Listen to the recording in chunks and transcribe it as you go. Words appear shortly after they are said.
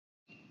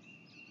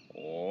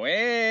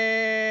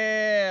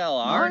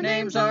Our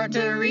names are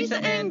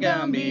Teresa and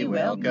Gumby.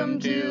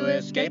 Welcome to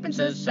Escaping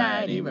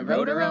Society. We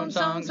wrote our own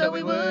song so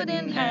we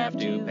wouldn't have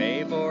to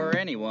pay for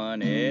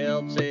anyone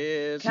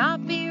else's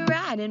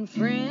copyright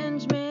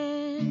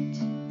infringement.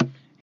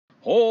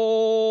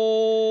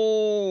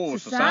 Oh,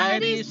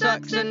 society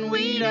sucks and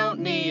we don't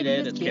need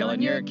it. It's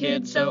killing your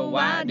kids, so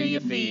why do you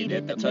feed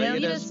it? They'll tell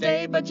you to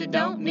stay, but you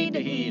don't need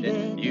to heed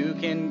it. You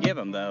can give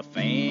them the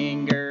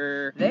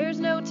finger. There's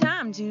no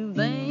time to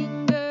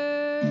linger.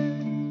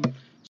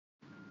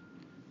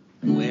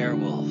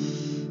 Werewolf.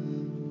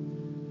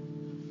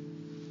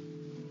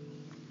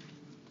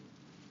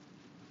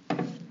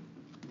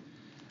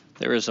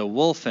 There is a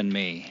wolf in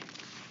me.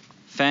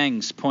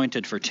 Fangs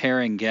pointed for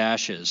tearing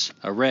gashes,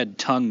 a red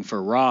tongue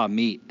for raw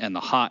meat, and the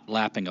hot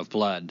lapping of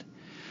blood.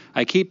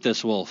 I keep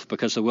this wolf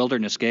because the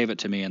wilderness gave it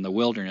to me, and the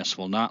wilderness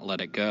will not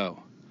let it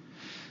go.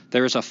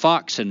 There is a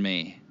fox in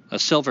me, a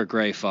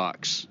silver-gray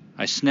fox.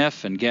 I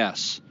sniff and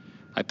guess.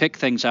 I pick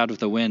things out of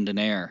the wind and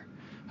air.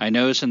 I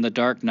nose in the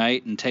dark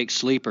night and take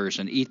sleepers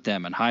and eat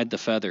them and hide the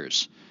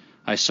feathers.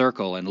 I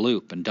circle and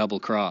loop and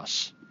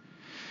double-cross.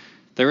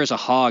 There is a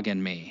hog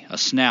in me, a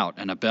snout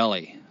and a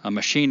belly, a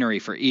machinery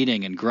for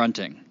eating and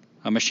grunting,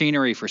 a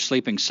machinery for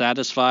sleeping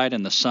satisfied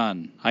in the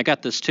sun. I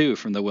got this too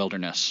from the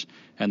wilderness,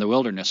 and the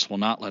wilderness will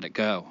not let it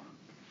go.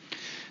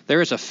 There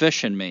is a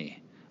fish in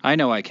me. I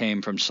know I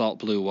came from salt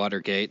blue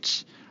water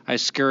gates. I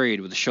scurried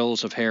with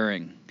shoals of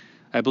herring.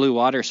 I blew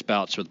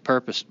waterspouts with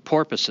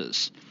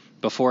porpoises,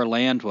 before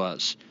land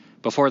was,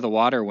 before the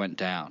water went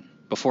down,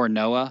 before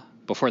Noah,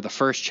 before the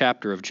first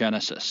chapter of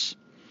Genesis.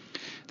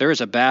 There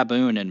is a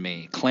baboon in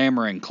me,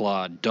 clamoring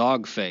clawed,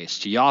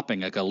 dog-faced,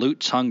 yawping a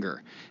galoot's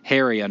hunger,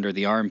 hairy under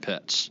the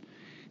armpits.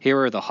 Here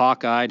are the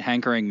hawk-eyed,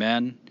 hankering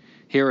men.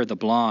 Here are the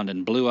blonde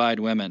and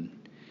blue-eyed women.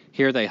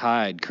 Here they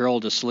hide,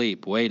 curled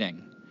asleep,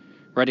 waiting,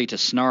 ready to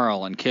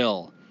snarl and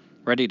kill,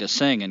 ready to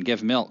sing and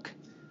give milk,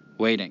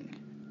 waiting.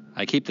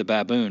 I keep the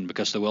baboon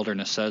because the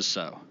wilderness says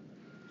so.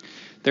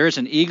 There is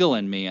an eagle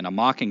in me and a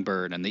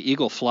mockingbird, and the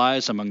eagle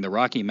flies among the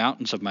rocky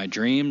mountains of my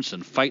dreams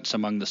and fights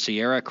among the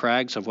Sierra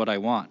crags of what I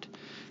want.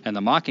 And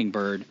the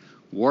mockingbird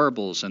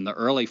warbles in the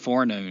early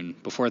forenoon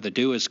before the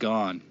dew is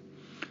gone,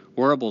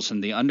 warbles in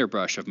the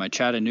underbrush of my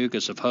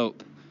Chattanoogas of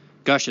hope,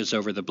 gushes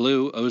over the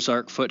blue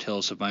Ozark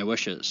foothills of my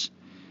wishes.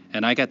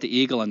 And I got the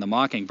eagle and the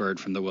mockingbird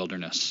from the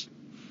wilderness.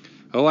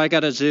 Oh, I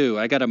got a zoo,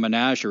 I got a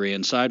menagerie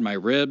inside my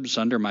ribs,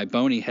 under my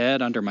bony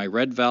head, under my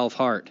red valve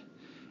heart.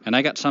 And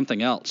I got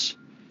something else.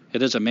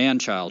 It is a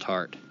man-child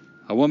heart,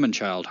 a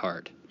woman-child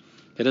heart.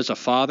 It is a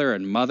father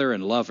and mother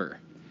and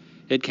lover.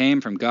 It came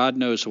from God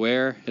knows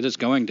where, it is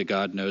going to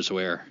God knows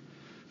where.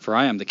 For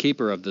I am the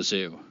keeper of the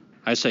zoo.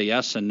 I say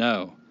yes and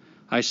no.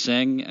 I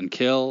sing and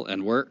kill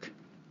and work.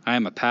 I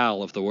am a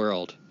pal of the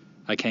world.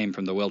 I came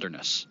from the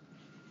wilderness.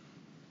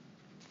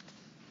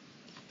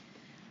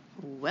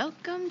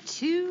 Welcome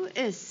to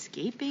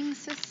Escaping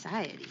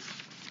Society,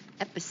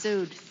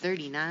 episode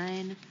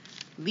 39,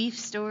 Leaf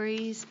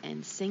Stories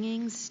and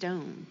Singing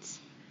Stones.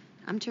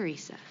 I'm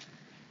Teresa.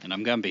 And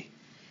I'm Gumby.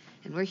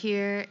 And we're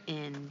here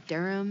in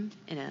Durham,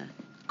 in a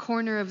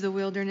corner of the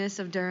wilderness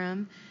of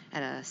Durham,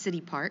 at a city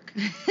park.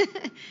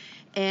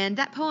 And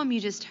that poem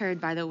you just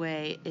heard, by the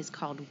way, is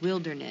called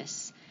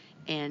Wilderness,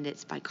 and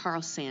it's by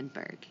Carl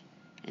Sandburg.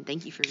 And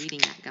thank you for reading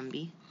that,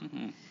 Gumby.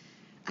 Mm-hmm.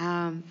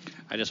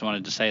 I just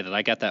wanted to say that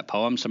I got that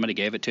poem. Somebody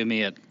gave it to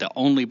me at the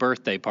only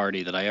birthday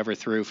party that I ever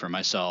threw for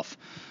myself.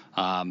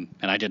 And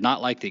I did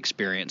not like the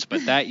experience.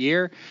 But that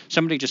year,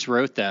 somebody just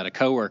wrote that, a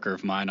coworker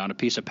of mine, on a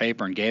piece of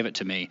paper and gave it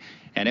to me.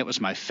 And it was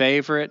my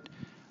favorite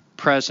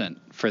present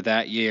for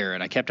that year.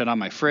 And I kept it on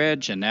my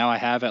fridge, and now I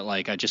have it,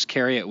 like, I just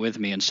carry it with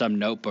me in some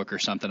notebook or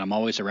something. I'm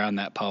always around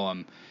that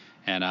poem.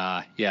 And,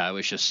 yeah, it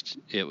was just,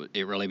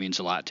 it really means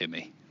a lot to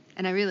me.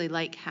 And I really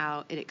like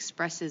how it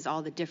expresses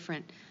all the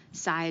different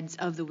sides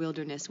of the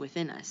wilderness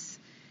within us.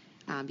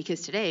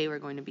 Because today we're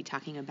going to be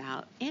talking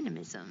about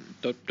animism.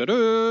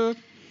 Da-da-da.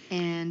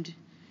 And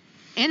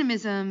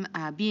animism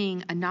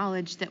being a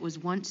knowledge that was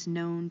once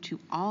known to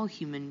all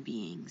human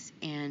beings.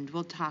 And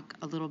we'll talk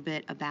a little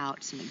bit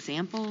about some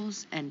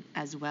examples, and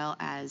as well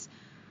as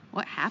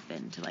what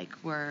happened. Like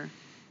we're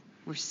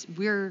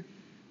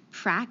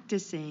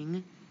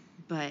practicing,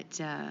 but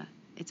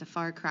it's a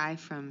far cry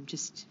from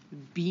just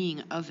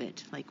being of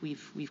it. Like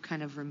we've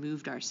kind of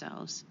removed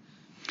ourselves.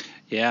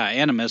 Yeah,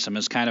 animism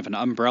is kind of an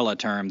umbrella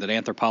term that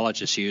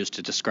anthropologists use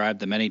to describe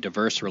the many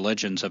diverse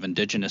religions of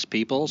indigenous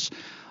peoples.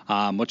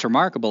 What's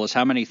remarkable is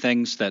how many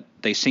things that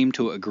they seem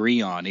to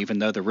agree on, even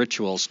though the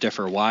rituals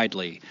differ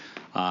widely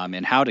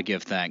in how to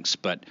give thanks.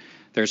 But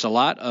there's a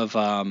lot of,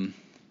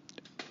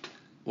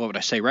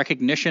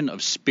 recognition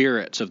of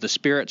spirits, of the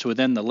spirits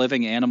within the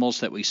living animals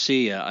that we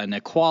see, an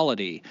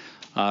equality,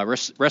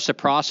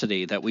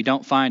 reciprocity that we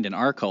don't find in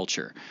our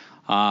culture.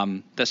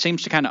 That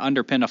seems to kind of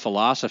underpin a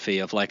philosophy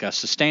of like a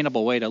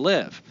sustainable way to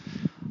live.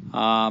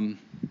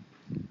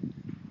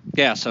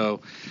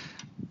 So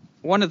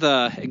one of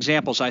the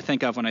examples I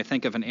think of when I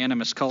think of an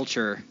animist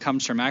culture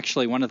comes from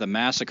actually one of the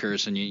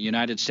massacres in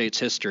United States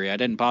history. I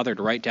didn't bother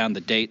to write down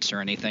the dates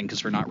or anything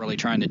because we're not really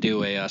trying to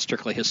do a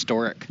strictly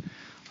historic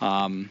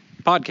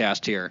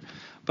podcast here.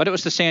 But it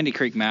was the Sandy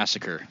Creek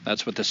Massacre.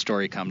 That's what this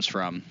story comes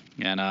from.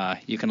 And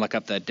you can look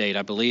up that date.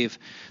 I believe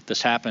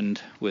this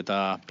happened with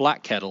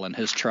Black Kettle and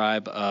his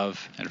tribe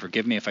of, and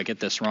forgive me if I get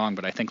this wrong,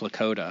 but I think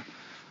Lakota.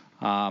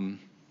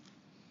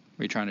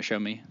 Were you trying to show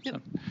me?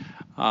 Yep.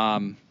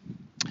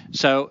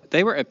 So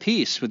they were at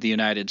peace with the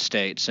United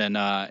States, and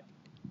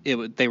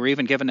they were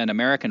even given an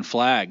American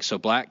flag. So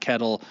Black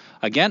Kettle,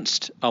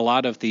 against a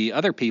lot of the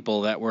other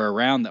people that were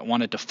around that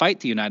wanted to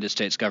fight the United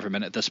States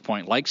government at this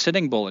point, like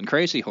Sitting Bull and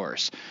Crazy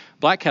Horse,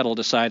 Black Kettle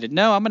decided,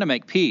 no, I'm going to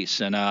make peace.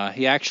 And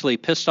he actually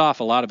pissed off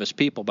a lot of his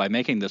people by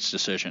making this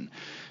decision.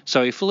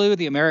 So he flew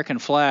the American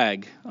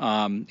flag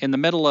in the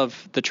middle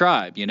of the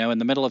tribe, in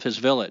the middle of his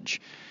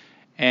village.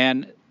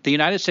 And the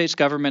United States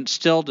government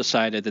still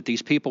decided that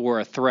these people were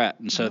a threat.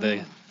 And so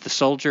the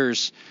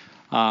soldiers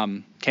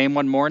came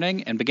one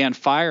morning and began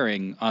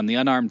firing on the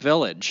unarmed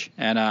village.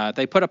 And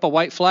they put up a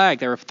white flag.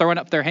 They were throwing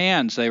up their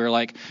hands. They were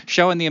like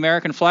showing the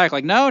American flag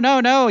like,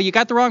 no, you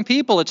got the wrong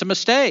people. It's a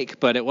mistake.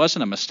 But it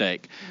wasn't a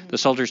mistake. The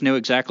soldiers knew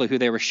exactly who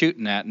they were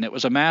shooting at, and it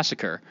was a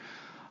massacre.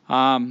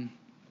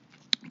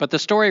 But the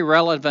story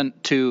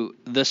relevant to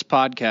this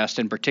podcast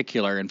in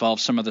particular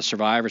involves some of the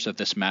survivors of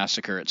this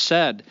massacre. It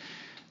said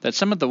that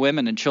some of the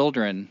women and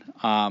children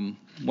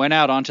went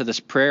out onto this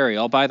prairie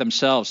all by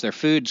themselves. Their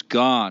food's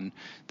gone.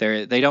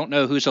 They don't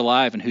know who's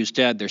alive and who's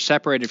dead. They're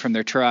separated from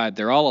their tribe.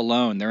 They're all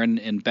alone. They're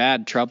in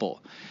bad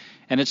trouble.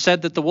 And it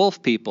said that the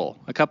wolf people,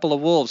 a couple of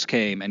wolves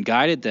came and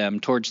guided them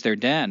towards their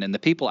den, and the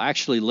people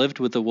actually lived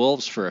with the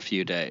wolves for a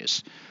few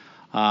days.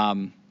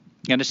 And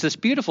it's this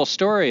beautiful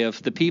story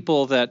of the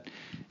people that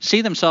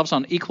see themselves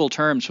on equal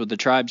terms with the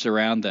tribes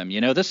around them.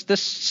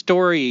 This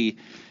story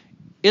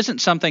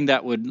isn't something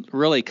that would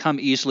really come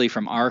easily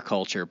from our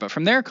culture, but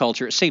from their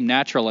culture it seemed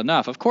natural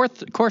enough. Of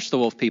course the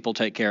wolf people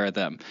take care of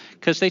them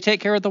because they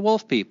take care of the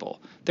wolf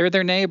people. They're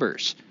their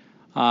neighbors.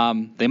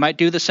 They might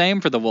do the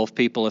same for the wolf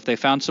people if they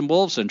found some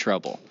wolves in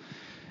trouble.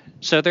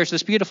 So there's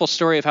this beautiful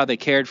story of how they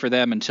cared for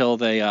them until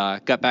they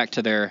got back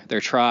to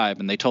their tribe,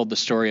 and they told the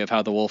story of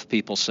how the wolf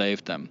people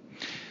saved them.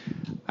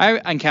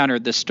 I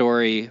encountered this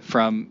story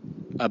from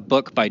a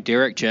book by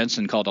Derek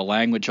Jensen called A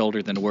Language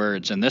Older Than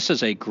Words, and this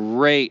is a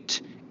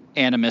great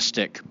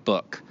animistic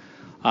book.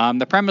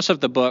 The premise of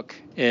the book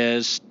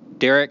is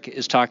Derek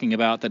is talking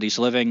about that he's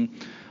living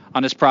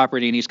on his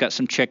property and he's got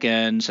some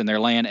chickens and they're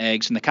laying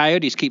eggs and the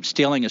coyotes keep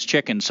stealing his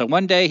chickens. So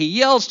one day he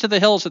yells to the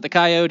hills at the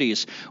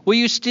coyotes, will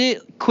you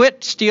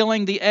quit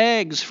stealing the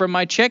eggs from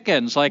my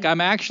chickens? Like,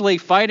 I'm actually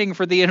fighting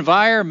for the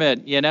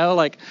environment,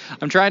 like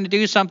I'm trying to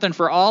do something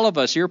for all of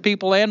us, your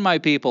people and my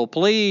people.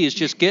 Please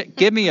just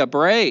give me a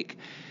break.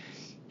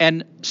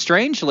 And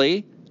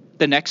strangely,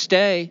 the next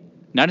day,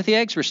 none of the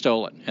eggs were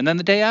stolen. And then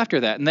the day after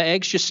that, and the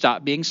eggs just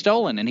stopped being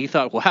stolen. And he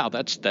thought, wow,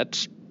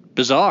 that's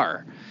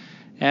bizarre.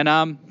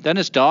 And then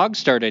his dogs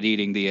started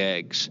eating the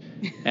eggs.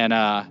 And,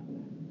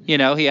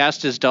 he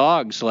asked his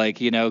dogs, like,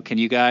 can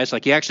you guys,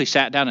 like, he actually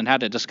sat down and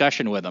had a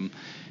discussion with them.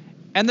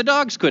 And the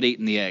dogs quit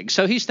eating the eggs.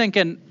 So he's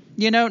thinking,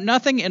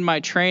 nothing in my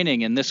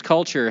training in this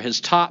culture has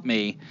taught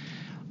me,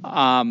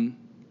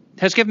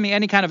 has given me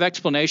any kind of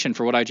explanation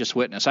for what I just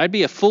witnessed. I'd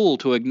be a fool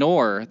to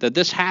ignore that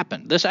this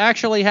happened. This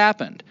actually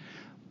happened.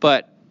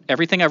 But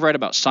everything I've read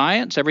about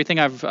science, everything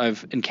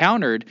I've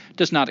encountered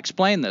does not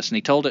explain this. And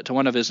he told it to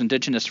one of his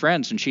indigenous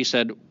friends, and she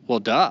said, well,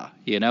 duh.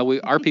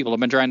 Our people have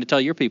been trying to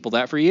tell your people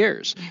that for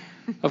years.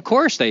 Of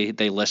course they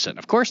listen.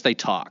 Of course they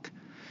talk.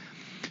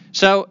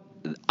 So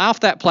off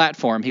that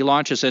platform, he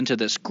launches into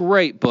this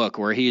great book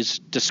where he's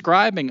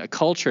describing a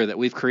culture that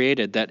we've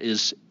created that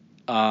is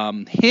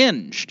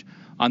hinged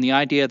on the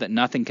idea that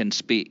nothing can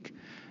speak.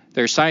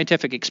 There's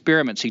scientific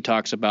experiments he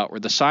talks about where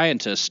the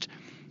scientists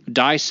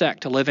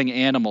dissect living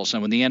animals,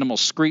 and when the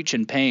animals screech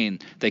in pain,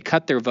 they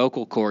cut their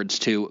vocal cords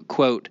to,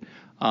 quote,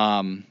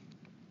 to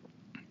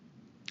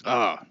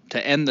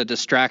end the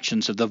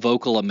distractions of the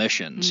vocal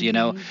emissions.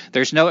 Mm-hmm.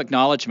 There's no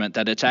acknowledgement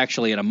that it's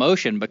actually an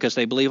emotion because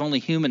they believe only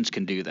humans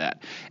can do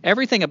that.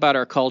 Everything about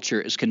our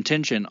culture is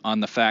contingent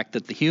on the fact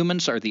that the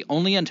humans are the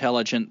only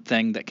intelligent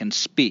thing that can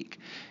speak.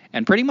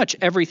 And pretty much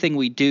everything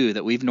we do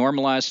that we've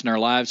normalized in our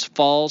lives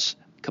falls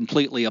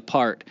completely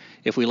apart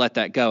if we let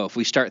that go. If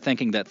we start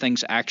thinking that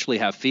things actually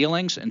have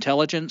feelings,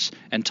 intelligence,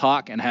 and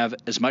talk and have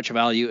as much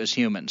value as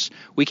humans,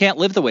 we can't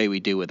live the way we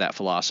do with that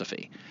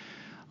philosophy.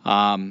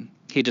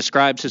 He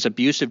describes his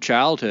abusive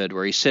childhood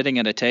where he's sitting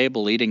at a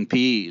table eating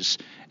peas,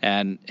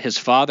 and his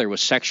father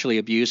was sexually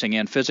abusing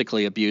and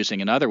physically abusing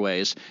in other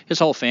ways his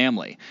whole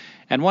family.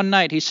 And one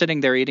night he's sitting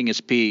there eating his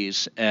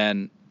peas,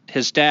 and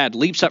his dad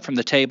leaps up from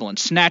the table and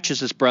snatches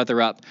his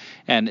brother up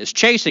and is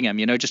chasing him,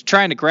 just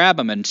trying to grab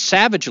him and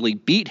savagely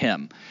beat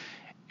him.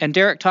 And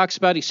Derek talks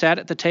about he sat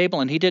at the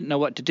table and he didn't know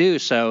what to do.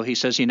 So he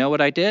says, you know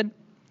what I did?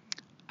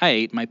 I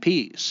ate my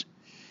peas.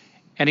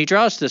 And he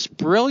draws this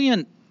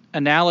brilliant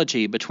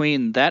analogy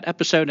between that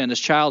episode in his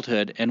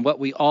childhood and what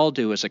we all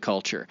do as a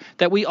culture.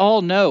 That we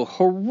all know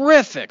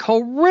horrific,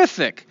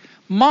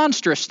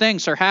 monstrous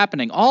things are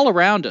happening all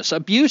around us.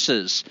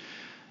 Abuses,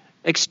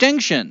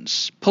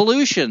 extinctions,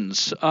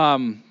 pollutions,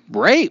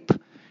 rape.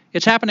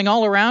 it's happening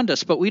all around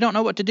us, but we don't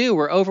know what to do.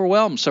 We're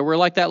overwhelmed. So we're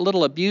like that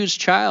little abused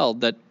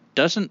child that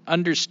doesn't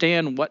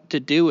understand what to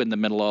do in the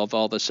middle of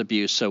all this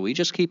abuse. So we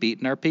just keep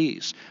eating our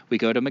peas. We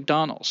go to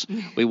McDonald's.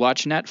 We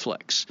watch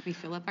Netflix. We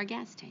fill up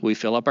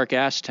our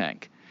gas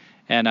tank.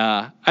 And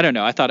I don't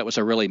know. I thought it was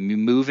a really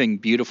moving,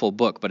 beautiful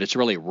book, but it's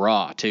really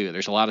raw, too.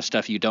 There's a lot of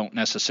stuff you don't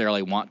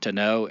necessarily want to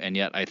know, and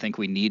yet I think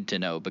we need to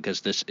know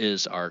because this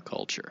is our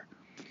culture.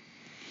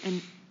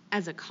 And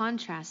as a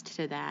contrast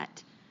to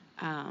that,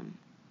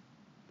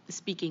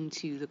 speaking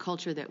to the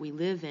culture that we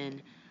live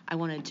in, I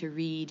wanted to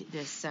read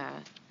this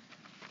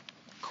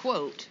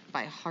quote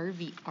by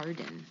Harvey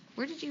Arden.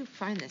 Where did you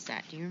find this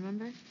at? Do you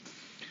remember?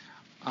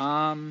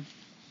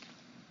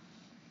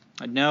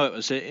 No, it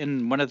was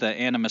in one of the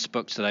Animus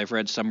books that I've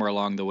read somewhere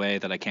along the way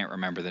that I can't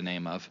remember the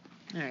name of.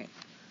 All right.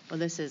 Well,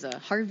 this is a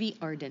Harvey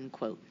Arden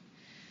quote.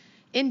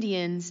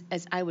 Indians,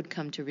 as I would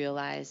come to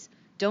realize,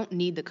 don't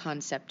need the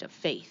concept of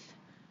faith,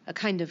 a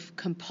kind of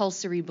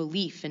compulsory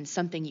belief in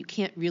something you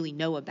can't really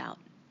know about.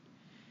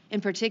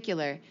 In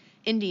particular,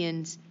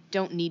 Indians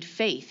don't need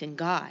faith in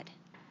God.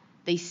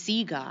 They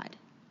see God,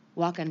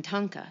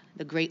 Wakantanka,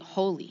 the great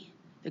holy,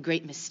 the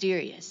great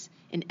mysterious,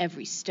 in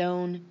every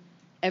stone,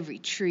 every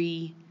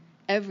tree,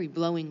 every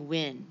blowing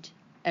wind,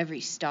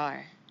 every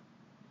star.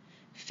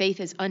 Faith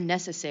is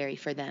unnecessary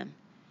for them.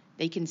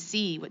 They can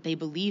see what they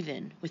believe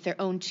in with their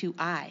own two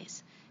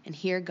eyes and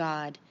hear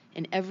God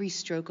in every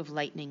stroke of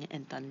lightning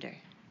and thunder.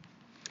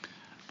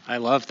 I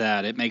love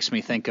that. It makes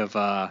me think of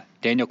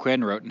Daniel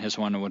Quinn wrote in his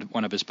one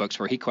of his books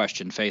where he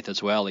questioned faith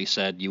as well. He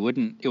said it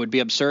would be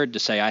absurd to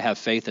say I have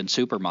faith in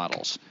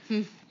supermodels,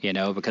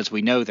 because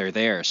we know they're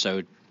there.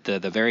 So the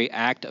very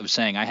act of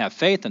saying I have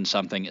faith in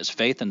something is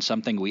faith in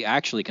something we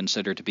actually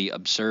consider to be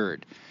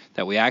absurd,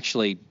 that we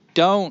actually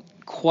don't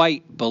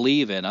quite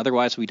believe in.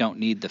 Otherwise, we don't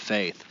need the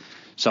faith.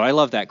 So I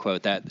love that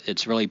quote. That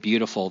it's really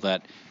beautiful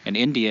that an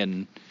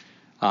Indian,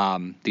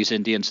 these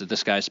Indians that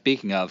this guy's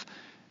speaking of,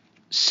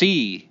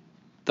 see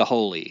the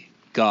holy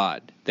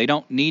God. They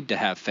don't need to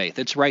have faith.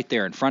 It's right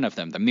there in front of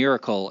them. The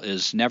miracle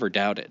is never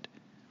doubted.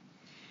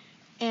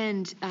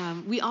 And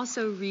we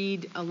also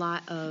read a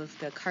lot of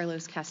the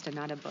Carlos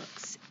Castaneda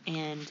books,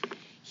 and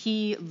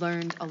he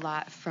learned a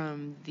lot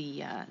from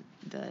the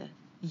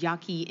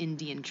Yaqui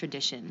Indian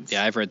traditions.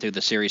 Yeah, I've read through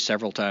the series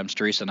several times.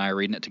 Teresa and I are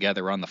reading it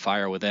together. We're on the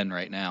Fire Within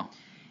right now.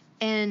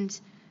 And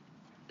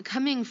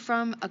coming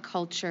from a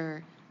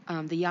culture,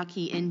 the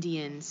Yaqui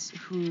Indians,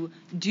 who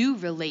do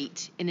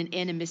relate in an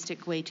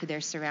animistic way to their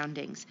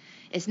surroundings,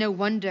 it's no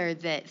wonder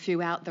that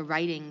throughout the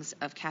writings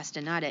of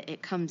Castaneda,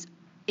 it comes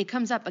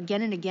up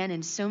again and again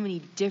in so many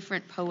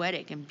different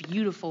poetic and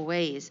beautiful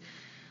ways.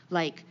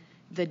 Like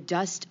the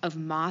dust of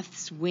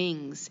moths'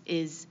 wings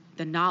is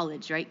the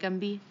knowledge, right,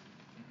 Gumby?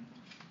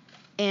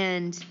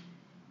 And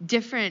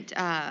different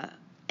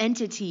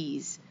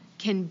entities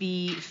can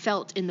be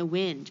felt in the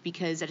wind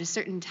because at a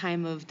certain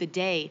time of the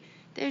day,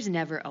 there's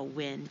never a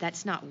wind.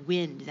 That's not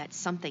wind. That's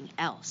something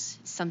else,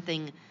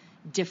 something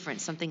different,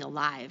 something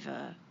alive.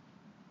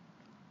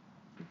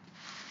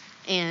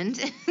 And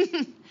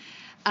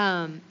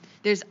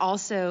there's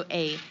also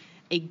a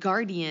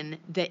guardian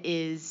that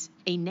is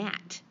a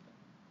gnat,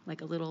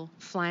 like a little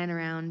flying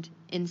around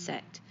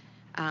insect.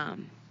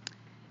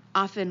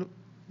 Often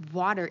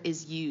water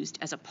is used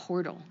as a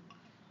portal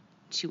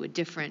to a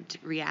different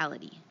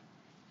reality.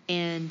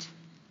 And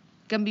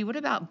Gumby, what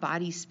about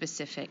body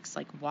specifics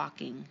like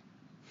walking?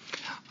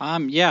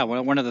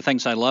 Well, one of the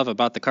things I love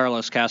about the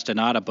Carlos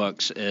Castaneda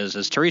books is,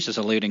 as Teresa's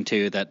alluding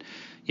to, that,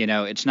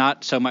 it's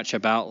not so much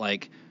about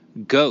like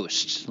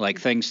ghosts,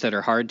 like things that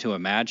are hard to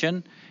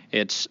imagine.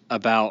 It's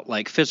about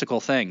like physical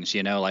things,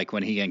 like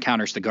when he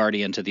encounters the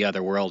guardian to the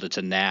other world, it's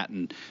a gnat.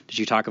 And did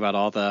you talk about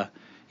all the,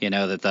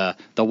 that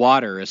the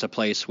water is a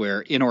place where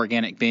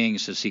inorganic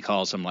beings, as he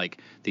calls them, like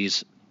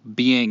these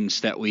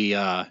beings that we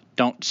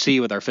don't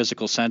see with our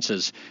physical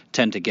senses,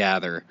 tend to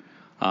gather.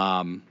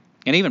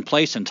 And even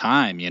place and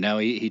time,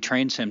 he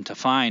trains him to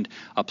find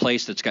a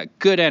place that's got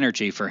good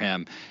energy for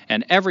him.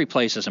 And every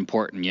place is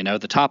important.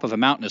 The top of a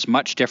mountain is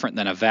much different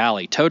than a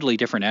valley, totally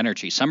different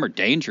energy. Some are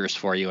dangerous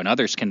for you and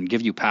others can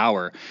give you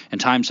power. In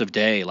times of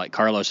day, like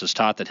Carlos has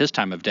taught that his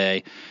time of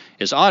day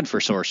is odd for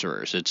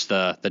sorcerers. It's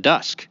the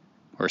dusk,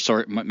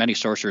 where many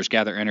sorcerers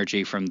gather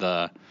energy from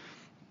the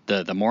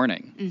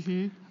morning.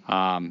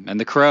 Mm-hmm. And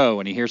the crow,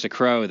 when he hears a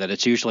crow, that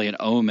it's usually an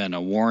omen, a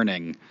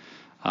warning.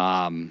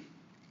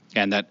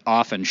 And that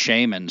often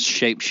shamans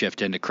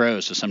shapeshift into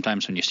crows. So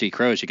sometimes when you see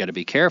crows, you got to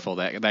be careful.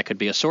 That could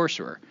be a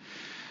sorcerer.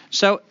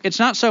 So it's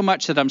not so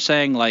much that I'm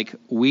saying like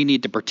we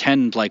need to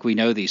pretend like we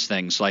know these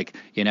things. Like,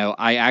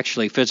 I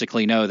actually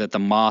physically know that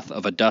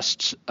the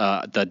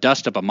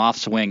dust of a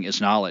moth's wing is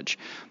knowledge.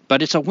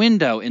 But it's a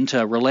window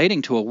into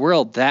relating to a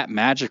world that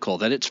magical,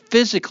 that it's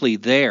physically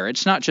there.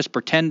 It's not just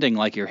pretending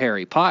like you're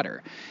Harry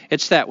Potter.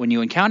 It's that when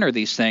you encounter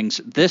these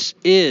things, this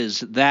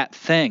is that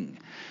thing.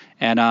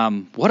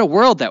 And what a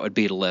world that would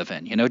be to live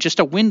in, just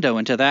a window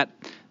into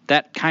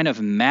that kind of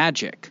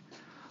magic.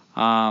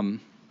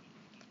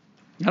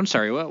 I'm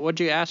sorry, what'd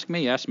you ask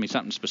me? You asked me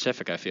something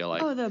specific, I feel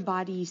like. Oh, the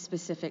body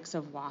specifics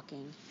of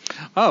walking.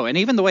 Oh, and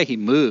even the way he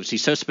moves,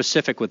 he's so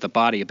specific with the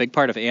body. A big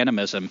part of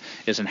animism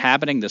is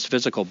inhabiting this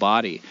physical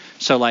body.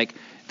 So, like,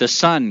 the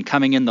sun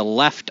coming in the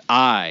left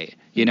eye,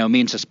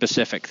 means a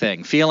specific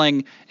thing.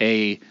 Feeling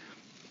a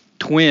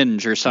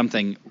twinge or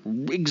something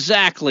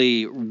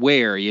exactly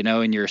where,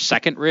 in your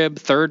second rib,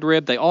 third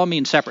rib, they all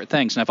mean separate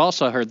things. And I've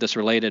also heard this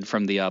related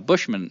from the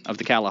Bushmen of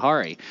the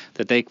Kalahari,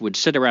 that they would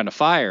sit around a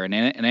fire and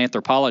an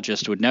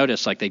anthropologist would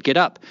notice, like, they'd get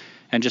up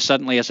and just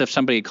suddenly as if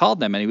somebody had called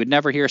them, and he would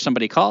never hear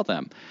somebody call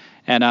them.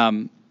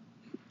 And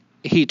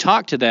he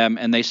talked to them,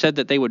 and they said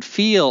that they would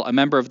feel a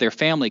member of their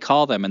family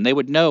call them, and they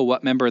would know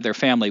what member of their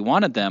family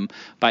wanted them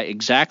by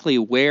exactly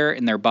where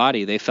in their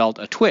body they felt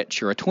a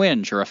twitch or a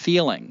twinge or a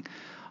feeling.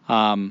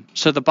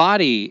 So the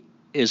body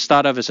is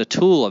thought of as a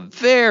tool, a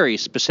very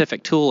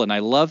specific tool, and I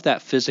love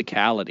that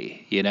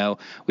physicality.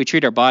 We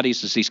treat our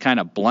bodies as these kind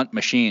of blunt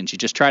machines. You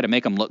just try to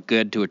make them look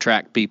good to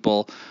attract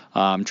people,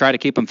 try to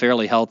keep them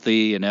fairly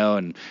healthy,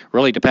 and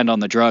really depend on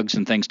the drugs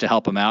and things to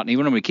help them out. And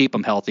even when we keep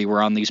them healthy,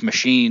 we're on these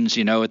machines,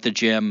 at the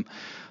gym.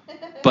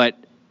 But,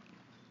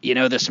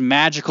 this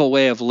magical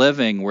way of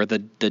living where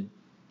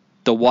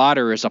the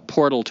water is a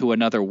portal to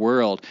another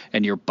world,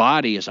 and your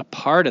body is a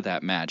part of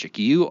that magic.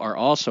 You are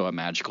also a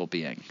magical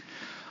being.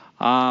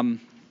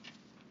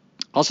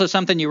 Also,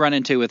 something you run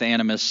into with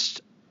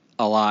animists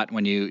a lot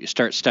when you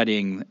start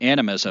studying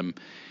animism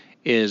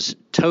is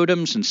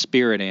totems and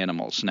spirit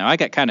animals. Now, I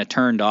got kind of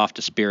turned off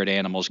to spirit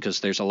animals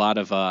because there's a lot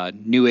of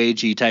new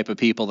agey type of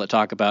people that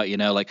talk about,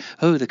 like,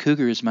 oh, the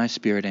cougar is my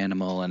spirit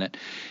animal, and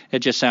it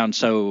just sounds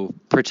so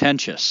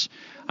pretentious.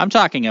 I'm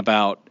talking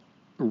about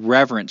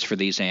reverence for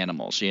these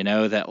animals,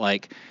 that,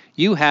 like,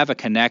 you have a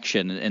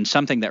connection and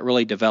something that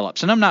really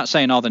develops. And I'm not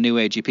saying all the new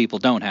agey people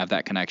don't have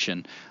that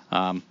connection.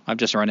 I've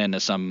just run into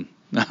some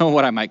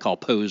what I might call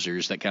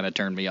posers that kind of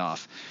turn me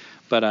off.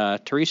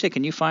 But Teresa,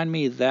 can you find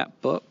me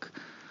that book?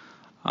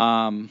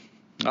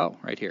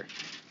 Right here.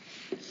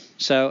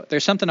 So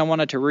there's something I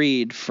wanted to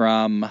read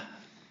from.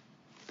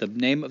 The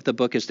name of the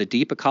book is The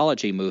Deep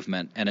Ecology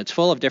Movement, and it's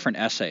full of different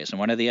essays. And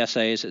one of the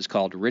essays is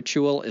called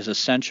Ritual is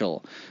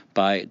Essential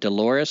by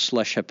Dolores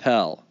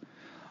LaChapelle.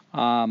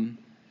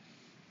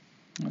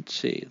 Let's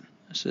see.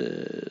 This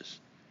is...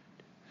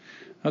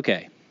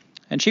 Okay.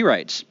 And she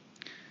writes,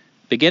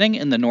 beginning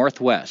in the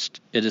Northwest,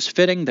 it is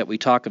fitting that we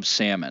talk of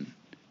salmon.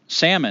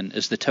 Salmon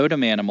is the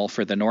totem animal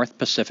for the North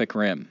Pacific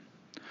Rim.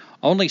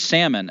 Only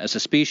salmon as a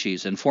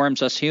species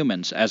informs us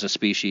humans as a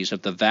species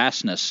of the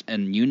vastness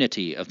and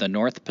unity of the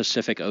North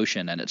Pacific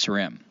Ocean and its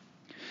rim.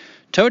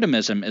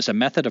 Totemism is a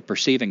method of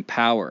perceiving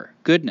power,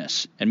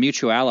 goodness, and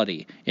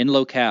mutuality in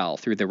locale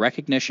through the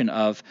recognition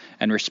of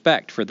and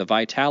respect for the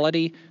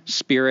vitality,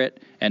 spirit,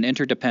 and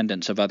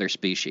interdependence of other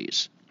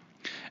species.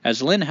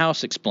 As Lynn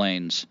House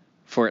explains,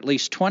 for at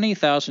least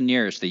 20,000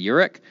 years the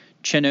Yurok,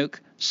 Chinook,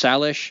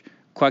 Salish,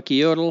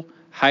 Kwakiutl,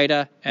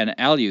 Haida, and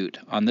Aleut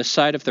on this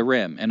side of the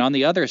rim, and on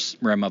the other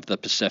rim of the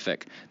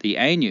Pacific, the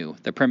Ainu,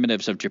 the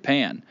primitives of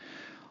Japan,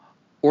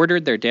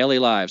 ordered their daily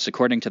lives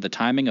according to the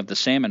timing of the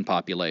salmon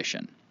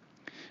population.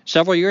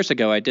 Several years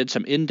ago, I did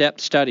some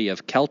in-depth study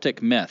of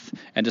Celtic myth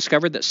and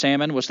discovered that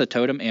salmon was the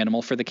totem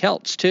animal for the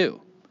Celts,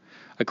 too.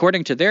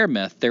 According to their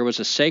myth, there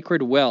was a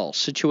sacred well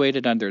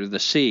situated under the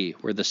sea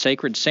where the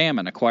sacred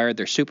salmon acquired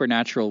their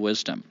supernatural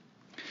wisdom.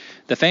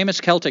 The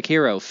famous Celtic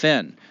hero,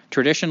 Finn,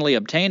 traditionally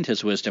obtained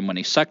his wisdom when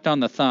he sucked on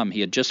the thumb he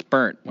had just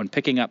burnt when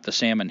picking up the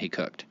salmon he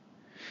cooked.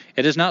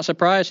 It is not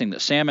surprising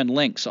that salmon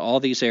links all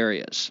these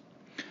areas.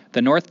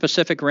 The North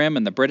Pacific Rim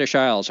and the British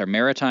Isles are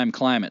maritime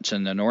climates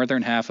in the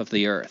northern half of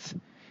the Earth.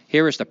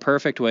 Here is the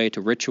perfect way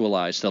to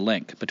ritualize the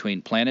link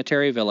between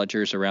planetary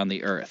villagers around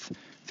the Earth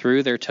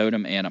through their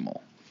totem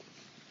animal.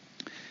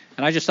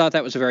 And I just thought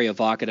that was very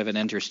evocative and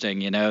interesting,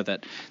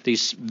 that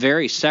these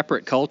very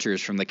separate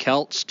cultures from the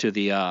Celts to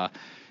the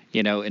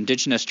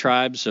indigenous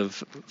tribes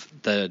of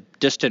the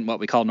distant, what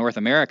we call North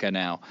America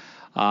now,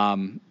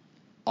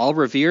 all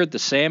revered the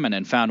salmon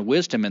and found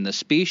wisdom in the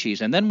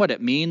species. And then what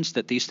it means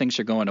that these things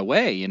are going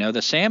away.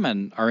 The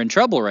salmon are in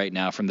trouble right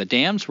now from the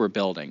dams we're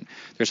building.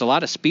 There's a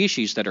lot of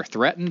species that are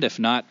threatened, if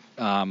not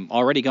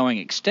already going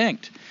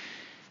extinct.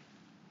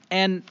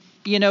 And,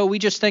 we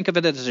just think of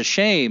it as a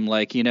shame.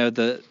 Like,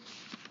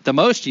 the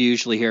most you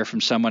usually hear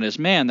from someone is,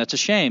 man, that's a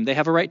shame. They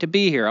have a right to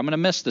be here. I'm going to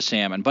miss the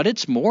salmon. But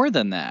it's more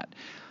than that.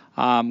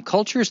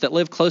 Cultures that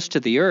live close to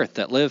the earth,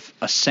 that live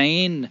a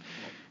sane,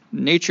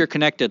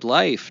 nature-connected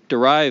life,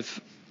 derive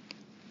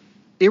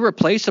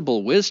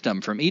irreplaceable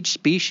wisdom from each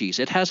species.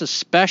 It has a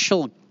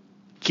special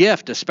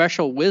gift, a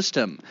special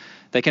wisdom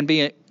that can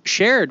be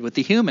shared with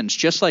the humans,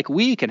 just like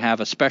we can have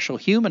a special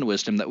human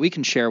wisdom that we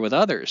can share with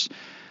others.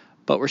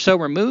 But we're so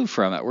removed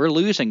from it. We're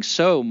losing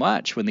so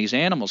much when these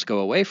animals go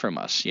away from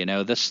us.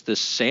 This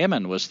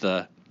salmon was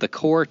the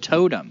core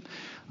totem,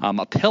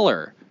 a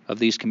pillar of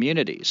these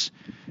communities.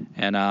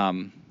 And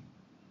I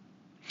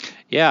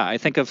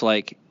think of,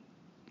 like,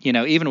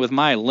 even with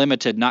my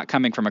limited, not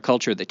coming from a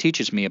culture that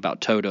teaches me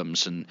about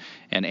totems and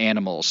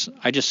animals,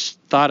 I just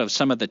thought of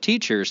some of the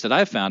teachers that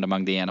I've found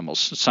among the animals,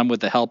 some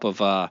with the help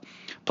of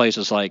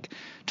places like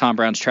Tom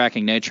Brown's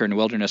Tracking Nature and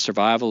Wilderness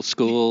Survival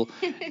School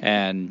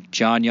and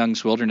John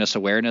Young's Wilderness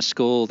Awareness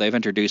School. They've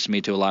introduced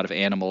me to a lot of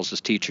animals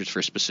as teachers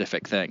for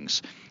specific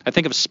things. I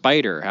think of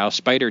Spider, how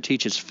Spider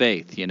teaches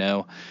faith,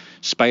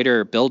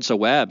 Spider builds a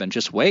web and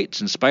just waits,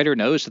 and Spider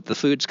knows that the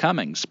food's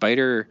coming.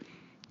 Spider,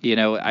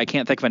 I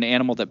can't think of an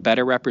animal that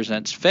better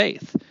represents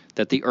faith,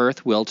 that the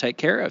earth will take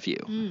care of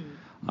you.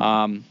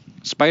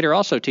 Spider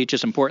also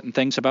teaches important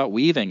things about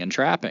weaving and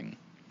trapping.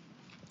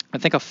 I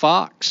think of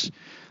Fox.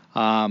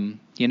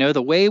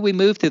 The way we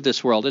move through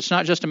this world, it's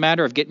not just a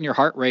matter of getting your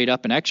heart rate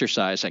up and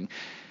exercising.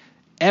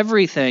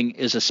 Everything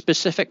is a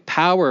specific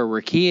power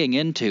we're keying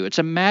into. It's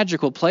a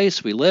magical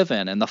place we live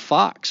in, and the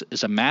fox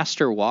is a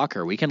master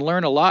walker. We can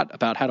learn a lot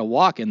about how to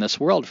walk in this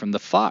world from the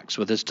fox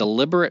with his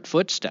deliberate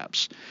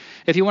footsteps.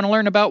 If you want to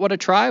learn about what a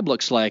tribe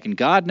looks like, and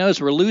God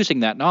knows we're losing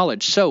that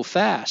knowledge so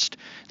fast,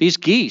 these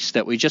geese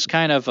that we just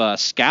kind of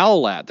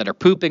scowl at, that are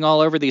pooping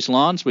all over these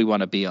lawns we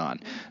want to be on,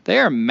 they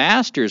are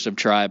masters of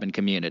tribe and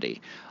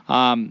community.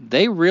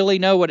 They really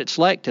know what it's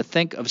like to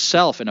think of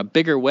self in a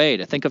bigger way,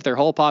 to think of their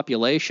whole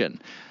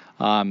population.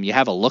 You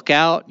have a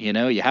lookout,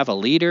 you have a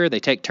leader. They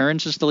take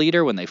turns as the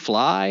leader when they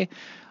fly.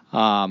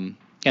 And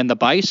the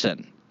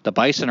bison. The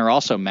bison are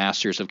also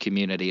masters of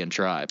community and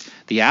tribe.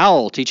 The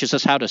owl teaches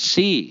us how to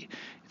see.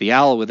 The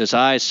owl with his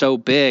eyes so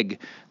big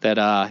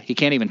that he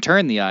can't even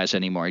turn the eyes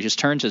anymore. He just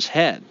turns his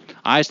head.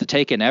 Eyes that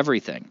take in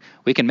everything.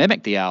 We can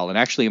mimic the owl and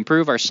actually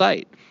improve our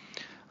sight.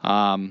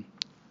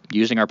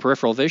 Using our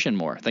peripheral vision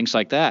more, things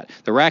like that.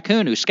 The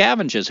raccoon who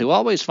scavenges, who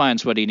always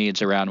finds what he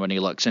needs around when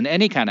he looks in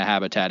any kind of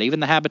habitat, even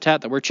the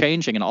habitat that we're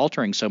changing and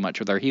altering so much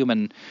with our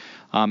human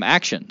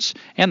actions.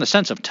 And the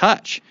sense of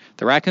touch.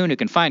 The raccoon who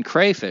can find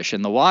crayfish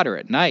in the water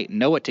at night and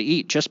know what to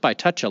eat just by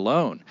touch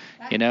alone.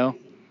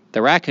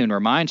 The raccoon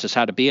reminds us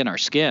how to be in our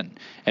skin.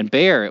 And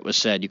bear, it was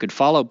said, you could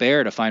follow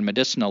bear to find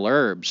medicinal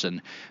herbs.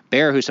 And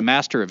bear, who's a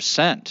master of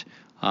scent.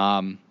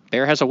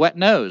 Bear has a wet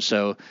nose,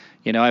 so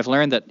I've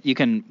learned that you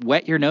can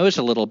wet your nose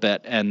a little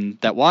bit, and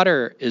that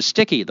water is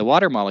sticky, the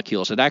water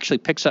molecules. It actually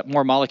picks up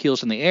more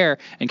molecules in the air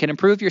and can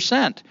improve your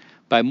scent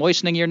by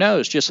moistening your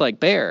nose, just like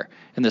bear.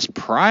 And this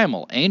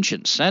primal,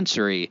 ancient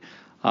sensory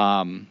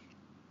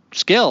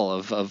skill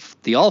of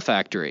the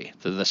olfactory,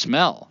 the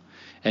smell.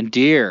 And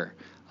deer.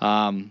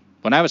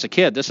 When I was a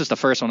kid, this is the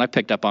first one I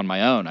picked up on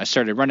my own. I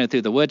started running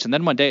through the woods, and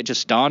then one day it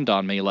just dawned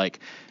on me,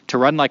 to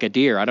run like a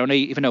deer. I don't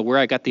even know where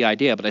I got the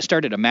idea, but I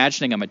started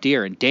imagining I'm a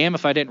deer, and damn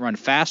if I didn't run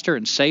faster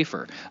and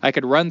safer. I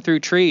could run through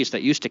trees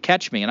that used to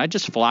catch me, and I'd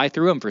just fly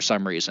through them for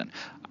some reason.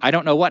 I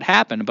don't know what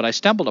happened, but I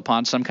stumbled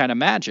upon some kind of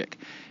magic.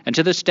 And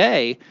to this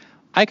day,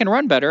 I can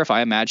run better if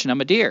I imagine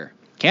I'm a deer.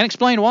 Can't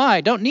explain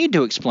why. Don't need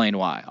to explain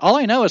why. All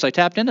I know is I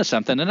tapped into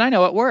something, and I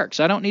know it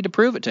works. I don't need to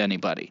prove it to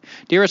anybody.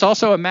 Deer is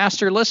also a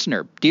master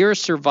listener. Deer's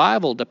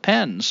survival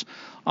depends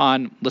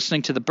on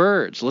listening to the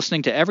birds,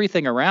 listening to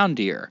everything around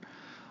deer.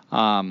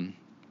 Coyote.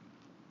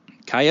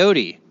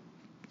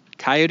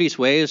 Coyote's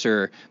ways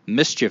are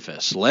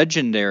mischievous,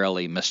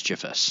 legendarily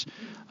mischievous.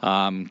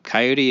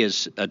 Coyote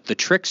is the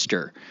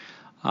trickster.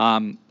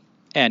 And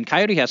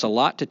Coyote has a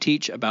lot to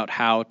teach about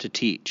how to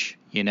teach.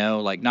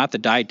 Not the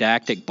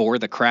didactic, bore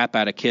the crap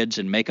out of kids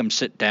and make them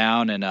sit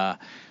down. And I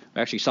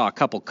actually saw a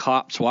couple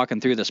cops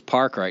walking through this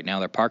park right now.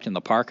 They're parked in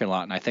the parking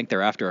lot, and I think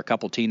they're after a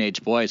couple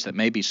teenage boys that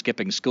may be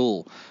skipping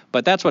school.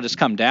 But that's what it's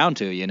come down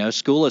to,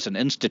 School is an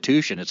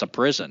institution. It's a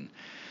prison.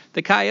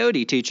 The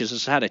Coyote teaches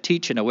us how to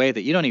teach in a way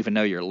that you don't even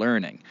know you're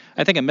learning.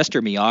 I think of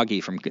Mr.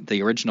 Miyagi from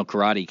the original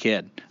Karate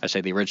Kid. I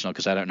say the original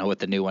because I don't know what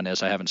the new one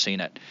is. I haven't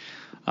seen it.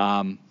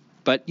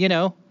 But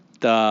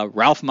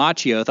Ralph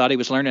Macchio thought he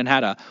was learning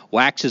how to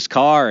wax his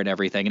car and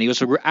everything, and he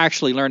was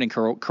actually learning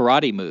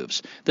karate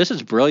moves. This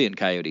is brilliant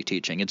Coyote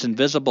teaching. It's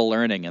invisible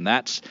learning, and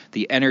that's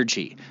the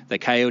energy that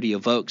Coyote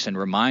evokes and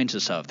reminds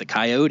us of. The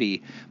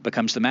Coyote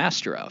becomes the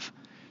master of.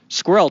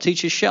 Squirrel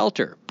teaches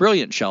shelter,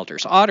 brilliant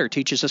shelters. Otter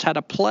teaches us how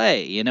to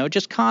play,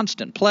 just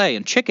constant play.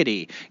 And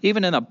chickadee,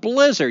 even in a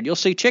blizzard, you'll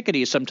see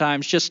chickadees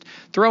sometimes just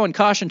throwing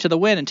caution to the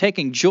wind and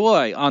taking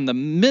joy on the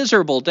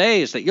miserable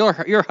days that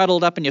you're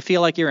huddled up and you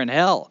feel like you're in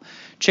hell.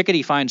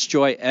 Chickadee finds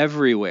joy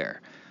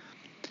everywhere.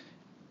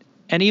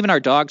 And even our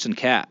dogs and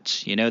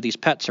cats, these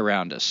pets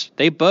around us,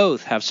 they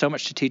both have so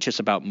much to teach us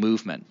about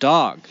movement.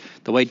 Dog,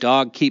 the way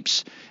dog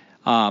keeps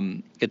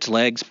its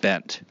legs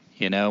bent.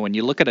 When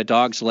you look at a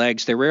dog's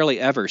legs, they're rarely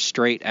ever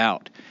straight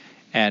out.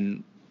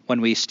 And when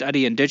we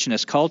study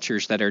indigenous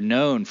cultures that are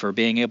known for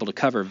being able to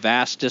cover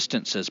vast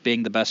distances,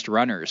 being the best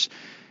runners,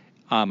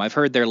 I've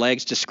heard their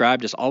legs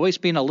described as always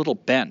being a little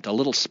bent, a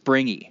little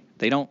springy.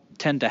 They don't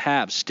tend to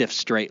have stiff,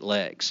 straight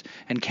legs.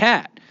 And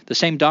cat, the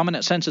same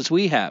dominant senses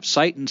we have,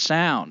 sight and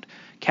sound.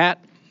 Cat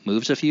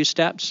moves a few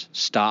steps,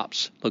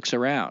 stops, looks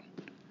around.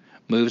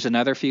 Moves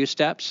another few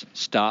steps,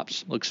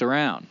 stops, looks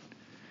around.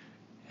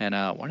 And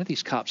one of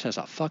these cops has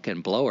a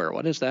fucking blower.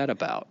 What is that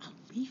about?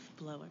 A leaf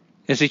blower.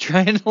 Is he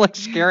trying to like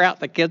scare out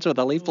the kids with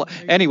a leaf blower?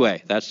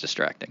 Anyway, that's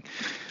distracting.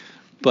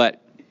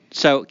 But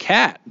so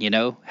cat,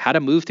 how to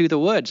move through the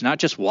woods, not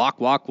just walk,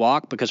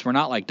 because we're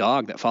not like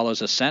dog that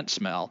follows a scent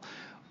smell.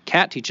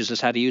 Cat teaches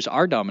us how to use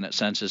our dominant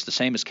senses, the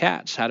same as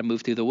cats, how to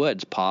move through the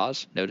woods.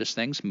 Pause, notice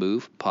things,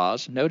 move,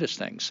 pause, notice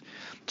things.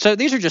 So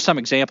these are just some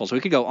examples. We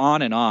could go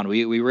on and on.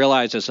 We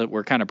realize as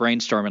we're kind of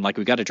brainstorming, like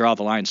we've got to draw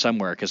the line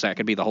somewhere because that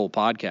could be the whole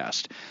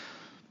podcast.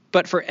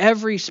 But for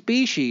every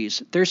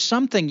species, there's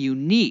something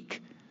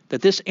unique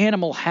that this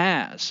animal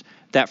has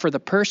that for the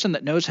person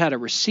that knows how to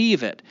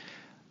receive it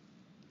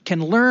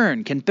can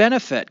learn, can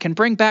benefit, can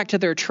bring back to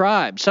their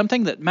tribe,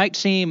 something that might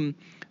seem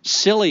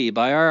silly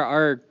by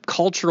our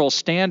cultural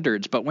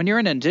standards, but when you're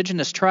an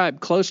indigenous tribe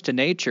close to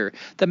nature,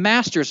 the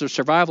masters of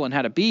survival and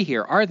how to be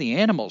here are the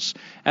animals.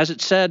 As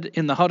it said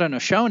in the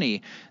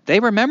Haudenosaunee,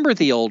 they remember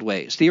the old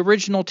ways, the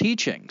original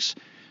teachings.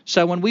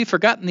 So when we've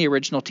forgotten the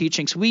original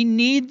teachings, we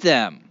need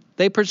them.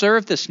 They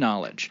preserve this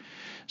knowledge.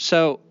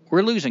 So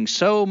we're losing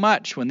so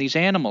much when these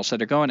animals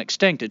that are going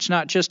extinct, it's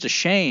not just a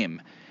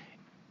shame.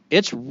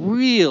 It's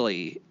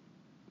really,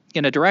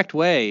 in a direct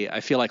way, I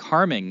feel like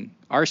harming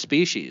our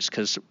species,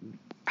 because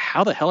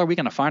how the hell are we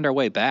going to find our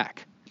way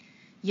back?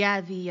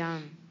 Yeah,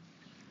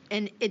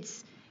 and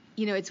it's,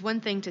 it's one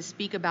thing to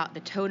speak about the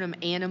totem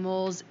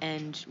animals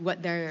and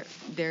what their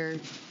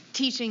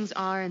teachings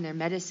are and their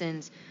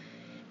medicines.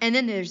 And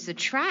then there's the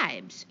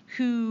tribes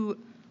who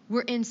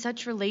were in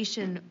such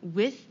relation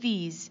with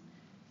these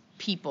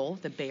people,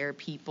 the bear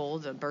people,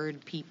 the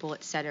bird people,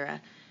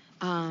 etc.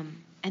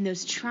 And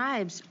those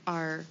tribes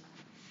are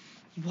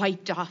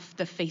wiped off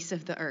the face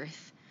of the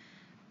earth.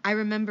 I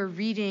remember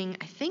reading,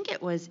 I think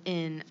it was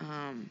in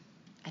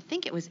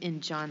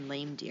John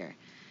Lame Deer,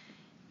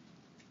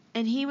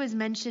 and he was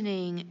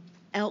mentioning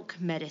elk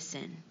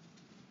medicine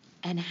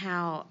and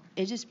how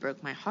it just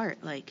broke my heart.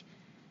 Like,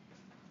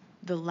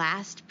 the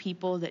last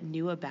people that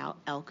knew about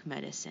elk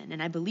medicine,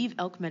 and I believe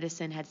elk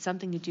medicine had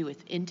something to do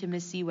with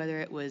intimacy, whether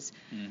it was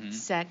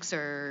sex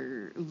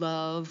or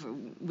love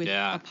with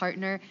a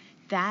partner,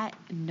 that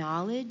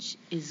knowledge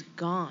is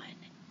gone.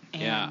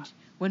 And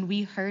when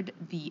we heard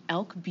the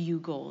elk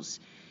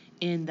bugles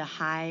in the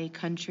high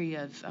country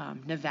of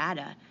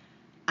Nevada,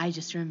 I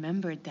just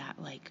remembered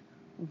that, like,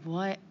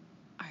 what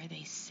are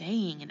they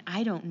saying? And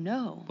I don't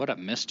know. What a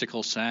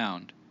mystical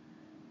sound.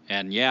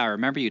 And I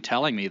remember you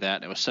telling me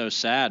that. It was so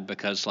sad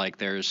because, like,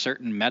 there's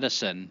certain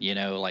medicine,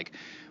 like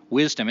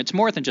wisdom. It's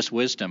more than just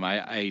wisdom.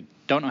 I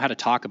don't know how to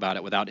talk about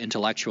it without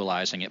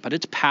intellectualizing it, but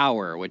it's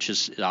power, which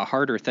is a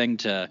harder thing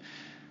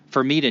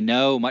for me to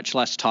know, much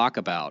less talk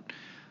about.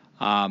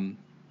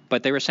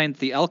 But they were saying that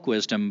the elk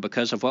wisdom,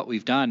 because of what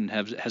we've done,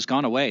 has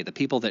gone away. The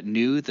people that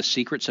knew the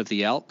secrets of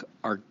the elk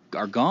are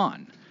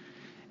gone.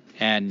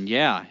 And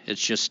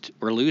it's just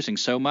we're losing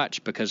so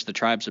much because the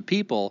tribes of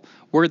people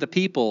were the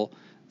people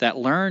that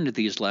learned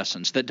these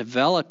lessons, that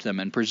developed them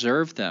and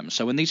preserved them.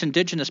 So when these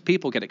indigenous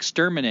people get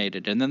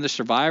exterminated and then the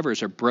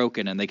survivors are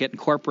broken and they get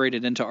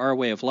incorporated into our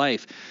way of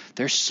life,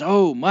 there's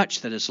so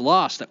much that is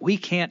lost that we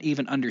can't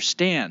even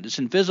understand. It's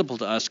invisible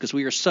to us because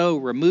we are so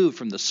removed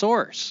from the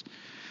source.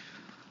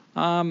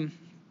 I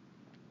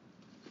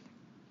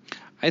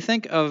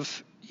think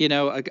of,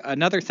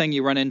 another thing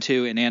you run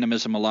into in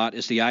animism a lot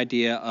is the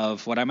idea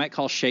of what I might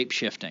call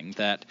shape-shifting,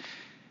 that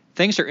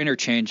things are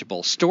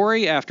interchangeable.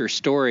 Story after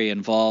story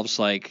involves,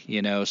 like,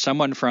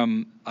 someone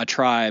from a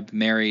tribe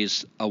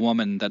marries a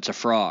woman that's a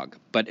frog,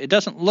 but it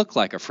doesn't look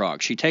like a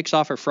frog. She takes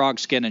off her frog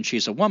skin and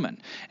she's a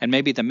woman. And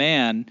maybe the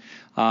man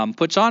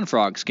puts on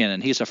frog skin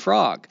and he's a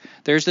frog.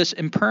 There's this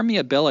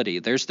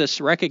impermeability. There's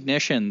this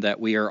recognition that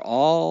we are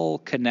all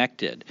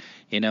connected.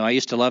 I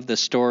used to love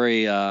this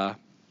story. I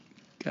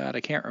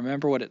can't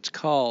remember what it's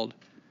called.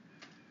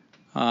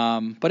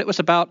 But it was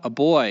about a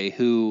boy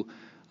who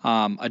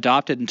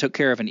adopted and took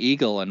care of an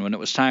eagle, and when it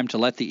was time to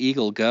let the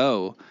eagle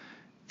go,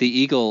 the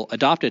eagle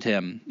adopted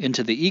him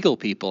into the eagle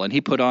people, and he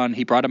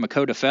brought him a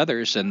coat of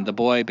feathers, and the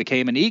boy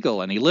became an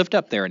eagle, and he lived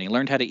up there, and he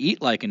learned how to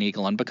eat like an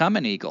eagle and become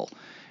an eagle.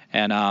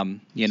 And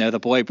the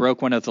boy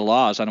broke one of the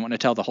laws. I don't want to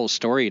tell the whole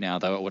story now,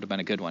 though it would have been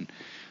a good one.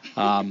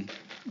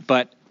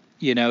 But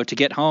to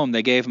get home,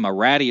 they gave him a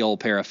ratty old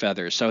pair of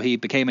feathers. So he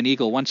became an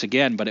eagle once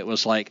again, but it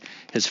was like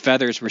his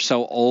feathers were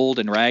so old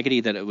and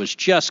raggedy that it was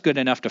just good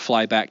enough to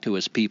fly back to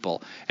his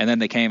people. And then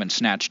they came and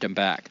snatched him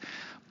back.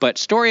 But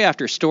story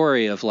after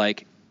story of,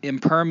 like,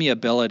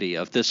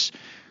 impermeability, of this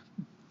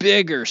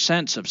bigger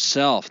sense of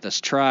self, this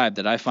tribe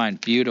that I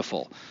find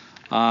beautiful.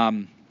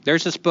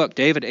 There's this book.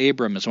 David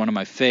Abram is one of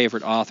my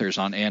favorite authors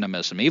on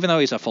animism. Even though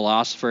he's a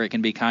philosopher, it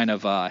can be kind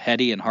of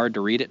heady and hard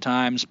to read at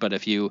times. But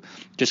if you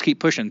just keep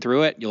pushing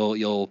through it,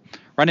 you'll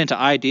run into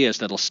ideas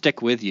that'll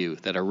stick with you,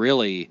 that are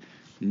really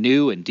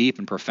new and deep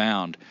and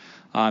profound.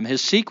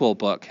 His sequel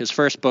book, his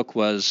first book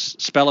was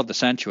Spell of the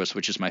Sensuous,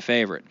 which is my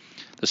favorite.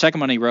 The second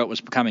one he wrote was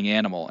Becoming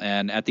Animal.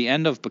 And at the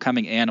end of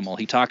Becoming Animal,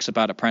 he talks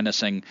about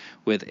apprenticing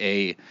with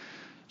a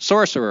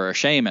sorcerer, a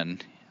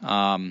shaman,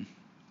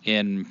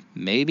 in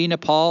maybe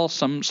Nepal,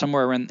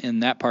 somewhere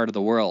in that part of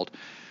the world.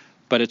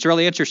 But it's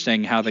really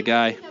interesting how the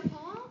guy...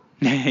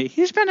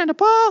 He's been in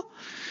Nepal?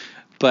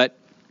 But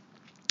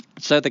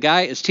so the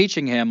guy is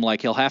teaching him,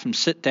 like, he'll have him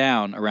sit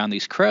down around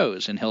these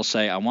crows, and he'll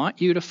say, I want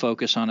you to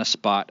focus on a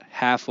spot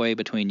halfway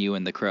between you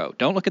and the crow.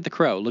 Don't look at the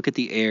crow. Look at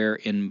the air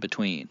in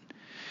between.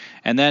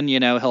 And then,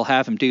 he'll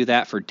have him do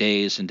that for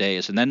days and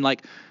days. And then,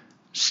 like,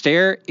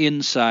 stare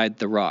inside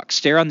the rock.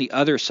 Stare on the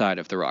other side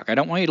of the rock. I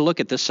don't want you to look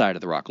at this side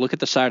of the rock. Look at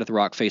the side of the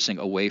rock facing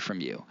away from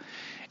you.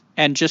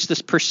 And just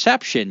this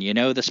perception,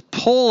 this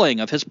pulling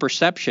of his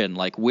perception,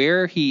 like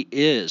where he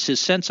is,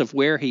 his sense of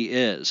where he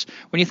is.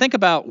 When you think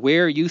about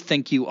where you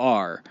think you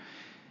are,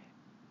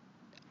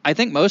 I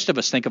think most of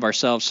us think of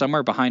ourselves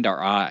somewhere behind our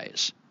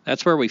eyes.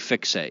 That's where we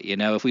fixate.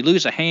 If we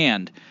lose a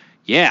hand,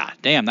 yeah,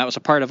 damn, that was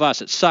a part of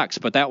us. It sucks,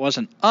 but that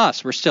wasn't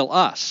us. We're still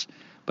us.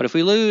 But if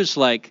we lose,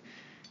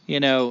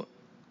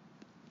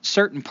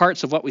 certain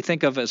parts of what we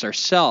think of as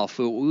ourself,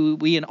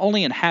 we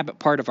only inhabit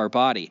part of our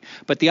body.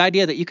 But the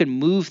idea that you can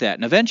move that,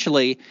 and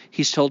eventually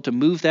he's told to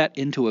move that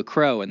into a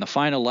crow. In the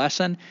final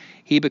lesson,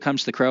 he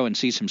becomes the crow and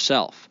sees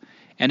himself.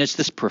 And it's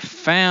this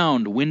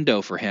profound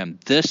window for him.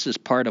 This is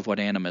part of what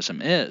animism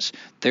is.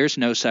 There's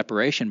no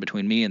separation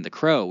between me and the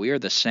crow. We are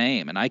the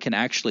same, and I can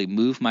actually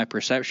move my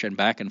perception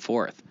back and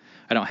forth.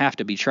 I don't have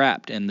to be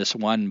trapped in this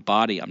one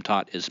body I'm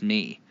taught is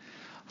me.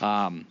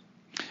 I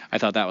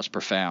thought that was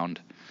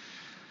profound.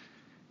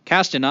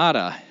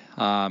 Castaneda,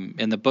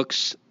 in the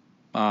books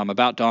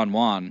about Don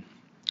Juan,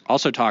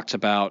 also talks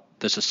about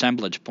this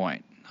assemblage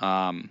point.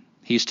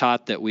 He's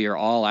taught that we are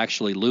all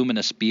actually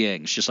luminous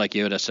beings, just like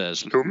Yoda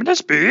says,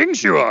 luminous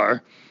beings you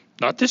are,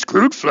 not this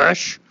crude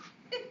flesh.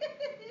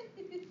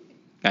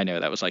 I know,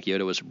 that was like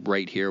Yoda was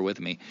right here with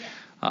me.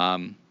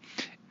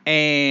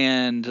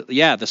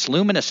 This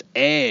luminous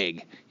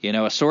egg,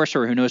 a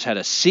sorcerer who knows how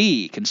to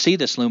see can see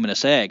this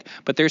luminous egg.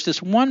 But there's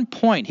this one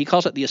point, he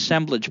calls it the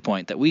assemblage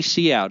point, that we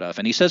see out of.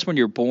 And he says when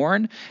you're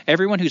born,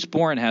 everyone who's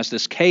born has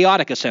this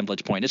chaotic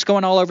assemblage point. It's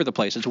going all over the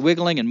place. It's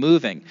wiggling and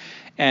moving.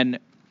 And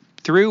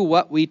through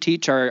what we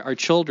teach our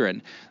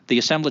children, the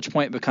assemblage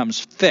point becomes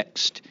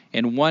fixed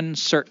in one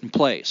certain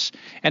place.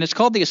 And it's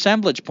called the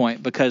assemblage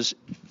point because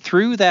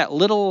through that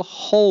little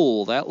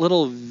hole, that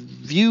little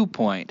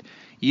viewpoint,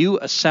 you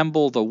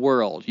assemble the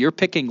world. You're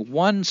picking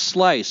one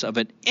slice of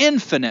an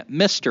infinite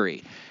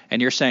mystery,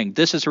 and you're saying,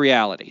 this is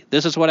reality.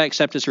 This is what I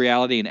accept as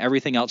reality, and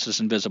everything else is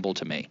invisible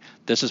to me.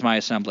 This is my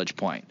assemblage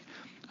point.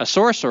 A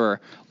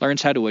sorcerer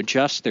learns how to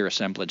adjust their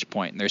assemblage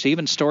point. And there's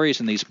even stories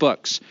in these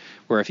books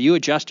where if you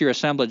adjust your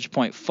assemblage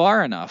point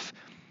far enough,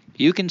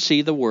 you can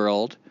see the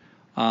world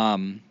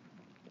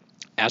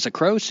as a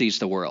crow sees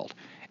the world.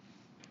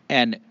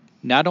 And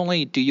not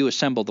only do you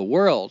assemble the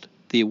world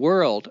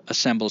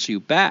assembles you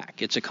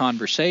back. It's a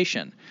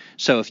conversation.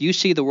 So if you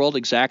see the world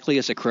exactly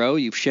as a crow,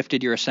 you've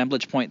shifted your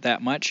assemblage point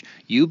that much,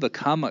 you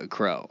become a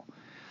crow.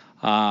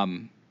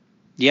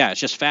 It's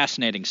just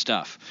fascinating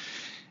stuff.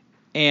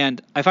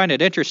 And I find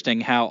it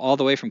interesting how all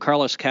the way from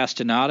Carlos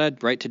Castaneda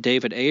right to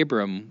David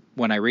Abram,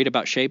 when I read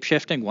about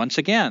shapeshifting, once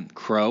again,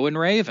 crow and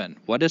raven.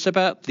 What is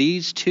about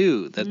these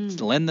two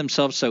that lend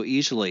themselves so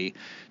easily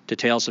to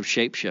tales of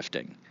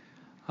shapeshifting?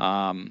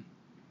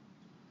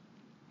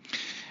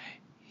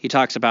 He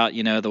talks about,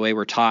 the way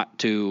we're taught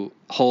to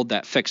hold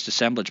that fixed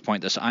assemblage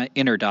point, this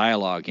inner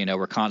dialogue.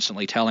 We're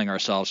constantly telling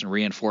ourselves and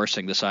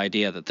reinforcing this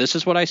idea that this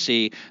is what I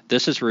see,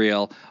 this is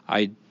real,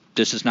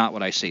 this is not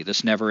what I see.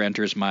 This never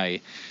enters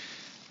my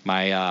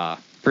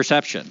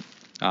perception.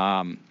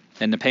 And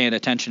to paying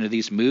attention to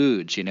these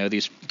moods,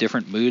 these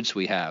different moods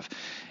we have.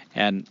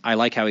 And I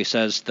like how he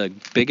says the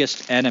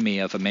biggest enemy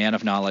of a man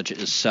of knowledge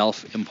is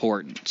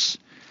self-importance.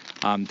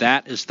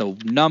 That is the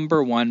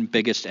number one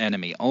biggest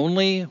enemy.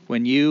 Only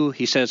when you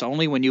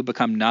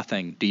become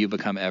nothing do you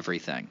become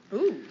everything.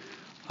 Ooh.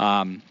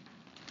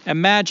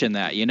 Imagine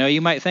that.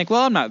 You might think,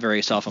 well, I'm not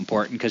very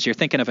self-important because you're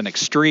thinking of an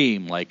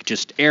extreme, like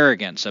just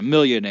arrogance, a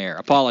millionaire,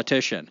 a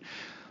politician.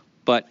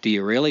 But do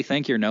you really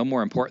think you're no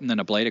more important than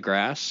a blade of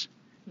grass?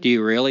 Do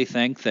you really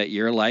think that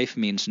your life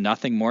means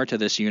nothing more to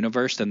this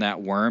universe than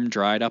that worm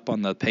dried up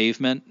on the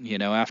pavement,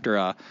 after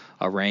a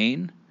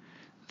rain?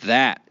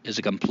 That is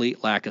a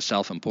complete lack of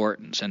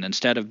self-importance. And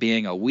instead of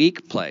being a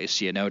weak place,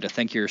 to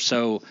think you're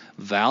so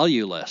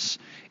valueless,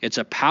 it's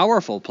a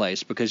powerful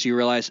place because you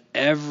realize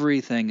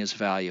everything is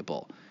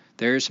valuable.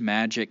 There's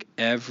magic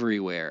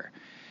everywhere.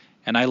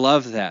 And I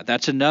love that.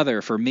 That's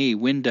another, for me,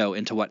 window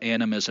into what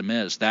animism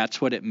is. That's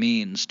what it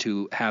means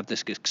to have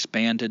this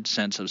expanded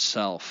sense of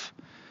self.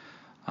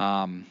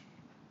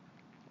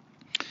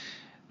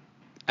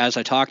 As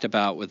I talked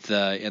about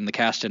in the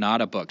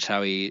Castaneda books,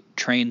 how he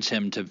trains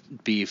him to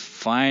be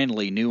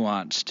finely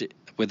nuanced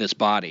with his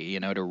body,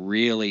 to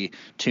really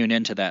tune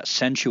into that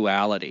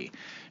sensuality.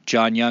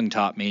 John Young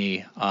taught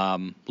me,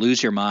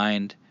 lose your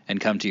mind and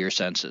come to your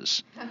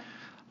senses.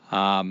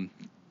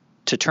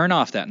 To turn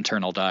off that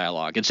internal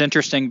dialogue. It's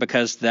interesting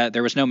because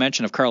there was no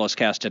mention of Carlos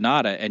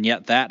Castaneda, and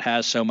yet that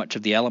has so much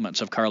of the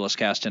elements of Carlos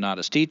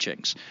Castaneda's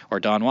teachings, or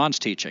Don Juan's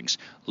teachings.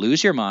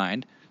 Lose your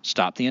mind,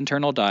 stop the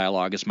internal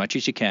dialogue as much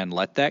as you can,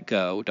 let that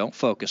go, don't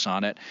focus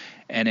on it,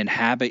 and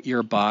inhabit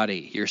your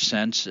body, your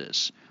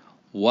senses.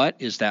 What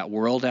is that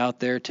world out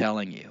there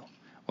telling you?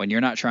 When you're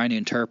not trying to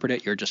interpret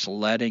it, you're just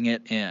letting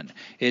it in.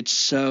 It's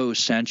so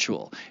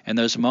sensual. And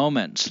those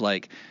moments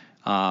like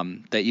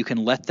that you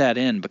can let that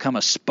in, become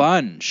a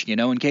sponge,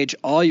 engage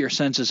all your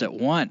senses at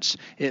once.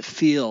 It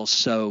feels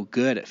so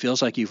good. It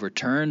feels like you've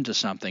returned to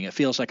something. It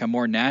feels like a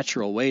more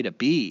natural way to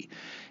be.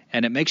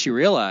 And it makes you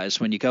realize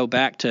when you go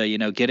back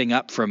to, getting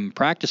up from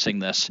practicing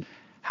this,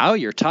 how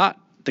you're taught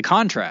the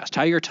contrast,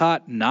 how you're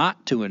taught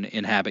not to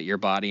inhabit your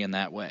body in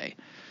that way.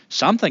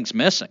 Something's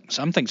missing.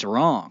 Something's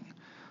wrong.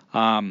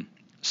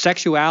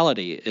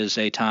 Sexuality is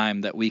a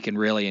time that we can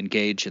really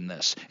engage in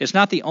this. It's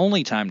not the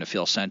only time to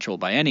feel sensual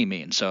by any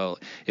means. So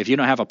if you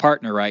don't have a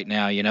partner right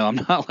now, I'm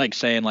not like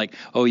saying like,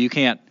 oh, you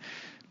can't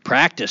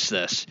practice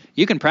this.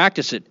 You can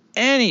practice it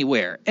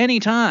anywhere,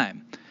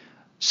 anytime.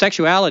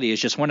 Sexuality is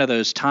just one of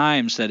those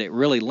times that it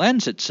really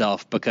lends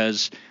itself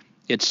because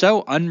it's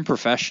so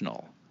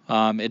unprofessional.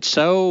 It's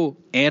so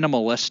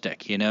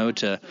animalistic,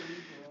 to,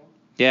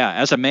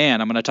 as a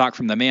man, I'm going to talk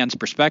from the man's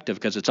perspective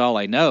because it's all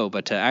I know,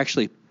 but to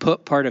actually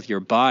put part of your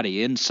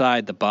body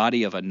inside the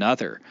body of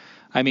another,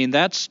 I mean,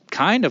 that's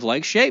kind of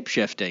like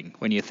shape-shifting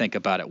when you think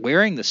about it,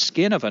 wearing the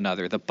skin of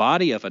another, the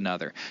body of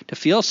another, to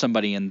feel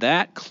somebody in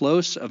that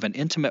close of an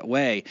intimate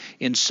way,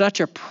 in such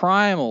a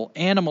primal,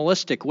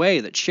 animalistic way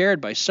that's shared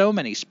by so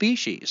many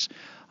species.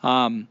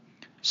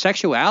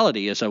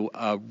 Sexuality is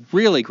a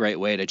really great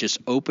way to just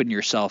open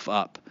yourself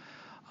up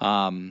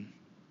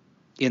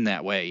in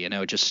that way,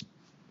 just,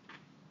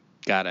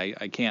 God,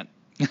 I can't,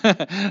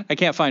 I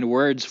can't find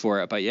words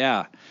for it, but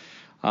yeah.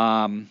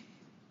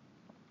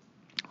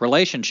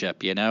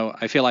 Relationship,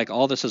 I feel like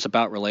all this is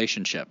about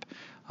relationship.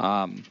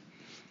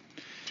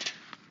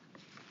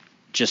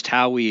 Just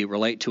how we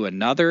relate to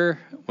another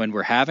when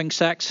we're having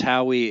sex,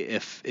 how we,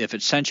 if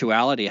it's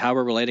sensuality, how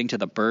we're relating to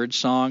the bird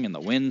song and the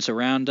winds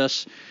around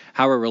us,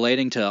 how we're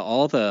relating to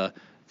all the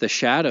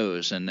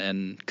shadows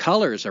and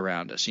colors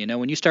around us.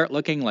 When you start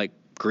looking like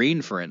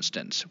green, for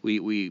instance,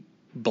 we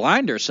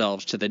blind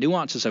ourselves to the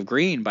nuances of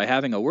green by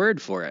having a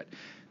word for it.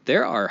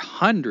 There are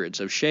hundreds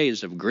of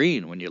shades of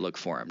green when you look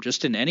for them,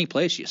 just in any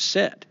place you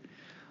sit.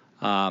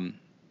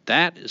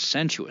 That is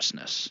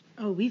sensuousness.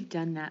 Oh, we've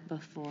done that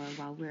before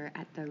while we're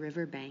at the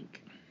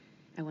riverbank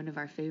at one of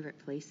our favorite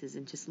places,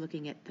 and just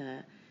looking at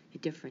the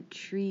different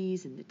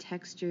trees and the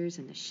textures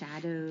and the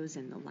shadows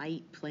and the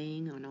light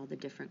playing on all the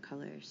different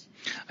colors.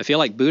 I feel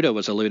like Buddha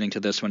was alluding to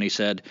this when he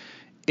said,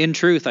 "In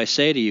truth, I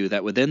say to you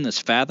that within this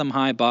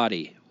fathom-high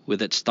body,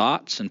 with its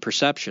thoughts and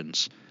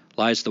perceptions,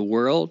 lies the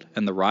world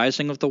and the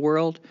rising of the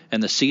world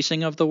and the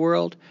ceasing of the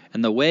world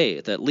and the way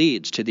that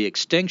leads to the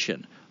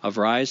extinction of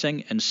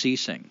rising and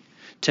ceasing."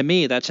 To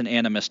me, that's an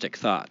animistic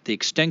thought. The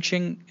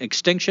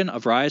extinction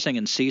of rising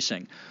and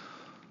ceasing.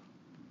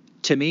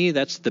 To me,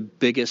 that's the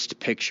biggest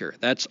picture.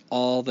 That's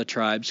all the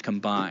tribes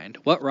combined.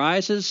 What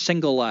rises?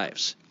 Single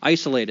lives,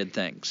 isolated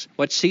things.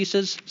 What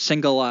ceases?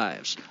 Single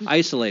lives,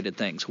 isolated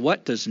things.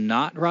 What does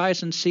not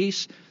rise and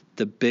cease?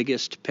 The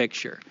biggest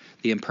picture,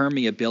 the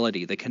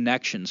impermeability, the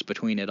connections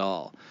between it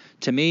all.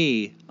 To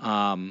me,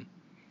 the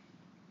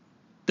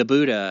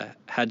Buddha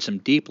had some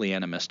deeply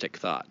animistic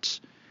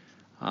thoughts.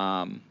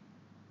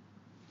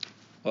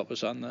 What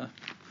was on the...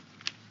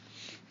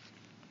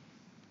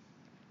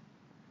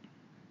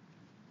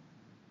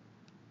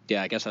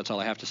 Yeah, I guess that's all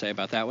I have to say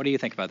about that. What do you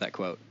think about that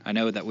quote? I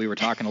know that we were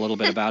talking a little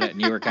bit about it,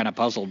 and you were kind of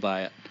puzzled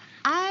by it.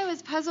 I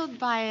was puzzled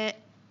by it,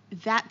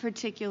 that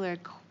particular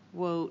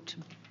quote,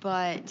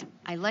 but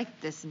I like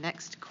this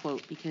next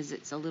quote because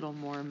it's a little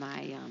more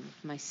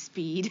my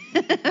speed.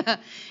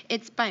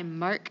 It's by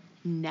Mark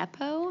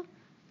Nepo,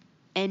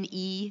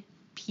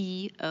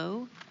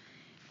 Nepo,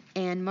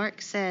 and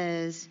Mark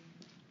says,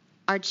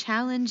 "Our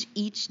challenge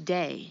each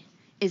day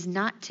is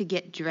not to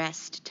get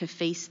dressed to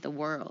face the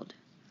world,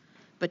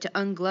 but to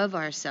unglove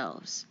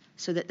ourselves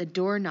so that the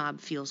doorknob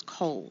feels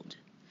cold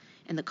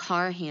and the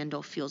car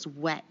handle feels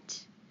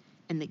wet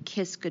and the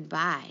kiss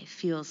goodbye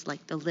feels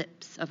like the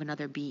lips of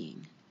another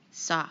being,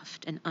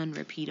 soft and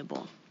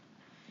unrepeatable."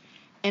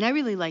 And I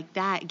really like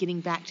that,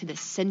 getting back to the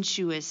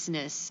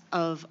sensuousness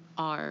of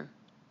our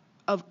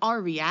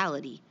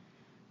reality.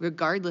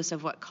 Regardless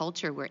of what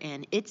culture we're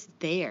in, it's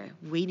there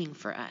waiting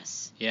for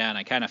us. Yeah, and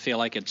I kind of feel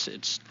like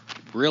it's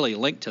really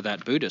linked to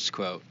that Buddhist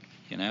quote.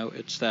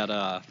 It's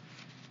that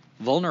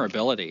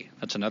vulnerability.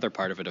 That's another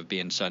part of it, of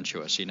being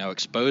sensuous.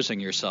 Exposing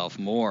yourself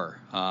more.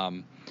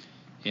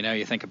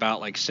 You think about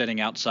like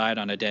sitting outside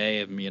on a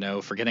day,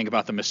 forgetting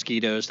about the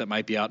mosquitoes that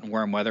might be out in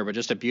warm weather, but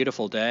just a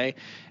beautiful day,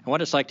 and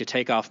what it's like to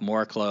take off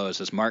more clothes,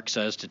 as Mark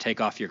says, to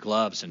take off your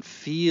gloves and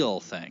feel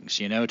things.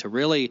 To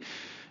really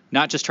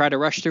not just try to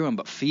rush through them,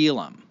 but feel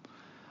them.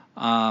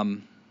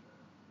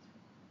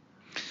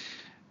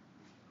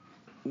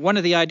 One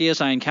of the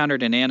ideas I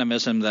encountered in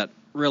animism that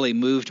really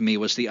moved me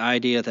was the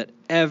idea that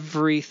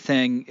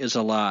everything is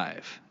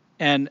alive.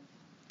 And,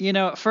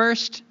 at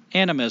first,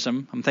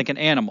 animism, I'm thinking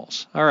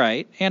animals. All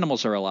right,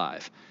 animals are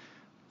alive.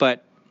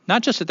 But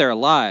not just that they're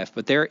alive,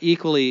 but they're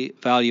equally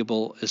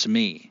valuable as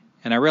me.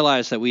 And I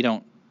realize that we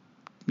don't,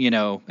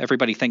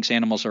 everybody thinks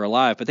animals are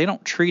alive, but they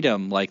don't treat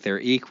them like they're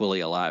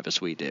equally alive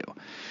as we do.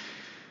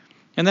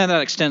 And then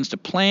that extends to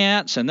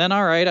plants. And then,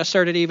 all right, I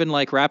started even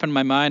like wrapping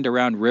my mind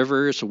around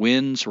rivers,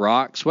 winds,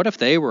 rocks. What if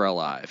they were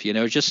alive?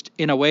 Just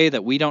in a way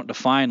that we don't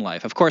define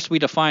life. Of course, we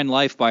define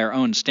life by our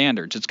own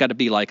standards. It's got to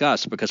be like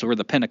us because we're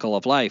the pinnacle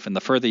of life. And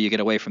the further you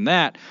get away from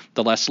that,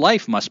 the less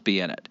life must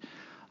be in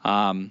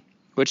it.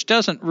 Which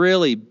doesn't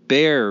really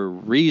bear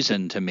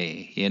reason to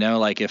me.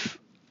 Like if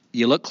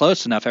you look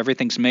close enough,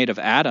 everything's made of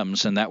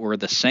atoms, and that we're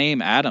the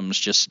same atoms,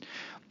 just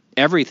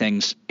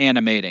everything's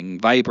animating,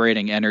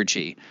 vibrating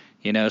energy.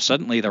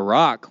 Suddenly the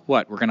rock,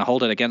 we're going to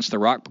hold it against the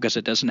rock because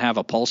it doesn't have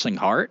a pulsing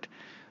heart?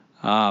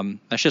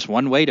 That's just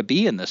one way to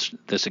be in this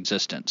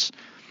existence.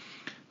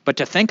 But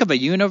to think of a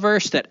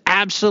universe that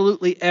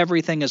absolutely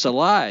everything is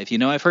alive.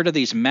 I've heard of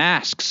these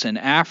masks in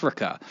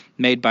Africa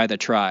made by the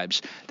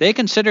tribes. They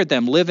considered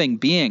them living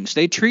beings.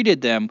 They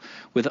treated them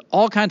with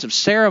all kinds of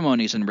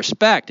ceremonies and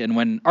respect. And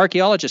when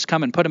archaeologists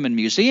come and put them in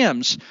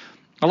museums,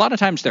 a lot of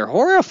times they're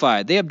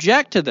horrified. They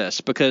object to this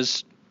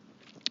because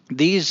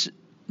these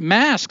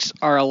masks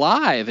are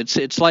alive.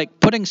 It's like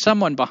putting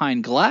someone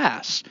behind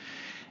glass.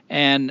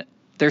 And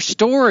they're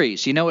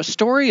stories. A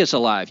story is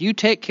alive. You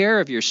take care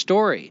of your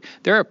story.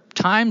 There are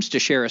times to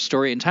share a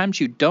story and times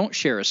you don't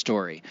share a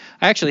story.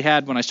 I actually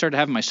had, when I started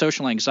having my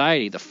social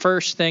anxiety, the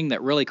first thing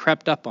that really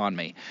crept up on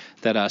me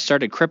that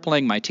started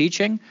crippling my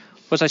teaching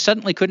was I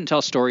suddenly couldn't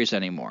tell stories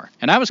anymore.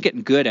 And I was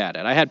getting good at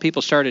it. I had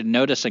people started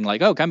noticing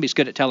like, oh, Gumby's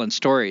good at telling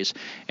stories.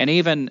 And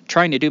even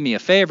trying to do me a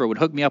favor would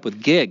hook me up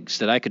with gigs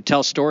that I could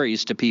tell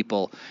stories to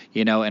people,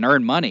 and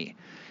earn money.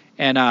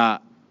 And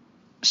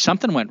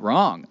something went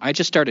wrong. I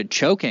just started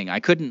choking.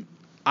 I couldn't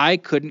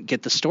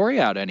get the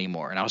story out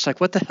anymore. And I was like,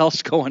 what the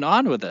hell's going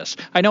on with this?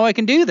 I know I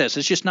can do this.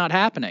 It's just not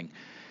happening.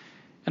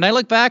 And I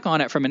look back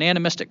on it from an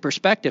animistic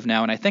perspective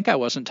now, and I think I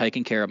wasn't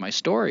taking care of my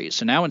stories.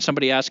 So now when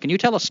somebody asks, can you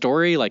tell a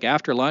story like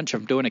after lunch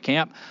of doing a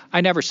camp?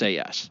 I never say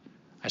yes.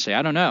 I say,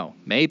 I don't know,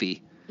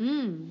 maybe.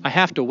 I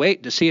have to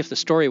wait to see if the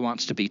story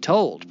wants to be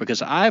told,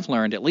 because I've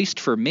learned, at least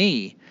for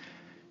me,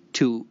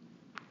 to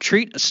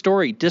treat a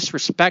story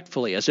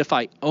disrespectfully as if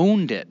I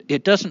owned it.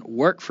 It doesn't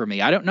work for me.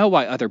 I don't know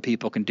why other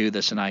people can do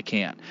this and I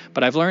can't,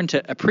 but I've learned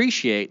to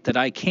appreciate that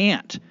I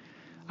can't.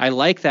 I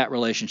like that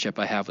relationship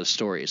I have with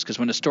stories, because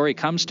when a story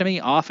comes to me,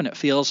 often it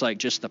feels like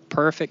just the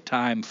perfect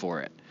time for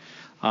it.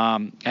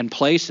 And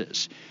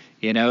places,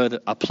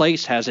 a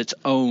place has its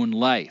own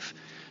life.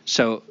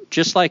 So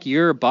just like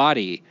your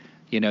body,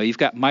 you've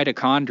got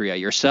mitochondria,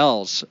 your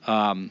cells.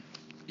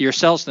 Your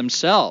cells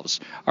themselves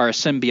are a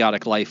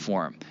symbiotic life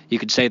form. You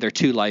could say they're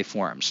two life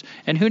forms.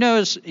 And who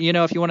knows,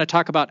 if you want to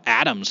talk about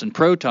atoms and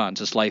protons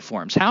as life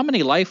forms, how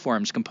many life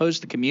forms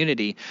compose the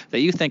community that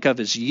you think of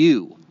as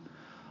you?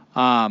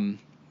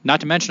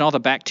 Not to mention all the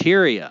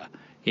bacteria,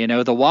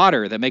 the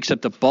water that makes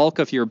up the bulk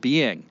of your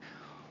being.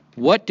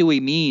 What do we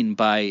mean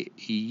by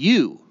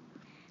you?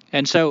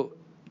 And so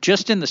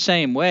just in the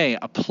same way,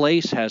 a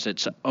place has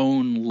its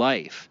own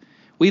life.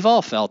 We've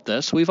all felt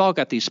this. We've all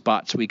got these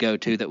spots we go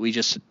to that we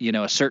just,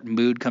 a certain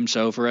mood comes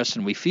over us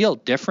and we feel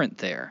different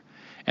there.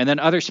 And then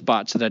other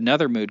spots that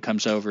another mood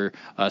comes over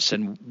us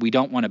and we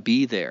don't want to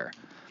be there.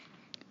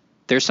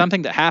 There's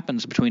something that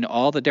happens between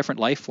all the different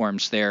life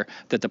forms there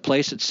that the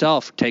place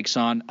itself takes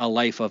on a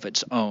life of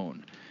its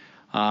own.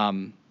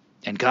 And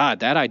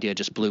God, that idea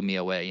just blew me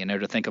away,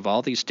 to think of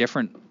all these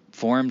different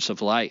forms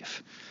of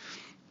life.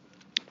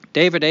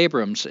 David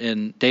Abram,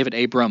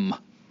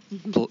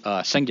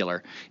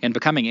 singular, in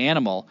Becoming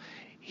Animal,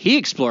 he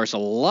explores a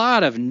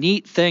lot of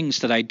neat things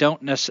that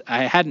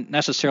I hadn't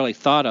necessarily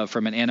thought of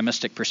from an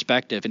animistic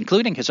perspective,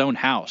 including his own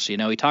house.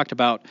 He talked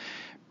about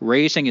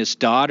raising his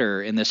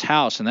daughter in this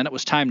house, and then it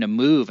was time to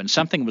move, and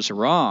something was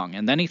wrong.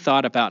 And then he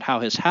thought about how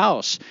his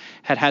house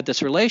had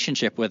this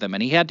relationship with him,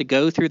 and he had to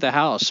go through the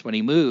house when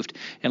he moved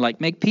and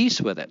make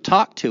peace with it,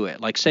 talk to it,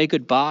 say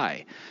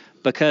goodbye,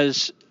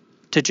 because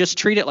to just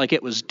treat it like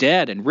it was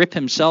dead and rip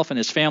himself and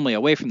his family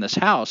away from this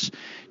house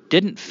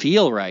didn't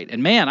feel right.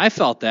 And man, I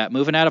felt that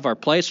moving out of our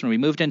place when we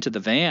moved into the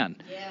van.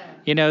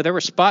 Yeah. There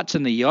were spots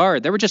in the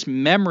yard. There were just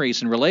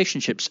memories and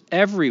relationships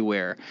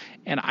everywhere.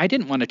 And I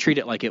didn't want to treat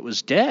it like it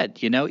was dead.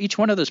 Each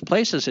one of those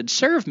places had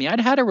served me. I'd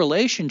had a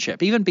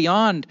relationship, even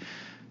beyond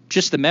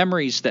just the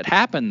memories that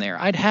happened there.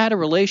 I'd had a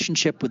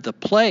relationship with the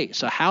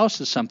place. A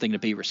house is something to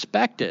be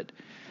respected.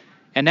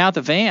 And now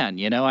the van,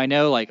 I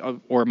know,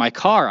 or my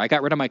car. I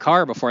got rid of my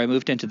car before I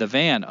moved into the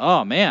van.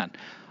 Oh, man.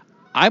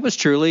 I was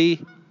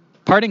truly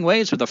parting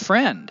ways with a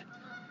friend.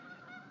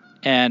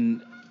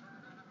 And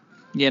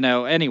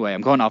anyway,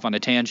 I'm going off on a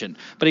tangent.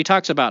 But he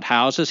talks about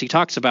houses. He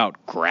talks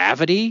about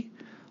gravity,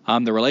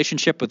 the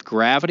relationship with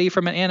gravity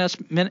from an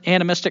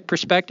animistic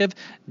perspective,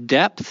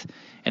 depth,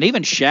 and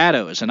even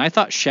shadows. And I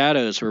thought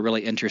shadows were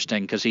really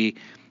interesting because he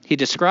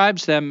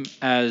describes them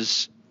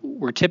as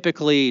we're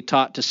typically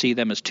taught to see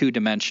them as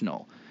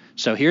two-dimensional.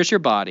 So here's your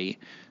body.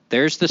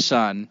 There's the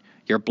sun.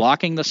 You're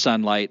blocking the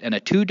sunlight, and a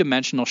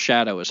two-dimensional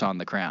shadow is on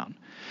the ground.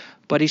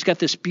 But he's got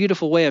this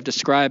beautiful way of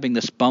describing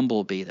this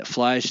bumblebee that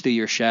flies through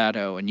your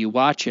shadow, and you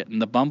watch it,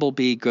 and the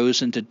bumblebee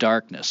goes into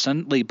darkness.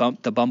 Suddenly,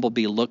 the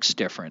bumblebee looks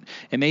different.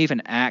 It may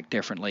even act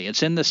differently.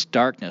 It's in this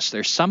darkness.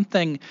 There's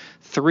something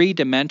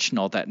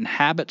three-dimensional that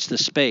inhabits the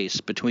space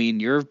between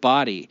your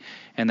body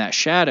and that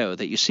shadow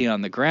that you see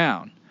on the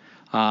ground.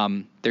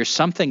 There's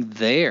something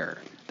there.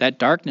 That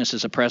darkness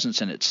is a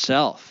presence in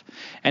itself.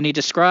 And he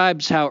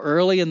describes how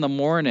early in the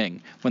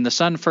morning, when the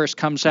sun first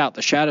comes out,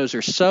 the shadows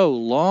are so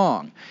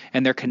long,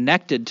 and they're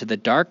connected to the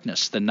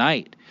darkness, the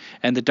night.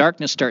 And the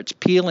darkness starts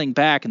peeling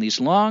back, and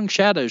these long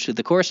shadows through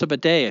the course of a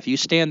day, if you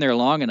stand there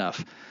long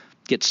enough,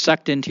 get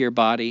sucked into your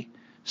body,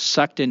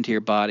 sucked into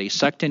your body,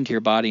 sucked into your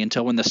body,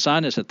 until when the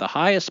sun is at the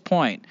highest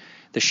point,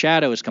 the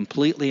shadow is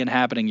completely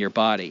inhabiting your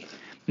body.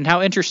 And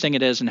how interesting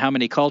it is in how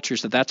many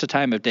cultures that's a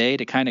time of day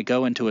to kind of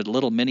go into a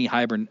little mini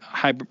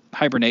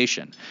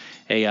hibernation,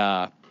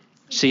 a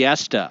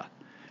siesta.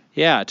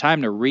 Yeah, a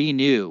time to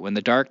renew when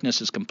the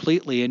darkness is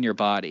completely in your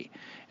body.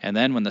 And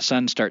then when the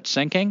sun starts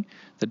sinking,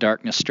 the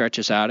darkness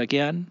stretches out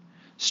again,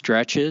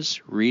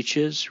 stretches,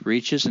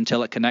 reaches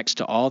until it connects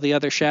to all the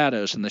other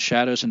shadows, and the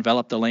shadows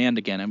envelop the land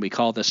again, and we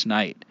call this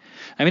night.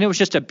 I mean, it was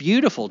just a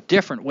beautiful,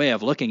 different way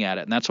of looking at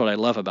it, and that's what I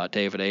love about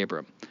David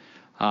Abram.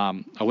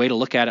 A way to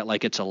look at it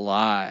like it's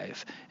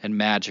alive and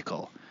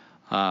magical.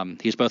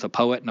 He's both a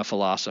poet and a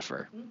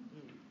philosopher.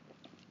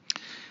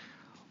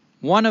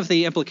 One of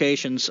the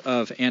implications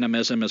of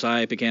animism as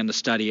I began to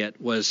study it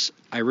was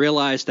I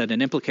realized that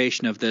an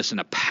implication of this,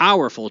 and a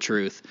powerful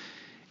truth,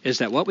 is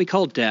that what we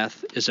call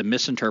death is a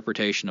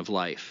misinterpretation of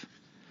life.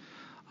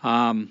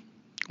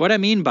 What I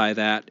mean by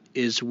that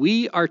is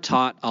we are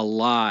taught a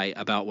lie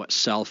about what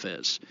self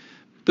is.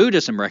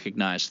 Buddhism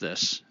recognized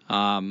this.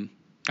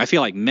 I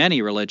feel like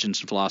many religions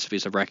and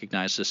philosophies have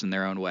recognized this in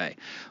their own way.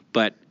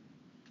 But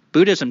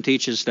Buddhism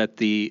teaches that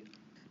the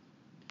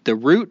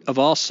root of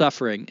all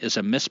suffering is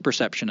a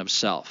misperception of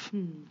self.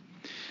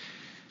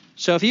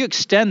 So if you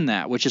extend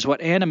that, which is what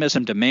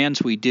animism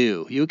demands we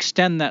do, you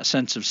extend that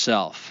sense of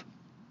self,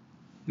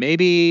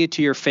 maybe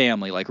to your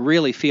family, like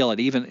really feel it,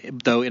 even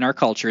though in our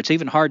culture it's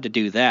even hard to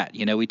do that.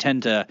 You know, we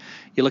tend to,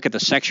 you look at the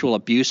sexual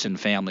abuse in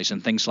families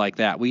and things like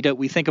that. We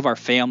think of our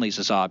families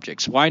as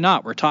objects. Why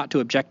not? We're taught to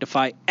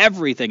objectify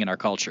everything in our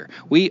culture.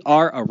 We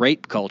are a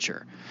rape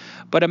culture.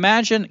 But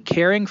imagine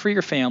caring for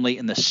your family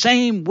in the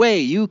same way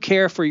you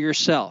care for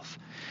yourself.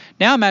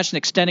 Now imagine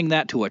extending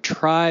that to a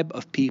tribe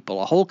of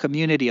people, a whole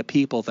community of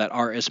people that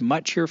are as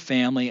much your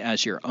family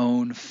as your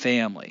own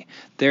family.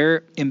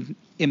 They're I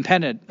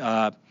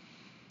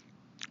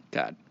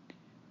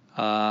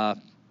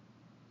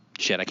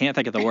can't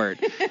think of the word.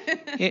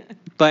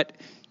 But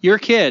your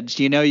kids,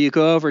 you know, they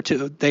go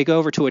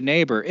over to a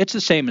neighbor. It's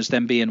the same as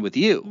them being with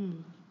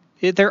you.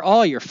 They're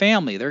all your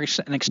family. They're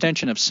an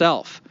extension of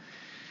self.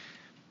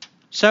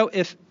 So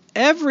if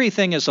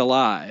everything is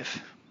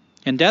alive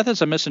and death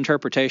is a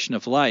misinterpretation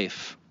of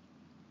life,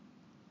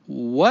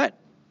 what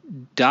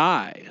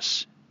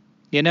dies?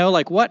 You know,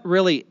 like what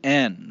really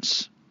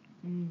ends?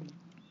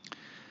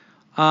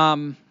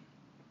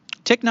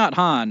 Thich Nhat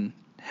Hanh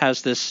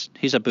has this,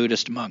 he's a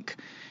Buddhist monk,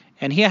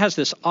 and he has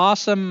this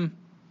awesome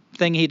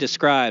thing he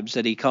describes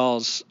that he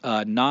calls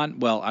I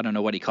don't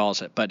know what he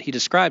calls it, but he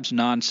describes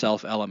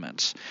non-self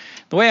elements.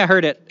 The way I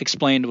heard it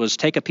explained was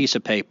take a piece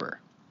of paper.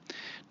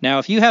 Now,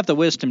 if you have the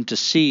wisdom to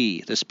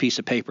see this piece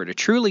of paper, to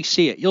truly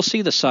see it, you'll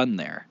see the sun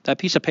there. That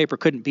piece of paper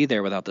couldn't be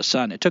there without the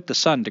sun. It took the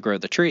sun to grow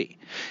the tree.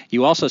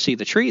 You also see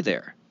the tree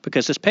there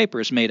because this paper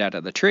is made out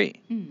of the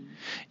tree.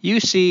 You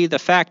see the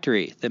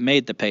factory that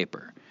made the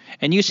paper.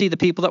 And you see the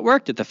people that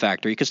worked at the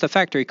factory because the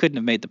factory couldn't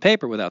have made the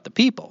paper without the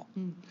people.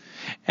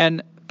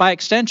 And by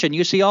extension,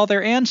 you see all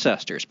their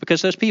ancestors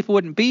because those people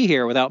wouldn't be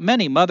here without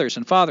many mothers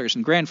and fathers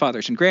and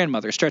grandfathers and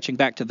grandmothers stretching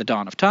back to the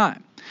dawn of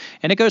time.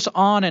 And it goes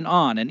on.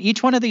 And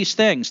each one of these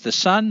things, the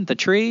sun, the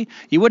tree,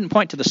 you wouldn't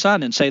point to the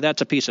sun and say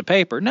that's a piece of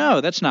paper. No,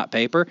 that's not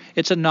paper.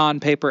 It's a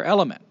non-paper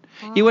element.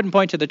 You wouldn't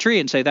point to the tree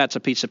and say that's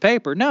a piece of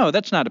paper. No,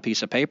 that's not a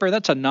piece of paper.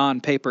 That's a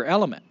non-paper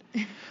element.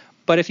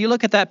 But if you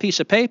look at that piece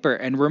of paper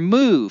and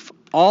remove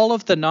all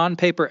of the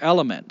non-paper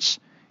elements,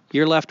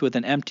 you're left with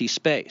an empty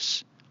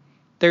space.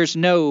 There's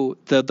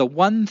the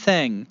one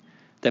thing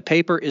that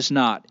paper is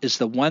not is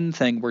the one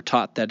thing we're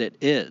taught that it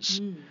is,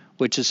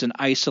 which is an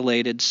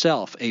isolated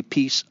self, a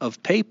piece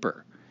of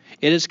paper.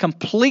 It is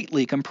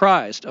completely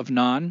comprised of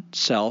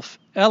non-self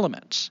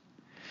elements.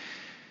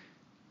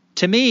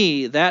 To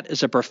me, that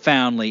is a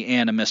profoundly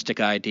animistic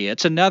idea.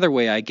 It's another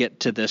way I get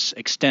to this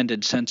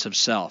extended sense of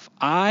self.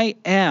 I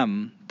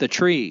am the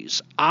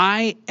trees.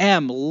 I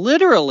am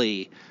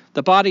literally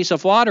the bodies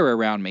of water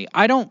around me.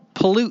 I don't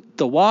pollute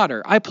the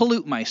water. I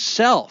pollute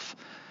myself.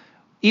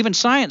 Even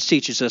science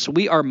teaches us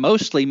we are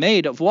mostly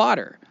made of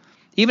water.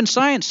 Even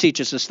science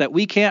teaches us that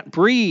we can't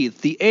breathe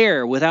the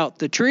air without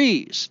the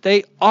trees.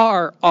 They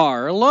are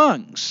our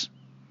lungs.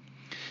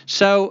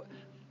 So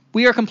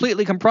we are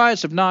completely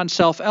comprised of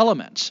non-self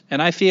elements.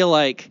 And I feel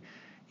like,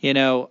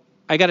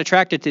 I got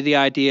attracted to the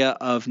idea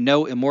of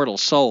no immortal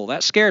soul.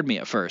 That scared me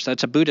at first.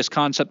 That's a Buddhist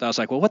concept. I was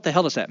like, well, what the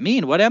hell does that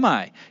mean? What am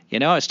I?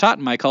 I was taught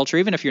in my culture,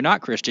 even if you're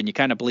not Christian, you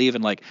kind of believe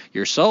in like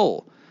your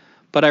soul.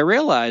 But I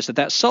realized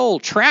that soul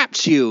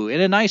traps you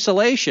in an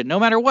isolation. No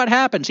matter what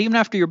happens, even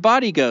after your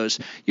body goes,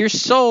 your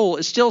soul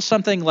is still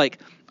something like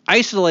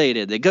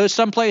isolated. It goes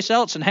someplace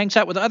else and hangs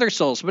out with other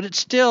souls, but it's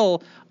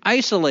still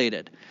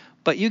isolated.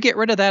 But you get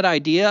rid of that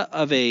idea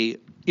of a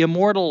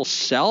immortal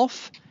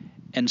self,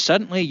 and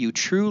suddenly you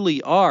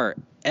truly are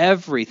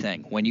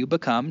everything. When you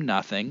become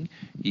nothing,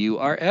 you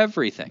are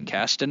everything.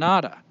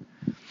 Castaneda.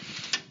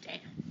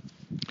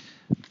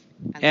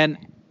 And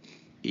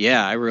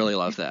yeah, I really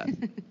love that.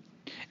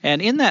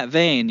 And in that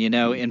vein,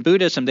 in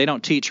Buddhism, they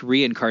don't teach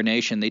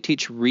reincarnation. They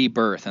teach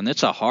rebirth. And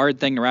it's a hard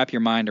thing to wrap your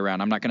mind around.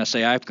 I'm not going to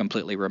say I've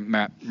completely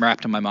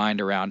wrapped my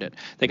mind around it.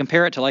 They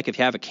compare it to like if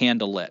you have a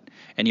candle lit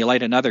and you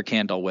light another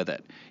candle with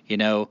it.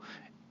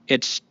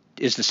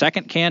 Is the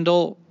second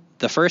candle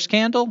the first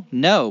candle?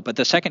 No, but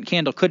the second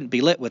candle couldn't be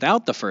lit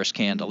without the first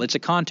candle. It's a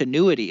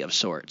continuity of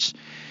sorts.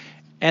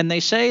 And they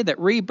say that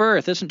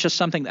rebirth isn't just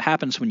something that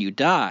happens when you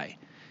die.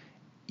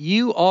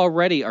 You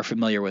already are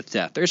familiar with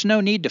death. There's no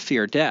need to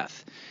fear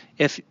death.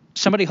 If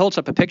somebody holds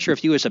up a picture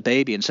of you as a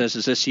baby and says,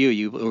 is this you?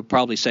 You would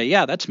probably say,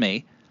 yeah, that's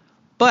me.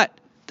 But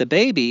the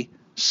baby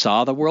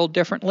saw the world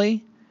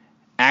differently,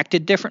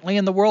 acted differently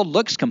in the world,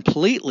 looks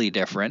completely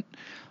different,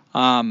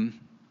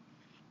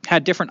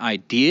 had different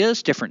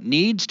ideas, different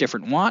needs,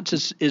 different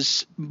wants,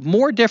 is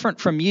more different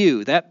from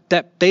you,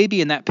 that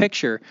baby in that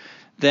picture,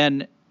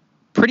 than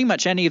pretty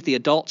much any of the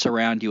adults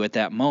around you at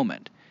that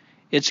moment.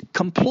 It's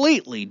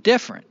completely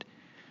different.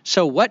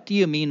 So what do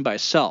you mean by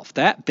self?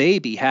 That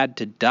baby had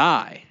to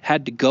die,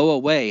 had to go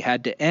away,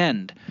 had to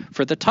end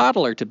for the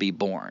toddler to be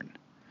born.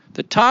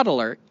 The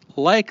toddler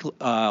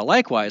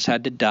likewise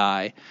had to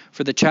die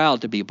for the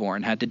child to be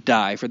born, had to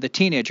die for the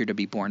teenager to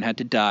be born, had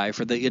to die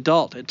for the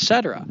adult,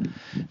 etc.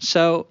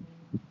 So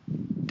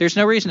there's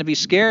no reason to be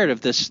scared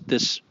of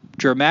this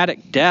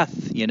dramatic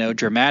death,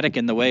 dramatic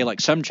in the way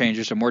like some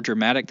changes are more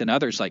dramatic than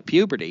others, like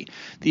puberty.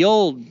 The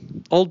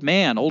old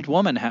man, old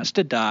woman has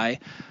to die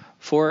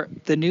for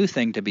the new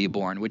thing to be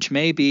born, which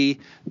may be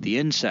the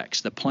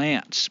insects, the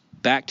plants,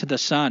 back to the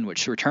sun,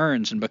 which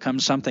returns and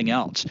becomes something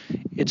else.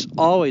 It's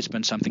always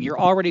been something. You're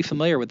already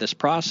familiar with this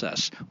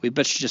process. We've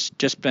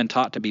just been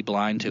taught to be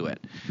blind to it.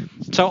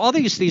 So all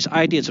these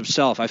ideas of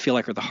self, I feel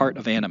like, are the heart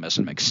of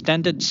animism,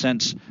 extended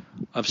sense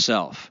of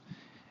self.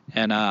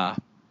 And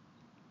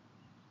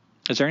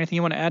is there anything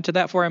you want to add to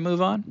that before I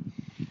move on?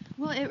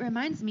 Well, it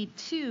reminds me,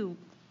 too,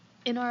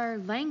 in our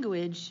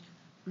language,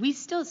 we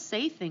still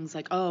say things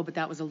like, oh, but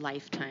that was a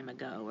lifetime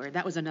ago, or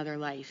that was another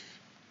life.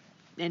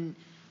 And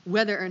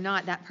whether or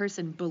not that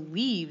person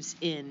believes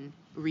in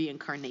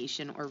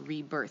reincarnation or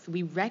rebirth,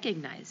 we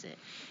recognize it.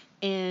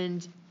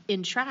 And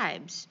in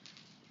tribes,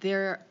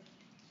 there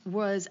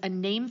was a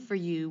name for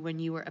you when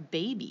you were a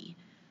baby,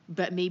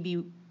 but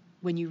maybe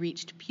when you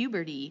reached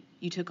puberty,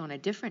 you took on a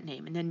different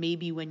name. And then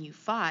maybe when you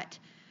fought,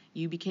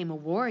 you became a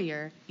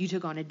warrior, you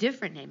took on a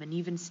different name. And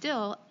even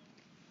still,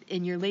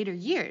 in your later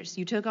years,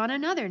 you took on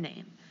another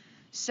name.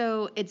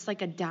 So it's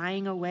like a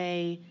dying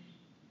away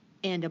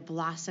and a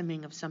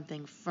blossoming of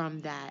something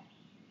from that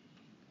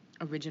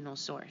original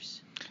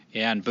source.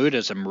 Yeah, and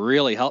Buddhism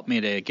really helped me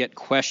to get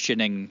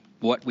questioning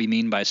what we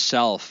mean by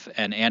self,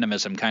 and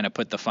animism kind of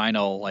put the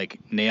final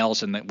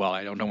nails in the, well,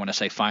 I don't want to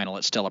say final,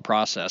 it's still a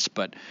process,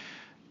 but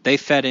they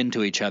fed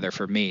into each other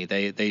for me.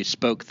 They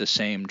spoke the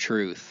same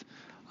truth.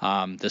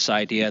 This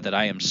idea that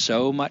I am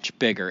so much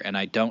bigger and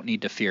I don't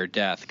need to fear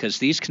death, because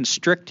these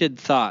constricted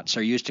thoughts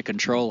are used to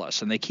control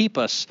us, and they keep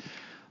us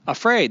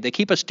afraid. They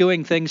keep us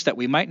doing things that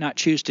we might not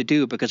choose to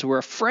do because we're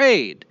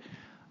afraid.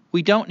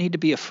 We don't need to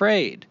be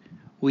afraid.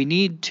 We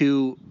need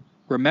to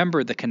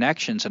remember the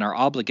connections and our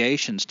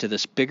obligations to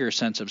this bigger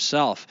sense of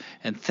self,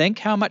 and think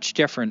how much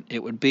different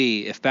it would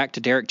be if, back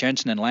to Derek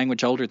Jensen and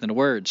Language Older Than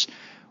Words,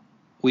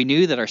 we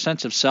knew that our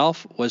sense of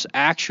self was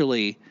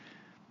actually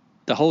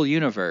the whole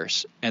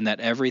universe, and that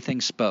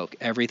everything spoke.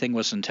 Everything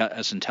was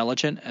as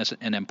intelligent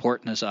and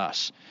important as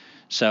us.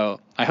 So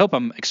I hope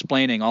I'm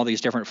explaining all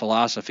these different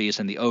philosophies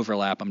and the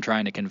overlap I'm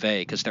trying to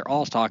convey, because they're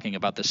all talking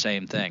about the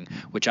same thing,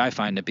 which I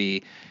find to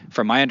be,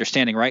 from my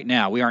understanding right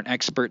now, we aren't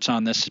experts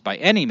on this by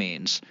any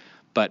means,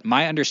 but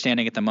my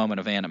understanding at the moment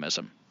of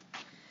animism.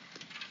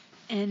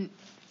 And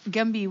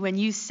Gumby, when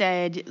you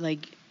said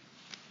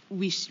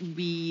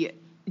we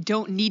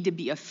don't need to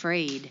be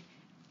afraid,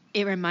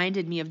 it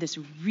reminded me of this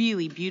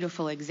really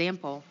beautiful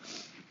example.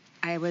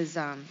 I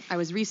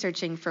was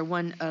researching for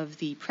one of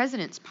the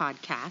President's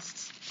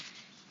podcasts,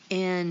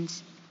 and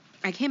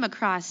I came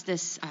across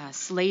this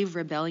slave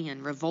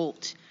rebellion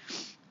revolt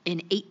in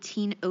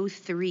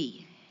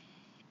 1803,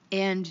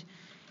 and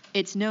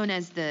it's known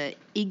as the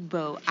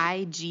Igbo,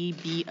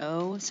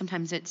 I-G-B-O.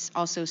 Sometimes it's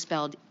also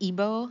spelled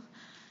Igbo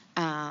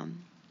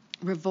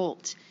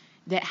revolt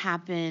that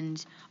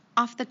happened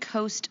off the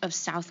coast of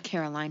South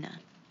Carolina.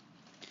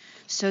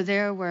 So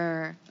there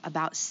were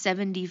about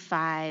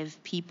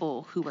 75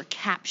 people who were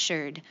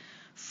captured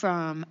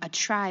from a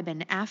tribe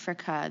in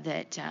Africa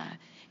that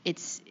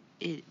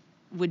it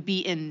would be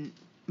in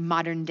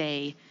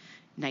modern-day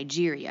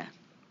Nigeria.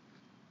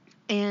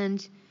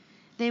 And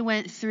they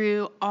went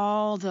through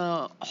all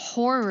the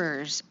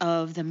horrors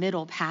of the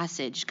Middle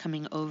Passage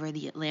coming over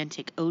the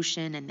Atlantic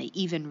Ocean, and they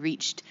even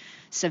reached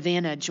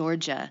Savannah,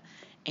 Georgia,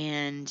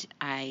 and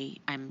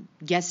I'm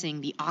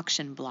guessing the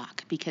auction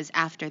block, because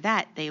after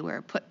that they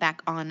were put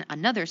back on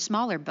another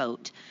smaller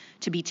boat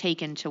to be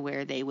taken to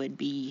where they would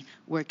be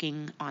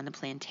working on the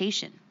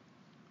plantation.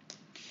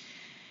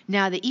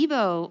 Now the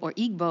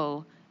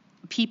Igbo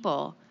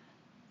people,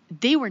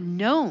 they were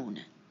known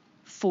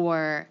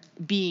for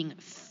being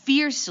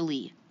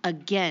fiercely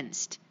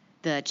against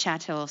the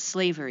chattel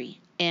slavery.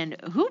 And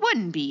who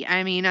wouldn't be?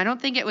 I mean, I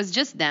don't think it was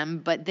just them,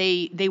 but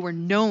they were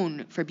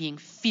known for being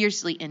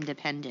fiercely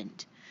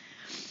independent.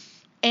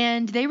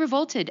 And they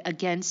revolted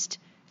against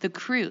the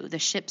crew, the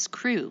ship's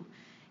crew,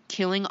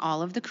 killing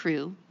all of the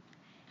crew.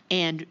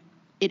 And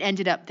it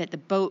ended up that the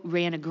boat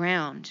ran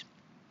aground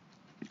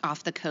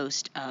off the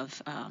coast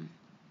of,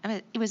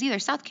 it was either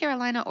South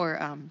Carolina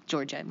or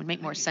Georgia. It would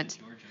make more sense.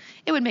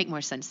 It would make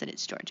more sense that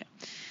it's Georgia.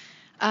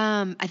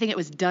 I think it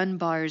was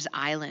Dunbar's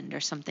Island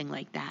or something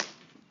like that.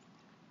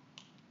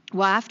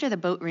 Well, after the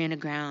boat ran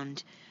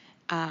aground,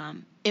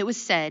 it was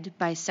said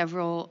by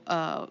several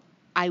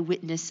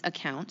eyewitness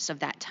accounts of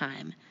that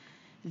time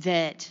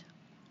that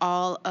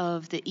all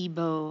of the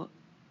Igbo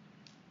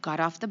got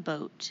off the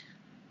boat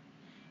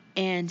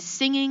and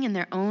singing in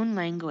their own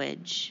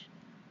language,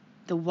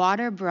 "The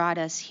water brought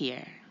us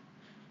here.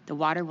 The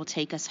water will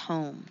take us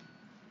home."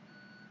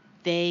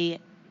 They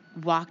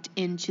walked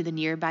into the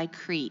nearby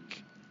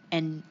creek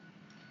and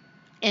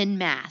en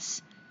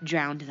masse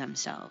drowned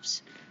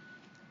themselves.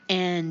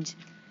 And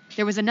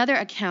there was another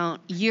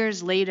account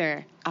years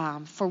later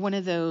for one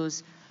of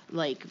those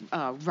like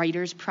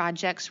writers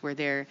projects where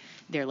they're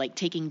like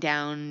taking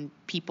down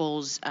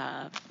people's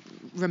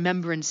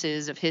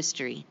remembrances of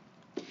history.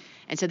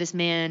 And so this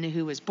man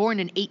who was born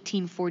in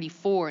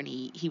 1844 and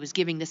he was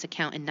giving this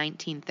account in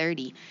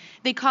 1930.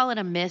 They call it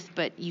a myth,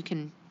 but you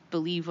can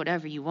believe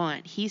whatever you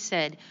want. He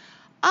said,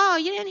 "Oh,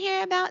 you didn't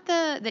hear about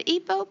the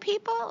Igbo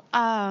people?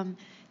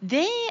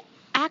 They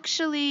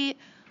actually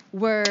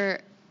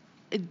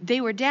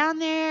they were down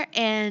there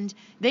and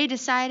they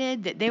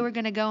decided that they were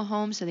going to go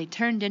home, so they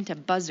turned into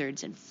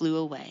buzzards and flew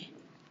away."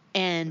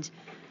 And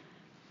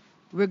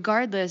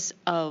regardless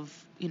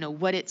of,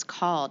 what it's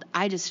called,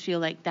 I just feel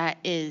like that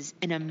is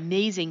an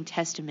amazing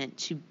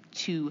testament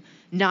to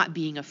not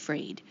being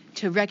afraid,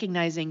 to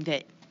recognizing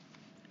that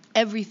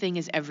everything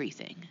is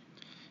everything.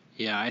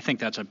 Yeah, I think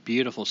that's a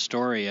beautiful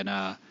story. And,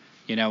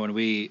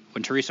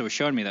 when Teresa was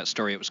showing me that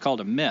story, it was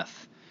called a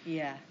myth.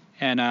 Yeah.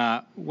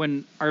 And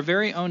when our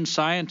very own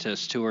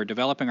scientists who are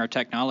developing our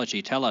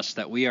technology tell us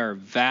that we are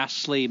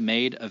vastly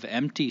made of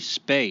empty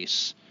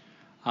space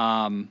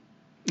in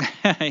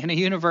a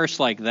universe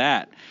like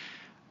that,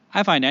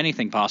 I find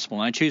anything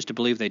possible, and I choose to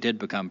believe they did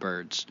become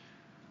birds.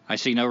 I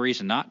see no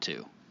reason not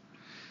to.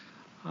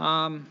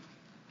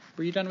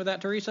 Were you done with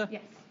that, Teresa?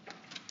 Yes.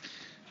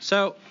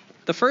 So,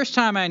 the first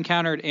time I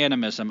encountered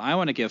animism, I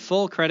want to give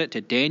full credit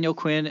to Daniel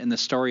Quinn in The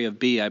Story of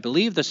Bee. I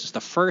believe this is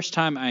the first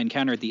time I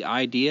encountered the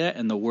idea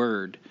and the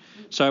word.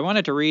 So I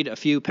wanted to read a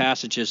few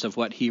passages of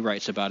what he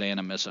writes about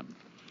animism.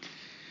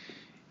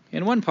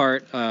 In one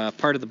part of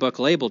the book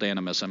labeled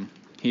Animism,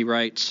 he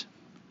writes,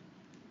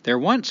 "There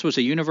once was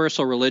a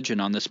universal religion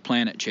on this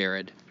planet,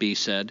 Jared," Bee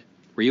said.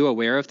 "Were you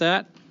aware of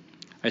that?"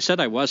 I said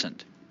I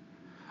wasn't.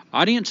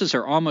 Audiences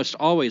are almost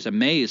always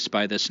amazed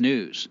by this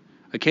news.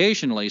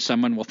 Occasionally,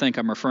 someone will think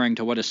I'm referring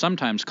to what is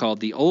sometimes called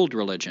the old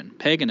religion,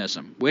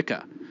 paganism,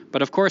 Wicca,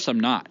 but of course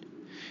I'm not.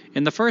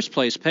 In the first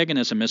place,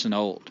 paganism isn't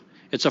old.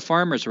 It's a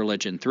farmer's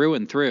religion through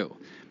and through,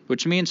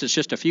 which means it's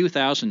just a few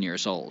thousand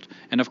years old,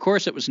 and of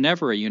course it was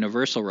never a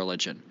universal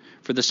religion,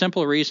 for the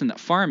simple reason that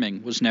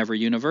farming was never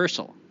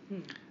universal.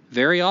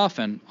 Very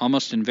often,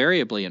 almost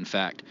invariably in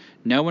fact,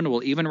 no one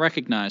will even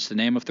recognize the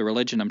name of the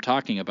religion I'm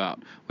talking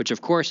about, which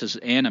of course is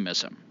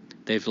animism.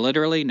 They've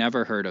literally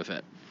never heard of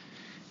it.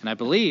 And I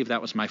believe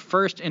that was my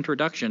first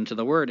introduction to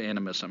the word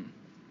animism.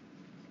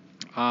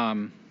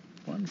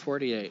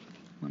 148.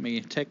 Let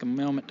me take a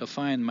moment to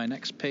find my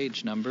next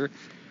page number.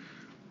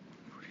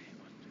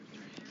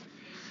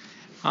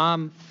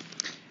 And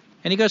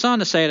he goes on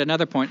to say at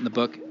another point in the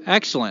book,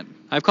 "Excellent.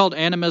 I've called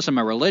animism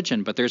a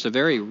religion, but there's a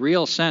very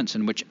real sense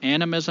in which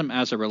animism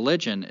as a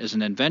religion is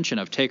an invention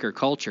of taker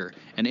culture,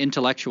 an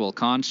intellectual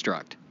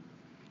construct."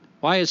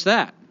 Why is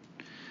that?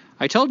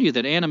 I told you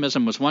that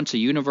animism was once a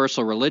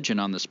universal religion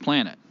on this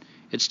planet.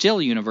 It's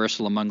still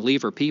universal among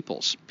Lever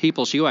peoples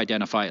you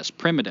identify as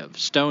primitive,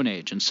 Stone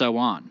Age, and so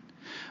on.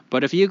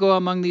 But if you go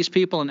among these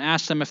people and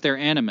ask them if they're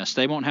animists,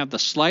 they won't have the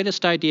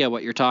slightest idea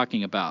what you're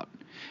talking about.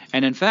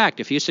 And in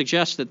fact, if you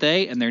suggest that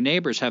they and their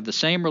neighbors have the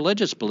same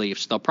religious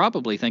beliefs, they'll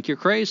probably think you're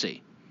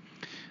crazy.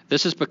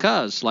 This is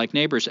because, like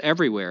neighbors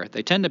everywhere,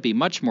 they tend to be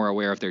much more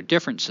aware of their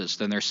differences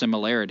than their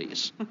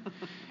similarities.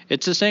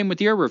 It's the same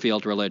with your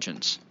revealed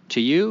religions. To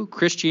you,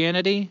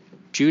 Christianity,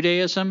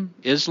 Judaism,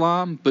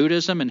 Islam,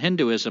 Buddhism, and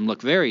Hinduism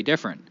look very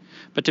different,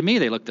 but to me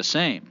they look the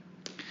same.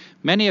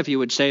 Many of you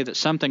would say that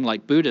something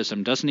like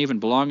Buddhism doesn't even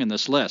belong in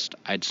this list.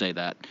 I'd say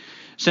that,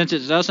 since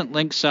it doesn't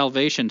link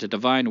salvation to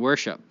divine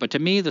worship, but to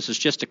me this is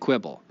just a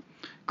quibble.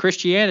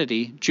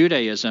 Christianity,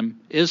 Judaism,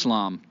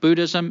 Islam,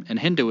 Buddhism, and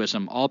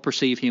Hinduism all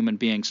perceive human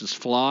beings as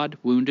flawed,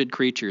 wounded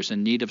creatures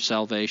in need of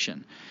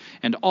salvation,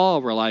 and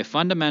all rely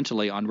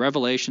fundamentally on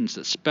revelations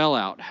that spell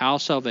out how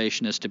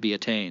salvation is to be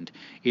attained,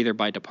 either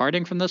by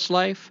departing from this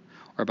life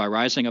or by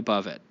rising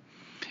above it.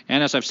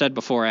 And as I've said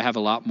before, I have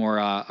a lot more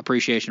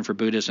appreciation for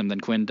Buddhism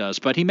than Quinn does,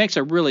 but he makes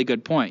a really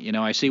good point. You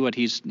know, I see what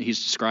he's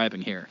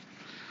describing here.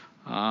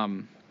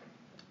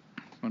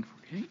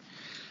 148.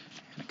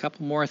 And a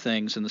couple more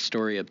things in the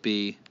Story of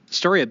B. The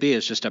Story of B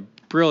is just a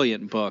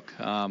brilliant book.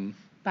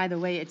 By the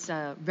way, it's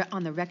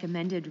on the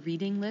recommended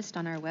reading list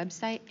on our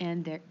website,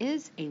 and there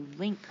is a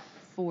link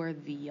for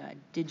the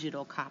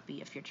digital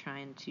copy if you're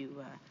trying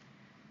to,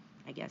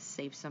 I guess,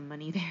 save some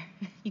money there.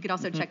 You could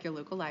also check your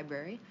local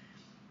library.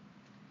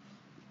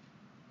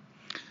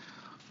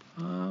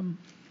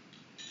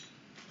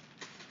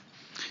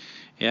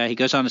 Yeah, he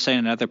goes on to say in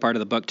another part of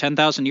the book,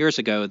 10,000 years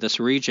ago, this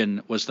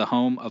region was the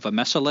home of a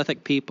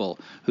Mesolithic people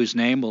whose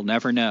name we'll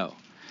never know.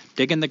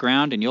 Dig in the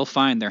ground and you'll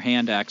find their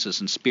hand axes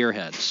and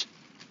spearheads.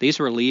 These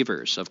were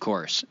levers, of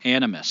course,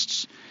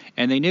 animists,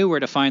 and they knew where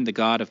to find the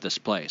god of this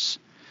place.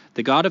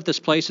 The god of this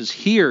place is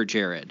here,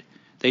 Jared.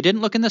 They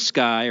didn't look in the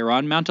sky or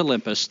on Mount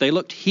Olympus. They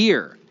looked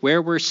here,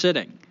 where we're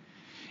sitting.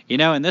 You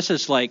know, and this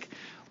is like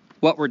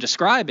what we're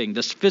describing,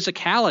 this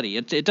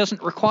physicality. It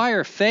doesn't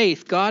require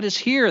faith. God is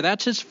here.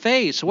 That's his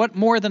face. What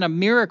more than a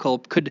miracle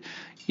could,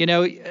 you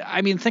know,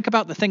 I mean, think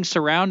about the things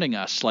surrounding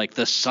us, like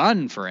the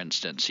sun, for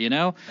instance, you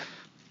know.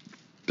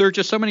 There are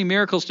just so many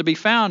miracles to be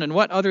found, and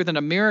what other than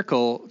a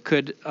miracle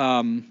could,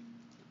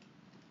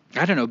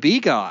 be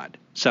God?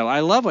 So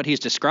I love what he's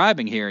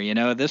describing here, you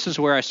know. This is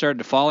where I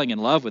started falling in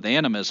love with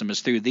animism,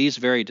 is through these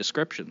very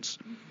descriptions.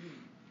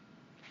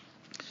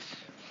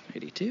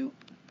 82.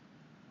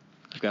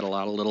 I've got a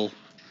lot of little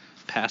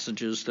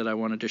passages that I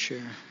wanted to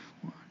share.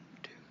 1,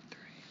 2, 3,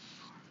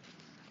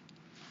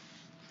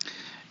 4.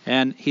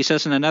 And he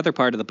says in another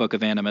part of the Book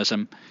of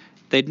Animism,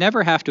 they'd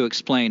never have to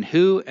explain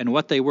who and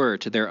what they were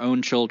to their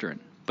own children.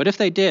 But if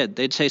they did,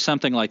 they'd say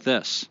something like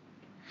this.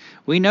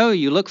 We know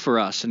you look for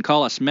us and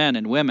call us men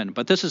and women,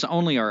 but this is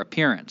only our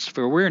appearance,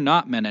 for we're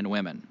not men and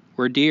women.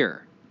 We're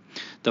deer.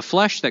 The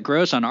flesh that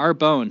grows on our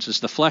bones is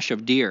the flesh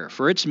of deer,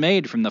 for it's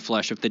made from the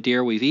flesh of the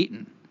deer we've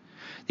eaten.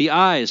 The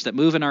eyes that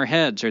move in our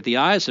heads are the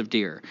eyes of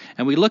deer,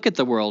 and we look at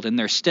the world in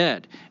their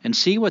stead and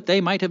see what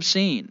they might have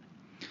seen.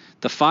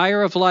 The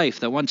fire of life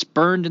that once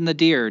burned in the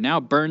deer now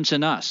burns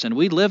in us, and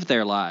we live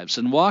their lives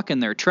and walk in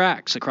their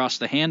tracks across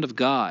the hand of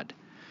God.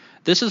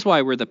 This is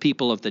why we're the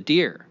people of the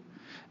deer.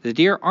 The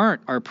deer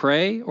aren't our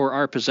prey or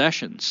our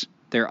possessions.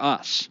 They're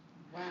us.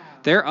 Wow.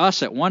 They're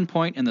us at one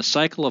point in the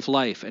cycle of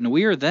life, and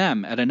we are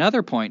them at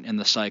another point in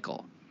the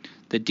cycle.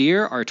 The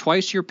deer are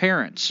twice your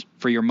parents,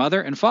 for your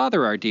mother and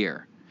father are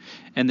deer.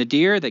 And the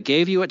deer that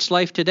gave you its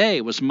life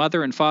today was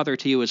mother and father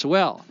to you as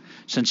well,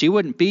 since you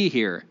wouldn't be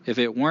here if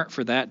it weren't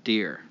for that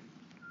deer.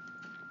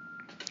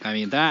 I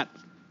mean, that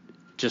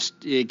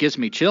just, it gives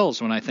me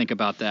chills when I think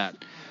about that.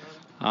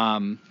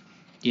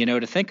 You know,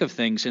 to think of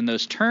things in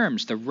those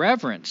terms, the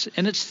reverence,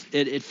 and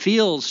it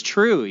feels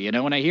true, you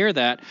know, when I hear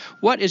that.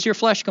 What is your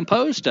flesh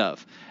composed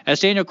of?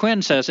 As Daniel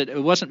Quinn says,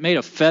 it wasn't made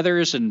of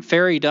feathers and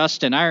fairy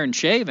dust and iron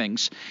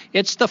shavings.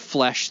 It's the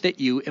flesh that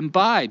you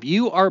imbibe.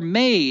 You are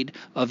made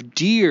of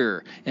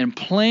deer and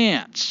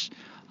plants.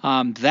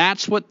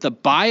 That's what the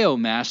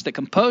biomass that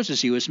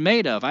composes you is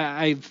made of.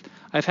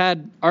 I've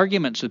had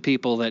arguments with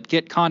people that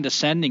get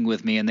condescending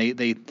with me, and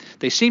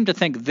they seem to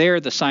think they're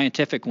the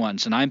scientific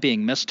ones, and I'm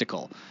being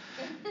mystical.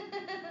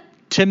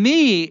 To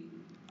me,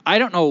 I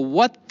don't know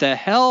what the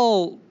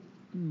hell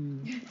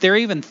they're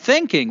even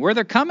thinking, where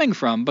they're coming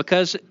from,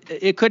 because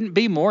it couldn't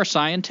be more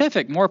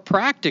scientific, more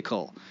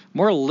practical,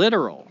 more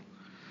literal.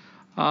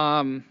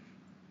 Let's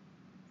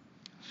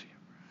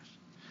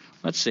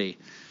see.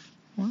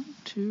 1,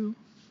 2.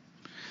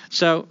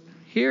 So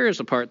here's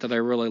a part that I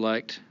really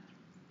liked,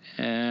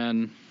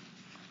 and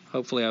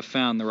hopefully I've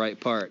found the right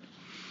part.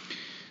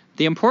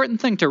 The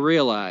important thing to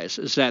realize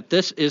is that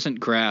this isn't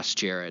grass,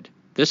 Jared.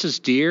 This is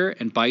deer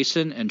and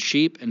bison and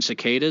sheep and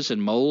cicadas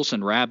and moles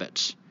and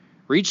rabbits.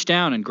 Reach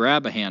down and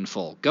grab a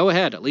handful. Go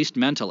ahead, at least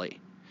mentally.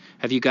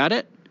 Have you got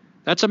it?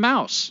 That's a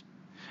mouse.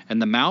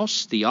 And the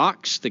mouse, the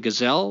ox, the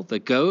gazelle, the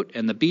goat,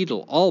 and the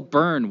beetle all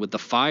burn with the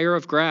fire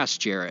of grass,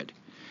 Jared.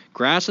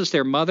 Grass is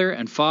their mother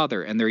and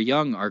father, and their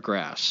young are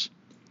grass.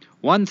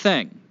 One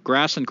thing,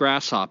 grass and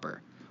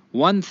grasshopper.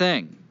 One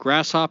thing,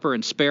 grasshopper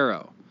and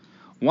sparrow.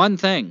 One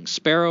thing,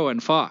 sparrow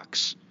and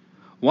fox.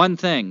 One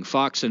thing,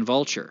 fox and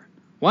vulture.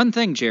 One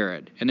thing,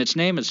 Jared, and its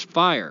name is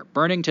fire,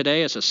 burning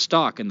today as a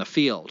stalk in the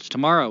field,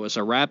 tomorrow as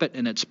a rabbit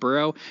in its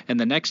burrow, and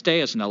the next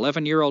day as an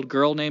 11-year-old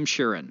girl named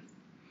Sharon.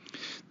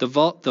 The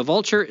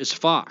vulture is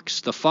fox,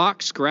 the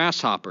fox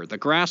grasshopper, the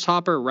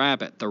grasshopper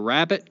rabbit, the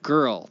rabbit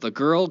girl, the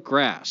girl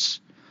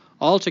grass.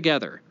 All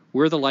together,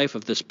 We're the life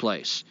of this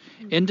place,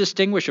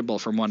 indistinguishable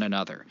from one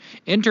another,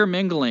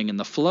 intermingling in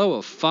the flow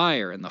of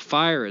fire, and the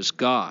fire is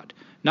God,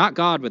 not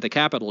God with a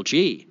capital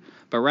G,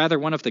 but rather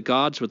one of the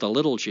gods with a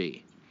little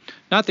g.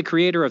 Not the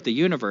creator of the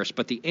universe,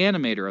 but the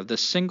animator of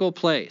this single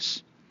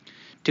place.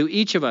 To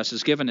each of us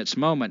is given its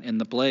moment in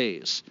the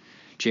blaze,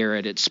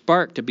 Jared, its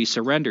spark to be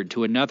surrendered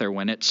to another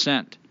when it's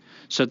sent,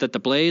 so that the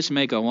blaze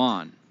may go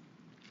on.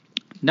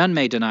 None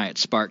may deny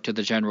its spark to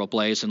the general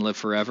blaze and live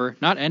forever,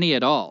 not any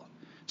at all.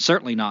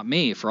 Certainly not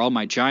me, for all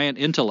my giant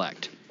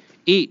intellect.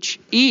 Each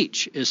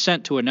is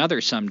sent to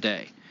another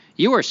someday.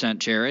 You are sent,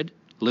 Jared.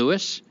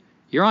 Lewis,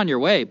 you're on your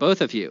way,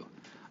 both of you.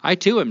 I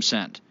too am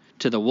sent.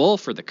 To the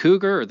wolf or the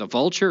cougar or the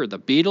vulture or the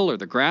beetle or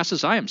the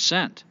grasses, I am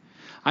sent.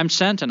 I'm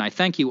sent, and I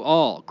thank you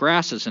all,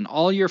 grasses in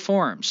all your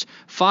forms,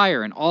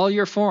 fire in all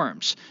your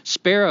forms,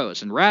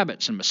 sparrows and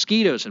rabbits and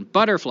mosquitoes and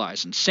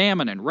butterflies and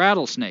salmon and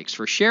rattlesnakes,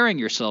 for sharing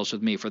yourselves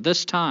with me for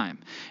this time.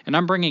 And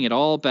I'm bringing it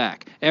all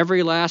back,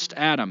 every last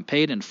atom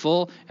paid in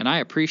full, and I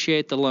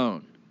appreciate the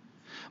loan.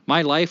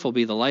 My death will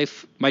be the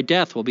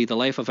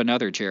life of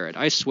another, Jared.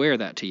 I swear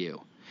that to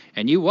you.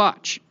 And you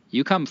watch.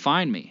 You come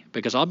find me,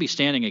 because I'll be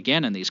standing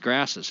again in these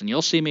grasses, and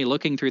you'll see me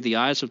looking through the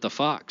eyes of the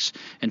fox,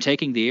 and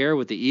taking the air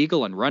with the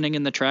eagle, and running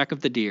in the track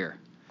of the deer.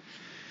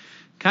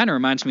 Kind of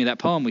reminds me of that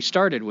poem we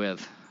started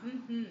with.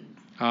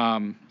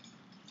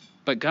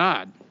 But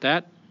God,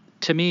 that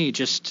to me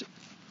just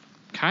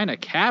kind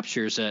of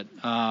captures it.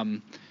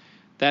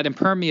 That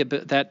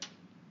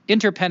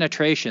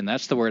interpenetration,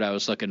 that's the word I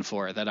was looking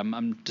for, that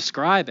I'm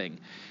describing.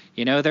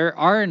 You know, there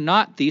are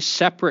not these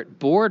separate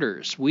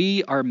borders.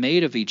 We are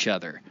made of each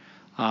other.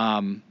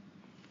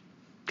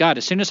 God,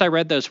 as soon as I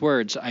read those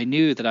words, I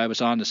knew that I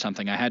was onto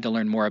something. I had to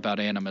learn more about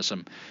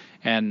animism.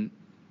 And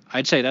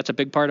I'd say that's a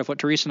big part of what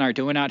Teresa and I are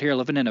doing out here,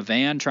 living in a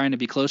van, trying to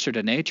be closer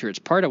to nature. It's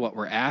part of what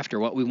we're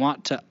after, what we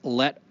want to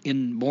let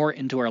in more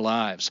into our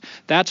lives.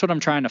 That's what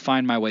I'm trying to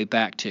find my way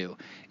back to,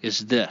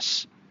 is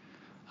this.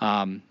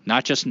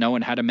 Not just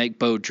knowing how to make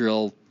bow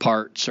drill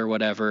parts or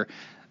whatever,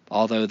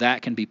 although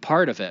that can be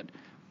part of it,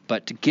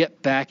 but to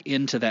get back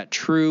into that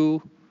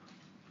true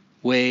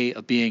way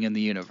of being in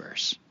the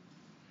universe.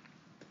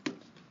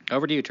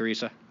 Over to you,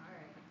 Teresa. All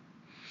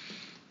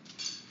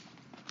right.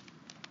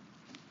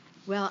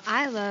 Well,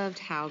 I loved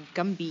how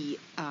Gumby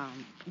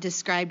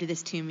described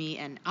this to me,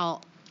 and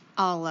I'll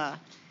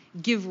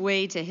give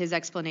way to his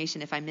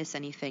explanation if I miss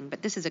anything.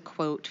 But this is a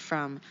quote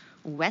from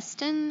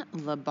Weston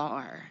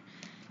LaBar,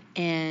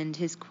 and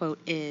his quote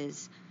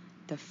is,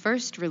 "The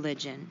first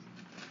religion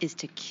is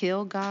to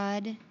kill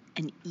God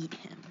and eat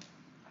him."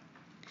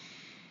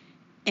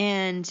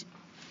 And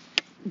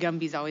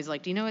Gumby's always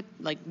like, do you know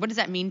what does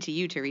that mean to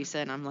you, Teresa?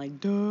 And I'm like,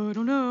 duh, I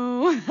don't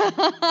know.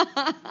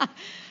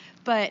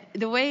 But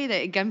the way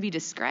that Gumby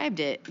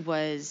described it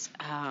was,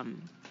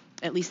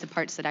 at least the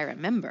parts that I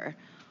remember,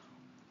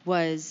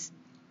 was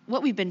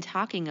what we've been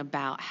talking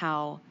about,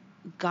 how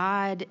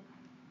God,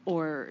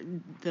 or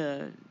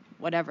the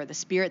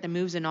spirit that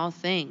moves in all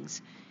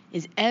things,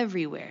 is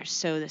everywhere.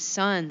 So the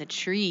sun, the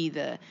tree,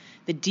 the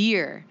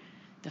deer,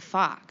 the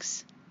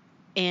fox.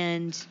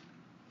 And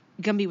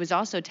Gumby was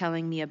also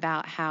telling me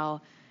about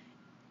how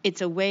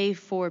it's a way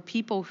for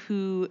people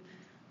who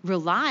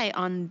rely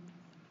on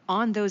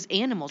those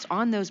animals,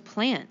 on those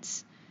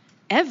plants,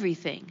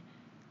 everything.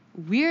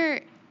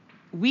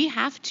 We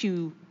have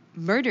to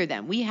murder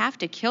them. We have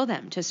to kill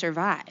them to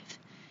survive.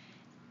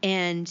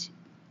 And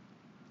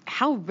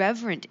how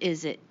reverent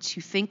is it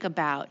to think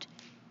about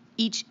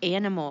each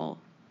animal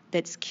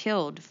that's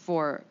killed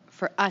for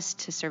us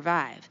to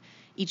survive,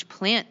 each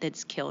plant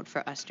that's killed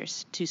for us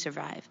to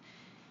survive,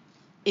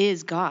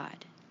 is God,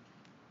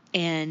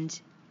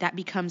 and that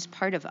becomes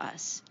part of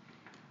us.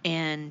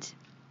 And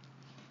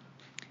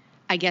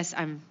I guess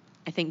I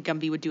think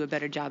Gumby would do a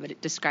better job at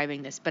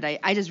describing this, but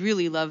I just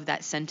really love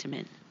that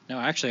sentiment. No,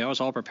 actually, I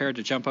was all prepared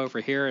to jump over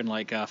here and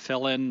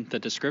fill in the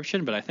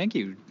description, but I think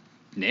you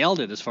nailed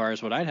it as far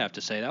as what I'd have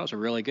to say. That was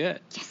really good.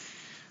 Yes.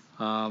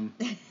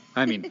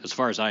 I mean, as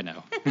far as I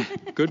know.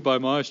 Good by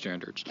my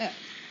standards. Yeah.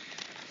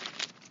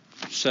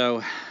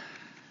 So,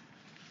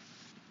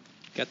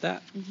 get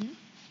that? Mm-hmm.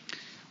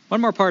 One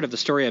more part of the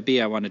story of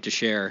B I wanted to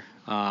share,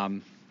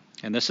 and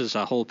this is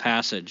a whole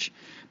passage,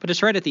 but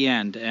it's right at the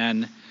end.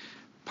 And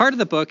part of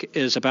the book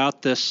is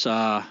about this,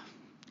 you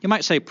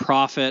might say,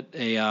 prophet,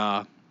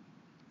 a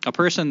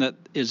person that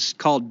is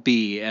called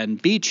B,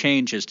 and B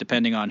changes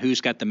depending on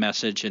who's got the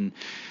message and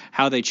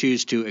how they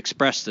choose to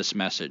express this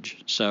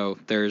message. So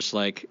there's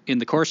in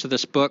the course of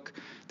this book,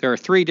 there are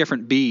 3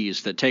 different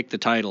B's that take the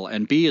title,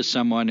 and B is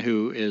someone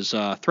who is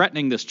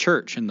threatening this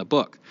church in the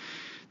book.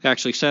 They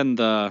actually send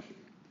the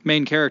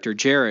main character,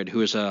 Jared,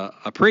 who is a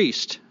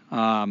priest,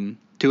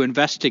 to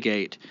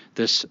investigate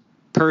this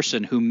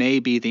person who may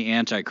be the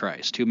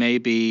Antichrist, who may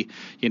be,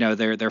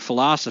 their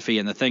philosophy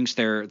and the things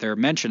they're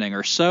mentioning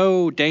are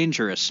so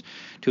dangerous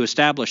to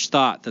established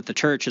thought that the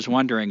church is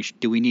wondering,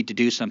 do we need to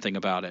do something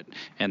about it?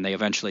 And they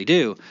eventually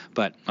do,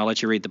 but I'll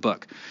let you read the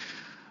book.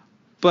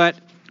 But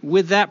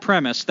with that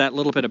premise, that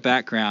little bit of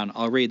background,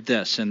 I'll read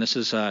this, and this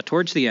is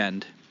towards the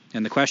end.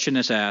 And the question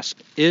is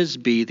asked, is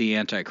B the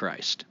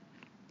Antichrist?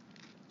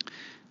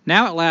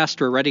 Now at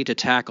last we're ready to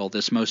tackle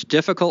this most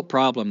difficult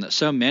problem that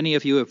so many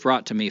of you have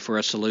brought to me for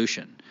a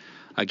solution.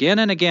 Again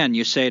and again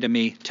you say to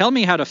me, tell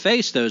me how to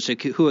face those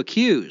who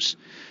accuse.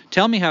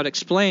 Tell me how to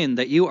explain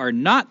that you are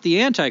not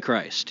the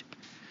Antichrist.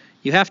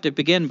 You have to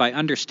begin by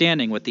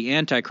understanding what the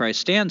Antichrist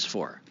stands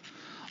for.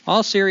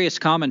 All serious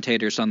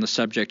commentators on the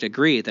subject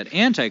agree that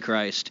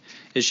Antichrist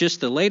is just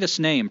the latest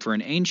name for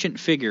an ancient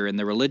figure in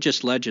the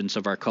religious legends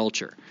of our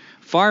culture,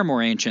 far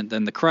more ancient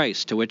than the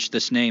Christ to which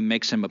this name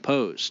makes him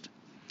opposed.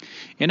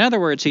 In other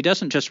words, he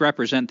doesn't just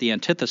represent the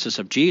antithesis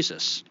of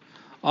Jesus.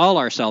 All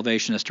our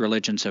salvationist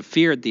religions have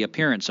feared the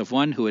appearance of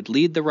one who would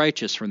lead the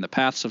righteous from the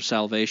paths of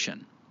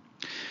salvation.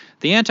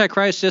 The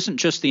Antichrist isn't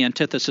just the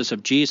antithesis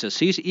of Jesus.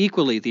 He's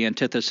equally the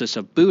antithesis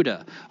of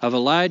Buddha, of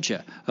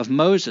Elijah, of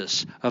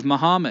Moses, of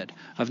Muhammad,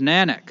 of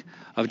Nanak,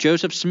 of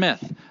Joseph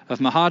Smith, of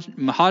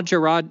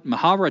Maharaji,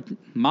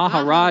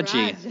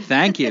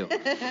 thank you,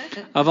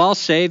 of all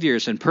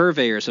saviors and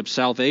purveyors of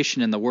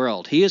salvation in the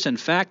world. He is in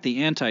fact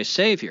the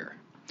anti-savior.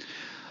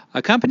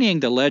 Accompanying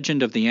the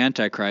legend of the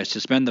Antichrist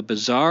has been the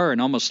bizarre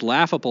and almost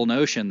laughable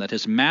notion that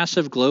his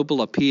massive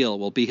global appeal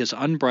will be his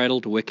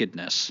unbridled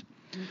wickedness.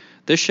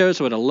 This shows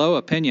what a low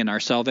opinion our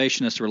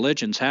salvationist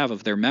religions have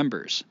of their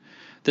members.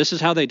 This is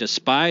how they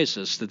despise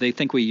us, that they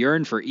think we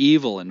yearn for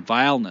evil and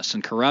vileness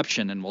and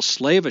corruption and will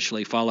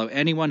slavishly follow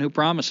anyone who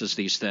promises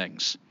these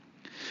things.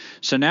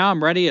 So now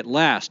I'm ready at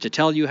last to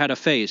tell you how to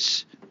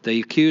face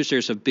the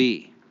accusers of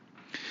B.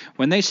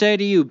 When they say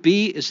to you,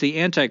 B is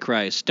the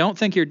Antichrist, don't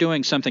think you're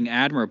doing something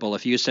admirable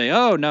if you say,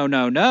 oh,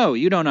 no,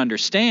 you don't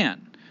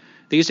understand.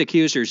 These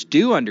accusers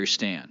do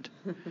understand.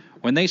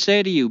 When they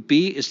say to you,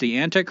 B is the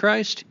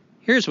Antichrist,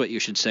 here's what you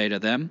should say to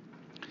them.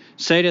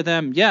 Say to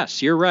them,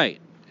 yes, you're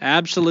right,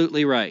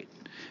 absolutely right.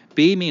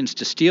 B means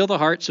to steal the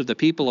hearts of the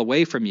people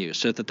away from you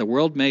so that the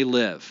world may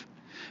live.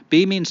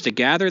 B means to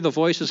gather the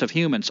voices of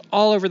humans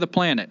all over the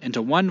planet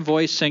into one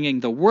voice singing,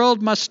 the world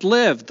must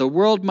live, the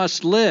world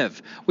must live.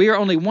 We are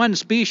only one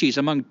species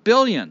among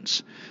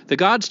billions. The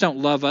gods don't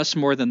love us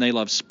more than they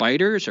love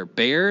spiders or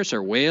bears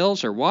or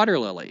whales or water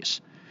lilies.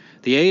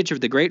 The age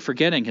of the great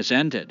forgetting has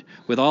ended,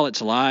 with all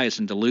its lies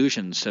and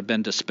delusions have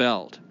been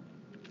dispelled.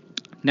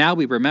 Now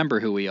we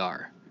remember who we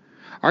are.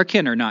 Our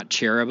kin are not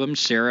cherubim,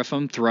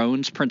 seraphim,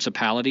 thrones,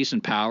 principalities,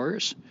 and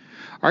powers.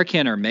 Our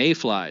kin are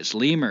mayflies,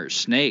 lemurs,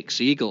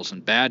 snakes, eagles,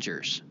 and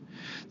badgers.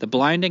 The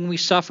blinding we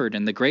suffered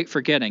in the great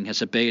forgetting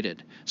has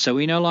abated, so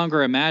we no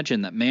longer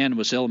imagine that man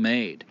was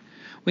ill-made.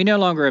 We no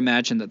longer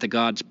imagine that the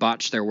gods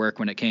botched their work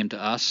when it came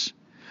to us.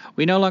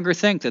 We no longer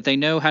think that they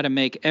know how to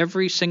make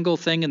every single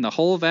thing in the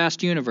whole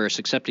vast universe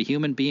except a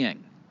human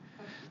being.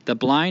 The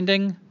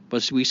blinding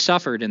we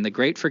suffered in the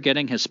great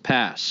forgetting has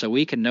passed, so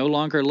we can no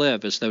longer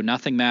live as though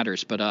nothing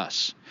matters but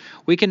us.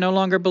 We can no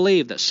longer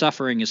believe that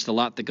suffering is the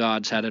lot the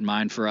gods had in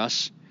mind for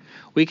us.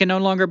 We can no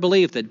longer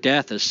believe that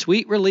death is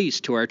sweet release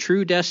to our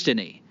true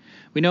destiny.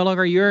 We no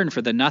longer yearn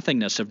for the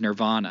nothingness of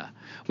nirvana.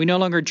 We no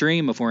longer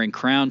dream of wearing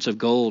crowns of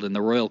gold in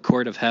the royal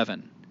court of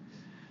heaven.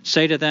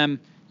 Say to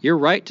them, you're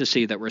right to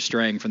see that we're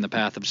straying from the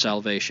path of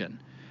salvation.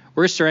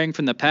 We're straying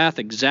from the path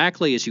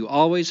exactly as you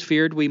always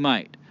feared we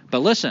might. But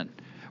listen,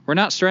 we're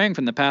not straying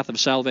from the path of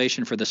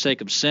salvation for the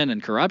sake of sin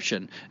and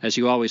corruption, as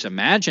you always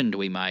imagined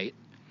we might.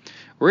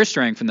 We're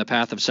straying from the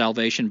path of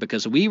salvation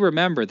because we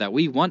remember that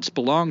we once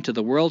belonged to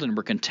the world and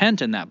were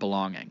content in that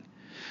belonging.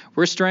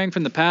 We're straying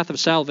from the path of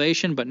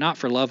salvation, but not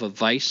for love of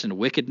vice and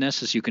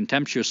wickedness, as you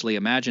contemptuously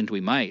imagined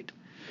we might.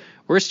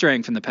 We're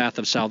straying from the path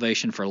of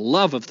salvation for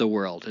love of the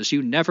world, as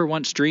you never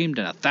once dreamed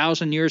in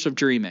 1,000 years of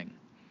dreaming.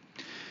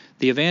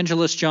 The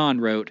evangelist John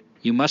wrote,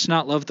 you must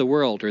not love the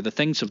world or the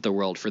things of the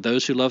world, for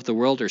those who love the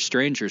world are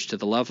strangers to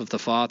the love of the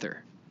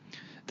Father.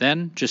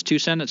 Then, just 2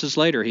 sentences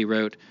later, he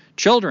wrote,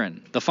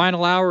 children, the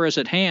final hour is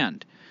at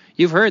hand.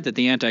 You've heard that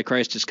the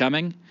Antichrist is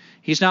coming.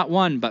 He's not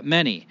one, but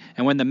many,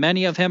 and when the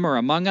many of him are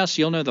among us,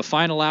 you'll know the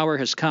final hour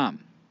has come.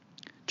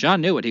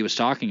 John knew what he was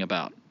talking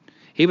about.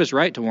 He was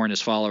right to warn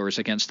his followers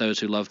against those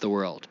who love the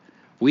world.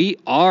 We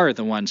are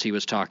the ones he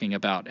was talking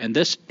about, and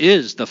this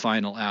is the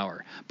final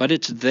hour, but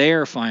it's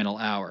their final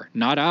hour,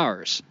 not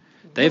ours.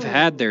 They've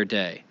had their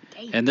day,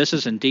 and this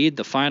is indeed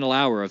the final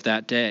hour of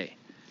that day.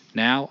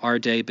 Now our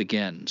day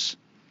begins.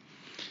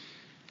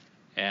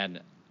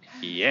 And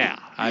yeah,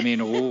 I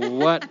mean,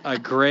 what a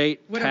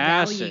great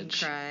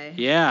passage. A cry.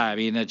 Yeah, I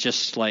mean, it's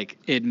just like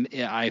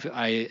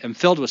I am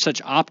filled with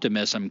such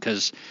optimism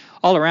because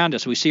all around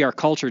us we see our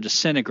culture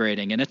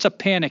disintegrating, and it's a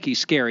panicky,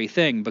 scary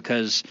thing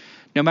because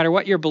no matter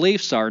what your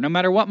beliefs are, no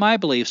matter what my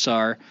beliefs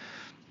are,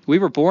 we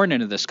were born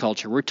into this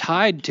culture. We're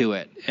tied to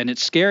it, and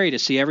it's scary to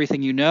see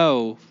everything you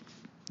know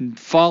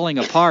falling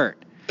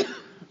apart.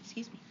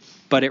 Excuse me.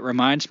 But it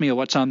reminds me of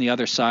what's on the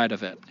other side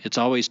of it. It's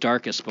always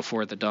darkest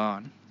before the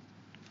dawn.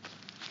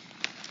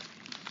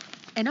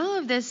 And all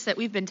of this that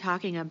we've been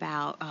talking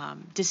about,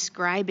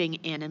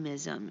 describing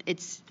animism,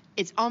 it's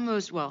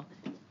almost, well,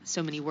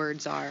 so many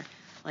words are,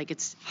 like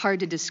it's hard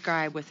to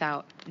describe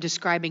without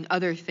describing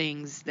other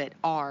things that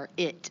are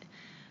it.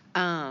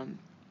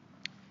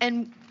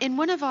 And in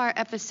one of our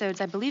episodes,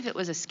 I believe it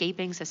was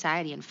Escaping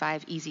Society and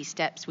 5 Easy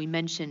Steps, we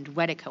mentioned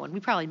Wedico, and we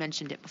probably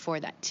mentioned it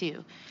before that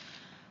too.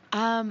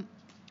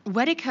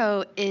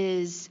 Wedico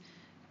is,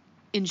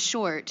 in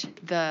short,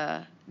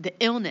 the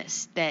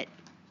illness that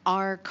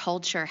our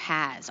culture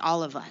has,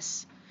 all of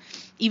us,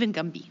 even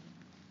Gumby.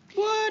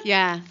 What?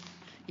 Yeah,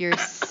 you're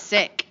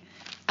sick.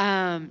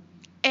 And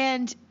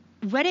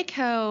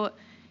Wedico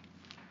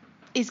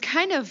is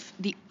kind of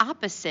the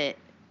opposite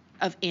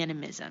of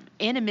animism.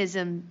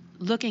 Animism,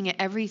 looking at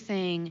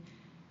everything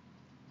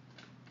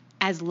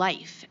as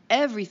life.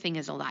 Everything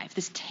is alive.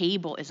 This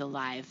table is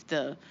alive.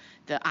 The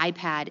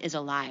iPad is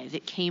alive.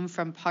 It came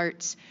from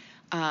parts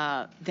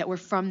that were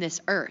from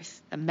this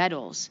earth, the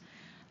metals.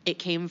 It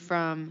came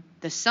from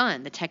the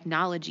sun, the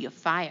technology of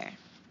fire.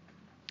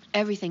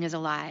 Everything is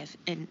alive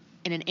in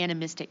an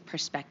animistic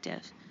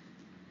perspective.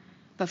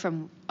 But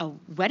from a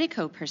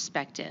Wedico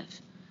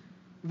perspective,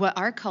 what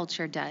our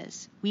culture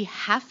does, we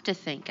have to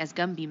think, as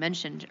Gumby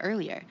mentioned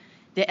earlier,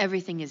 that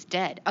everything is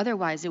dead.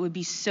 Otherwise, it would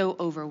be so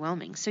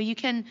overwhelming. So you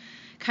can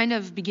kind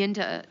of begin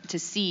to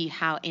see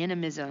how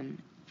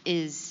animism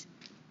is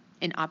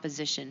in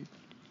opposition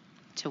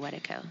to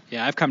Wedico.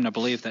 Yeah, I've come to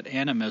believe that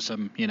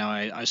animism,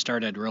 I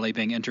started really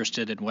being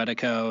interested in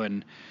Wedico,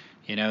 and,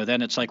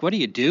 then it's like, what do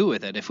you do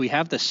with it? If we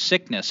have this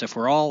sickness, if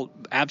we're all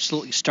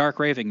absolutely stark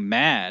raving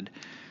mad,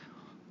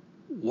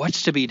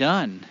 what's to be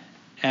done?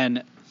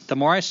 And the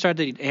more I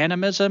studied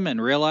animism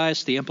and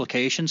realized the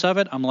implications of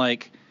it, I'm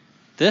like,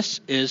 this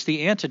is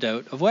the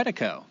antidote of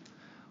Wedico.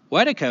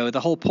 Wedico, the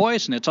whole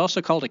poison, it's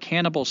also called a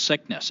cannibal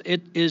sickness.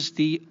 It is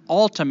the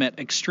ultimate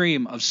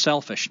extreme of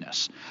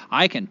selfishness.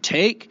 I can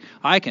take,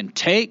 I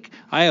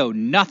owe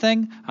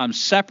nothing, I'm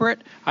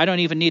separate, I don't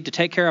even need to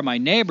take care of my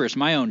neighbors,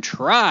 my own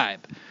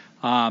tribe.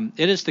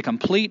 It is the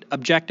complete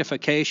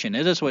objectification.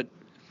 It is what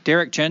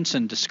Derek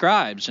Jensen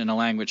describes in A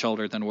Language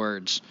Older Than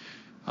Words.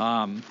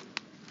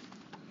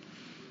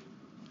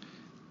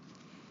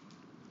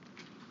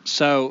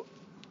 So,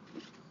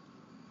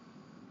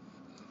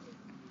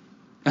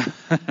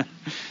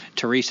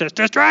 Teresa's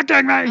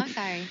distracting me. Oh,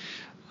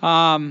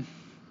 sorry.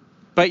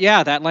 But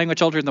yeah, that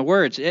language older than the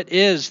words, it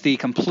is the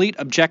complete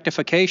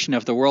objectification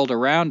of the world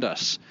around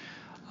us.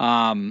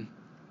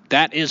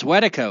 That is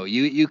Wedico.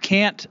 You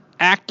can't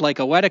act like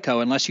a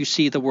Wedico unless you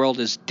see the world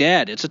as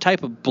dead. It's a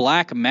type of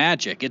black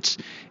magic. It's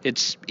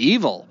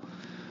evil.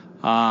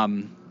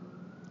 And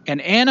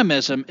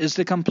animism is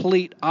the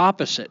complete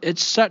opposite.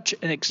 It's such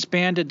an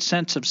expanded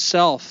sense of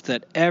self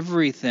that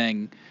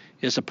everything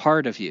is a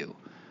part of you.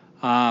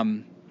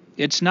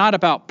 It's not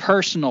about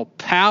personal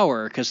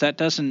power, because that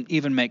doesn't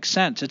even make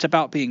sense. It's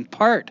about being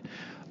part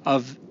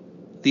of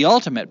the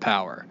ultimate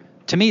power.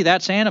 To me,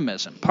 that's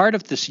animism, part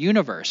of this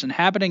universe,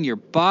 inhabiting your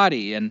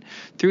body, and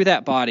through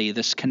that body,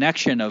 this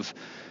connection of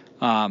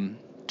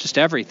just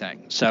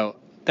everything. So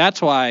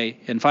that's why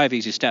in 5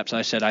 Easy Steps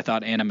I said I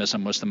thought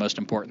animism was the most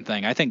important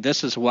thing. I think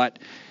this is what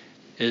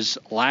is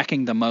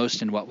lacking the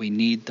most and what we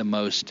need the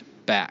most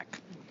back.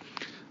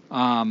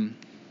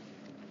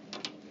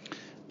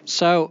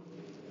 So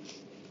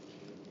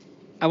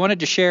I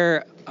wanted to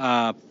share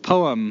a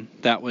poem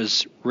that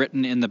was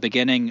written in the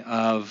beginning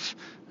of,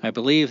 I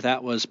believe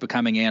that was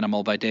Becoming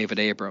Animal by David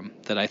Abram,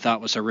 that I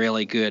thought was a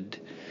really good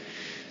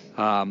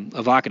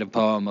evocative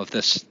poem of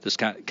this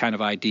kind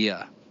of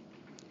idea.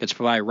 It's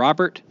by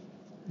Robert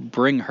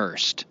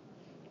Bringhurst.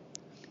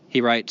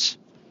 He writes,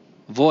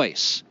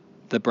 voice,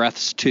 the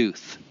breath's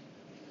tooth,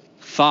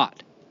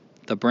 thought,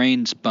 the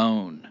brain's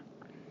bone,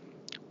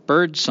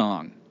 bird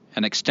song,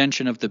 an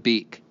extension of the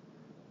beak,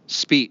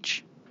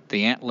 speech,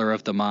 the antler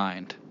of the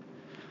mind.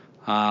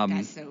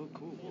 That's so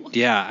cool.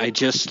 Yeah, I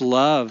just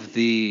love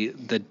the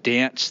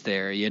dance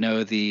there,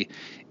 the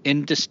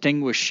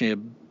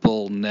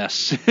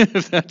indistinguishableness,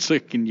 if I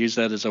can use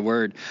that as a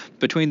word,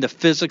 between the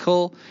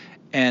physical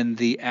and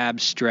the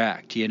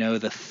abstract,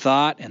 the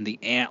thought and the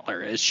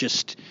antler. It's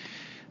just,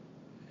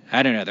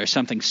 I don't know, there's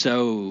something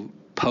so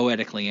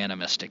poetically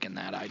animistic in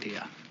that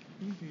idea.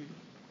 Mm-hmm.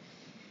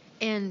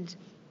 And,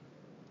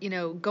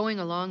 going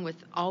along with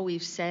all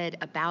we've said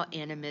about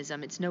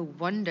animism, it's no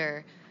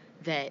wonder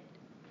that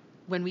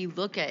when we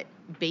look at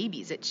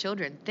babies, at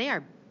children, we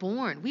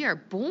are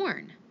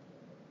born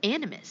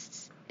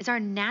animists. It's our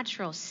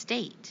natural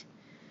state.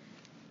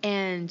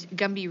 And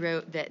Gumby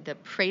wrote that the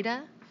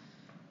Preta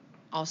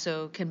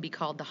also can be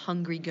called the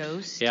hungry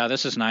ghost. Yeah,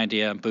 this is an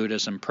idea in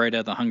Buddhism,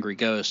 Preta, the hungry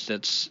ghost.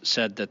 It's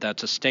said that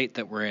that's a state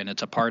that we're in.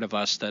 It's a part of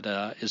us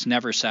that is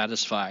never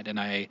satisfied. And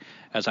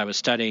as I was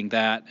studying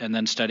that and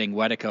then studying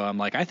Wedico, I'm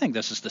like, I think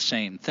this is the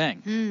same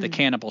thing. The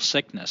cannibal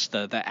sickness,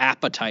 the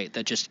appetite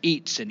that just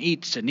eats and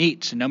eats and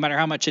eats. And no matter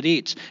how much it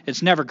eats,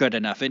 it's never good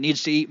enough. It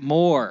needs to eat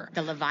more.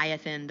 The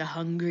Leviathan, the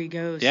hungry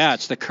ghost. Yeah,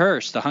 it's the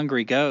curse, the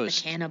hungry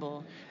ghost. The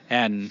cannibal.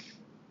 And,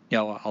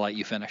 I'll let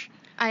you finish.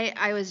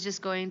 I was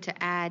just going to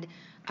add,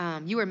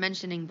 you were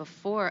mentioning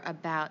before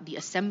about the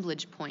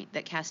assemblage point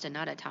that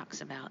Castaneda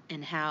talks about,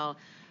 and how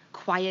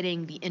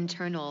quieting the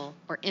internal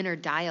or inner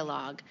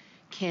dialogue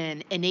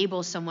can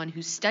enable someone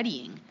who's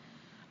studying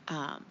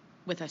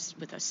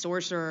with a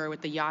sorcerer,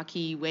 with the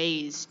Yaqui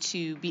ways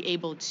to be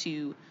able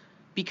to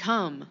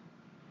become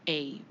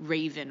a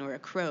raven or a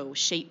crow,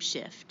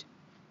 shapeshift.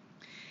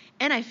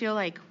 And I feel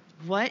like,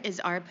 what is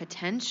our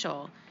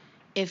potential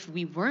if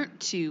we weren't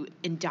to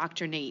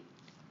indoctrinate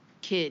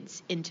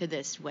kids into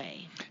this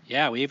way?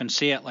 Yeah, we even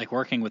see it like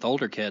working with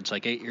older kids,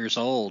 like 8 years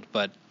old.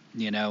 But,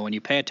 when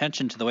you pay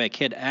attention to the way a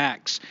kid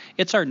acts,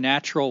 it's our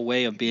natural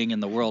way of being in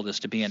the world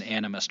is to be an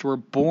animist. We're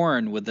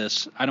born with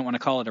this, I don't want to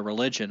call it a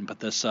religion, but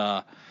this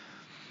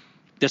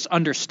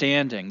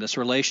understanding, this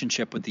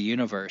relationship with the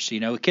universe.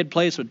 A kid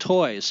plays with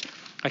toys.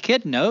 A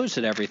kid knows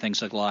that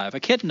everything's alive. A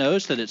kid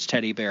knows that its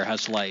teddy bear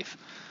has life.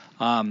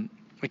 A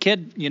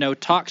kid,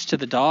 talks to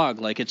the dog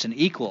like it's an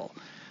equal.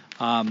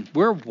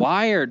 We're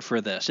wired for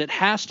this. It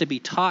has to be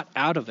taught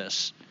out of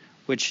us,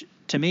 which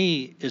to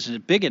me is a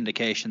big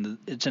indication that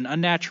it's an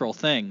unnatural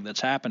thing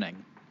that's happening.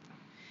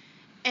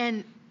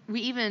 And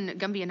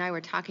Gumby and I were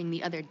talking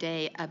the other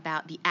day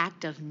about the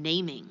act of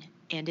naming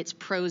and its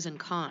pros and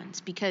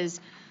cons,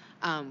 because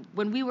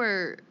when we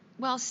were,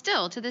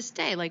 still to this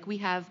day, like we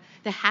have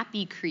the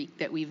Happy Creek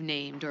that we've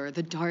named, or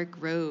the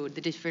Dark Road,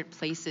 the different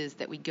places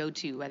that we go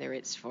to, whether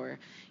it's for,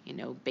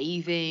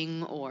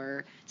 bathing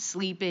or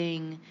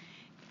sleeping,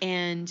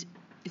 and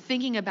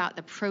thinking about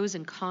the pros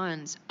and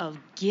cons of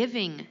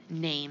giving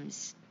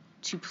names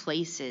to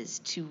places,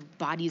 to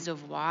bodies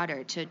of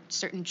water, to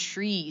certain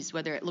trees,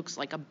 whether it looks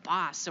like a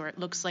boss or it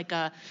looks like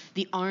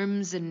the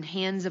arms and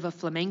hands of a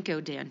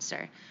flamenco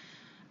dancer.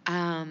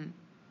 The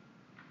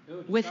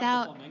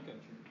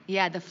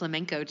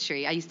flamenco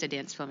tree. I used to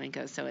dance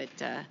flamenco, so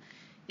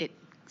it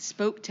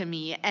spoke to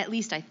me. At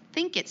least I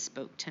think it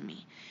spoke to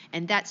me,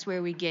 and that's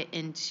where we get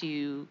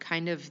into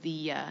kind of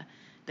the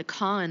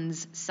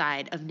cons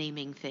side of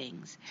naming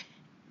things,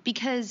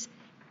 because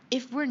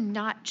if we're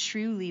not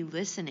truly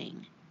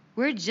listening,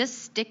 we're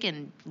just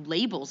sticking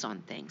labels on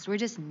things. We're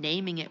just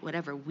naming it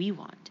whatever we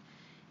want,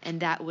 and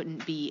that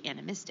wouldn't be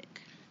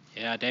animistic.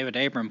 Yeah, David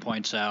Abram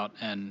points out,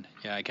 and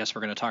I guess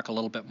we're going to talk a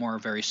little bit more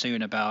very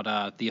soon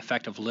about the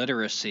effect of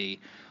literacy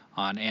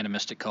on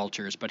animistic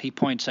cultures, but he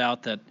points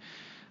out that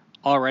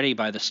already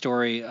by the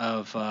story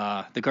of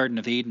the Garden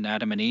of Eden,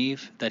 Adam and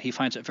Eve, that he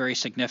finds it very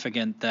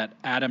significant that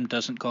Adam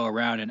doesn't go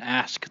around and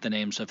ask the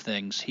names of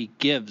things. He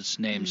gives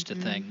names to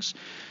things.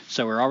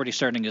 So we're already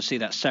starting to see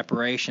that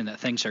separation, that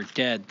things are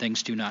dead,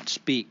 things do not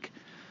speak,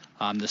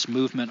 this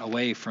movement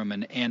away from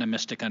an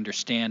animistic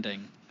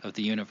understanding of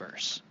the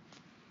universe.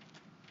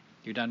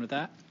 You done with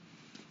that?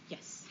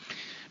 Yes.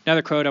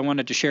 Another quote I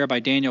wanted to share by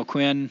Daniel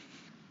Quinn.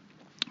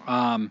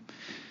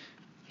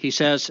 He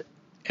says,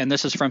 and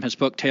this is from his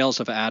book Tales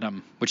of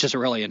Adam, which is a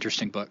really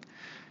interesting book.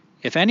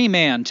 If any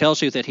man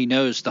tells you that he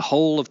knows the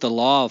whole of the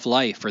law of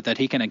life, or that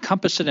he can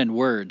encompass it in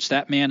words,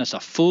 that man is a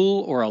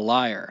fool or a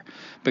liar,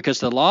 because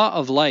the law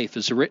of life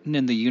is written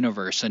in the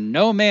universe, and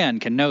no man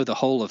can know the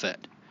whole of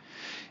it.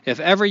 If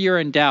ever you're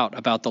in doubt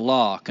about the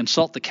law,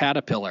 consult the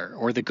caterpillar,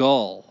 or the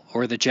gull,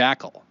 or the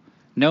jackal.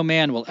 No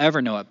man will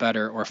ever know it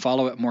better or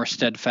follow it more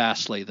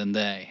steadfastly than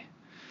they.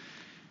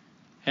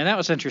 And that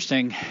was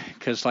interesting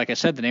because, like I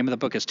said, the name of the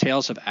book is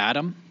Tales of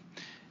Adam.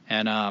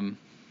 And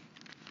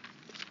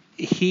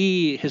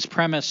his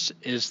premise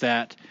is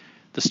that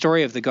the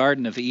story of the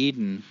Garden of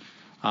Eden,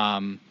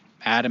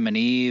 Adam and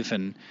Eve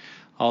and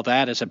all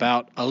that, is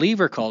about a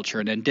lever culture,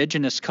 an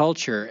indigenous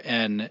culture.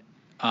 And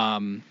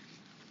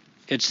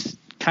it's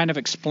kind of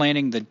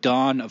explaining the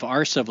dawn of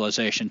our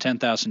civilization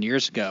 10,000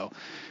 years ago.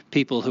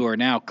 People who are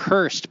now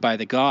cursed by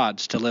the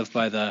gods to live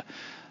by the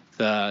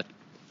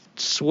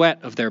sweat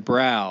of their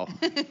brow,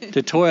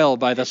 to toil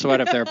by the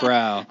sweat of their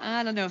brow.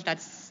 I don't know if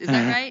is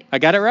that right? I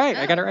got it right. Oh.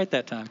 I got it right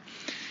that time.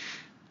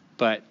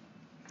 But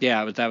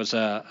yeah, that was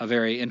a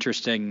very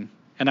interesting,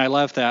 and I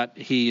love that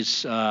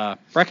he's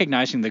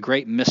recognizing the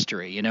great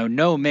mystery.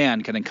 No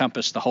man can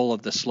encompass the whole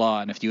of this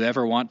law, and if you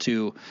ever want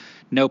to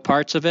know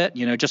parts of it,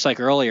 just like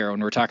earlier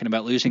when we were talking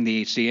about losing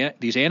these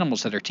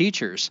animals that are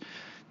teachers,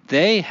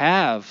 they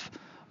have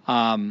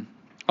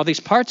all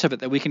these parts of it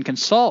that we can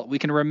consult, we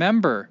can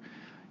remember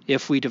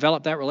if we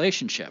develop that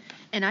relationship.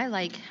 And I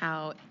like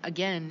how,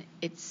 again,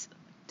 it's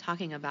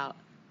talking about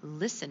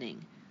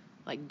listening.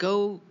 Like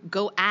go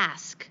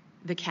ask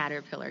the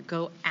caterpillar,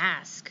 go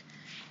ask,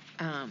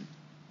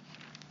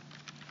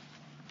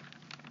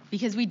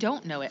 because we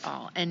don't know it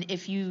all. And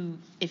if you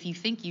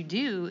think you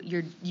do,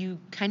 you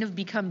kind of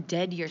become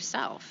dead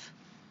yourself.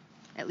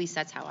 At least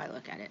that's how I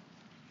look at it.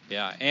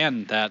 Yeah,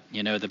 and that,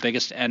 the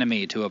biggest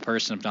enemy to a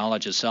person of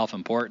knowledge is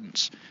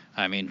self-importance.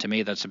 I mean, to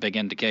me, that's a big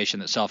indication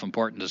that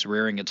self-importance is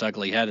rearing its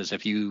ugly head, as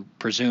if you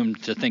presume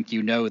to think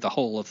you know the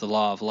whole of the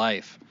law of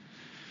life.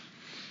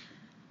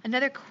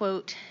 Another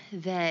quote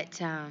that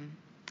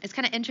is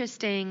kind of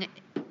interesting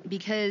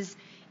because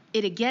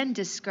it again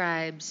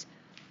describes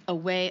a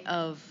way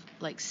of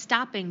like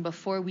stopping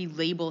before we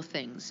label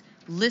things,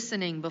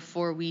 listening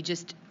before we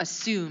just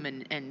assume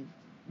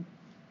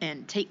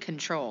and take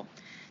control.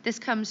 This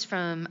comes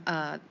from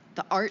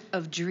The Art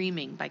of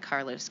Dreaming by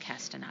Carlos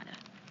Castaneda.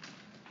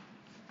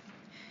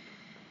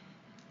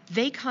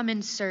 They come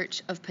in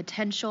search of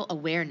potential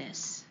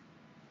awareness,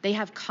 They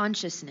have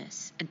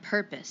consciousness and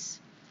purpose,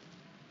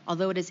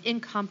 although it is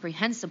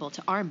incomprehensible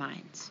to our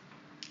minds,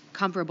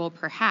 comparable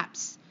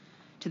perhaps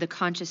to the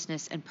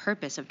consciousness and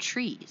purpose of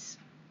trees.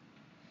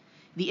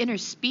 The inner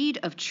speed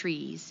of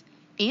trees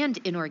and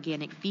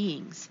inorganic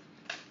beings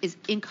is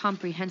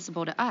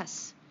incomprehensible to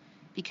us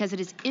because it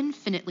is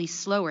infinitely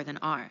slower than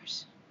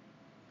ours.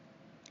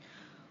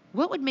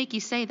 What would make you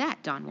say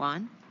that, Don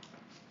Juan?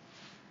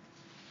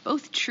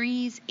 Both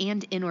trees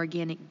and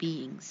inorganic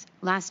beings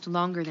last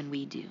longer than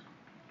we do.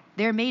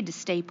 They are made to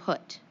stay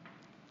put.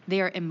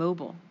 They are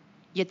immobile,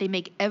 yet they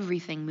make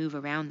everything move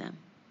around them.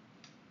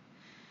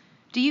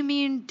 Do you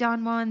mean,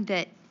 Don Juan,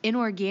 that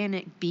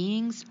inorganic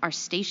beings are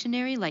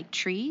stationary like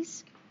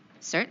trees?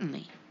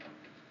 Certainly.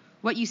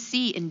 What you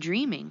see in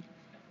dreaming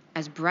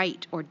as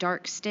bright or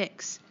dark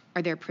sticks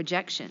are their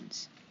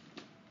projections.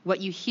 What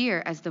you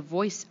hear as the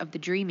voice of the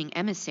dreaming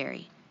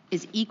emissary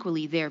is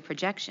equally their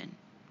projection,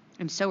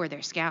 and so are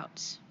their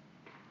scouts.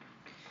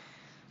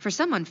 For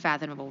some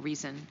unfathomable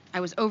reason, I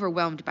was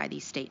overwhelmed by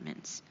these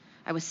statements.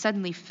 I was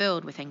suddenly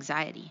filled with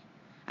anxiety.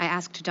 I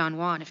asked Don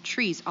Juan if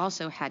trees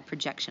also had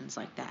projections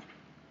like that.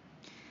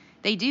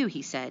 They do,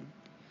 he said.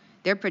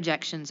 Their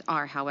projections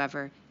are,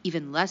 however,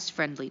 even less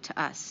friendly to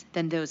us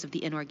than those of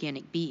the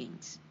inorganic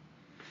beings.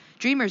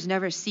 Dreamers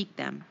never seek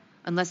them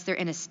unless they're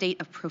in a state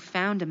of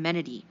profound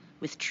amenity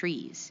with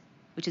trees,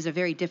 which is a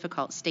very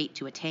difficult state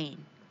to attain.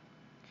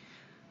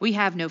 We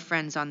have no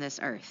friends on this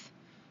earth,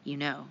 you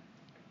know.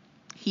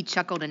 He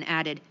chuckled and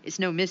added, "It's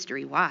no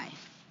mystery why."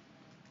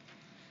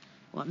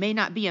 Well, it may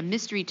not be a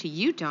mystery to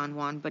you, Don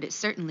Juan, but it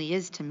certainly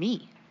is to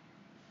me.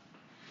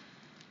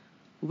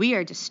 We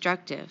are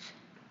destructive.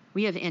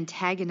 We have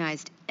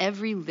antagonized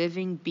every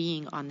living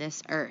being on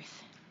this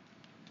earth.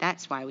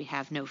 That's why we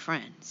have no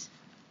friends.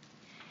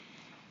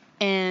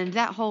 And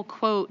that whole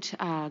quote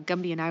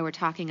Gumby and I were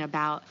talking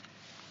about,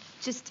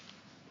 just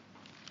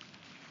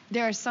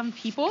there are some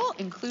people,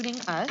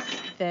 including us,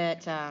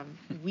 that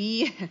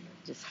we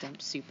just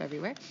dumped soup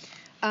everywhere.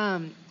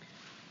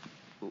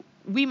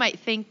 We might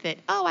think that,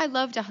 oh, I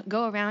love to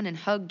go around and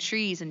hug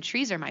trees, and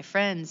trees are my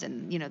friends,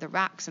 and, you know, the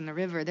rocks and the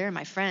river, they're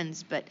my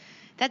friends. But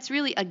that's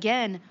really,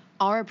 again,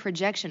 our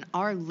projection,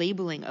 our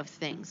labeling of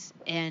things.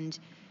 And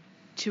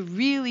to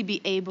really be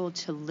able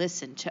to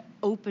listen, to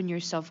open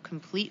yourself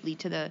completely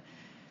to the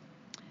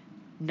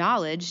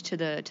knowledge, to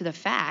the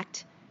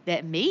fact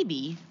that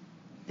maybe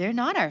they're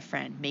not our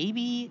friend.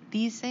 Maybe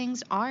these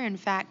things are, in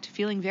fact,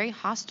 feeling very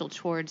hostile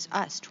towards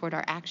us, toward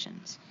our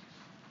actions.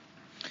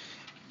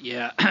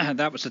 Yeah,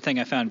 that was the thing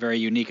I found very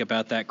unique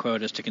about that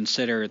quote, is to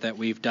consider that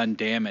we've done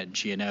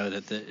damage, you know,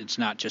 that it's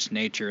not just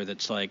nature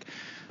that's like,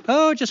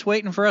 oh, just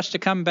waiting for us to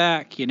come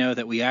back, you know,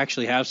 that we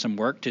actually have some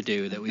work to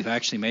do, that we've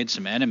actually made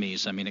some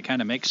enemies. I mean, it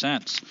kind of makes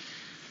sense.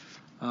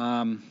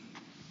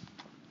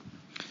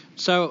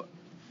 So,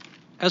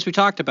 as we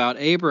talked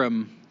about,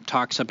 Abram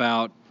talks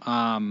about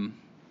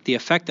the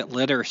effect that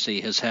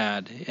literacy has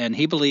had, and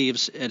he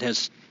believes it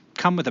has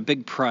come with a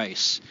big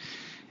price.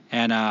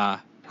 And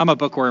I'm a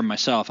bookworm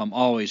myself. I'm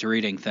always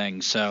reading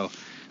things, so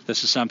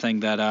this is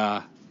something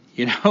that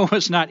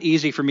was not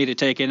easy for me to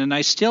take in. And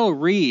I still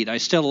read. I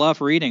still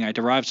love reading. I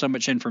derive so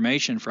much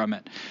information from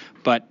it.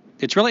 But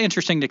it's really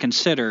interesting to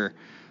consider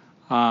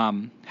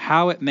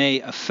how it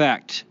may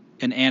affect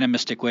an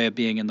animistic way of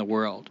being in the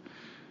world.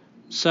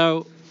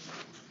 So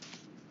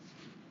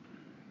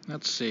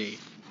let's see.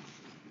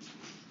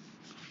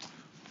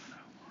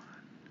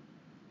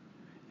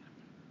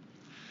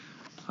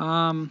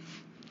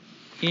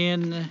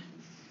 In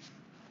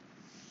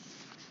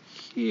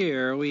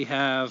here we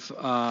have,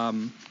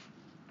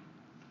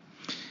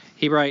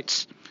 he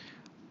writes,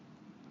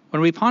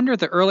 when we ponder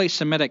the early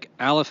Semitic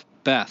Aleph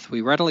Beth,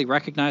 we readily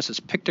recognize its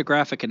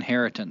pictographic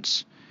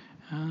inheritance.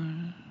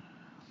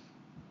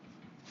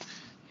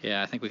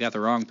 Yeah, I think we got the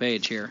wrong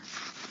page here.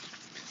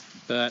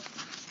 But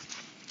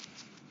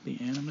the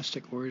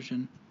animistic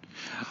origin.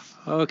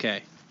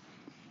 Okay.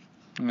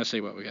 Let's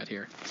see what we got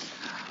here.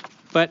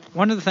 But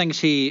one of the things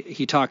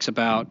he talks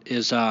about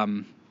is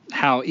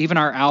how even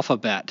our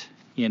alphabet,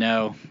 you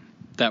know,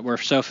 that we're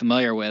so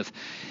familiar with,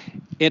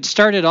 it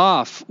started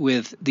off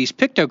with these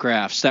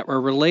pictographs that were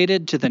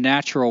related to the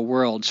natural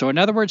world. So in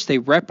other words, they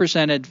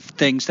represented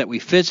things that we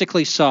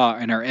physically saw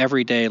in our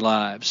everyday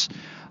lives.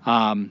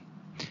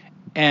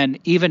 And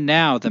even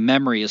now, the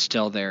memory is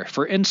still there.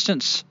 For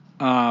instance,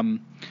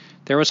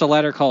 there was a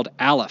letter called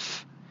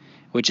Aleph,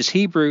 which is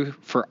Hebrew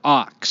for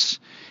ox,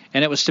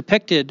 and it was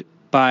depicted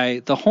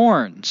by the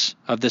horns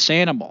of this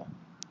animal.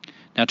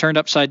 Now turned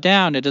upside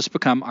down, it has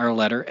become our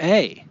letter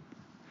A.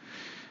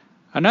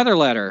 Another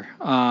letter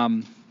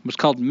was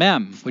called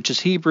Mem, which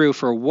is Hebrew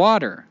for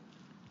water,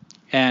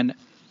 and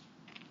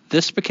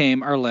this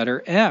became our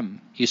letter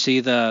M. You see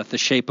the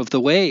shape of the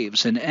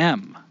waves in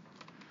M.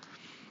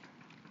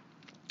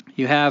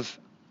 You have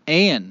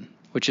Ayin,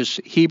 which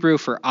is Hebrew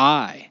for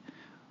eye,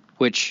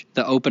 which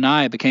the open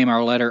eye became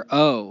our letter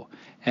O,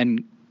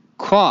 and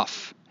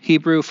Qaf,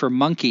 Hebrew for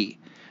monkey,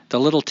 the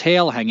little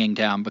tail hanging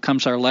down,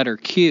 becomes our letter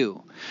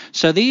Q.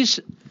 So these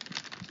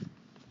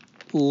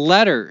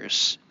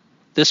letters,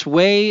 this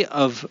way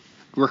of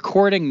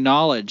recording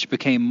knowledge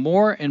became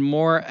more and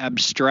more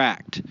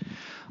abstract.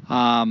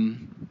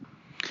 And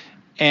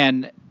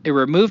it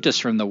removed us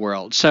from the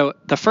world. So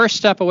the first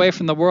step away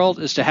from the world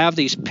is to have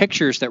these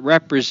pictures that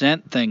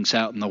represent things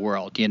out in the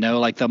world,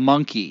 like the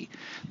monkey,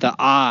 the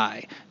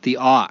eye, the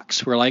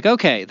ox. We're like,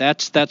 okay,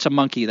 that's a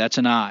monkey, that's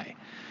an eye.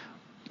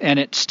 And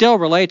it still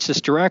relates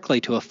us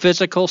directly to a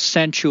physical,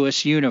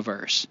 sensuous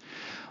universe.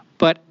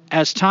 But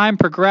as time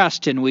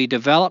progressed and we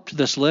developed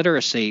this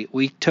literacy,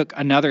 we took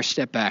another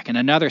step back and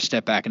another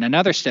step back and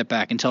another step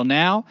back until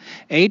now,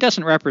 A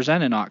doesn't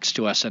represent an ox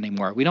to us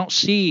anymore. We don't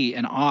see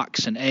an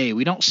ox in A.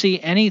 We don't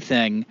see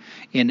anything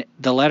in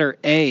the letter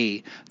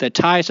A that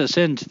ties us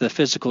into the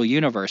physical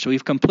universe.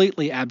 We've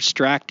completely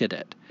abstracted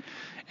it.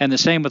 And the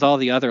same with all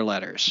the other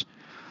letters.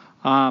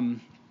 Let's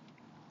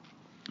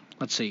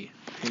see,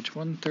 page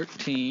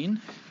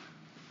 113.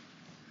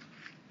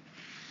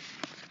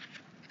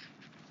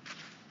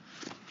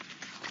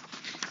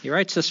 He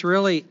writes this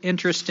really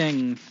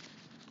interesting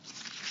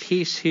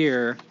piece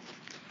here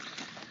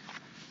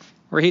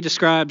where he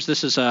describes,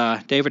 this is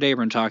David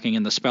Abram talking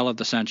in The Spell of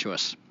the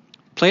Sensuous.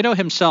 Plato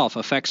himself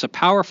affects a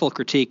powerful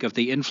critique of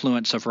the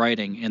influence of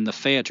writing in the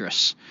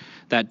Phaedrus,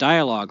 that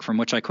dialogue from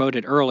which I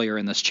quoted earlier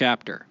in this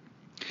chapter.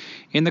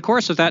 In the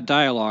course of that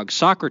dialogue,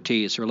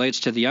 Socrates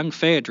relates to the young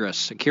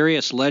Phaedrus a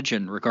curious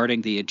legend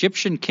regarding the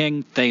Egyptian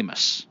king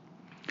Thamus.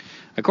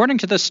 According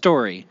to this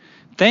story,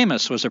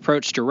 Thamus was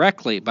approached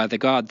directly by the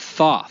god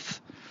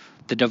Thoth,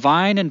 the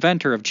divine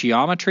inventor of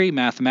geometry,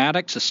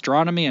 mathematics,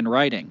 astronomy, and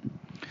writing,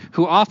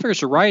 who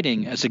offers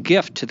writing as a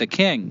gift to the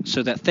king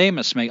so that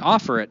Thamus may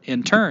offer it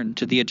in turn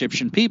to the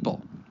Egyptian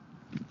people.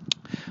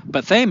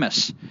 But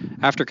Thamus,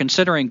 after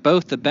considering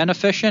both the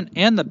beneficent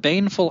and the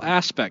baneful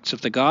aspects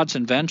of the god's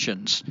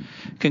inventions,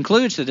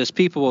 concludes that his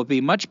people will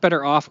be much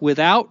better off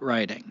without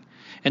writing,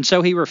 and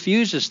so he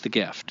refuses the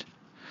gift.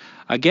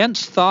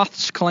 Against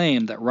Thoth's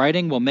claim that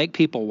writing will make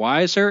people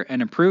wiser and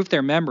improve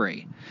their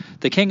memory,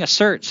 the king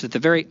asserts that the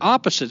very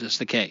opposite is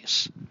the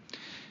case.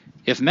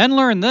 If men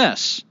learn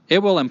this, it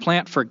will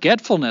implant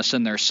forgetfulness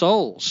in their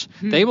souls.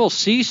 They will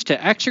cease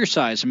to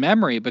exercise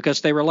memory because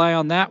they rely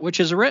on that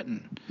which is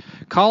written,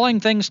 calling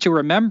things to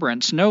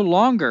remembrance no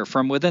longer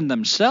from within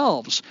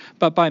themselves,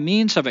 but by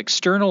means of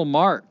external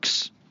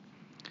marks.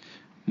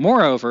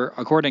 Moreover,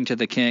 according to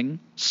the king,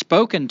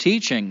 spoken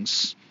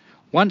teachings,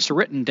 once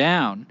written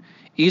down,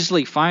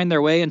 easily find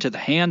their way into the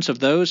hands of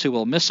those who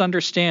will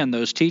misunderstand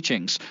those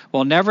teachings,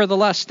 while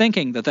nevertheless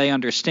thinking that they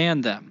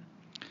understand them.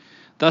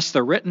 Thus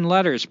the written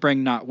letters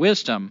bring not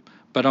wisdom,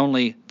 but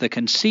only the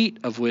conceit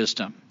of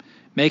wisdom,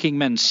 making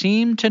men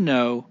seem to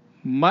know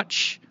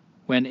much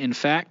when in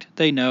fact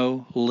they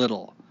know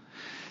little.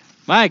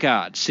 My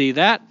God, see,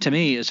 that to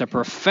me is a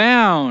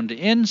profound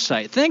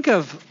insight. Think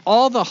of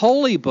all the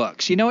holy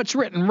books. It's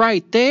written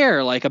right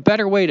there, like a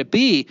better way to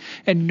be,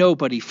 and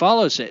nobody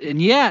follows it.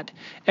 And yet,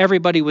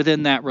 everybody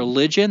within that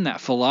religion, that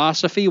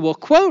philosophy, will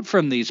quote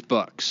from these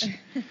books.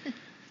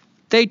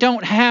 They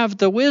don't have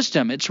the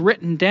wisdom. It's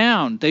written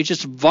down. They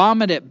just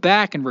vomit it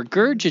back and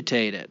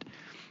regurgitate it.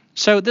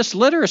 So this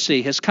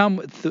literacy has come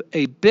with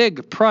a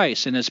big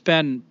price and has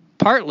been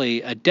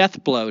partly a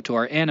death blow to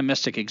our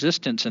animistic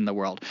existence in the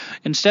world.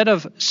 Instead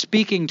of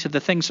speaking to the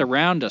things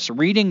around us,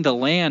 reading the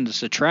land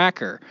as a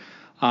tracker,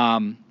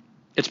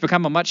 it's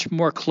become a much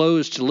more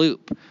closed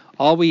loop.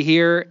 All we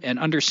hear and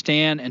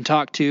understand and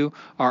talk to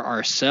are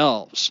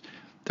ourselves.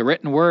 The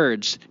written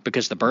words,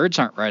 because the birds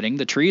aren't writing,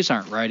 the trees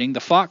aren't writing, the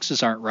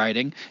foxes aren't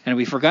writing, and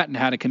we've forgotten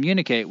how to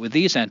communicate with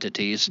these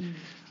entities.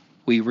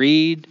 We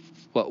read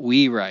what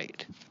we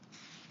write.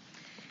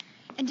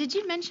 And did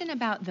you mention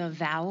about the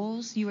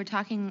vowels? You were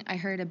talking, I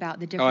heard about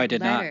the different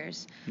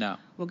letters. No.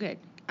 Well, good.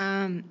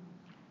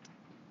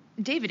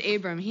 David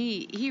Abram,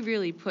 he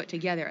really put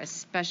together a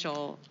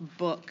special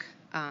book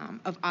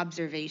of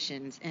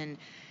observations, and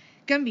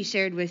Gumby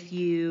shared with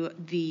you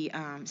the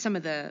some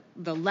of the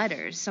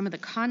letters, some of the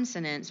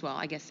consonants. Well,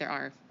 I guess there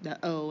are the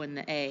O and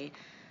the A.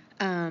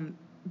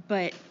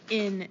 But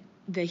in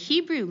the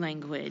Hebrew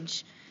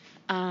language,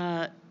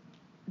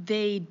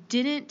 they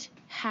didn't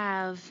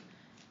have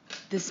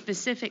the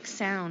specific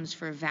sounds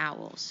for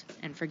vowels.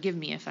 And forgive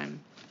me if I'm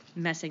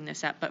messing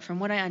this up, but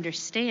from what I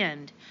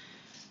understand,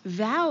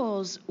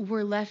 vowels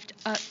were left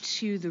up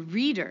to the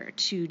reader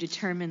to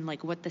determine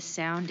like what the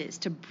sound is,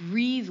 to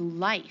breathe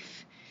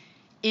life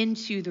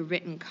into the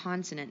written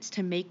consonants,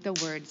 to make the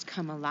words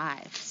come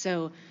alive.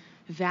 So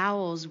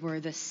vowels were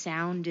the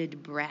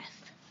sounded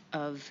breath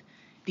of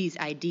these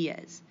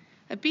ideas.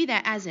 But be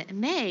that as it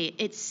may,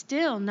 it's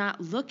still not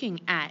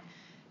looking at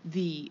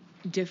the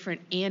different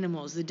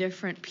animals, the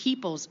different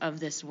peoples of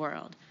this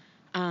world.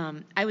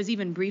 I was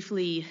even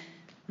briefly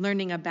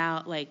learning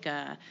about like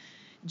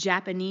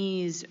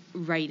Japanese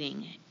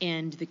writing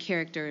and the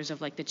characters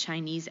of like the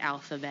Chinese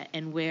alphabet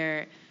and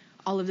where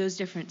all of those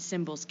different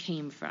symbols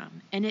came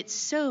from. And it's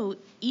so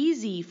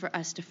easy for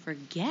us to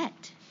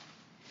forget.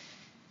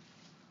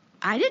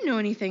 I didn't know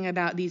anything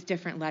about these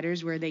different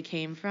letters, where they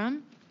came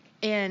from.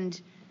 And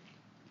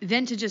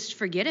then to just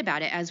forget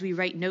about it as we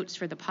write notes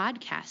for the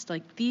podcast.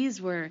 Like,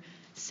 these were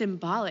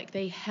symbolic.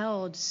 They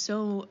held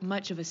so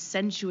much of a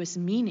sensuous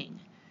meaning,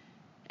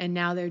 and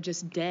now they're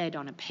just dead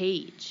on a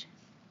page.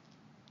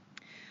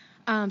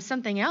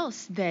 Something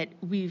else that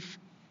we've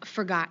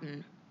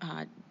forgotten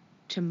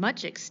to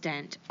much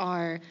extent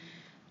are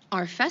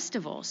our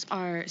festivals,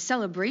 our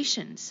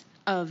celebrations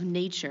of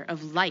nature,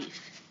 of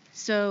life.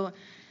 So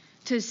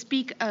to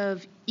speak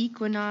of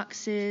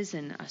equinoxes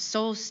and a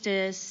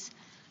solstice,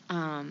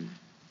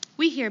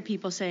 we hear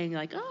people saying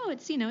like, oh,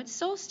 it's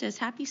solstice,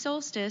 happy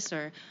solstice,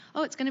 or,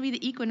 oh, it's going to be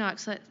the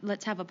equinox,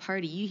 let's have a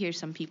party. You hear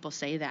some people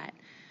say that.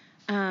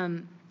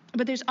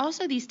 But there's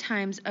also these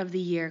times of the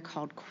year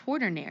called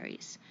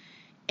quaternaries.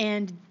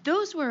 And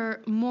those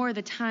were more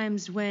the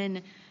times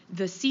when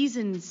the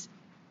seasons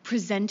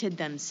presented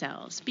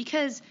themselves.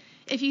 Because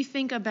if you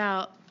think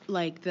about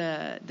like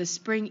the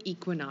spring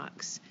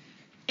equinox,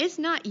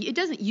 it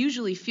doesn't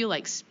usually feel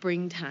like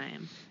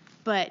springtime.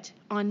 But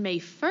on May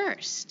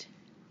 1st,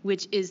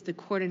 which is the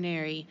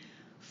quaternary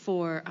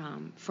for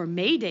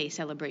May Day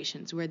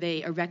celebrations, where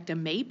they erect a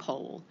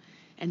maypole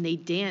and they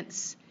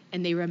dance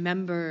and they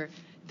remember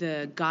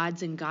the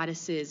gods and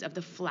goddesses of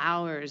the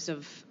flowers,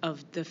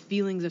 of the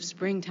feelings of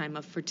springtime,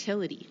 of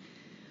fertility.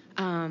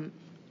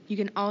 You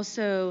can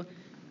also,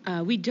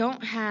 we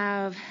don't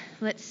have,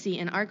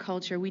 in our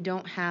culture, we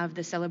don't have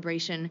the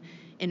celebration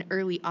in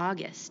early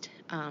August.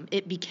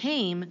 It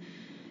became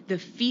the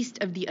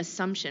Feast of the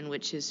Assumption,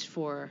 which is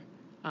for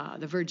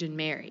the Virgin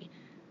Mary.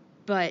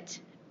 But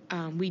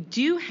we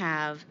do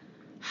have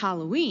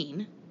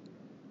Halloween,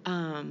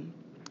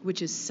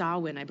 which is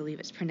Samhain, I believe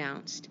it's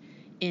pronounced,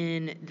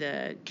 in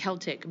the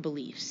Celtic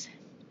beliefs.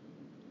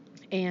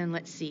 And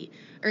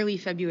early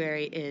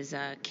February is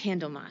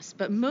Candlemas.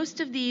 But most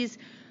of these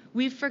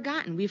we've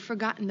forgotten. We've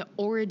forgotten the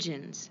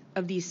origins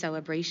of these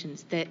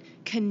celebrations that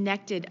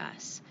connected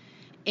us.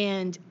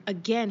 And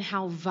again,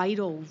 how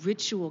vital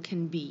ritual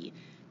can be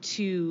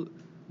to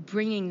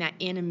bringing that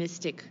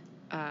animistic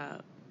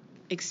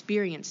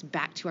experience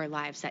back to our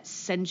lives, that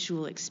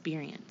sensual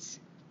experience.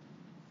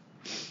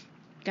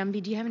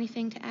 Gumby, do you have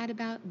anything to add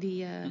about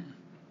the...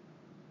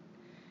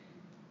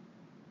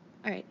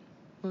 All right.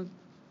 Well,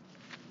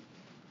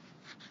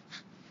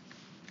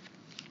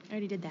 I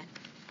already did that.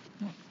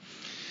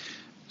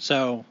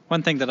 So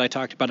one thing that I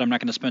talked about, I'm not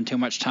going to spend too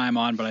much time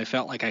on, but I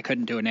felt like I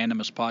couldn't do an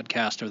Animist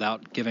podcast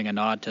without giving a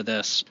nod to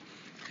this,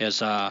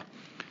 is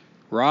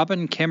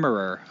Robin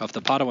Kimmerer of the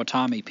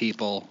Potawatomi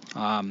people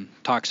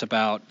talks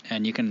about,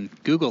 and you can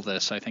Google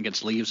this, I think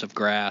it's Leaves of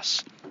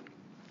Grass,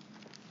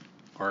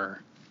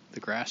 or the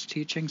Grass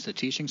Teachings, the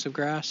Teachings of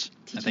Grass.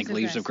 I think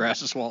Leaves of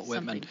Grass is Walt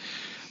Whitman.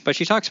 But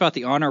she talks about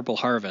the honorable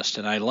harvest,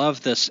 and I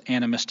love this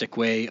animistic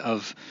way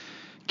of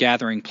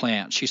gathering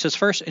plants. She says,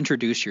 first,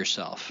 introduce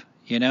yourself.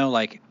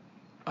 Again,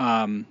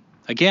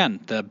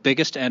 the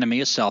biggest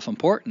enemy is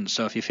self-importance.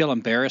 So if you feel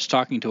embarrassed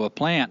talking to a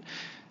plant,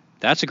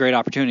 that's a great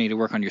opportunity to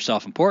work on your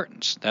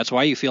self-importance. That's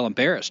why you feel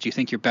embarrassed. You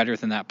think you're better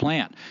than that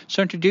plant.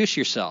 So introduce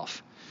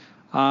yourself.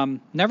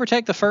 Never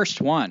take the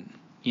first one.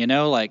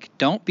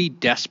 Don't be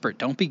desperate.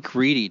 Don't be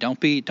greedy.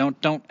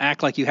 Don't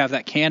act like you have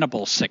that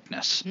cannibal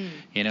sickness.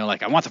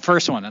 I want the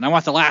first one, and I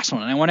want the last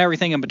one, and I want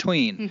everything in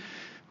between.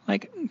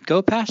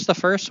 Go past the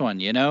first one,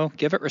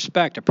 give it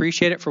respect,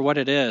 appreciate it for what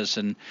it is,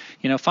 and,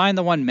 find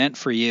the one meant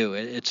for you.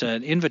 It's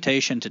an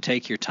invitation to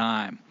take your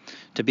time,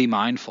 to be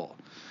mindful.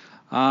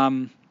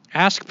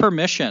 Ask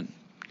permission,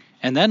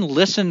 and then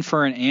listen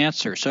for an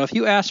answer. So if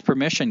you ask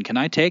permission, can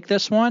I take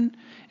this one?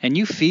 And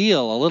you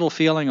feel a little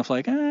feeling of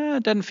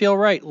it doesn't feel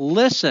right.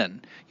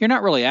 Listen. You're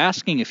not really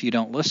asking if you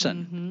don't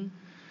listen.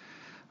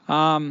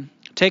 Mm-hmm.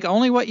 Take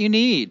only what you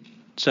need.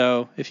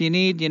 So if you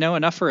need,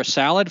 enough for a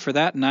salad for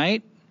that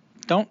night,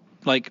 don't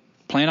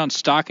plan on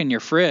stocking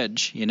your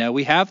fridge.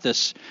 We have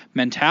this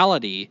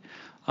mentality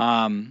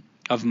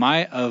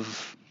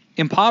of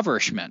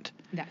impoverishment.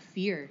 That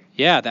fear.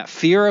 Yeah, that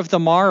fear of the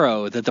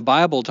morrow that the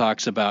Bible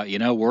talks about.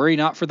 Worry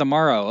not for the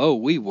morrow. Oh,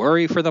 we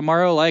worry for the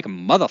morrow like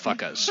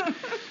motherfuckers.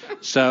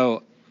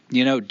 So,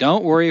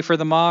 don't worry for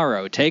the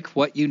morrow. Take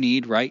what you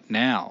need right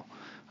now.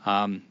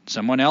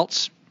 Someone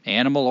else,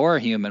 animal or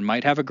human,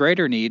 might have a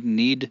greater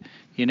need,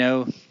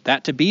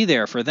 that to be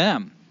there for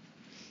them.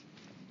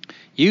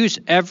 Use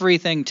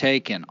everything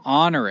taken.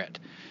 Honor it.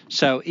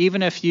 So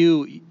even if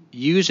you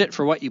use it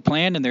for what you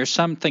planned and there's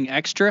something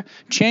extra,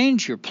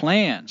 change your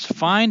plans.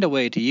 Find a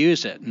way to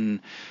use it. And,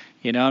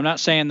 I'm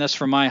not saying this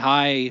from my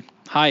high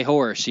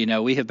horse.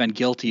 We have been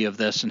guilty of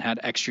this and had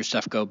extra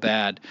stuff go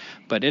bad,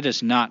 but it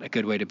is not a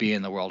good way to be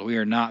in the world. We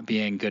are not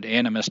being good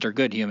animists or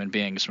good human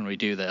beings when we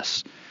do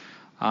this.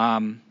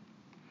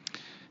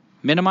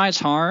 Minimize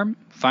harm.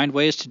 Find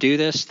ways to do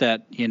this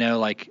that,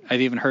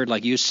 I've even heard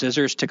use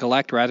scissors to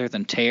collect rather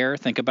than tear.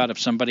 Think about if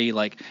somebody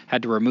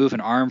had to remove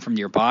an arm from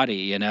your body,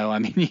 you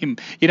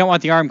don't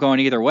want the arm going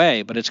either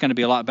way, but it's going to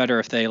be a lot better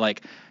if they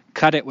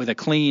cut it with a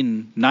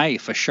clean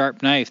knife, a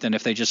sharp knife, than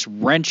if they just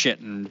wrench it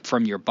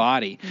from your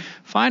body. Mm-hmm.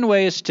 Find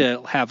ways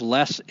to have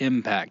less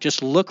impact.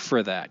 Just look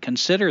for that.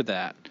 Consider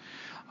that.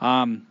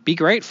 Be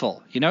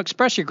grateful.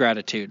 Express your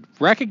gratitude.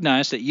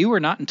 Recognize that you are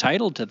not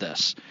entitled to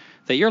this.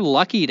 that you're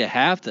lucky to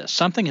have this.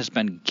 Something has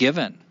been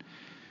given.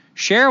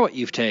 Share what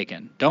you've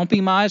taken. Don't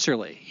be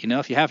miserly.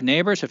 If you have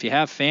neighbors, if you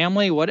have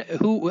family,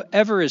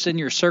 whoever is in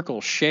your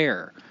circle,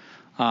 share.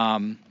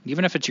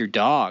 Even if it's your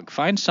dog,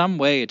 find some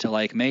way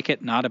to make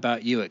it not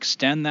about you.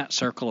 Extend that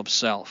circle of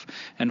self.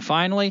 And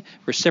finally,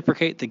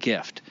 reciprocate the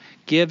gift.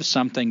 Give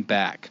something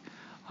back.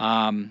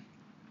 For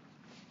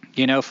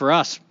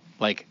us,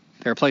 there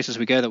are places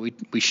we go that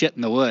we shit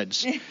in the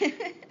woods.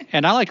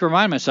 And I like to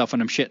remind myself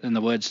when I'm shitting in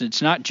the woods,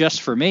 it's not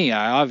just for me.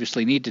 I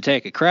obviously need to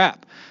take a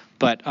crap,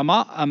 but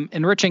I'm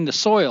enriching the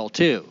soil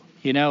too.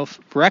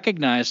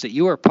 Recognize that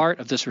you are part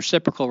of this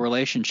reciprocal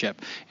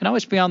relationship, and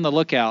always be on the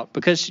lookout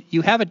because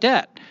you have a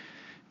debt.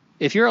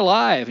 If you're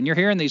alive and you're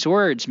hearing these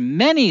words,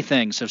 many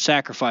things have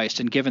sacrificed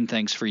and given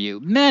things for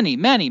you. Many,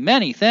 many,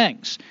 many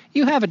things.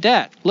 You have a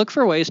debt. Look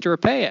for ways to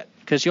repay it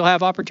because you'll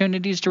have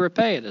opportunities to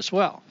repay it as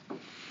well.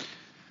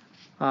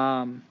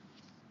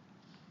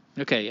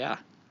 Okay, yeah.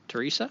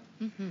 Teresa?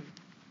 Mm-hmm.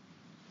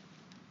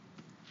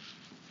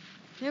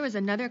 There was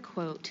another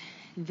quote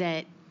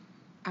that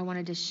I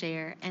wanted to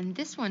share, and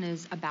this one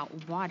is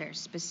about water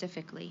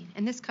specifically.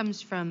 And this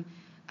comes from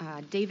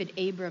David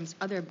Abrams'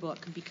 other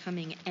book,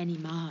 Becoming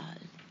Animal.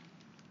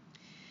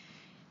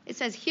 It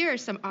says, here are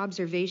some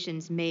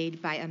observations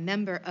made by a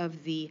member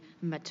of the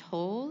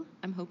Mattole,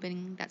 I'm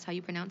hoping that's how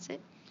you pronounce it,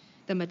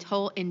 the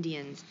Mattole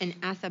Indians, an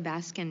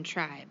Athabascan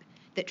tribe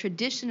that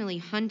traditionally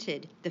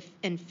hunted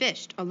and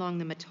fished along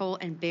the Mattole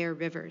and Bear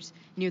Rivers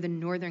near the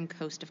northern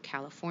coast of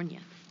California.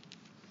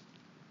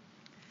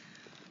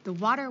 The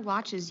water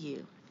watches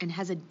you and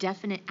has a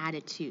definite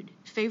attitude,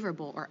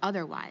 favorable or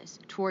otherwise,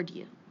 toward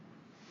you.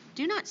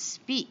 Do not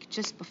speak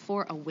just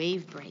before a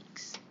wave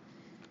breaks.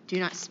 Do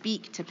not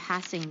speak to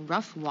passing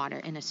rough water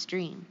in a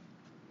stream.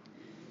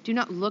 Do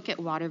not look at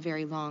water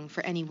very long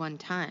for any one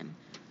time,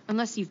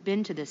 unless you've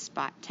been to this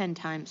spot 10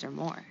 times or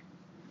more.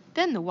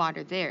 Then the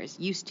water there is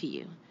used to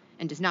you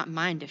and does not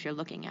mind if you're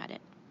looking at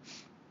it.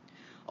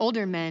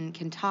 Older men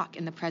can talk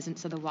in the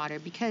presence of the water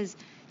because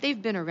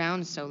they've been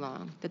around so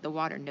long that the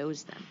water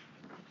knows them.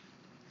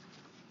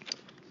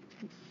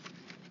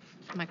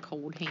 My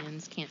cold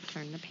hands can't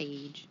turn the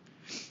page.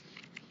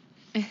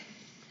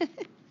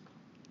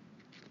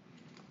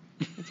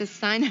 It's a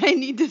sign I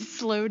need to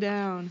slow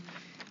down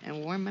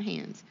and warm my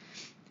hands.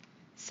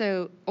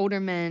 So older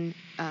men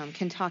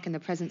can talk in the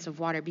presence of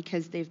water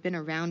because they've been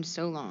around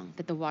so long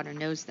that the water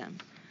knows them.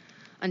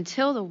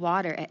 Until the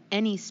water at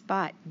any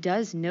spot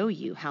does know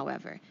you,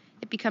 however,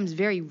 it becomes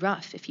very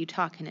rough if you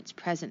talk in its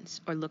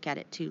presence or look at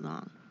it too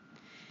long.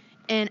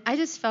 And I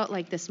just felt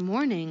like this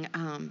morning,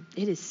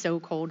 it is so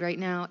cold right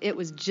now. It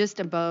was just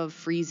above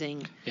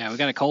freezing. Yeah, we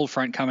got a cold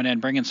front coming in,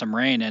 bringing some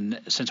rain.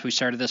 And since we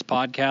started this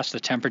podcast, the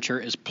temperature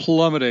is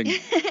plummeting.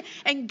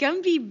 And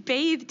Gumby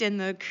bathed in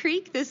the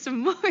creek this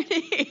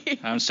morning.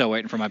 I'm still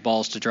waiting for my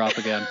balls to drop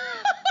again.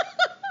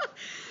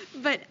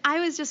 But I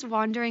was just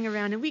wandering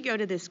around, and we go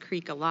to this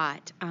creek a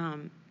lot.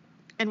 And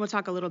we'll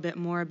talk a little bit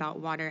more about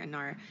water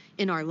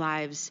in our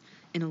lives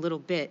in a little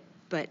bit.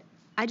 But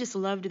I just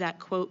loved that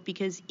quote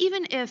because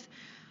even if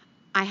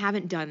I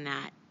haven't done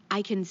that,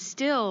 I can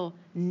still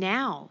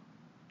now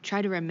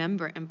try to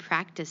remember and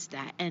practice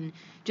that and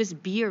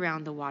just be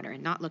around the water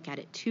and not look at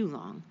it too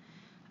long,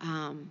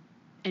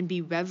 and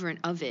be reverent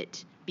of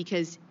it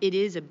because it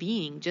is a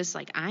being just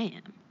like I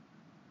am.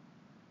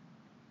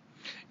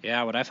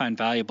 Yeah, what I find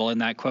valuable in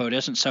that quote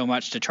isn't so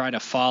much to try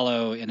to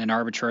follow in an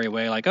arbitrary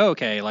way, I got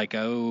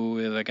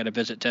to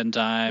visit 10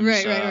 times.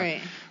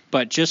 Right.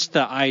 But just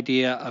the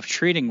idea of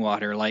treating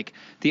water, like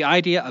the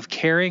idea of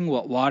caring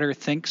what water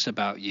thinks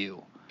about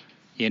you.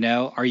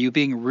 Are you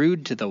being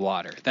rude to the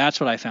water? That's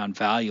what I found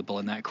valuable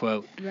in that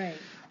quote. Right.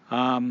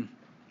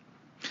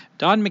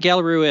 Don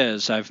Miguel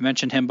Ruiz, I've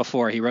mentioned him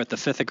before. He wrote the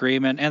Fifth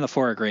Agreement and the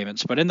Four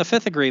Agreements. But in the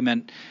Fifth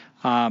Agreement,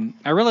 I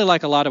really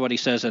like a lot of what he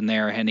says in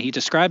there, and he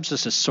describes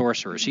us as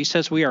sorcerers. He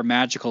says we are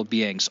magical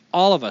beings.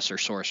 All of us are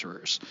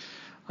sorcerers.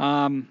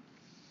 And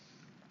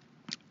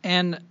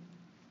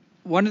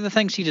one of the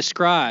things he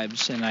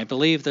describes, and I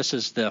believe this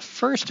is the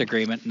first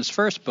agreement in his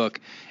first book,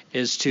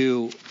 is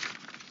to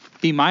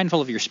be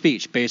mindful of your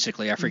speech,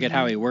 basically. I forget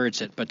how he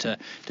words it, but to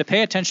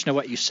pay attention to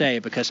what you say,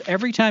 because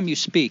every time you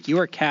speak, you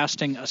are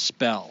casting a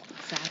spell.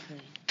 Exactly.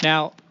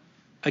 Now,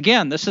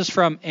 again, this is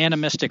from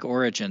animistic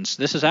origins.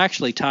 This is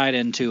actually tied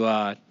into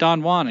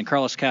Don Juan and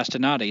Carlos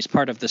Castaneda. He's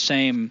part of the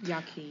same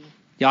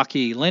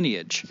Yaqui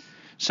lineage.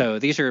 So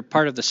these are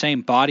part of the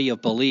same body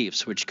of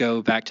beliefs, which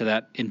go back to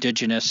that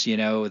indigenous,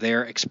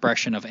 their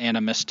expression of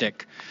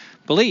animistic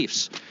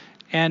beliefs.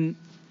 And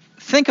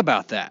think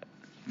about that.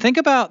 Think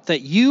about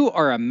that you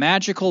are a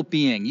magical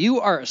being.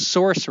 You are a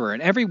sorcerer,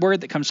 and every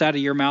word that comes out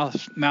of your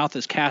mouth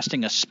is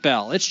casting a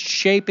spell. It's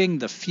shaping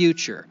the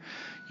future.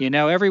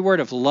 Every word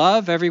of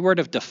love, every word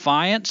of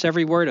defiance,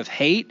 every word of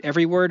hate,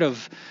 every word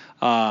of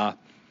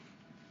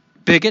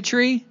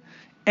bigotry,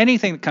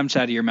 anything that comes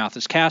out of your mouth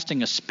is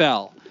casting a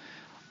spell.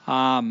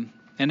 And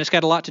it's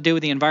got a lot to do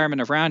with the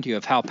environment around you,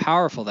 of how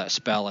powerful that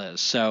spell is.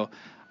 So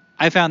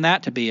I found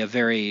that to be a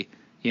very,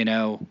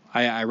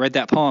 I read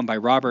that poem by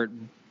Robert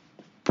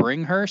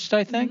Bringhurst,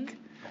 I think.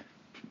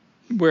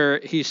 where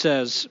he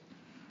says,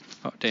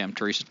 oh, damn,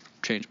 Teresa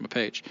changed my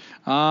page.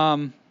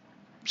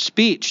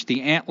 Speech,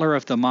 the antler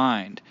of the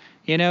mind.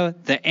 You know,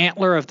 the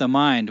antler of the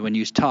mind when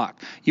you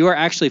talk. You are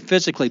actually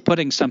physically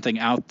putting something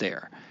out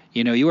there.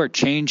 You know, you are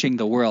changing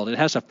the world. It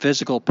has a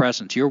physical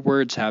presence. Your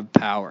words have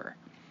power.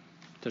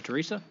 So,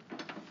 Teresa?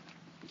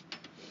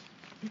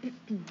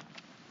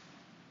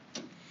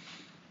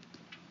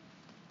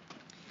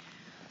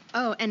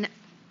 Oh, and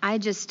I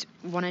just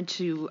wanted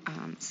to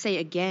say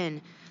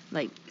again,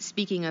 like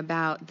speaking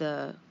about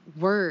the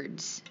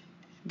words,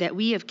 that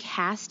we have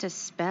cast a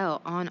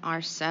spell on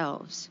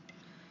ourselves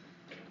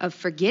of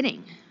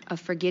forgetting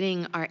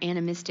our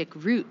animistic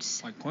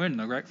roots. Like Quinn,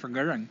 the great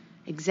forgetting.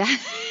 Exactly.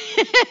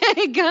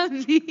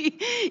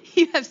 Gumby,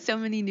 you have so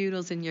many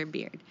noodles in your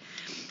beard.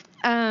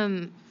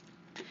 And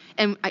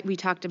we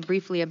talked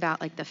briefly about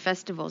like the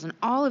festivals and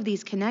all of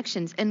these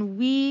connections, and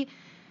we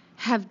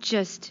have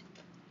just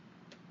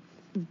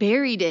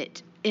buried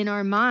it in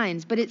our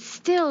minds, but it's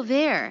still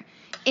there.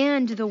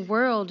 And the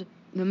world,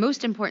 the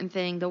most important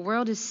thing, the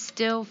world is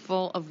still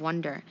full of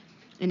wonder,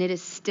 and it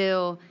is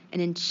still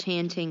an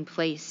enchanting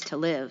place to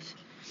live.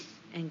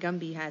 And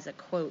Gumby has a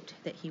quote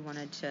that he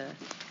wanted to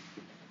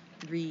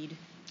read.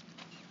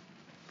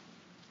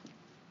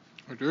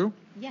 I do?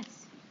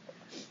 Yes.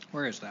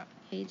 Where is that?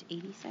 Page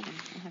 87.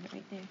 I have it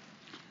right there.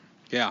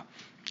 Yeah.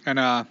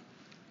 And,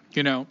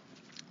 you know,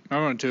 I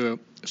wanted to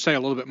say a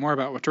little bit more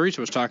about what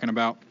Teresa was talking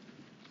about.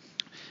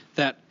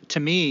 That, to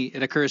me,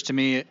 it occurs to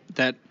me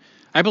that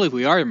I believe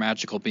we are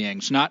magical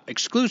beings, not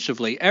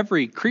exclusively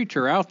every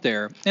creature out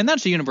there. And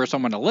that's the universe I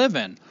want to live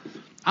in.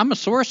 I'm a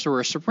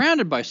sorcerer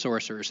surrounded by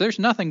sorcerers. There's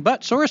nothing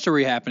but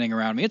sorcery happening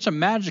around me. It's a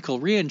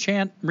magical,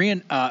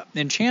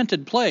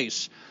 enchanted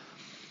place.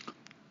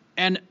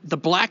 And the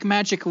black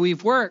magic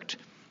we've worked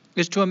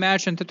is to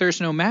imagine that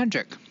there's no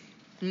magic.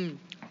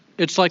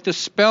 It's like the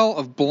spell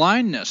of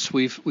blindness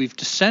we've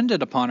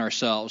descended upon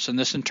ourselves, and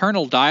this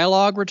internal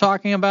dialogue we're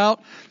talking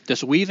about,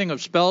 this weaving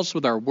of spells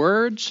with our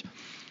words,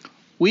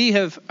 we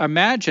have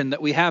imagined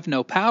that we have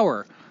no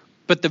power.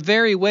 But the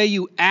very way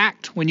you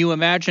act when you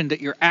imagine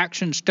that your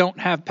actions don't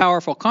have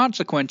powerful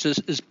consequences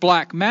is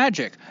black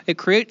magic. It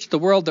creates the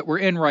world that we're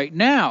in right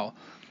now,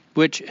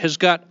 which has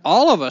got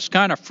all of us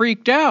kind of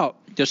freaked out,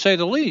 to say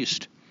the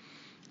least.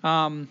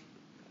 So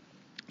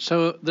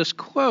this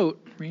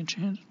quote,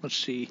 let's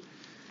see,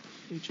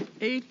 page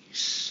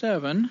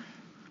 87.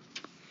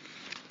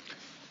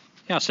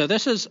 Yeah, so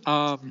this is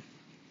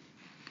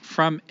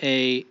from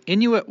a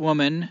Inuit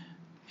woman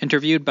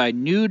interviewed by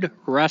Knud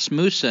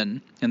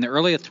Rasmussen in the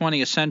early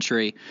 20th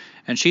century,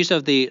 and she's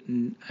of the,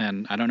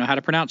 and I don't know how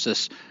to pronounce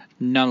this,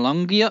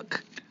 Nalungiuk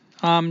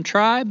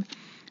tribe,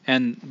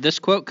 and this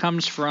quote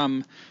comes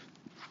from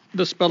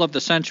The Spell of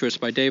the Sensuous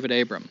by David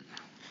Abram.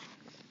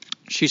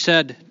 She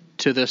said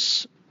to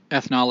this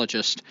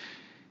ethnologist,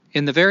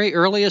 "In the very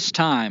earliest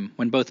time,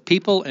 when both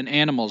people and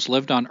animals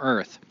lived on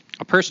Earth,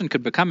 a person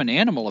could become an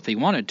animal if he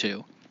wanted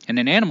to, and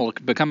an animal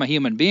could become a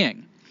human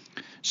being.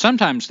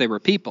 Sometimes they were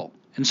people,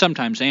 and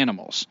sometimes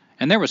animals,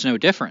 and there was no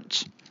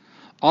difference.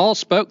 All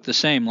spoke the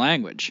same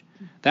language.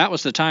 That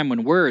was the time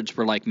when words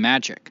were like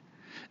magic.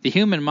 The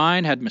human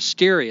mind had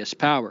mysterious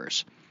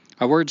powers.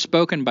 A word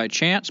spoken by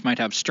chance might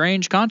have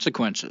strange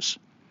consequences.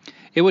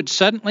 It would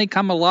suddenly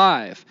come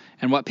alive,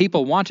 and what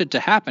people wanted to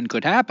happen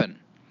could happen.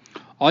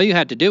 All you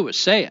had to do was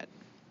say it.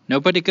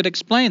 Nobody could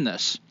explain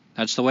this.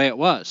 That's the way it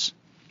was."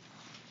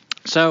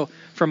 So,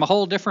 from a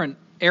whole different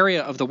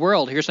area of the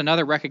world, here's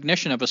another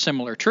recognition of a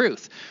similar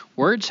truth.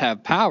 Words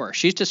have power.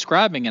 She's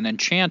describing an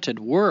enchanted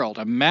world,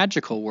 a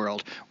magical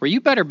world, where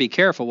you better be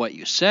careful what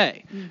you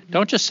say.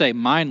 Don't just say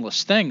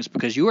mindless things,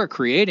 because you are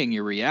creating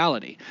your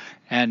reality.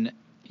 And,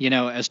 you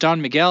know, as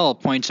Don Miguel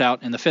points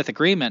out in The Fifth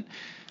Agreement,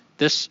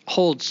 this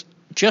holds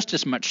just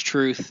as much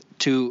truth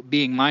to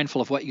being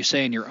mindful of what you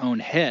say in your own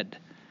head.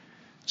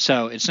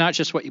 So it's not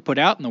just what you put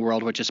out in the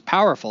world, which is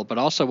powerful, but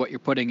also what you're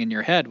putting in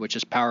your head, which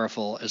is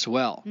powerful as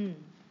well.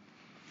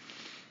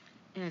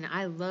 And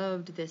I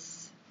loved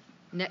this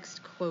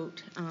next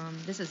quote.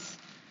 This is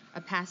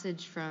a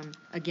passage from,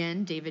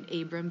 again, David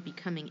Abram,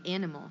 Becoming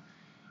Animal.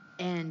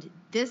 And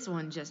this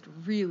one just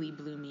really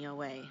blew me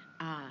away.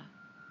 All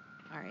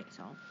right,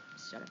 so I'll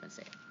shut up and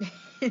say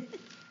it.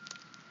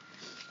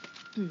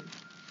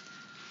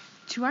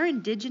 To our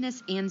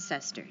indigenous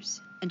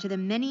ancestors and to the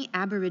many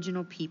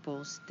Aboriginal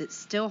peoples that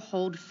still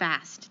hold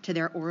fast to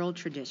their oral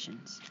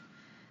traditions,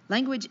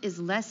 language is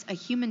less a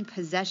human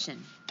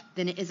possession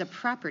than it is a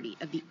property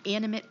of the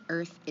animate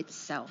earth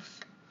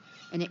itself,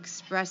 an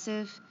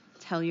expressive,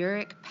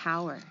 telluric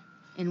power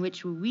in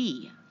which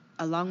we,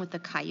 along with the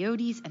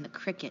coyotes and the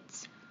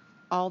crickets,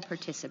 all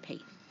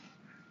participate.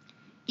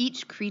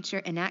 Each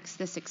creature enacts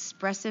this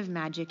expressive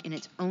magic in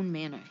its own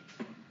manner.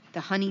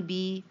 The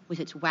honeybee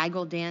with its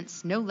waggle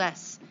dance no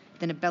less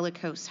than a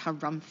bellicose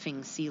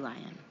harumphing sea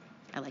lion.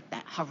 I like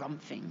that,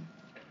 harumphing.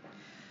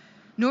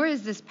 Nor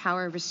is this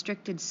power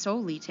restricted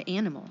solely to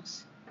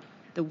animals.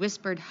 The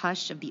whispered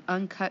hush of the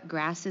uncut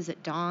grasses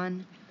at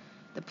dawn,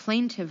 the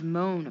plaintive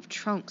moan of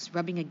trunks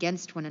rubbing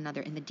against one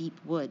another in the deep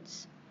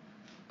woods,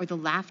 or the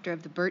laughter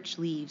of the birch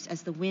leaves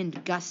as the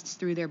wind gusts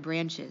through their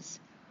branches,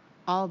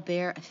 all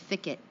bear a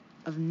thicket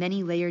of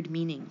many-layered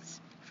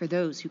meanings for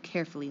those who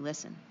carefully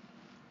listen.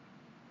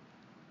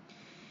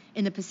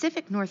 In the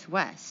Pacific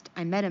Northwest,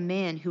 I met a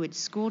man who had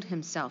schooled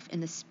himself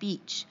in the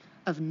speech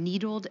of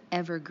needled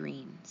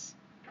evergreens.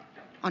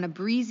 On a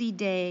breezy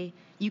day,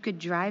 you could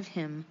drive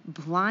him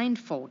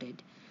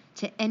blindfolded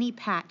to any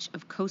patch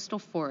of coastal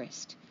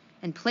forest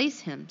and place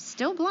him,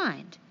 still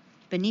blind,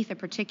 beneath a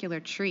particular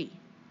tree.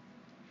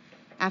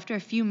 After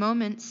a few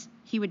moments,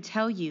 he would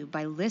tell you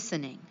by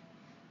listening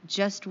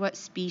just what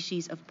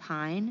species of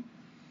pine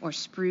or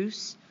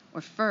spruce or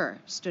fir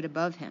stood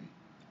above him,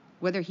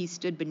 whether he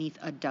stood beneath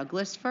a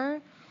Douglas fir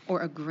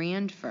or a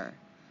grand fir,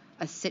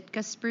 a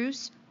Sitka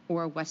spruce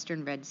or a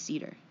western red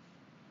cedar.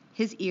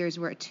 His ears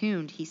were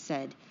attuned, he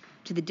said,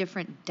 to the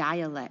different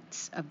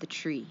dialects of the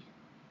tree.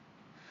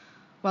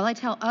 While I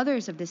tell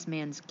others of this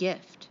man's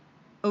gift,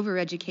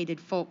 overeducated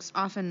folks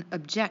often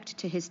object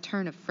to his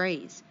turn of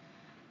phrase,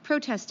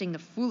 protesting the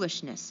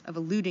foolishness of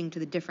alluding to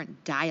the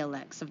different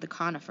dialects of the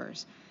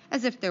conifers,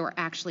 as if there were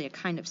actually a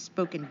kind of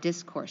spoken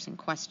discourse in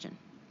question.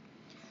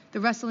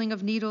 The rustling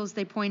of needles,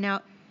 they point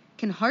out,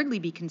 can hardly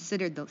be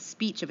considered the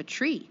speech of a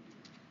tree,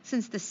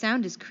 since the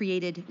sound is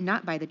created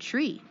not by the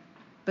tree,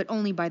 but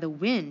only by the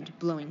wind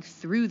blowing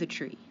through the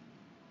tree.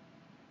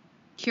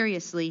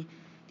 Curiously,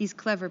 these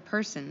clever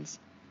persons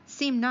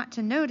seem not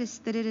to notice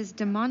that it is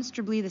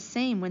demonstrably the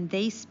same when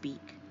they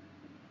speak.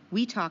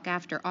 We talk,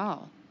 after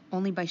all,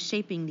 only by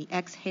shaping the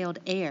exhaled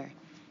air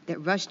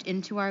that rushed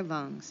into our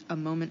lungs a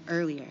moment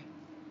earlier.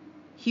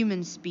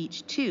 Human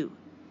speech, too,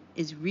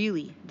 is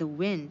really the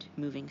wind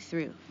moving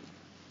through.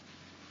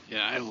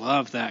 Yeah, I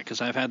love that, because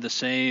I've had the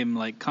same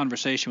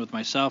conversation with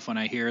myself when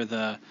I hear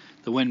the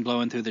wind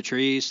blowing through the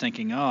trees,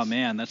 thinking, oh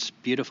man, that's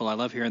beautiful. I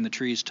love hearing the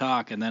trees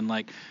talk. And then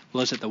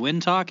well, is it the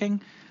wind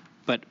talking?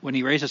 But when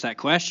he raises that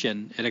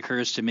question, it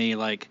occurs to me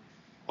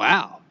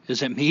wow,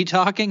 is it me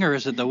talking or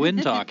is it the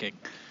wind talking?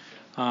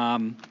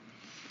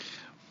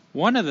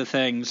 One of the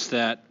things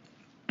that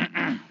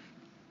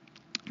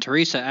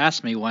Teresa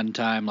asked me one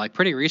time,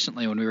 pretty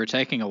recently when we were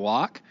taking a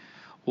walk,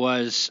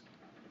 was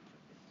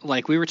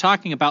we were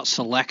talking about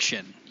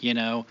selection,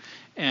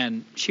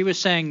 and she was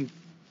saying,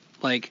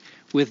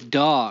 with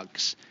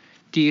dogs,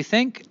 do you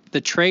think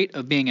the trait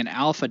of being an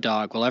alpha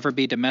dog will ever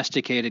be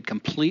domesticated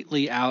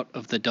completely out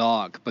of the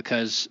dog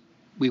because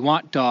we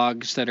want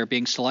dogs that are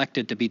being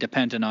selected to be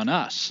dependent on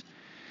us?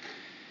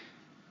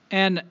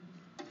 And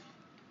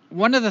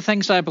one of the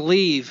things I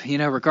believe,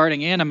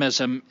 regarding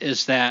animism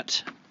is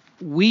that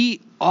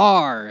we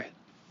are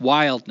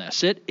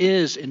wildness. It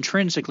is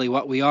intrinsically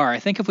what we are. I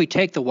think if we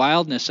take the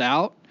wildness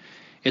out,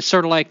 it's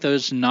sort of like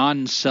those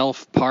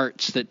non-self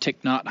parts that Thich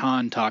Nhat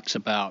Hanh talks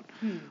about.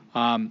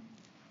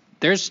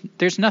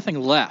 There's nothing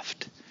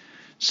left.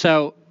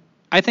 So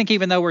I think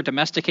even though we're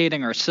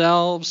domesticating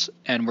ourselves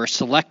and we're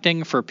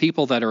selecting for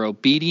people that are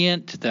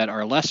obedient, that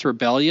are less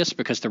rebellious,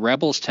 because the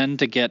rebels tend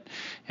to get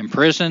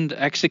imprisoned,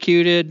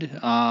 executed,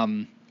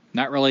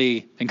 not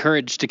really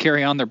encouraged to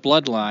carry on their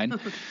bloodline,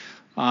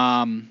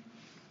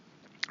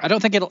 I don't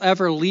think it'll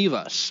ever leave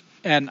us.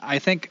 And I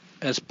think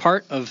as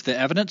part of the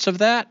evidence of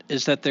that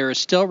is that there is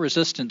still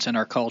resistance in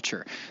our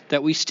culture,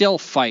 that we still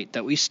fight,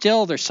 that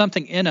there's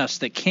something in us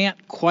that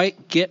can't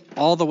quite get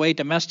all the way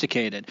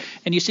domesticated.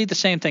 And you see the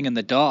same thing in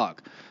the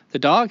dog. The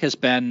dog has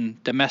been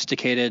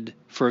domesticated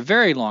for a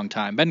very long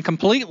time,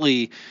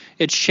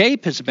 its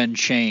shape has been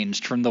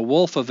changed from the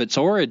wolf of its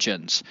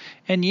origins.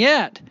 And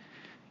yet,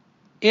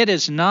 it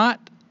is not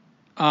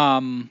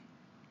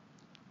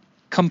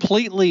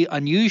completely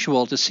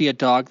unusual to see a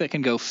dog that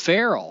can go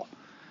feral,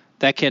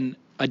 that can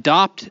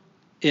adopt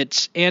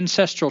its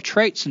ancestral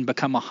traits and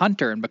become a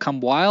hunter and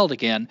become wild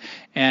again.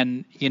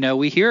 And,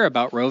 we hear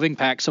about roving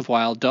packs of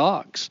wild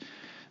dogs.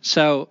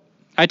 So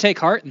I take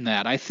heart in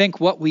that. I think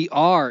what we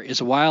are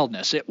is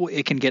wildness.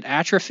 It can get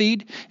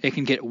atrophied, it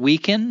can get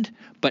weakened,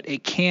 but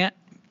it can't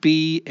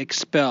be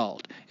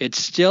expelled. It's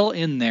still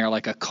in there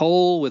like a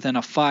coal within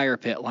a fire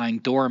pit lying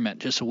dormant,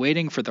 just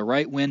waiting for the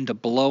right wind to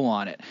blow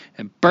on it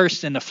and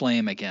burst into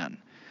flame again.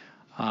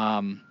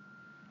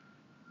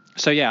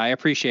 So yeah, I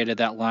appreciated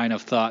that line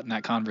of thought and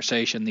that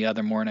conversation the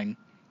other morning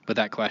with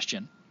that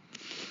question.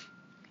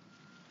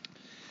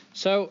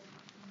 So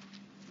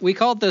we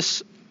called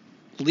this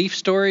Leaf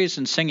Stories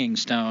and Singing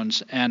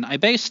Stones, and I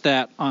based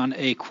that on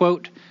a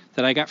quote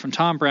that I got from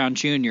Tom Brown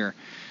Jr.,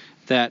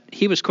 that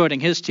he was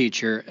quoting his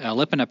teacher,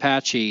 Lippin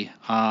Apache,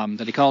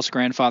 that he calls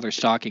Grandfather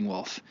Stalking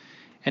Wolf.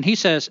 And he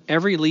says,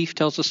 every leaf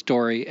tells a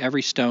story,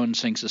 every stone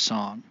sings a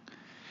song.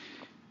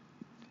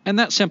 And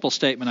that simple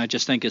statement I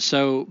just think is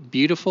so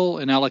beautiful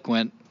and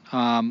eloquent.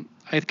 I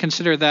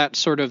consider that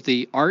sort of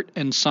the art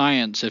and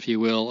science, if you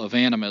will, of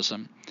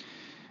animism.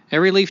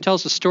 Every leaf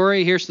tells a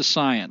story. Here's the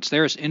science.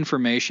 There is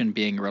information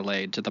being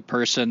relayed to the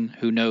person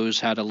who knows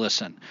how to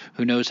listen,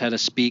 who knows how to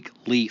speak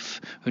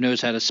leaf, who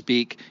knows how to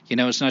speak.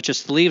 It's not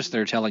just the leaves that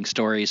are telling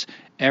stories.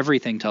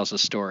 Everything tells a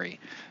story.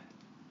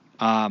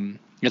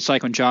 It's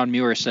like when John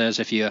Muir says,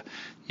 if you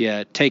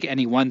take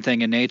any one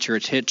thing in nature,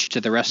 it's hitched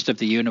to the rest of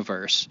the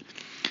universe.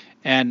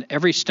 And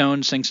every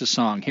stone sings a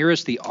song. Here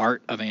is the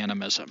art of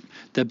animism,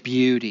 the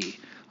beauty,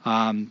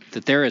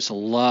 that there is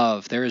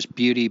love, there is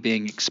beauty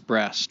being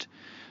expressed.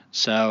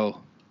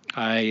 So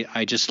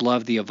I just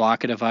love the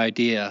evocative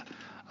idea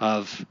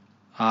of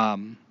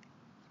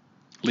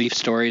leaf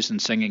stories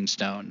and singing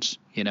stones,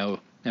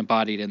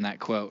 embodied in that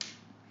quote.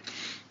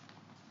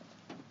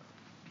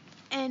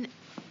 And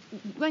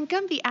when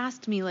Gumby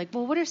asked me, like,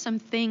 well, what are some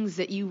things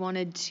that you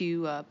wanted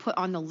to put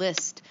on the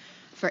list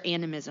for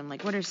animism?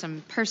 Like, what are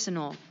some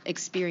personal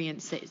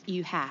experience that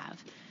you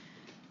have?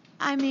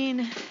 I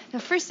mean, the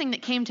first thing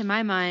that came to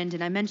my mind,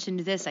 and I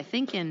mentioned this, I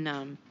think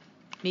in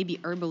maybe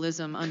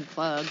Herbalism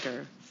Unplugged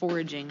or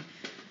Foraging,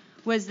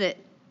 was that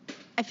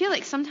I feel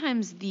like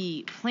sometimes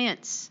the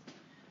plants,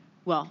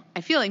 well,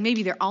 I feel like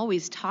maybe they're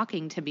always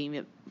talking to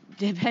me,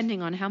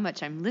 depending on how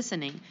much I'm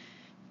listening.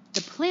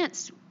 The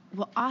plants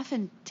will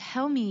often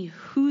tell me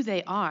who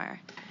they are.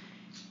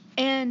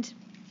 And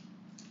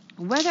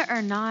whether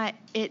or not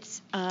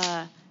it's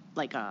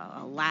like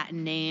a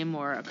Latin name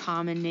or a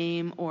common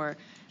name or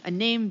a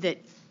name that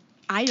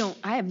I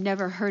have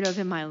never heard of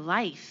in my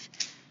life,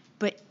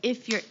 but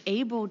if you're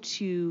able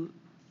to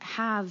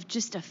have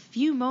just a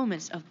few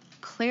moments of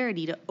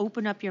clarity to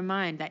open up your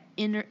mind, that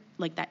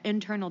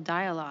internal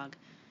dialogue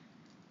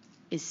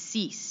is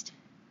ceased.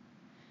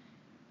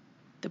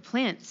 The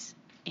plants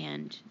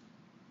and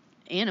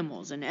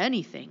animals and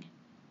anything,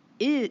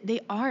 they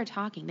are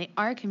talking, they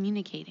are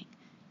communicating.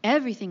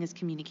 Everything is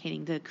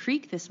communicating. The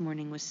creek this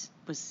morning was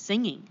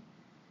singing.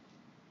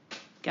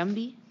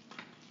 Gumby?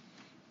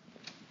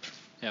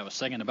 Yeah, I was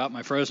singing about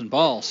my frozen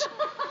balls.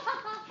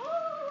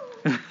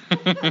 I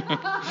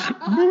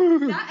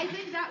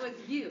think that was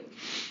you.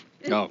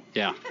 Oh,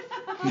 yeah.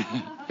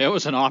 It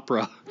was an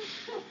opera.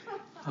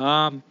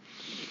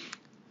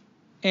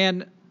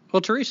 And,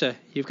 well, Teresa,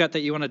 you've got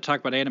that you want to talk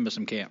about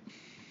animism camp.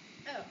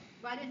 Oh,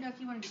 well, I didn't know if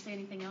you wanted to say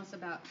anything else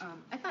about,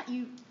 I thought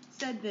you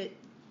said that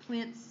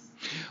plants...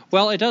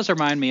 Well, it does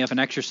remind me of an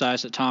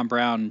exercise that Tom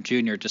Brown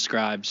Jr.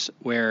 describes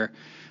where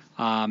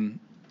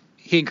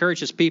he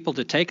encourages people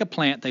to take a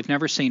plant they've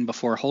never seen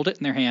before, hold it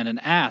in their hand,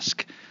 and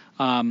ask,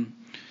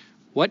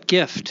 what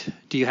gift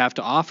do you have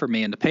to offer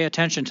me? And to pay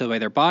attention to the way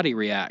their body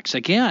reacts.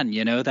 Again,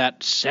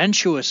 that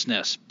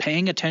sensuousness,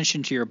 paying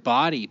attention to your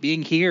body,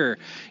 being here,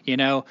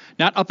 not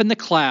up in the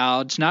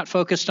clouds, not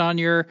focused on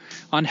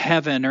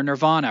heaven or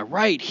nirvana,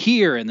 right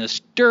here in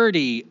this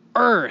dirty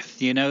earth,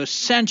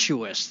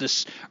 sensuous,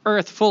 this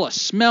earth full of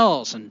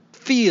smells and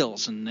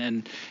feels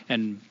and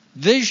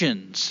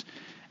visions.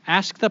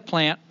 Ask the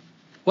plant,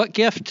 what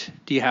gift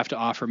do you have to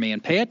offer me?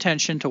 And pay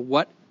attention to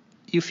what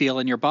you feel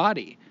in your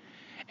body.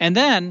 And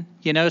then,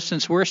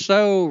 since we're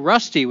so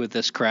rusty with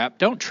this crap,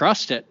 don't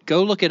trust it.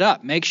 Go look it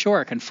up. Make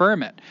sure.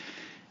 Confirm it.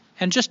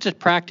 And just to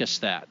practice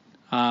that.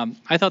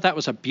 I thought that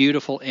was a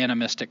beautiful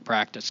animistic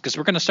practice because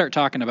we're going to start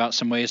talking about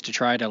some ways to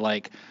try to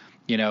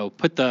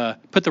put the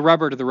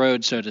rubber to the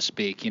road, so to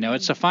speak.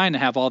 It's fine to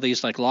have all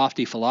these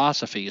lofty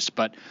philosophies,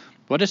 but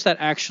what does that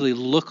actually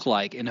look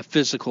like in a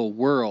physical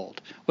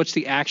world? What's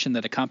the action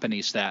that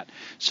accompanies that?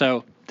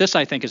 So this,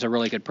 I think, is a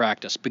really good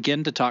practice.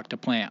 Begin to talk to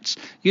plants.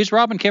 Use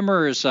Robin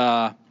Kimmerer's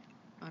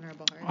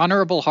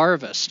Honorable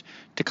Harvest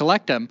to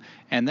collect them,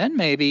 and then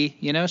maybe,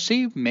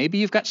 maybe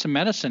you've got some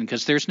medicine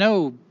because there's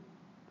no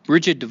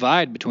rigid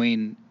divide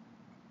between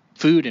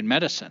food and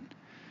medicine.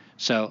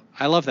 So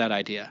I love that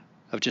idea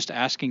of just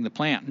asking the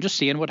plant and just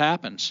seeing what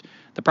happens.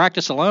 The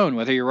practice alone,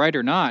 whether you're right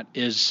or not,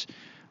 is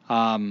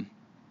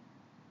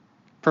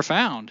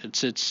profound.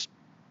 It's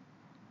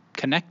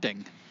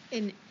connecting.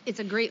 And it's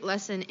a great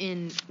lesson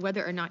in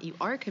whether or not you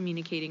are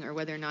communicating or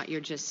whether or not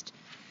you're just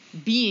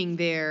being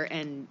there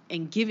and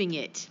giving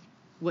it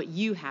what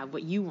you have,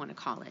 what you want to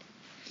call it.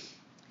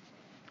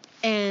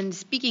 And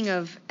speaking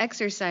of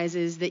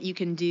exercises that you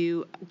can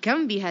do,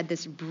 Gumby had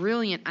this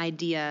brilliant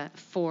idea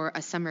for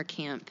a summer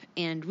camp,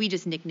 and we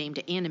just nicknamed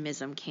it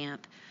Animism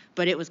Camp,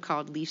 but it was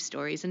called Leaf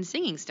Stories and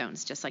Singing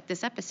Stones, just like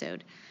this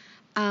episode.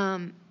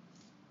 To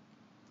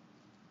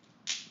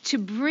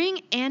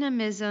bring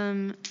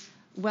animism,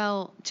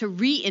 to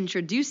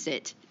reintroduce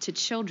it to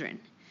children.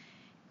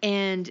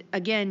 And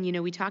again,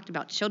 we talked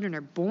about children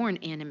are born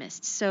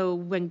animists. So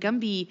when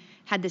Gumby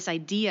had this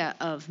idea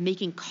of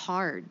making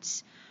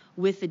cards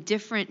with the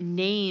different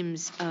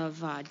names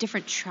of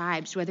different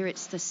tribes, whether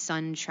it's the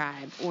Sun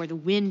Tribe or the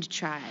Wind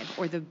Tribe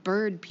or the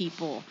Bird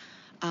People,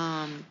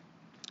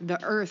 the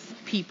Earth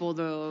People,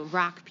 the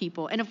Rock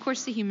People, and of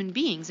course the human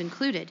beings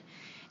included.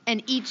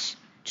 And each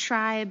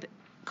tribe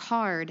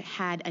card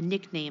had a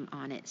nickname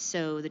on it.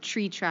 So the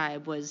Tree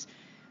Tribe was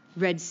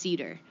Red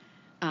Cedar.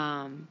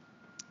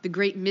 The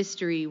Great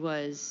Mystery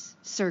was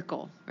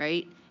Circle,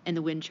 right? And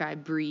the Wind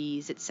Tribe,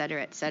 Breeze,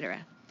 etc., etc.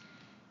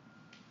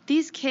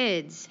 These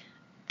kids,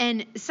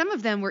 and some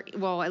of them were,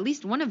 at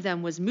least one of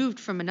them was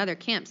moved from another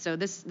camp. So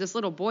this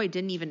little boy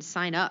didn't even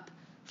sign up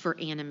for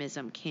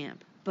Animism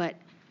Camp. But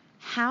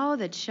how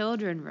the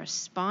children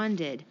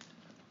responded.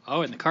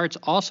 Oh, and the cards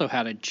also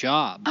had a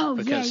job. Oh,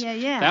 because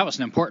yeah. That was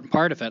an important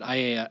part of it.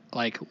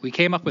 We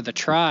came up with a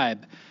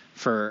tribe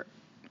for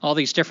all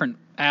these different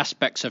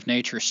aspects of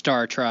nature: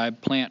 star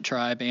tribe, plant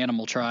tribe,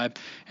 animal tribe,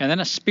 and then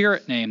a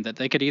spirit name that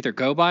they could either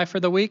go by for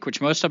the week,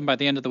 which most of them by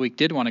the end of the week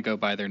did want to go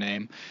by their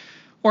name,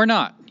 or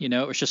not.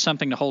 It was just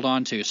something to hold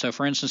on to. So,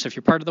 for instance, if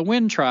you're part of the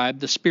wind tribe,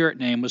 the spirit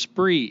name was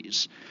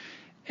Breeze.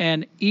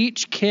 And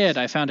each kid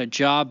I found a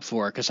job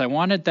for, because I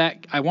wanted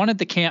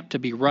the camp to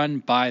be run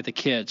by the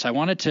kids. I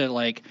wanted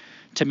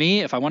to me,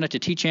 if I wanted to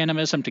teach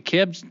animism to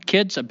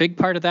kids, a big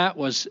part of that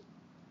was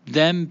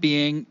them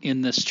being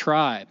in this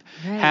tribe,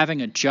 right,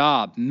 having a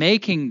job,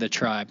 making the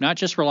tribe, not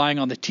just relying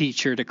on the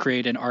teacher to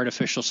create an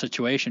artificial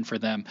situation for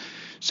them.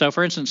 So,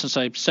 for instance, since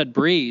I said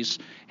Breeze,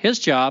 his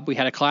job, we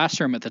had a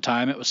classroom at the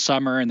time. It was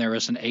summer, and there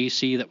was an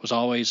AC that was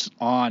always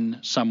on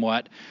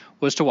somewhat,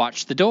 was to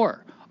watch the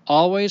door.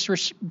 Always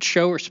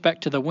show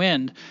respect to the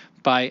wind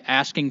by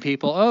asking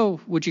people, oh,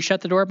 would you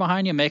shut the door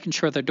behind you, making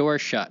sure the door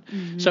is shut.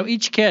 Mm-hmm. So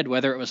each kid,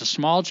 whether it was a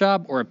small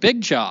job or a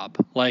big job,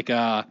 like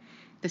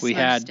we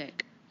had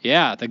stick.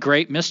 Yeah, the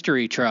Great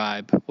Mystery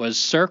Tribe was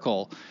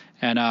Circle,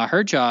 and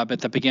her job at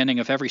the beginning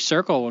of every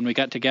circle when we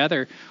got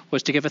together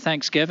was to give a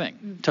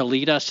Thanksgiving, to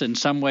lead us in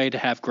some way to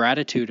have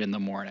gratitude in the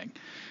morning.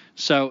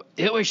 So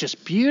it was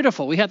just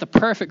beautiful. We had the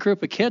perfect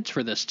group of kids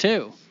for this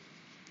too.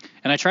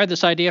 And I tried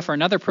this idea for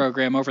another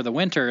program over the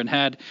winter and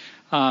had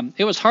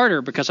it was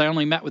harder because I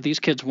only met with these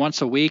kids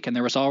once a week, and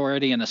there was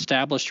already an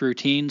established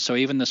routine. So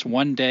even this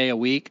one day a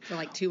week for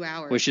like 2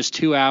 hours was just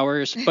 2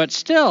 hours. But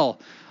still,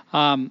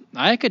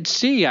 I could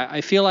see,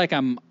 I feel like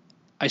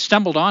I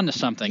stumbled onto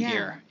something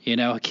here.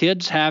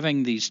 Kids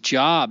having these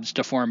jobs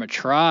to form a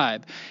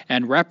tribe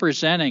and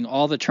representing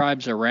all the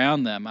tribes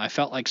around them. I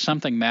felt like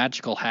something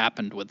magical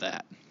happened with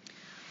that.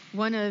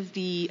 One of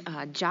the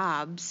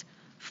jobs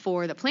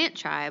for the plant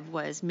tribe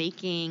was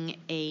making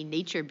a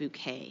nature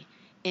bouquet.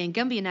 And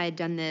Gumby and I had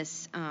done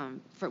this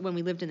for when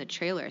we lived in the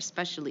trailer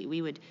especially.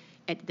 We would,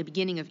 at the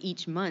beginning of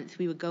each month,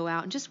 we would go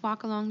out and just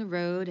walk along the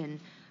road and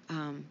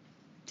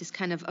just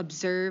kind of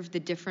observe the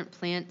different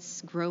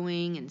plants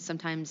growing and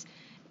sometimes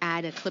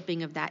add a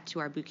clipping of that to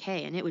our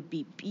bouquet. And it would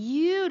be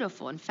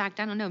beautiful. In fact,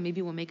 I don't know,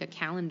 maybe we'll make a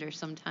calendar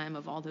sometime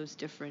of all those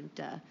different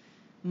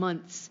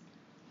months,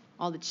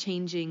 all the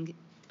changing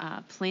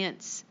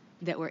plants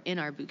that were in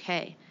our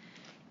bouquet.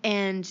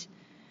 And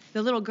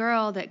the little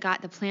girl that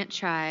got the plant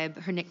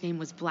tribe, her nickname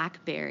was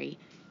Blackberry.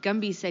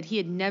 Gumby said he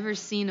had never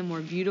seen a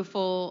more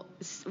beautiful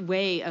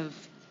way of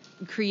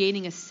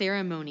creating a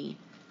ceremony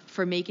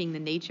for making the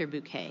nature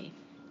bouquet.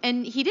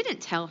 And he didn't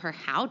tell her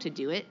how to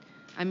do it.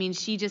 I mean,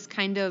 she just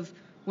kind of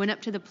went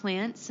up to the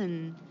plants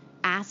and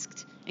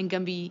asked. And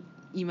Gumby,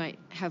 you might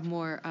have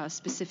more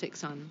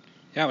specifics on.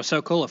 Yeah, it was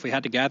so cool. If we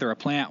had to gather a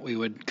plant, we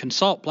would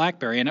consult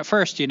Blackberry. And at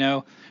first, she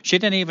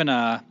didn't even,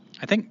 I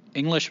think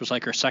English was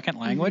like her second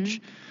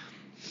language.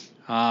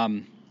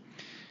 Mm-hmm.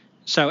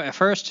 So at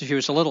first she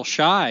was a little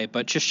shy,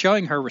 but just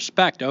showing her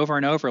respect over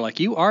and over, like,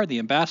 you are the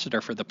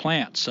ambassador for the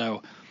plant.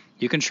 So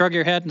you can shrug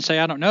your head and say,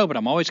 I don't know, but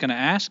I'm always going to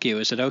ask you,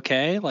 is it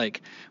okay?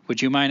 Like,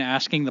 would you mind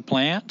asking the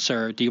plants,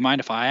 or do you mind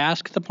if I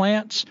ask the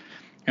plants?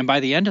 And by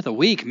the end of the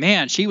week,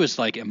 man, she was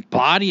like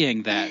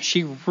embodying that.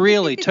 She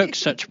really took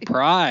such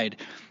pride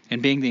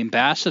in being the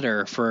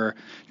ambassador for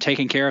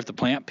taking care of the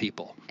plant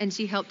people. And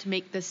she helped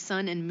make the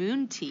sun and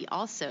moon tea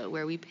also,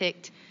 where we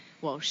picked,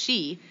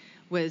 she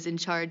was in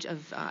charge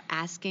of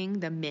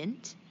asking the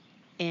mint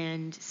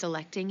and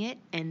selecting it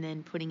and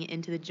then putting it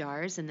into the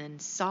jars. And then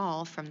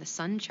Saul from the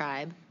Sun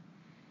tribe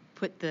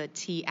put the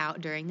tea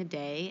out during the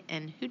day.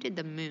 And who did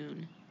the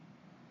moon?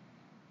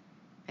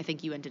 I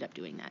think you ended up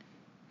doing that.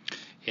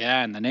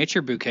 Yeah, and the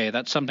nature bouquet,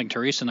 that's something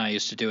Teresa and I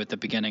used to do at the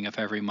beginning of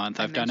every month.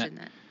 I've done it.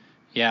 That.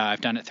 Yeah, I've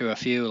done it through a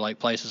few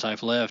places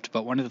I've lived.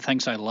 But one of the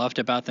things I loved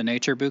about the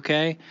nature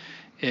bouquet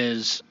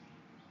is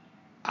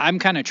I'm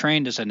kind of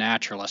trained as a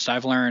naturalist.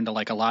 I've learned a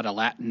lot of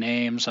Latin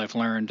names. I've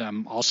learned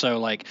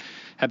also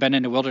have been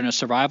into wilderness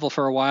survival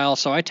for a while.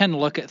 So I tend to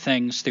look at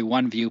things through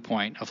one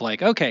viewpoint of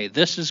okay,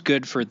 this is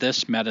good for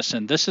this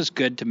medicine. This is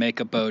good to make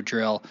a bow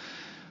drill.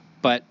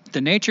 But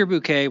the nature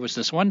bouquet was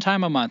this one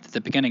time a month at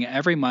the beginning of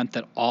every month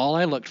that all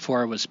I looked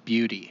for was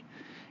beauty.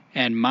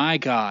 And my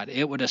God,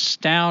 it would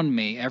astound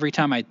me every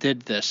time I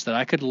did this that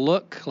I could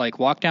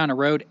walk down a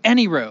road,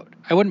 any road.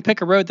 I wouldn't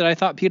pick a road that I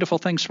thought beautiful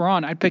things were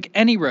on. I'd pick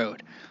any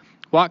road.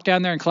 Walk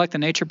down there and collect the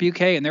nature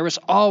bouquet, and there was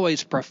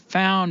always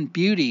profound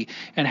beauty,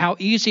 and how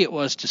easy it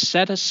was to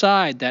set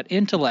aside that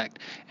intellect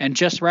and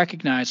just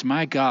recognize,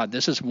 my God,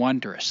 this is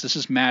wondrous, this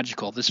is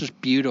magical, this is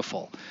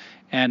beautiful.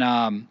 And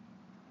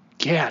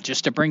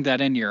just to bring that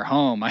into your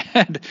home. I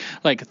had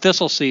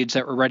thistle seeds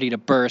that were ready to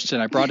burst,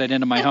 and I brought it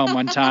into my home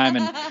one time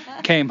and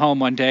came home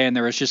one day, and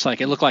there was just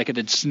it looked like it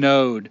had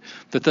snowed.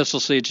 The thistle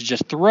seeds had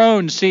just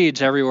thrown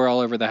seeds everywhere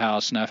all over the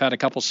house, and I've had a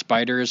couple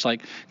spiders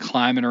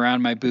climbing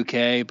around my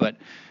bouquet, but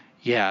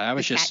yeah, that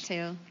was just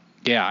cattail.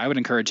 Yeah, I would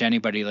encourage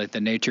anybody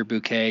the nature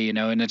bouquet,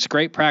 and it's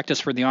great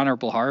practice for the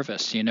honorable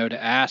harvest,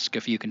 to ask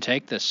if you can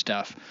take this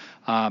stuff.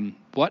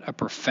 What a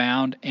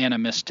profound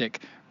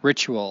animistic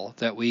ritual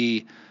that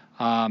we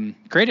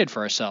created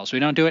for ourselves. We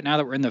don't do it now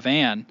that we're in the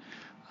van,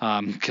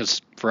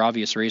 because for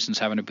obvious reasons,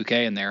 having a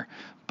bouquet in there.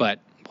 But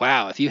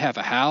wow, if you have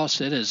a house,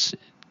 it is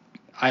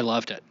I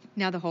loved it.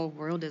 Now the whole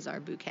world is our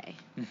bouquet.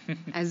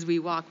 As we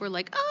walk, we're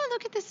like, oh,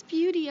 look at this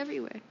beauty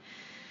everywhere.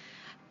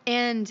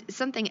 And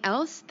something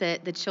else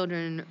that the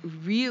children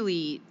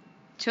really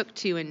took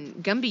to,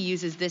 and Gumby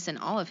uses this in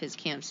all of his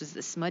camps, is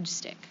the smudge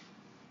stick.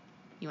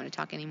 You want to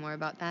talk any more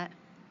about that?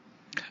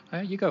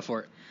 You go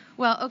for it.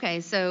 Well,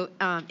 okay, so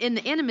in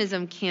the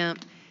animism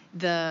camp,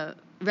 the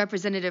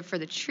representative for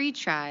the tree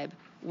tribe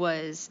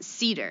was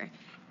Cedar,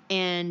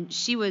 and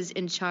she was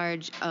in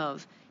charge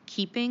of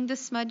keeping the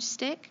smudge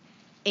stick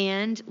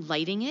and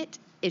lighting it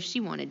if she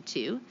wanted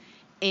to,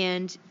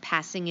 and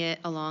passing it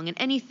along, and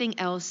anything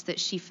else that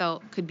she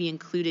felt could be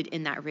included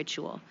in that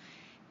ritual.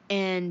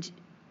 And,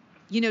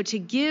 to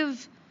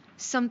give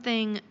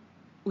something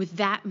with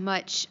that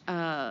much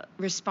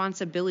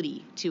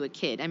responsibility to a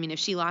kid. I mean, if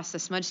she lost the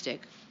smudge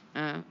stick,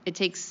 it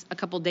takes a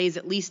couple days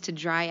at least to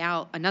dry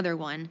out another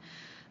one.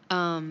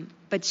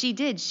 But she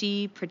did.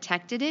 She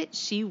protected it.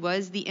 She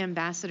was the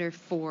ambassador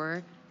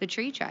for the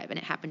tree tribe, and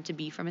it happened to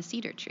be from a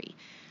cedar tree.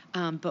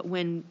 But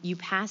when you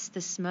pass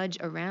the smudge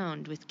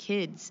around with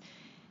kids,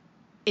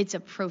 it's a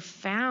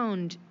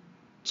profound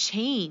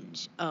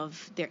change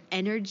of their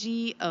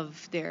energy,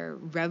 of their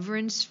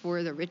reverence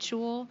for the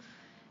ritual.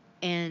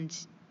 And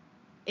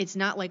it's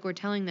not like we're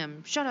telling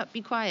them, shut up,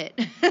 be quiet.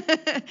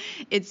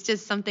 It's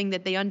just something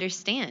that they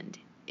understand.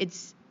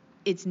 It's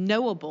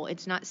knowable.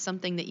 It's not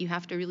something that you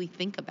have to really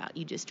think about.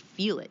 You just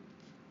feel it.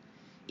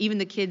 Even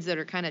the kids that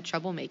are kind of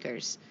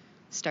troublemakers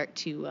start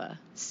to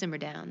simmer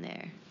down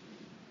there.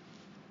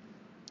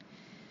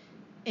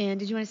 And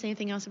did you want to say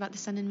anything else about the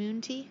sun and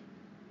moon, T?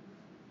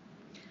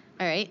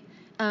 All right.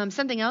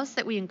 Something else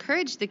that we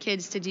encouraged the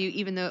kids to do,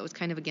 even though it was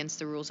kind of against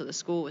the rules of the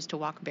school, was to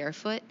walk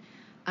barefoot.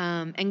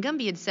 And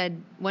Gumby had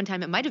said one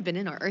time, it might have been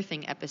in our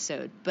earthing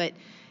episode, but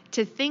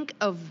to think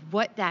of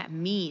what that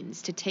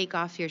means to take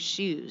off your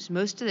shoes.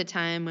 Most of the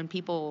time when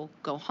people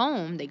go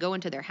home, they go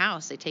into their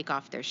house, they take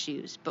off their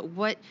shoes. But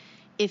what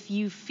if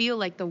you feel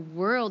like the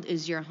world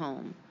is your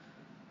home?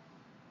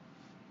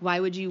 Why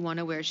would you want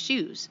to wear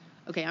shoes?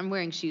 Okay, I'm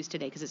wearing shoes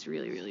today because it's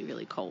really, really,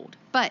 really cold.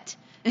 But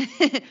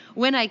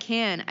when I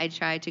can, I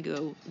try to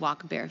go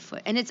walk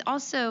barefoot. And it's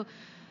also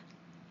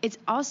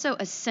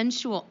a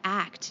sensual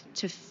act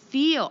to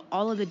feel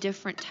all of the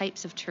different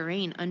types of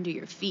terrain under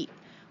your feet.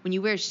 When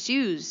you wear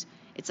shoes,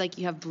 it's like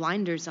you have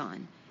blinders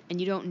on,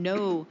 and you don't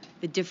know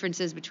the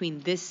differences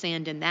between this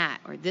sand and that,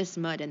 or this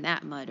mud and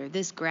that mud, or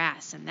this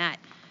grass and that,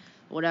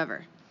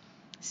 whatever.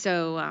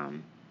 So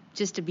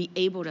just to be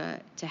able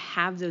to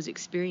have those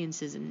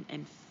experiences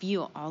and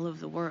feel all of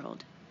the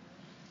world.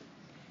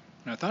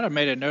 I thought I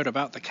made a note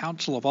about the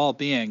Council of All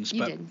Beings.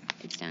 You did.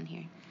 It's down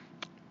here.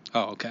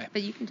 Oh, okay.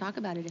 But you can talk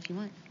about it if you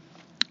want.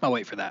 I'll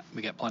wait for that.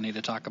 We got plenty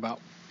to talk about.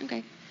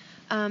 Okay.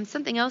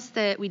 Something else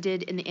that we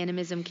did in the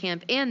animism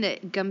camp, and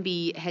that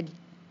Gumby had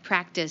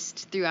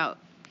practiced throughout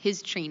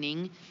his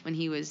training when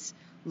he was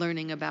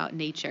learning about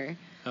nature.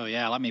 Oh,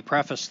 yeah. Let me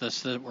preface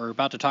this that we're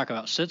about to talk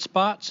about sit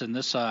spots, and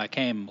this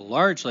came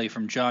largely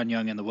from John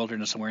Young in the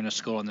Wilderness Awareness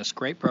School in this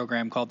great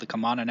program called the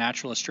Kamana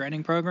Naturalist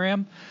Training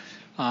Program.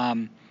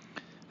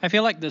 I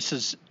feel like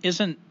this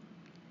isn't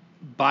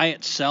by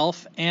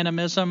itself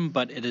animism,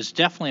 but it is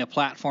definitely a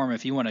platform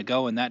if you want to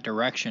go in that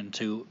direction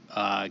to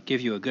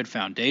give you a good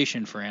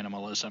foundation for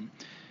animalism.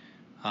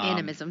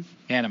 Animism.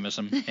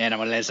 Animalism.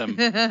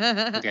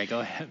 Okay, go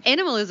ahead.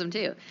 Animalism,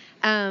 too,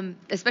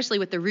 especially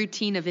with the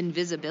routine of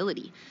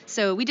invisibility.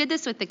 So we did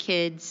this with the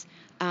kids,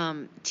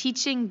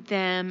 teaching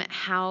them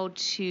how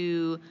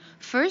to,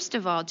 first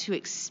of all, to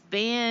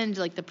expand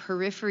like the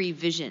periphery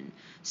vision.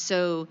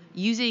 So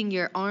using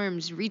your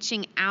arms,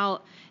 reaching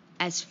out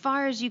as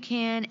far as you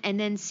can, and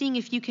then seeing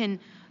if you can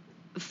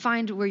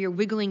find where you're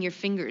wiggling your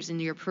fingers in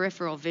your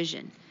peripheral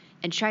vision,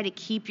 and try to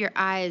keep your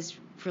eyes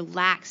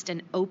relaxed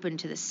and open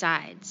to the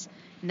sides.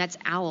 And that's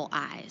owl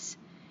eyes.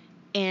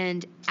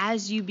 And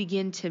as you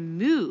begin to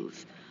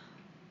move,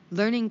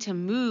 learning to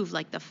move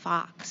like the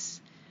fox,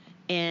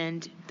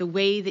 and the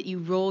way that you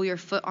roll your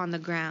foot on the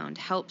ground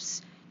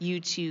helps you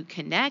to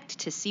connect,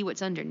 to see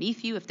what's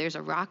underneath you, if there's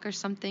a rock or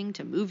something,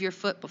 to move your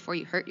foot before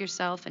you hurt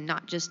yourself and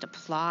not just to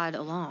plod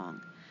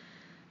along.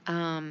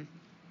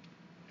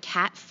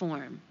 Cat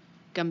form.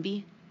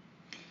 Gumby?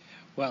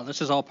 Well,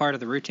 this is all part of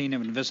the routine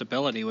of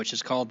invisibility, which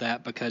is called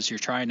that because you're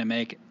trying to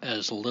make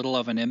as little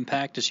of an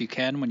impact as you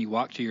can when you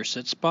walk to your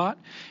sit spot,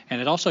 and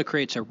it also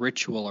creates a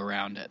ritual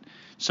around it.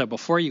 So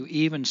before you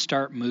even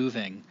start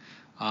moving,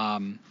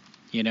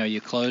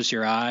 you close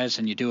your eyes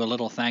and you do a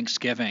little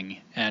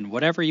thanksgiving, and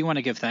whatever you want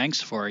to give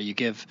thanks for, you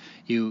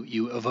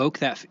evoke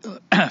that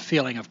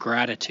feeling of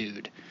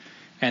gratitude.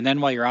 And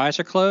then while your eyes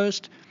are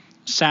closed,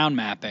 sound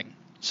mapping.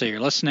 So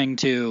you're listening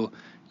to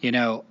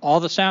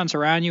all the sounds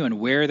around you and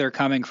where they're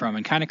coming from,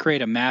 and kind of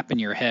create a map in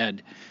your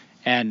head.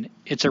 And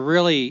it's a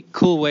really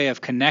cool way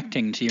of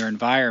connecting to your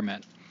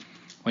environment.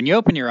 When you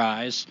open your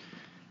eyes,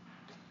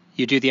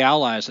 you do the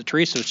owl eyes that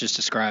Teresa was just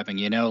describing,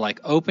 like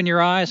open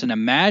your eyes and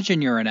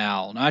imagine you're an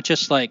owl, not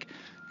just like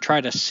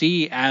try to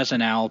see as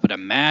an owl, but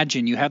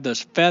imagine you have those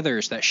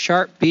feathers, that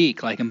sharp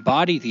beak, like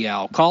embody the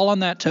owl, call on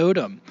that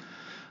totem.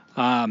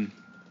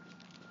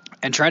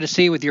 and try to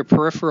see with your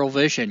peripheral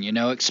vision.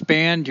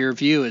 Expand your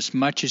view as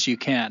much as you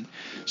can.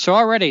 So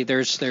already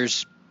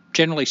there's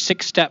generally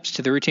 6 steps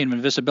to the routine of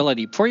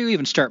invisibility. Before you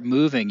even start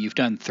moving, you've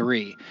done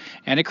 3,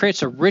 and it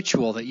creates a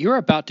ritual that you're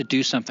about to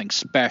do something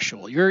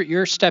special.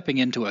 You're stepping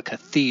into a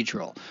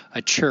cathedral,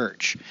 a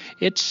church.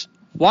 It's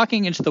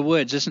walking into the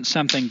woods isn't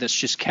something that's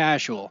just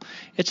casual.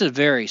 It's a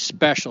very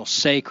special,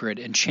 sacred,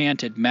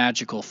 enchanted,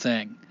 magical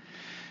thing.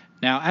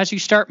 Now, as you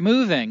start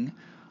moving,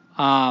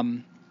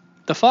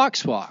 the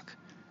fox walk,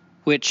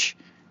 which,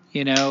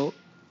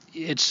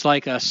 it's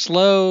like a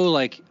slow,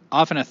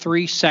 often a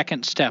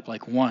 3-second step,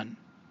 like 1,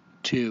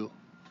 2,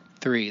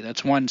 3.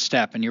 That's one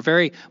step. And you're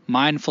very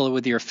mindful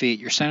with your feet.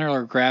 Your center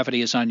of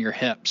gravity is on your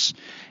hips.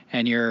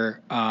 And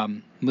you're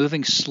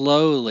moving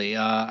slowly.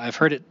 I've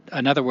heard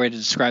another way to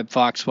describe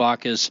fox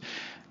walk is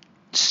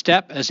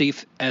step as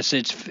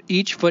if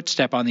each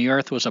footstep on the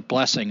earth was a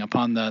blessing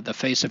upon the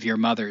face of your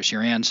mothers,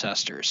 your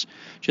ancestors.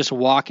 Just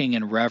walking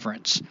in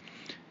reverence.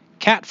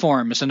 Cat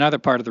form is another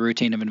part of the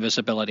routine of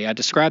invisibility. I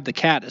described the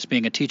cat as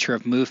being a teacher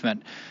of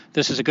movement.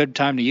 This is a good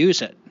time to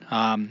use it.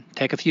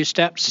 Take a few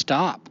steps,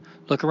 stop.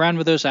 Look around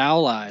with those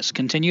owl eyes.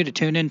 Continue to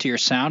tune into your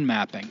sound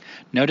mapping.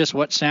 Notice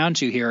what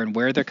sounds you hear and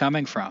where they're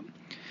coming from.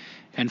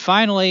 And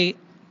finally,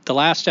 the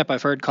last step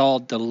I've heard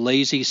called the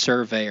lazy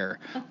surveyor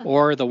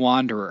or the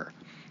wanderer.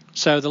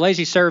 So the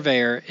lazy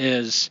surveyor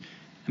is,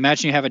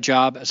 imagine you have a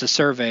job as a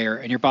surveyor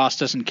and your boss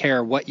doesn't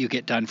care what you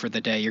get done for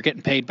the day. You're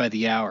getting paid by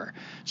the hour.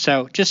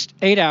 So just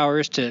 8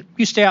 hours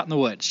you stay out in the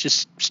woods.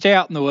 Just stay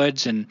out in the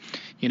woods, and,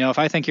 if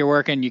I think you're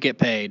working, you get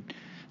paid.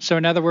 So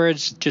in other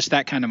words, just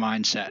that kind of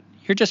mindset.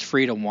 You're just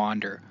free to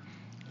wander.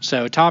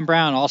 So Tom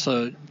Brown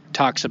also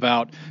talks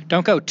about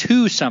don't go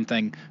to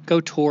something,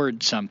 go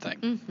toward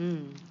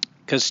something.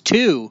 Because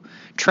to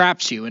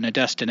traps you in a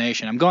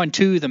destination. I'm going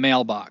to the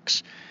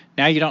mailbox.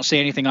 Now you don't see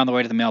anything on the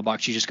way to the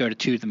mailbox. You just go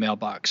to the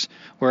mailbox.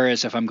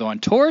 Whereas if I'm going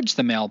towards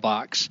the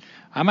mailbox,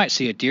 I might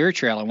see a deer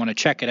trail. I want to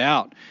check it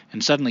out.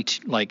 And suddenly,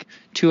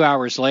 2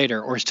 hours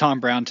later, or as Tom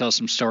Brown tells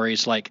some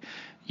stories, a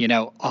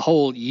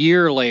whole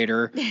year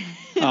later,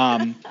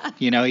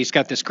 he's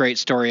got this great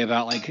story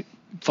about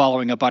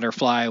following a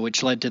butterfly,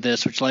 which led to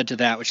this, which led to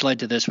that, which led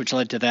to this, which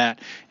led to that.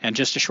 And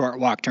just a short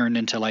walk turned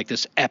into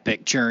this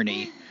epic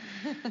journey.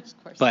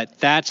 But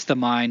that's the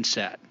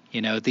mindset.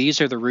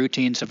 These are the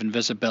routines of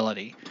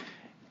invisibility.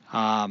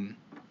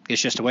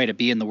 It's just a way to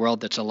be in the world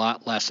that's a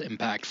lot less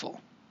impactful.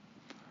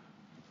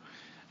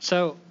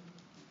 So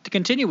to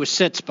continue with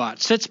sit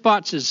spots. Sit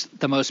spots is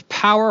the most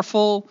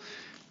powerful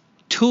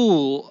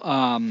tool,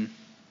 and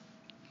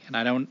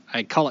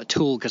I call it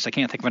tool because I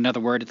can't think of another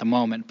word at the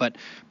moment, but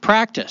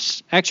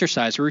practice,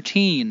 exercise,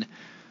 routine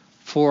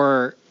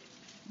for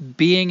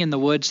being in the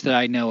woods that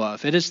I know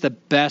of. It is the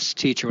best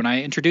teacher. When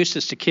I introduce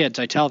this to kids,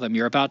 I tell them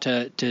you're about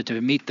to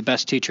meet the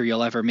best teacher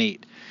you'll ever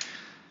meet.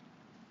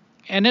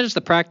 And it is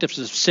the practice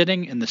of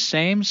sitting in the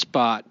same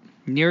spot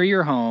near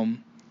your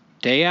home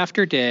day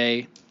after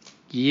day,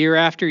 year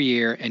after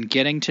year, and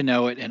getting to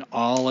know it in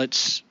all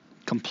its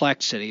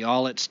complexity,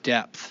 all its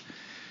depth.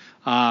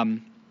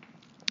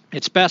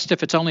 It's best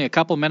if it's only a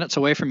couple minutes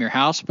away from your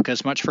house,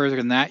 because much further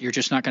than that, you're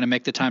just not going to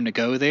make the time to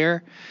go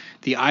there.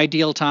 The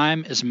ideal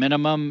time is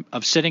minimum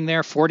of sitting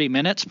there 40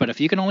 minutes, but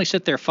if you can only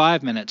sit there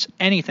 5 minutes,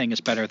 anything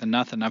is better than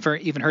nothing. I've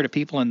even heard of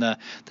people in the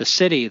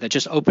city that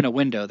just open a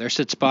window. Their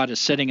sit spot is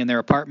sitting in their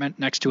apartment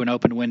next to an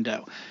open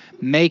window.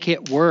 Make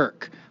it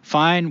work.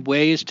 Find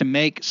ways to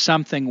make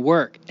something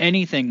work.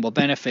 Anything will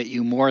benefit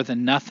you more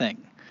than nothing.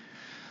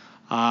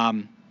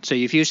 So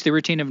you've used the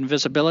routine of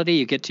invisibility.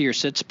 You get to your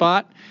sit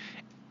spot.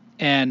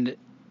 And,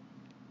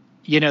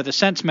 the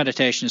sense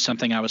meditation is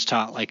something I was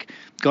taught,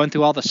 going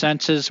through all the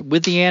senses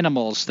with the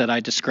animals that I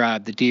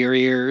described, the deer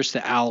ears,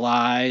 the owl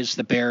eyes,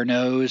 the bear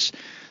nose,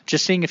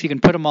 just seeing if you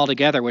can put them all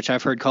together, which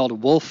I've heard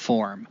called wolf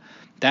form.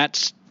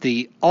 That's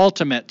the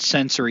ultimate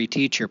sensory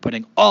teacher,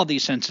 putting all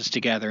these senses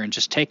together and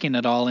just taking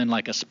it all in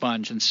like a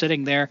sponge and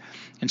sitting there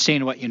and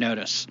seeing what you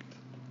notice.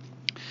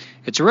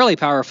 It's really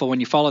powerful when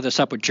you follow this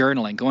up with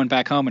journaling, going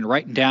back home and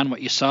writing down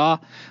what you saw.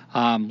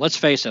 Let's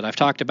face it, I've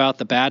talked about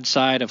the bad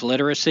side of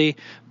literacy,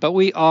 but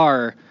we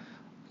are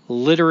a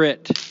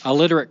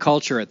literate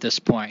culture at this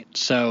point.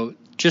 So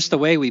just the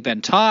way we've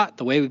been taught,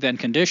 the way we've been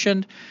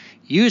conditioned,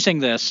 using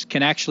this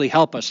can actually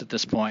help us at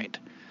this point.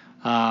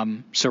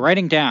 So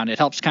writing down, it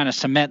helps kind of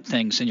cement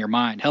things in your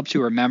mind, helps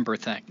you remember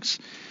things.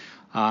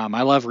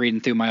 I love reading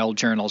through my old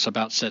journals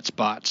about sit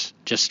spots.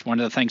 Just one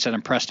of the things that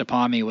impressed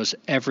upon me was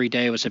every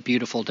day was a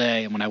beautiful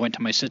day. And when I went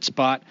to my sit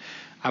spot,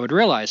 I would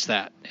realize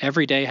that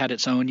every day had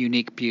its own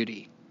unique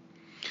beauty.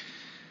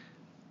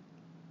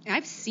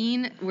 I've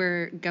seen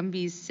where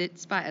Gumby's sit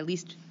spot, at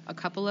least a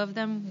couple of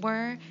them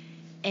were.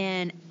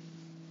 And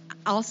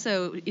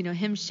also,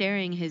 him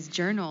sharing his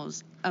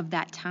journals of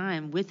that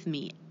time with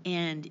me.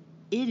 And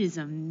it is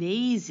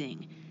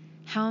amazing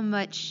how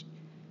much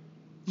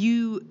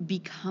you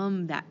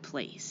become that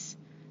place.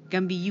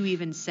 Gumby, you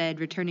even said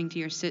returning to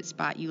your sit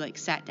spot, you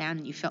sat down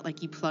and you felt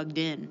like you plugged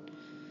in.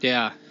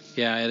 Yeah,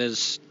 it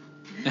is.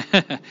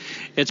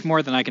 It's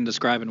more than I can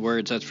describe in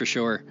words, that's for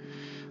sure.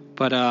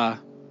 But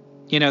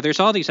There's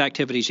all these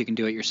activities you can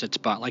do at your sit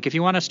spot. Like if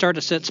you want to start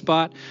a sit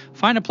spot,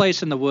 find a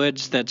place in the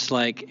woods that's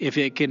like, if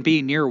it can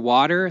be near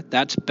water,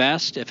 that's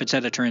best. If it's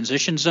at a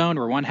transition zone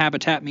where one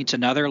habitat meets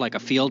another, like a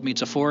field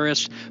meets a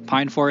forest,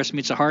 pine forest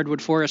meets a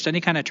hardwood forest,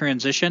 any kind of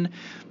transition,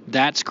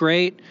 that's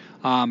great.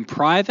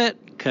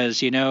 Private,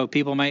 because,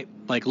 people might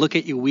like look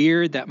at you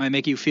weird. That might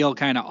make you feel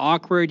kind of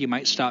awkward. You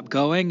might stop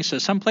going. So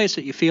someplace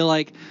that you feel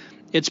like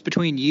it's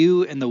between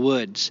you and the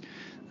woods.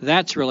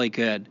 That's really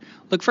good.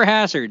 Look for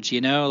hazards,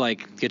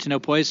 like get to know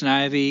poison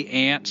ivy,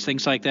 ants,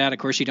 things like that. Of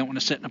course, you don't want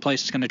to sit in a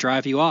place that's going to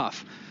drive you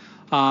off.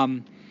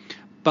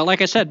 But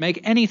like I said,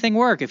 make anything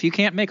work. If you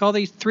can't make all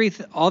these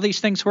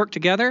things work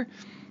together,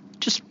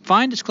 just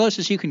find as close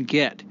as you can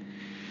get.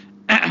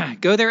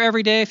 Go there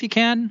every day if you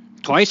can.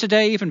 Twice a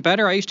day, even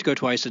better. I used to go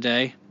twice a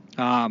day.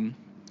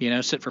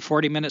 Sit for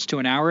 40 minutes to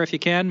an hour if you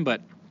can,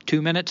 but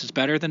 2 minutes is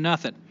better than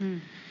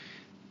nothing.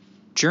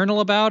 Journal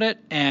about it,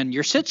 and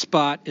your sit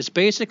spot is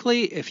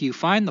basically if you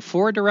find the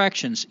 4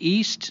 directions,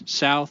 east,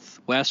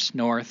 south, west,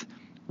 north,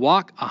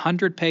 walk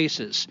 100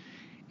 paces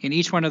in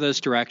each one of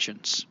those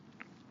directions.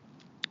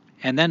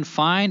 And then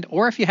find,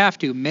 or if you have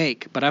to,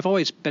 make, but I've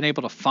always been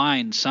able to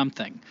find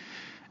something,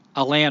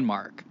 a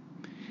landmark.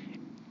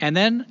 And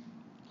then,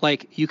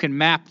 you can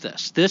map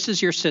this. This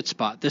is your sit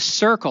spot. This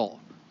circle,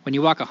 when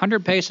you walk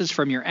 100 paces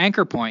from your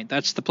anchor point,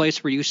 that's the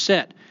place where you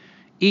sit.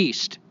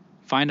 East,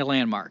 find a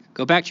landmark.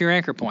 Go back to your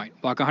anchor point.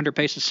 Walk 100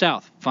 paces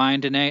south.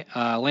 Find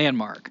a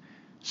landmark.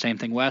 Same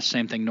thing west,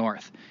 same thing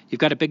north. You've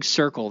got a big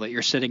circle that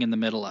you're sitting in the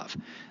middle of.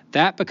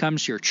 That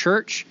becomes your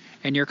church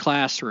and your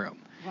classroom.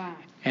 Wow.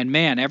 And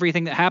man,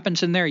 everything that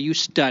happens in there, you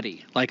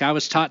study. Like I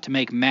was taught to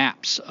make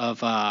maps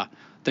of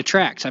the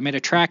tracks. I made a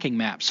tracking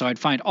map. So I'd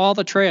find all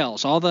the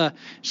trails, all the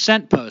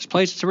scent posts,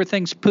 places where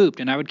things pooped,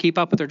 and I would keep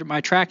up with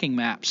my tracking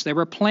maps. They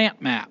were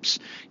plant maps.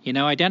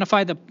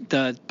 Identify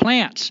the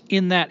plants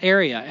in that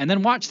area and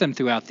then watch them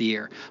throughout the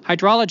year.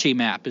 Hydrology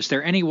map. Is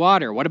there any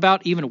water? What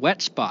about even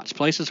wet spots,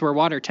 places where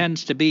water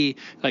tends to be,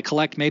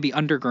 collect maybe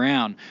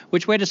underground?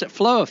 Which way does it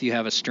flow if you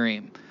have a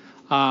stream?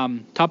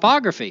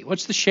 Topography.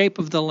 What's the shape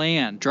of the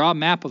land? Draw a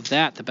map of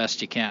that the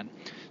best you can.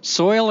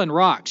 Soil and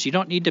rocks. You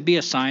don't need to be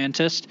a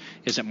scientist.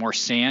 Is it more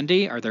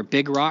sandy? Are there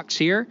big rocks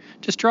here?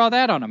 Just draw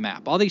that on a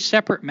map. All these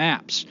separate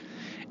maps.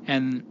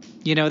 And,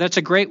 that's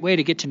a great way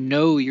to get to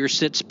know your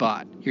sit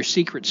spot, your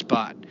secret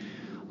spot.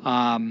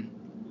 And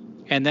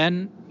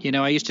then,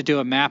 I used to do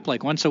a map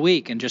once a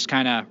week and just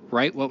kind of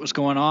write what was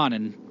going on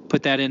and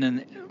put that in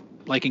and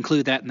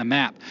include that in the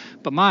map.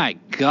 But my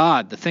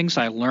God, the things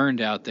I learned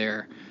out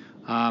there,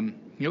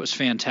 it was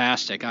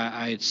fantastic.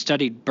 I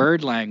studied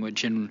bird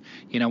language, and,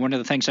 one of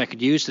the things I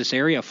could use this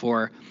area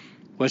for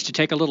was to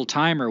take a little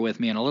timer with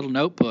me and a little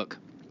notebook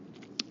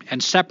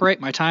and separate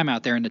my time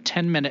out there into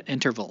 10-minute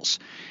intervals.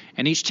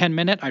 And each 10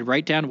 minute, I'd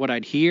write down what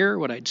I'd hear,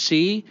 what I'd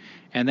see,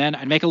 and then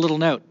I'd make a little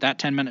note. That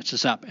 10 minutes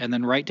is up, and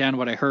then write down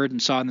what I heard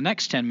and saw in the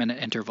next 10-minute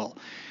interval.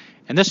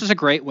 And this is a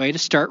great way to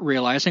start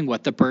realizing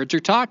what the birds are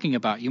talking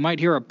about. You might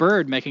hear a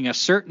bird making a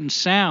certain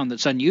sound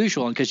that's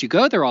unusual, and because you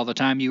go there all the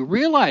time, you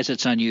realize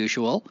it's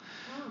unusual.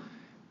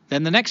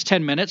 Then the next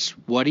 10 minutes,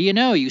 what do you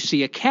know? You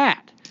see a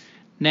cat.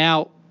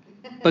 Now,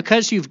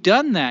 because you've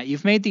done that,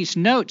 you've made these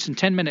notes in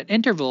 10-minute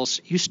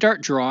intervals, you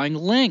start drawing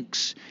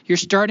links. You're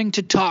starting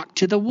to talk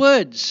to the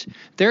woods.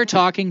 They're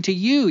talking to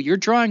you. You're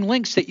drawing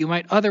links that you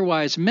might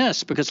otherwise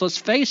miss because, let's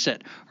face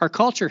it, our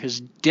culture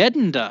has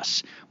deadened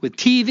us with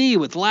TV,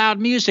 with loud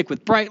music,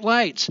 with bright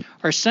lights.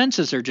 Our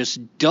senses are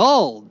just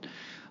dulled.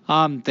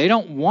 They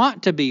don't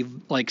want to be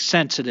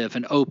sensitive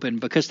and open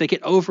because they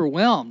get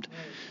overwhelmed.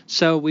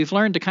 So we've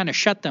learned to kind of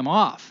shut them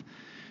off.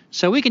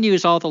 So we can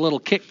use all the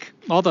little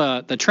all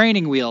the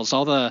training wheels,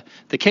 all the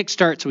kick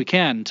starts we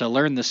can to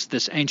learn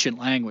this ancient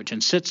language.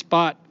 And sit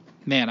spot,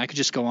 man, I could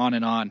just go on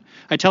and on.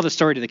 I tell this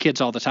story to the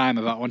kids all the time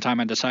about one time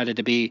I decided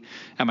to be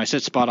at my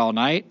sit spot all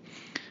night.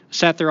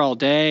 Sat there all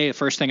day. The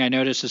first thing I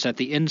noticed is that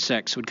the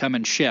insects would come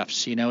in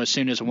shifts. As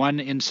soon as one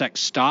insect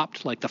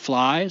stopped, like the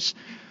flies,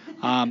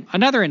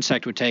 another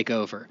insect would take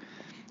over.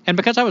 And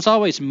because I was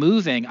always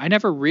moving, I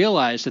never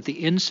realized that the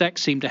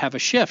insects seemed to have a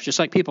shift, just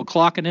like people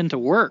clocking into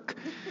work.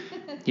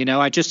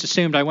 I just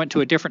assumed I went to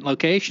a different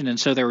location, and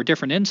so there were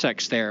different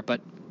insects there.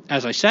 But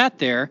as I sat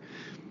there,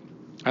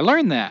 I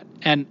learned that,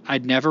 and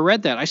I'd never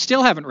read that. I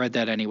still haven't read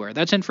that anywhere.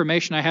 That's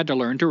information I had to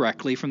learn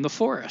directly from the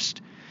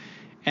forest.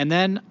 And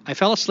then I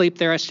fell asleep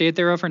there. I stayed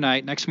there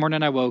overnight. Next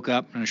morning I woke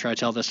up. I'm going to try to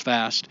tell this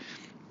fast.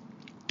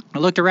 I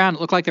looked around.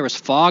 It looked like there was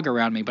fog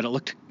around me, but it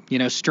looked,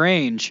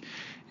 strange.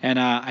 And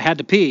I had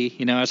to pee,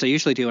 as I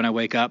usually do when I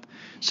wake up.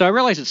 So I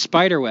realized it's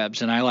spider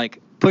webs, and I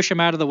push them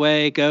out of the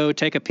way, go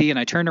take a pee, and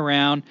I turn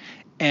around,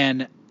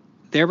 and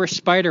there were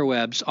spider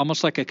webs,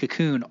 almost like a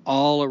cocoon,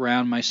 all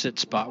around my sit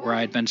spot where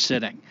I had been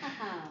sitting.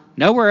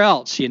 Nowhere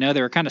else, they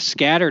were kind of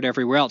scattered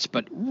everywhere else,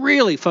 but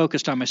really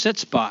focused on my sit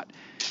spot.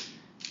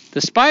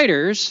 The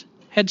spiders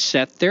had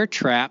set their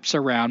traps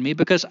around me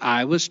because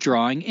I was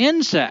drawing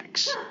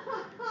insects.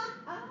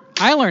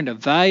 I learned a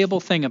valuable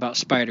thing about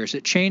spiders.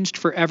 It changed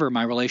forever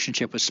my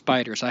relationship with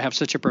spiders. I have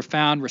such a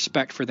profound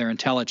respect for their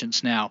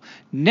intelligence now.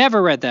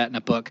 Never read that in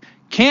a book.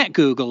 Can't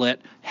Google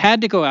it.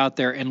 Had to go out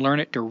there and learn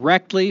it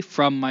directly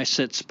from my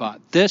sit spot.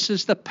 This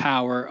is the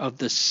power of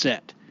the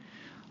sit.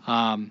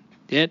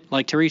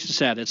 Like Teresa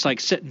said, it's like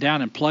sitting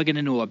down and plugging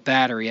into a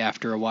battery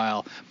after a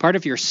while. Part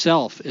of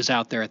yourself is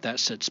out there at that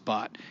sit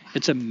spot.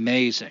 It's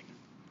amazing.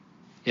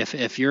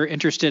 If you're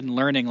interested in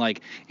learning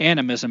like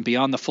animism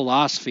beyond the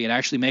philosophy and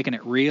actually making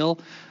it real,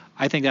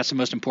 I think that's the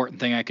most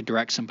important thing I could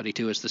direct somebody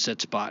to is the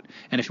sit spot.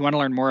 And if you want to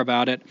learn more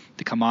about it,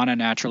 the Kamana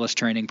Naturalist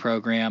Training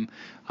Program,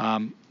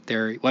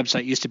 their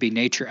website used to be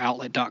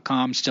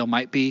natureoutlet.com, still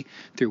might be,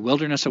 through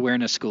Wilderness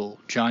Awareness School,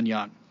 John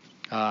Young.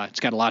 It's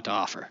got a lot to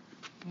offer.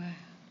 Wow.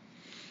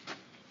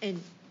 And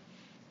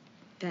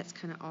that's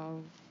kind of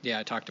all. Yeah,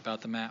 I talked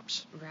about the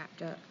maps.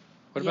 Wrapped up.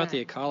 What about the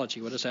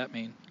ecology? What does that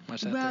mean?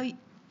 What's that there?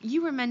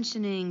 You were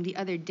mentioning the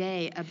other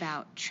day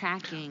about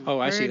tracking. Oh,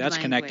 I see. That's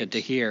connected to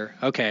here.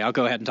 Okay, I'll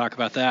go ahead and talk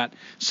about that.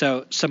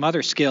 So some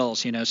other skills,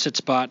 sit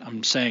spot,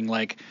 I'm saying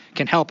like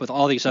can help with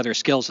all these other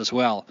skills as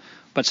well.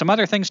 But some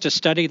other things to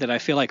study that I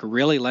feel like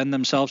really lend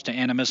themselves to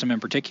animism in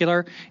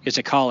particular is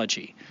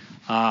ecology.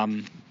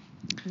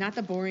 Not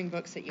the boring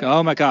books that you.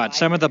 Oh my God!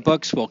 Some of the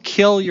books will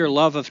kill your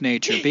love of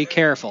nature. Be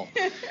careful.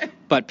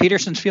 But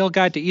Peterson's Field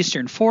Guide to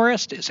Eastern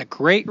Forest is a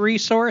great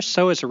resource.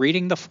 So is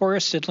Reading the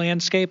Forested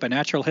Landscape: A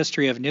Natural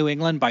History of New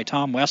England by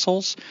Tom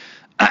Wessels.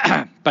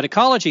 But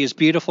ecology is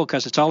beautiful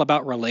because it's all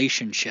about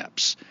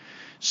relationships.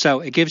 So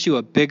it gives you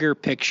a bigger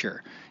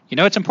picture.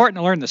 It's important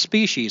to learn the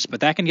species,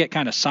 but that can get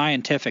kind of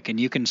scientific, and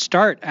you can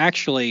start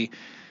actually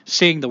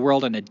seeing the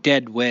world in a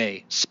dead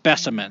way.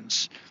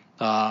 Specimens.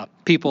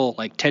 People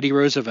like Teddy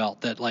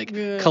Roosevelt that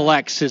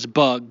collects his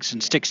bugs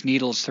and sticks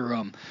needles through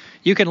them.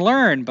 You can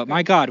learn, but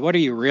my God, what are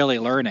you really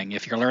learning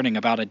if you're learning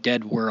about a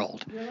dead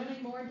world? You're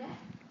learning more death.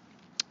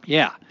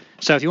 Yeah.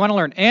 So if you want to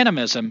learn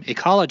animism,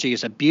 ecology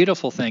is a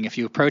beautiful thing if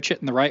you approach it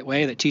in the right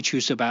way that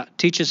teaches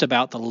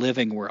about the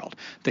living world,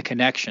 the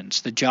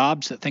connections, the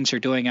jobs that things are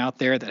doing out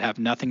there that have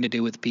nothing to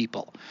do with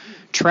people.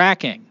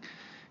 Tracking.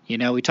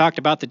 We talked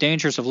about the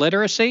dangers of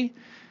literacy.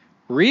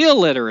 Real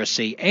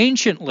literacy,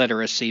 ancient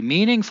literacy,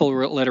 meaningful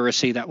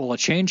literacy that will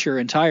change your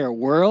entire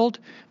world.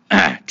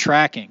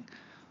 Tracking.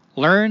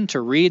 Learn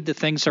to read the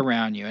things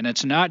around you. And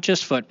it's not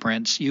just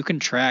footprints. You can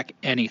track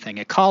anything.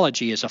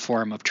 Ecology is a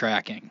form of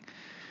tracking.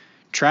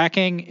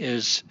 Tracking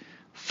is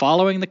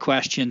following the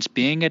questions,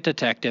 being a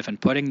detective,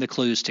 and putting the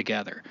clues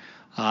together.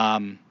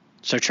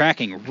 So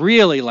tracking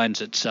really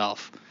lends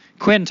itself.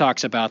 Quinn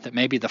talks about that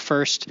maybe the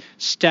first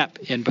step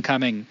in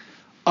becoming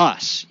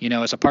us,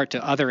 as a part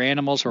to other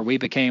animals where we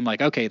became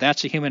like, okay,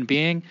 that's a human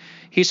being.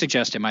 He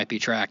suggests it might be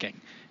tracking.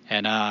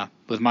 And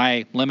with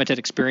my limited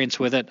experience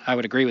with it, I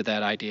would agree with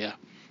that idea.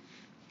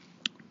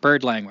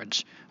 Bird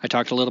language. I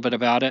talked a little bit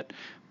about it,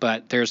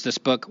 but there's this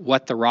book,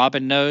 What the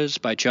Robin Knows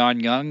by John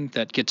Young,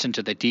 that gets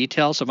into the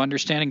details of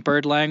understanding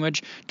bird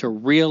language to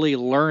really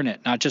learn it,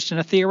 not just in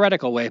a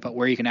theoretical way, but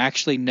where you can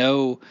actually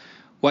know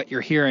what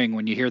you're hearing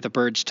when you hear the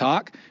birds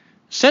talk.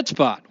 Sit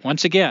spot,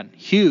 once again,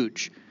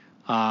 huge.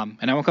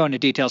 And I won't go into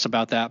details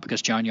about that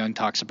because John Young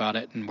talks about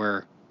it, and we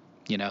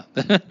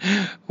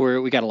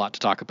got a lot to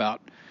talk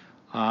about.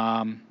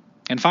 And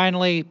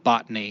finally,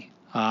 botany.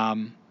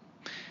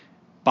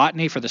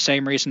 Botany for the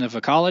same reason of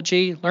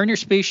ecology. Learn your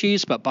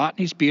species, but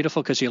botany's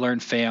beautiful because you learn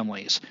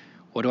families.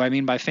 What do I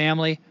mean by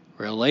family?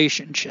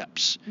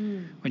 Relationships.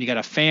 When you got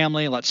a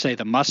family, let's say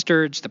the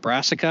mustards, the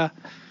brassica,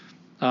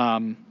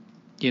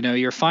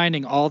 you're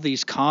finding all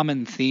these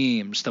common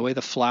themes, the way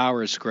the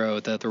flowers grow,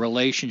 the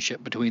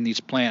relationship between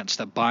these plants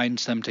that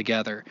binds them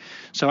together.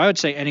 So I would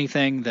say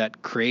anything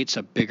that creates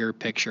a bigger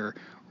picture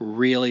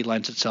really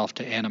lends itself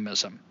to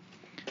animism,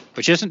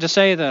 which isn't to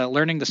say that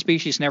learning the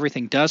species and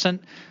everything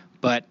doesn't,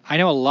 but I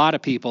know a lot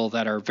of people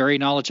that are very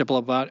knowledgeable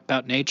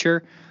about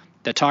nature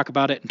that talk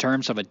about it in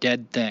terms of a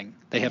dead thing.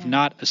 They have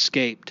not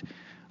escaped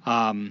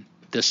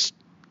this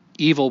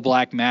evil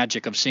black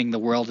magic of seeing the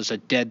world as a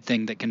dead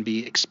thing that can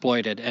be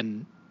exploited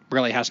and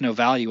really has no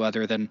value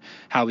other than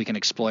how we can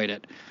exploit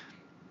it.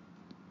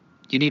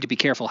 You need to be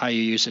careful how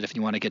you use it if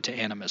you want to get to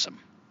animism.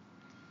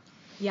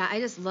 Yeah, I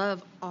just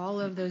love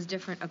all of those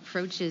different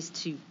approaches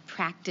to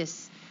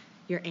practice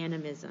your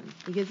animism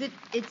because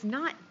it's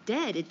not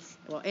dead.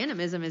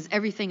 Animism is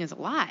everything is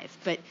alive,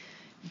 but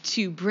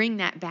to bring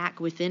that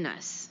back within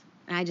us.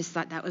 And I just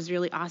thought that was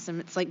really awesome.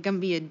 It's like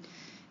Gumby had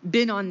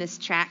been on this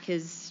track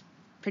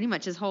pretty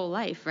much his whole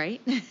life, right?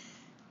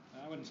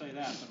 I wouldn't say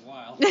that, but a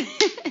while.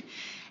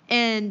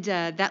 And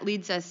that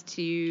leads us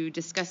to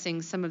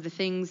discussing some of the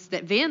things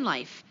that van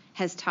life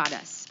has taught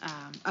us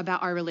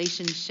about our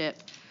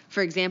relationship.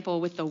 For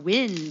example, with the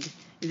wind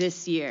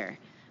this year.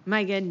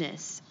 My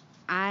goodness,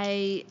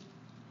 I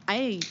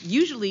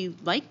usually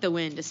like the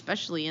wind,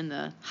 especially in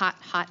the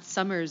hot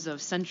summers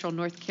of central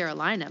North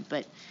Carolina,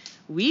 but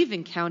we've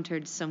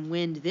encountered some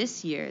wind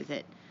this year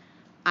that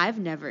I've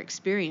never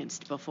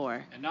experienced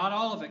before. And not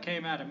all of it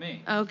came out of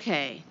me.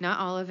 Okay, not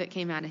all of it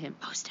came out of him.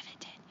 Most of it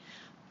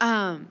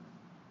did.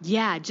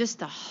 Yeah, just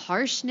the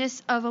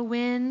harshness of a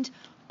wind,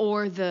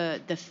 or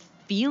the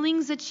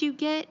feelings that you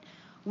get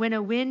when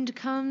a wind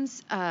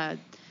comes. I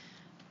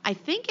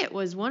think it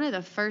was one of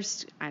the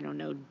first, I don't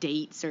know,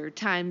 dates or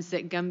times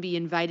that Gumby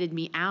invited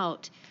me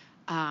out.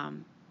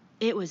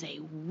 It was a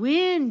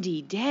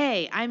windy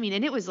day. I mean,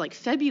 and it was like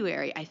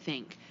February, I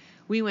think.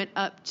 We went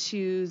up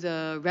to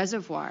the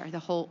reservoir, the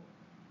whole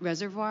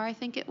reservoir, I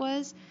think it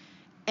was.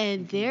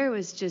 And there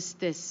was just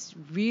this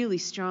really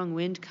strong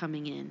wind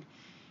coming in.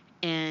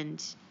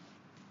 And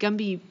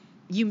Gumby,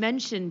 you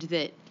mentioned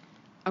that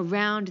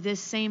around this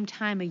same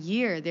time of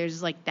year,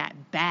 there's like that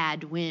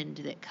bad wind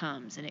that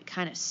comes, and it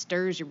kind of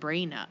stirs your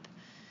brain up,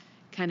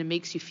 kind of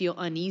makes you feel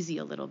uneasy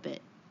a little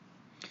bit.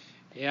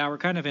 Yeah, we're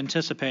kind of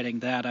anticipating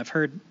that.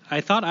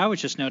 I thought I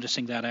was just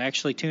noticing that. I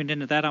actually tuned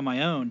into that on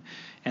my own,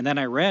 and then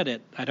I read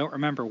it. I don't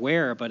remember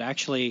where, but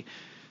actually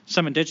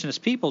some indigenous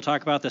people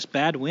talk about this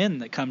bad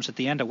wind that comes at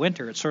the end of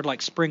winter. It's sort of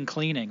like spring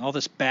cleaning. All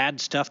this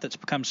bad stuff that's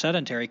become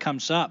sedentary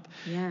comes up.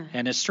 Yeah.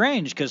 And it's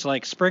strange because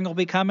like spring will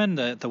be coming,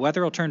 the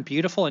weather will turn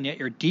beautiful, and yet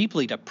you're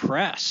deeply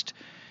depressed.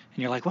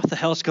 And you're like, what the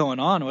hell's going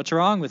on? What's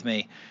wrong with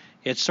me?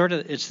 It's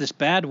this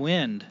bad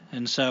wind.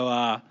 And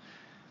so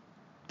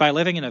by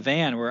living in a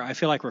van where I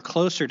feel like we're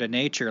closer to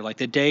nature, like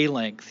the day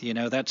length,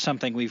 that's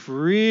something we've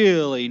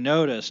really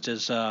noticed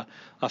is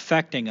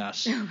affecting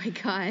us. Oh my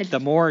God. The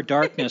more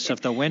darkness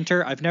of the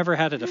winter, I've never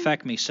had it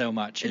affect me so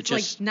much. It's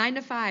like 9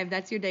 to 5,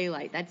 that's your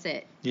daylight, that's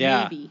it.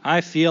 Yeah, Maybe.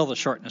 I feel the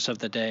shortness of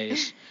the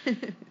days.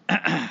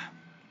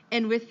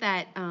 And with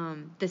that,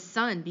 the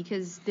sun,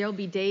 because there'll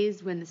be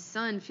days when the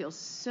sun feels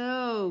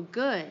so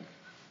good.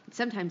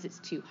 Sometimes it's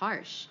too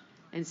harsh,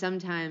 and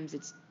sometimes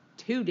it's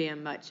too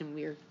damn much, and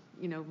we're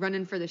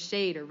running for the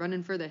shade or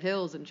running for the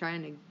hills and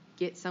trying to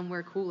get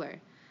somewhere cooler.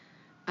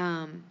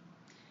 And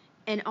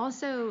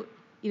also,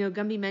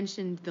 Gumby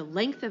mentioned the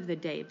length of the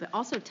day, but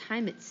also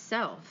time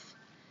itself.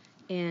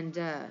 And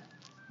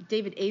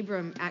David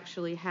Abram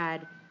actually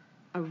had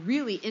a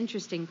really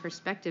interesting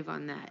perspective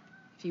on that,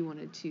 if you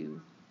wanted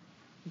to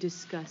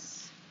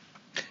discuss.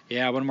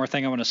 Yeah, one more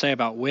thing I want to say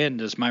about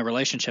wind is my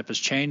relationship has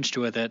changed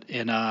with it,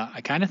 and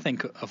I kind of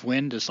think of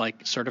wind as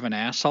like sort of an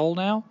asshole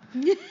now.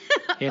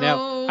 Okay.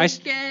 No.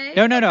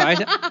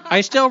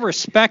 I still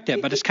respect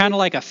it, but it's kind of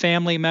like a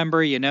family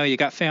member. You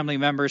got family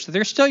members.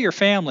 They're still your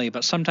family,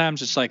 but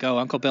sometimes it's like, oh,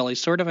 Uncle Billy's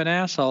sort of an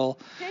asshole.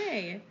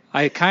 Hey.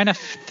 I kind of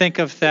think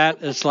of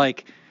that as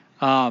like,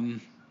 yeah.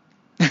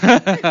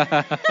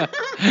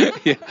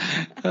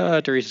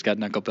 Teresa's got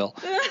an Uncle Bill.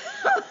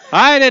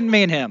 I didn't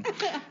mean him,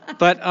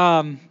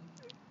 but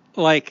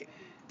like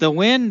the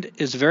wind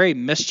is very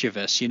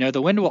mischievous.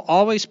 The wind will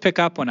always pick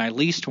up when I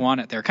least want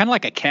it there. Kind of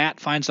like a cat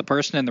finds the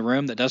person in the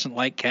room that doesn't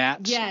like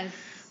cats. Yes.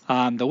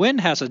 The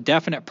wind has a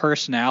definite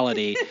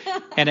personality,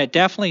 and it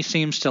definitely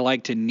seems to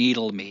like to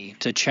needle me,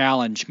 to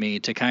challenge me,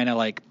 to kind of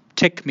like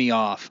tick me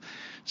off.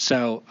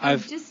 So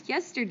just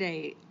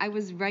yesterday, I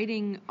was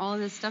writing all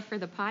this stuff for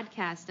the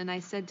podcast, and I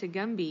said to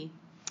Gumby,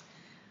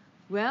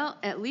 well,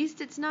 at least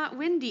it's not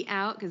windy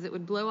out, because it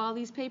would blow all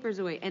these papers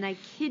away. And I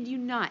kid you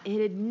not,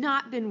 it had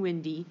not been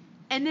windy.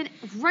 And then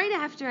right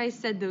after I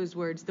said those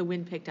words, the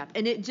wind picked up.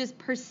 And it just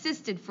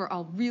persisted for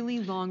a really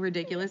long,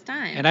 ridiculous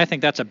time. And I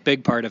think that's a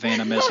big part of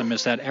animism,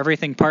 is that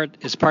everything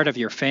is part of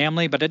your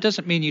family, but it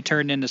doesn't mean you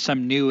turn into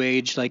some new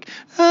age like,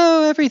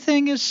 oh,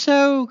 everything is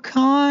so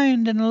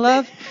kind and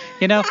love.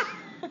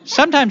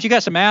 Sometimes you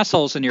got some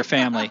assholes in your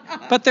family,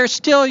 but they're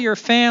still your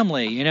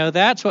family.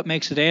 That's what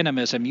makes it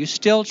animism. You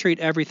still treat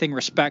everything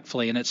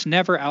respectfully, and it's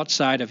never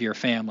outside of your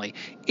family,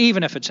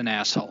 even if it's an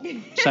asshole.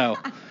 So,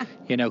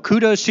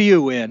 kudos to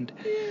you, wind.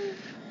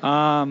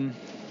 Or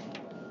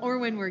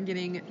when we're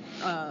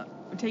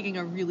taking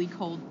a really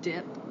cold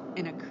dip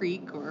in a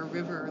creek or a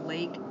river or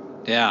lake.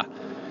 Yeah.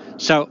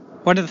 So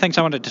one of the things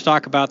I wanted to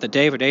talk about that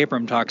David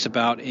Abram talks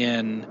about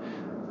in...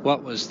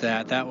 What was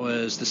that? That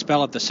was The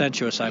Spell of the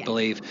Sensuous, I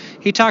believe.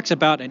 He talks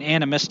about an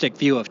animistic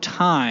view of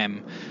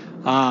time.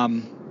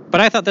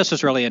 But I thought this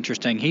was really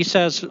interesting. He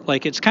says,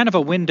 like, it's kind of a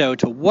window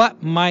to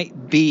what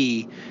might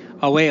be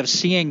a way of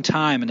seeing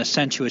time in a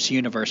sensuous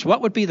universe.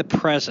 What would be the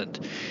present?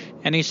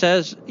 And he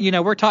says,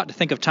 we're taught to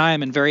think of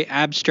time in very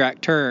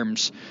abstract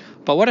terms.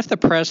 But what if the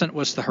present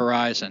was the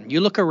horizon?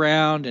 You look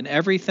around and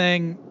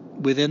everything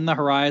within the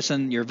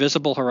horizon, your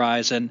visible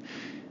horizon,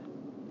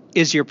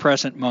 is your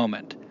present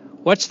moment.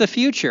 What's the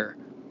future?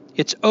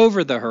 It's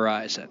over the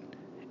horizon.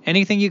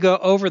 Anything you go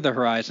over the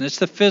horizon, it's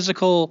the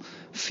physical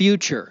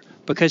future,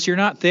 because you're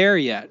not there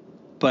yet,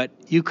 but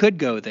you could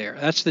go there.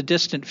 That's the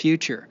distant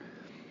future.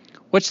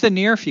 What's the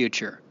near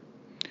future?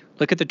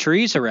 Look at the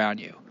trees around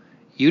you.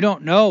 You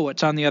don't know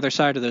what's on the other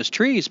side of those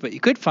trees, but you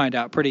could find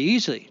out pretty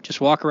easily.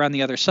 Just walk around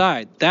the other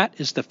side. That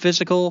is the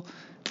physical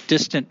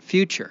distant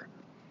future.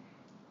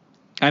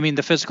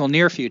 The physical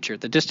near future.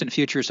 The distant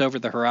future is over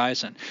the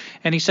horizon.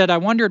 And he said, I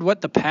wondered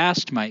what the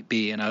past might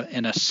be in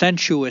a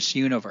sensuous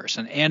universe,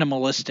 an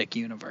animalistic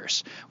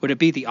universe. Would it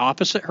be the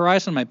opposite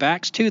horizon my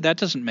back's to? That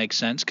doesn't make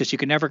sense, because you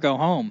can never go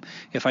home.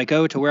 If I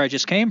go to where I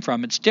just came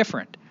from, it's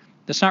different.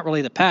 That's not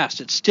really the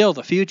past. It's still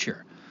the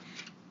future.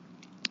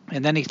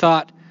 And then he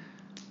thought,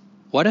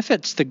 what if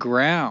it's the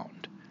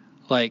ground?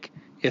 Like,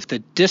 if the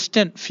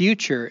distant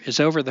future is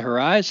over the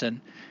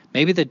horizon,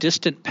 maybe the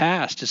distant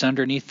past is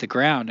underneath the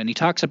ground. And he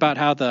talks about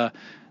how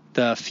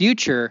the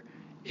future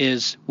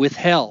is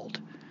withheld.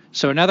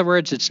 So in other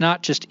words, it's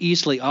not just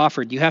easily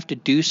offered. You have to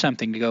do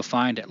something to go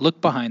find it. Look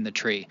behind the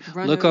tree.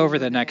 Look over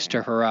the next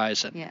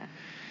horizon. Yeah.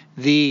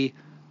 The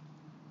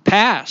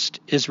past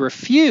is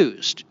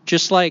refused.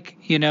 Just like,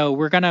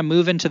 we're going to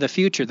move into the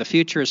future. The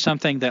future is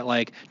something that,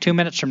 like, 2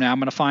 minutes from now, I'm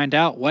going to find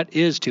out what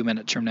is 2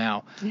 minutes from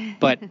now.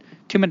 But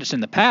 2 minutes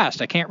in the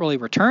past, I can't really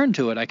return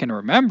to it. I can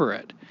remember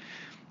it.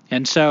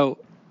 And so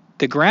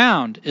the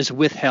ground is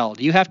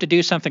withheld. You have to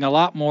do something a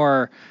lot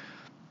more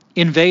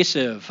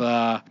invasive,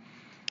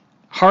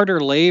 harder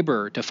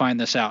labor to find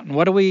this out. And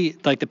what do we,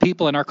 like the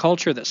people in our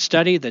culture that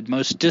study the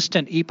most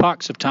distant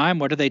epochs of time,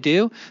 what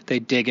do? They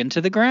dig into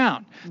the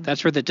ground.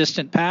 That's where the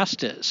distant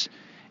past is.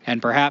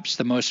 And perhaps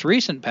the most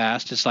recent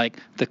past is like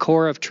the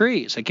core of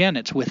trees. Again,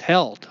 it's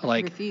withheld.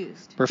 Like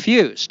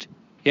refused.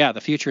 Yeah,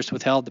 the future is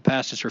withheld, the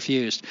past is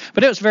refused.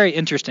 But it was very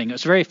interesting. It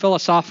was very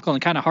philosophical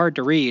and kind of hard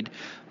to read.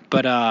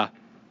 But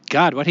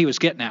God, what he was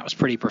getting at was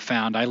pretty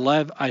profound.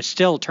 I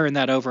still turn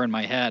that over in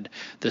my head,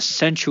 the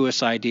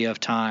sensuous idea of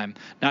time.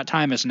 Not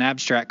time as an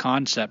abstract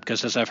concept,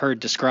 because as I've heard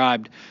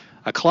described,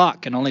 a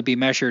clock can only be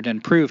measured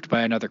and proved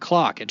by another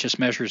clock. It just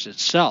measures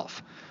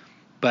itself.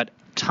 But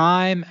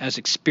time as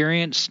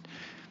experienced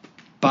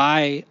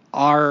by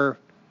our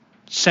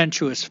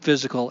sensuous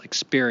physical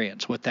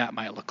experience, what that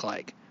might look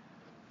like.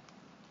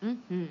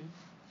 Mm-hmm.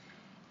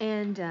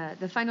 And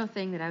the final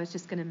thing that I was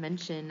just going to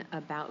mention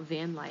about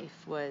van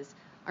life was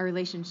our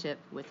relationship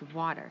with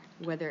water,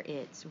 whether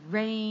it's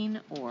rain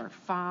or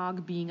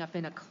fog being up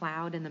in a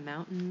cloud in the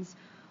mountains,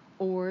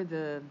 or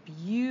the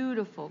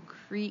beautiful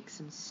creeks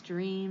and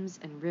streams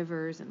and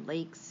rivers and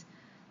lakes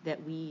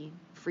that we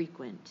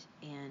frequent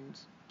and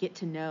get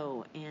to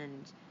know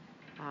and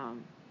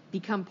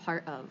become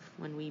part of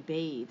when we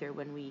bathe or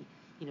when we,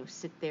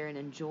 sit there and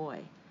enjoy.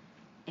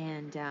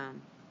 And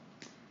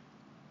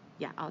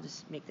I'll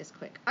just make this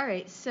quick. All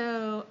right,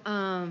 so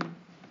I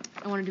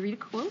wanted to read a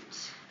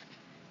quote.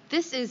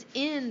 This is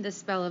in The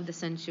Spell of the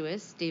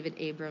Sensuous, David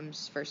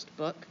Abrams' first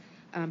book,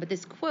 but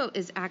this quote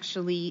is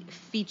actually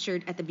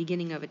featured at the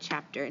beginning of a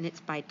chapter, and it's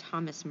by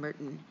Thomas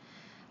Merton.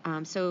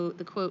 So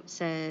the quote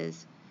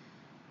says,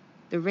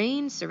 "The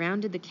rain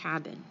surrounded the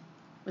cabin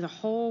with a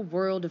whole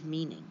world of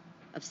meaning,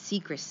 of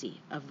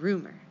secrecy, of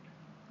rumor.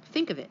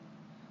 Think of it,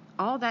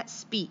 all that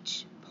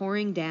speech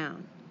pouring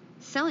down,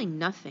 selling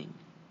nothing,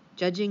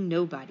 judging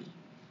nobody,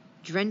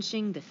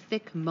 drenching the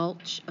thick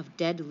mulch of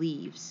dead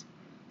leaves,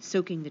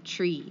 soaking the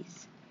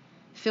trees,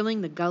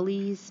 filling the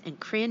gullies and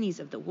crannies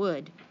of the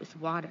wood with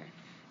water,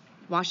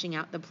 washing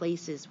out the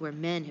places where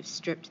men have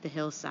stripped the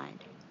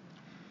hillside.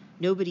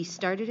 Nobody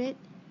started it,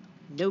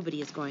 nobody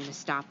is going to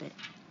stop it.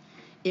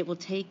 It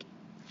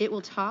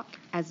will talk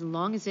as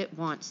long as it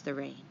wants the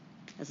rain.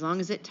 As long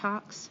as it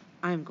talks,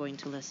 I'm going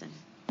to listen."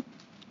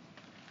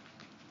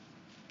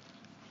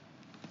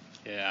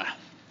 Yeah.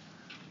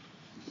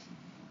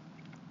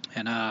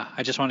 And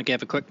I just want to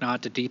give a quick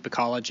nod to deep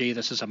ecology.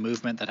 This is a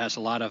movement that has a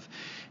lot of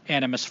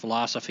animist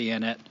philosophy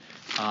in it.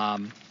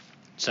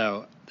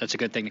 So that's a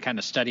good thing to kind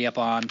of study up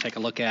on, take a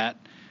look at.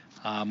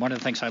 One of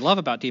the things I love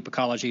about deep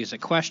ecology is it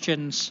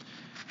questions,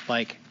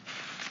 like,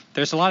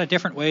 there's a lot of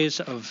different ways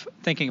of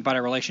thinking about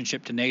our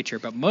relationship to nature,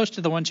 but most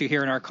of the ones you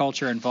hear in our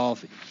culture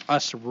involve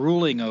us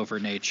ruling over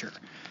nature.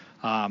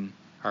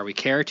 Are we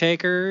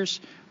caretakers?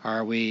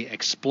 Are we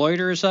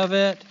exploiters of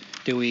it?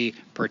 Do we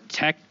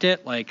protect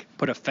it, like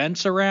put a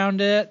fence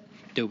around it?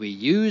 Do we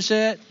use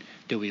it?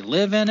 Do we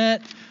live in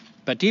it?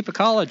 But deep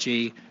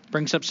ecology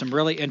brings up some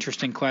really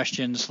interesting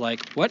questions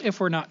like, what if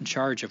we're not in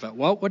charge of it?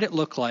 What would it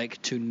look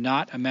like to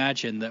not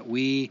imagine that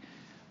we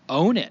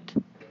own it?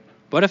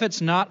 What if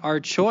it's not our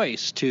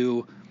choice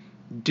to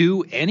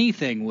do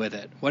anything with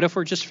it? What if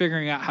we're just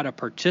figuring out how to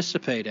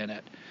participate in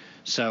it?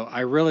 So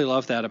I really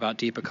love that about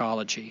deep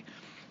ecology.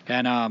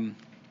 And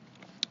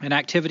an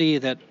activity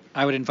that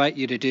I would invite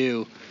you to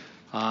do,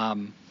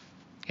 and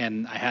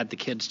I had the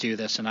kids do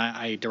this, and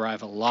I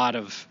derive a lot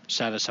of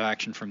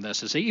satisfaction from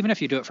this, is even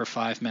if you do it for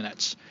 5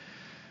 minutes,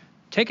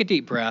 take a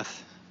deep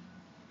breath,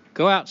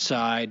 go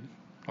outside,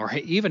 or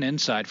even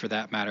inside for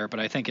that matter, but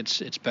I think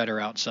it's better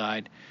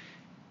outside,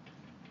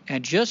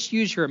 and just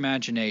use your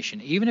imagination.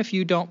 Even if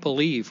you don't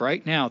believe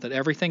right now that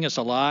everything is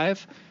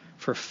alive,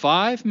 for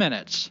 5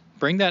 minutes,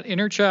 bring that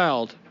inner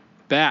child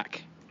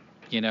back.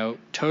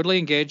 Totally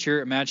engage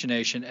your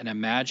imagination and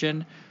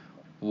imagine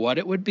what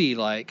it would be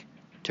like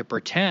to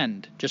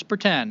just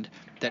pretend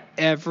that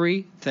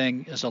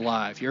everything is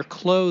alive. Your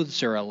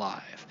clothes are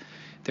alive.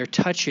 They're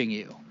touching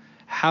you.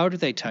 How do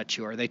they touch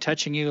you? Are they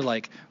touching you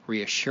like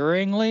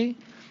reassuringly?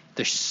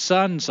 The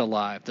sun's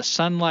alive. The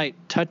sunlight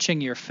touching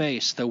your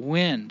face, the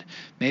wind.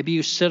 Maybe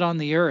you sit on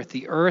the earth.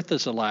 The earth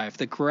is alive.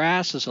 The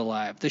grass is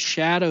alive. The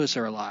shadows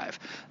are alive.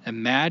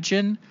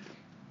 Imagine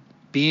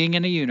being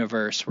in a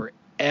universe where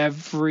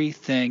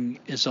everything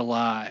is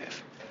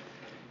alive.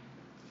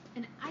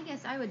 And I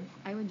guess I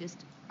would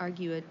just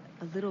argue it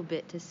a little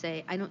bit to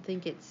say I don't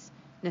think it's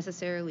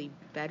necessarily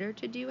better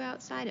to do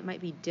outside. It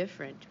might be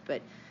different,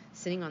 but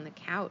sitting on the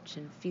couch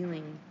and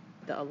feeling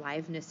the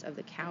aliveness of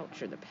the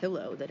couch or the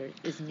pillow that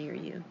is near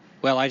you.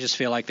 Well, I just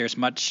feel like there's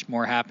much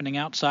more happening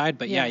outside,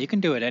 but yeah, Yeah. you can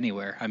do it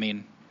anywhere. I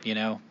mean,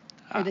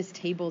 Or this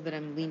table that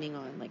I'm leaning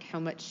on, like how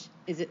much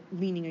is it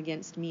leaning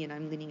against me and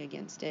I'm leaning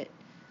against it?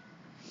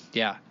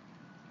 Yeah.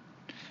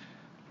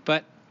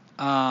 But,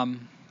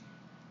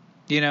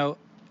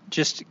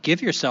 just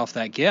give yourself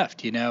that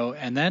gift,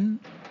 and then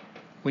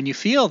when you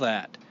feel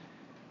that,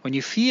 when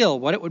you feel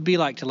what it would be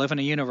like to live in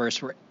a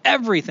universe where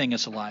everything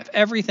is alive,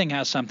 everything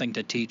has something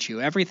to teach you,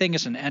 everything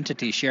is an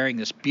entity sharing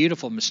this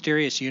beautiful,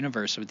 mysterious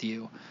universe with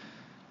you,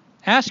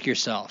 ask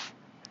yourself,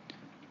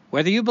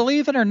 whether you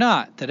believe it or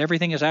not, that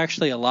everything is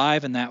actually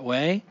alive in that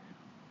way,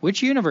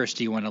 which universe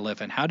do you want to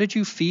live in? How did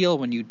you feel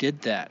when you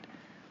did that?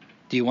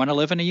 Do you want to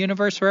live in a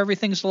universe where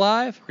everything's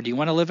alive? Or do you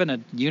want to live in a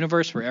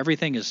universe where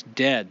everything is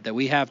dead, that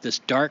we have this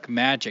dark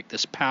magic,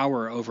 this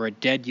power over a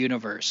dead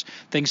universe,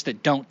 things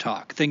that don't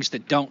talk, things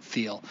that don't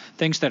feel,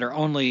 things that are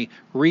only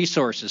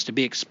resources to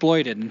be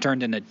exploited and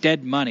turned into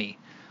dead money?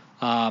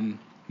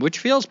 Which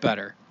feels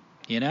better,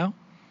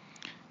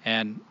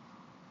 And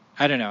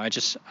I don't know,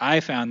 I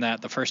found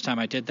that the first time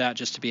I did that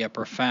just to be a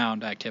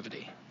profound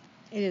activity.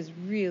 It is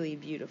really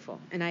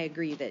beautiful. And I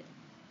agree that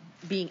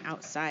being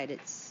outside,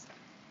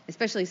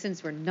 especially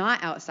since we're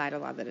not outside a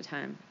lot of the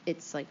time,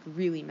 it's like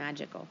really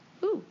magical.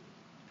 Ooh,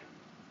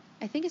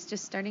 I think it's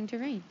just starting to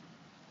rain.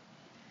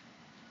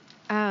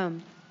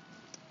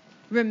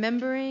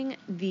 Remembering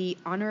the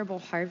honorable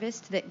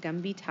harvest that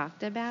Gumby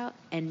talked about,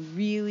 and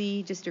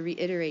really, just to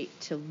reiterate,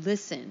 to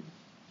listen.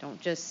 Don't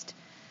just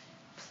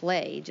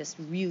play, just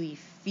really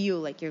feel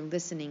like you're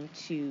listening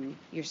to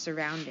your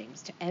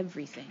surroundings, to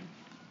everything.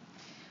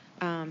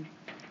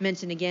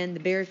 Mention again the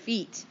bare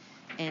feet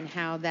and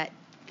how that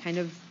kind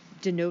of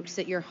denotes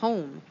that you're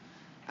home,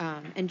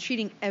 and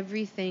treating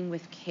everything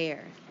with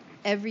care,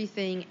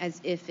 everything as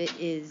if it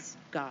is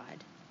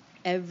God,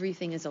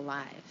 everything is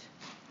alive.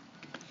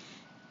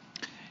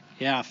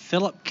 Yeah,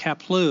 Philip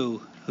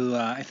Kapleau, who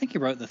I think he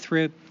wrote the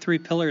three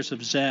Pillars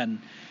of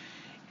Zen,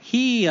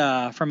 he,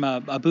 from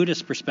a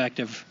Buddhist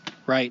perspective,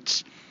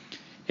 writes,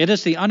 "It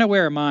is the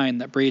unaware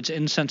mind that breeds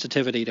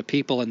insensitivity to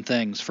people and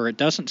things, for it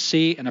doesn't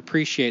see and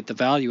appreciate the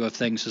value of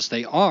things as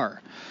they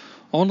are,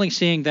 only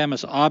seeing them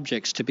as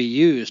objects to be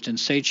used in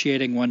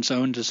satiating one's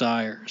own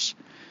desires.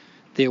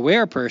 The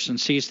aware person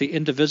sees the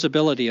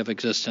indivisibility of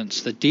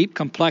existence, the deep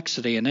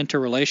complexity and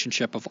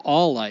interrelationship of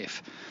all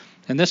life,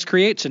 and this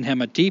creates in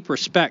him a deep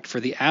respect for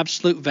the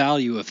absolute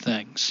value of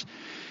things.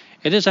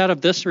 It is out of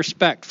this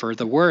respect for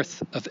the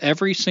worth of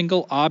every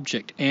single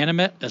object,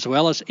 animate as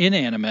well as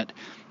inanimate,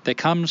 that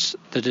comes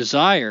the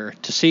desire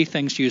to see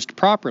things used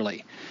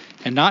properly,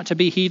 and not to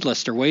be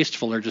heedless or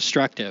wasteful or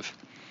destructive.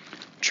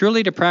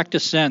 Truly to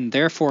practice Zen,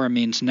 therefore,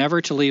 means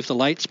never to leave the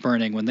lights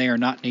burning when they are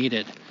not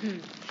needed.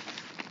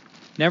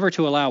 Never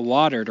to allow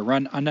water to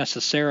run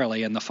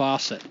unnecessarily in the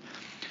faucet.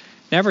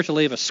 Never to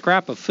leave a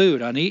scrap of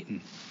food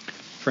uneaten.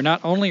 For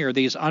not only are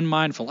these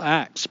unmindful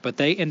acts, but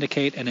they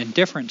indicate an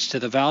indifference to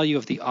the value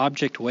of the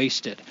object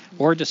wasted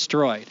or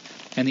destroyed,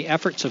 and the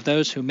efforts of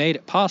those who made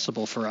it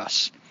possible for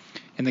us.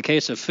 In the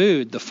case of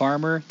food, the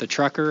farmer, the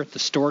trucker, the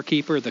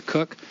storekeeper, the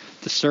cook,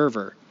 the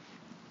server.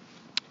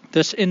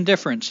 This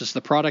indifference is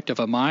the product of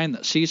a mind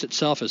that sees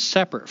itself as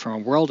separate from a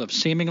world of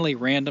seemingly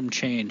random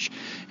change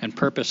and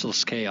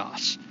purposeless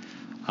chaos."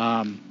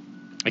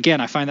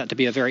 Again, I find that to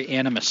be a very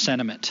animist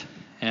sentiment,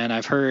 and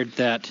I've heard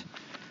that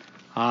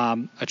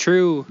a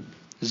true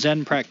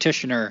Zen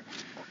practitioner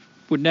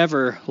would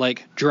never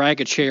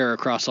drag a chair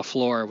across a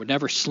floor, would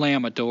never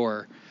slam a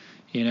door.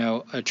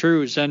 A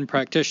true Zen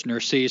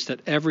practitioner sees that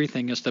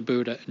everything is the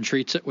Buddha and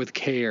treats it with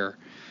care.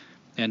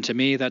 And to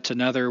me, that's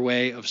another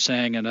way of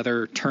saying,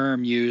 another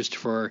term used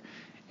for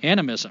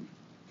animism,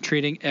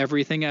 treating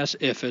everything as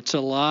if it's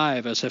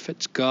alive, as if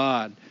it's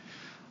God.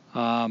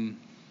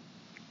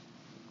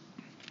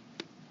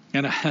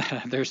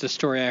 There's this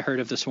story I heard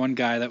of this one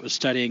guy that was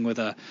studying with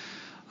a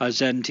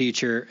Zen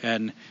teacher,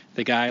 and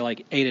the guy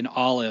ate an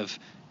olive,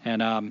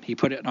 and he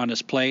put it on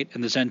his plate,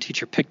 and the Zen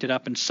teacher picked it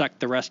up and sucked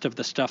the rest of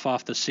the stuff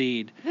off the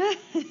seed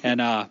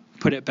and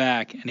put it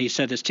back. And he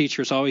said his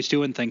teacher was always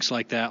doing things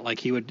like that.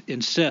 He would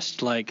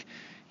insist,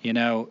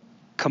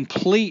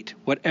 complete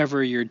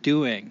whatever you're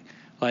doing.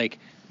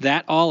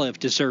 That olive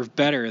deserved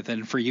better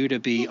than for you to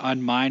be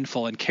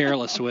unmindful and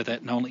careless with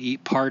it and only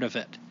eat part of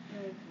it.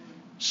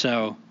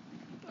 So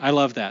I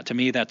love that. To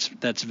me,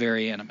 that's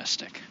very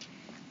animistic.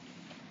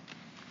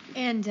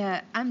 And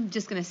I'm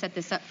just going to set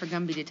this up for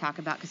Gumby to talk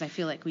about, because I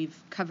feel like we've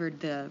covered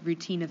the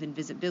routine of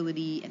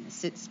invisibility and the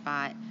sit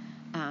spot,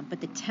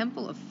 but the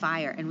Temple of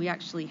Fire, and we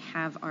actually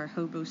have our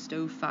hobo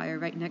stove fire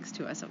right next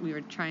to us. We were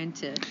trying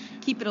to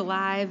keep it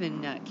alive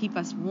and keep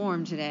us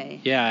warm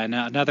today. Yeah, and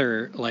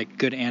another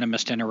good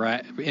animist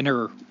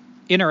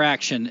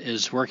interaction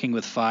is working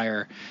with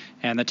fire.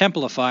 And the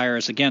Temple of Fire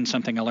is, again,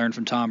 something I learned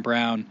from Tom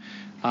Brown.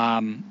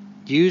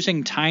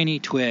 using tiny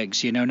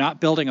twigs, not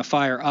building a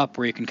fire up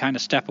where you can kind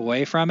of step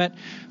away from it,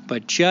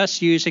 but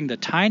just using the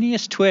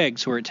tiniest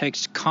twigs where it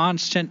takes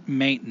constant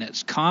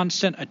maintenance,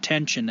 constant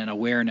attention and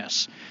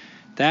awareness.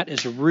 That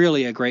is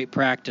really a great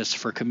practice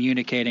for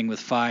communicating with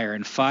fire,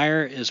 and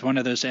fire is one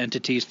of those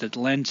entities that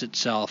lends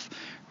itself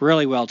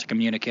really well to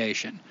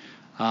communication.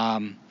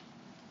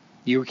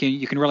 You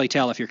can really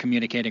tell if you're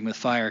communicating with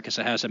fire because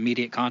it has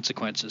immediate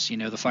consequences.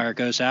 The fire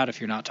goes out if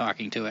you're not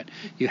talking to it.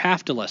 You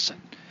have to listen.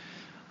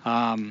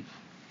 And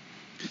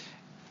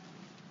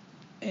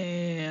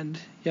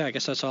yeah, I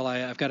guess that's all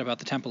I've got about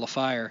the Temple of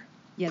Fire.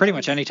 Yeah, pretty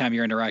much anytime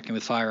you're interacting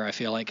with fire, I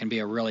feel like can be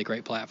a really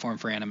great platform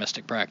for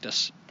animistic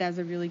practice. That was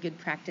a really good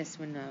practice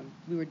when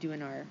we were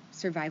doing our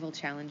survival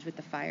challenge with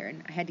the fire,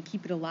 and I had to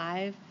keep it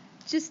alive,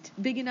 just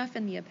big enough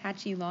in the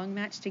Apache long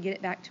match to get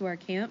it back to our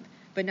camp,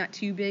 but not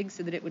too big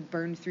so that it would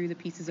burn through the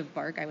pieces of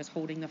bark I was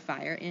holding the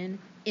fire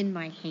in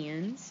my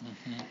hands.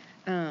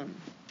 Mm-hmm.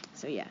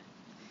 So yeah.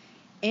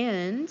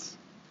 And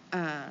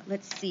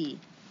let's see.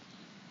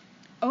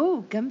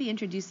 Oh, Gumby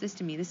introduced this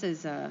to me. This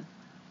is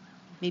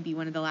maybe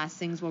one of the last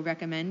things we'll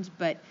recommend,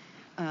 but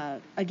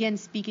again,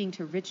 speaking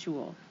to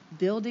ritual,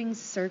 building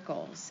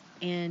circles.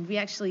 And we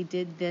actually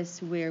did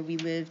this where we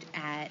lived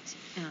at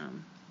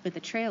with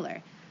a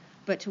trailer.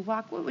 But to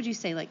walk, what would you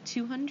say, like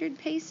 200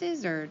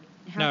 paces or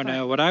how far?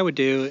 No. What I would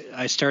do,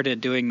 I started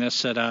doing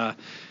this at I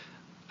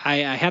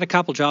had a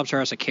couple jobs where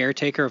I was a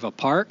caretaker of a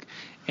park,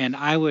 and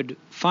I would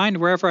find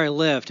wherever I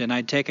lived, and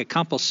I'd take a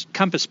compass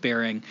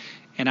bearing,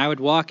 and I would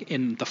walk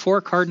in the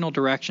 4 cardinal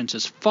directions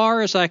as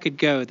far as I could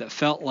go that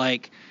felt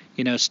like,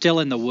 still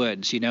in the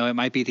woods. It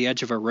might be the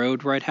edge of a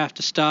road where I'd have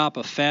to stop,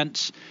 a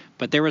fence,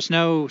 but there was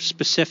no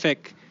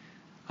specific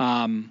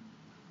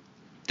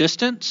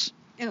distance.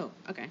 Oh,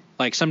 okay.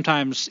 Like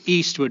sometimes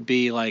east would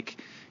be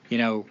like,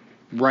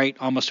 right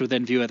almost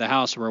within view of the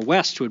house, where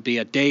west would be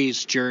a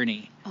day's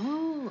journey.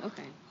 Oh,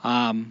 okay.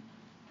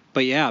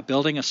 But yeah,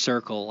 building a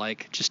circle,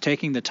 like just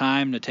taking the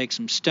time to take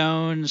some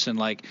stones and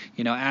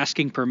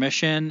asking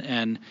permission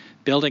and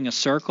building a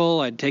circle.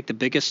 I'd take the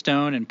biggest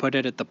stone and put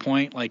it at the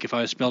point, like if I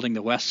was building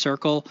the west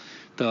circle,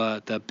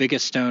 the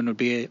biggest stone would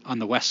be on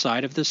the west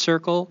side of this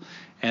circle.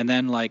 And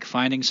then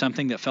finding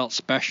something that felt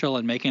special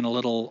and making a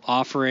little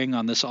offering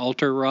on this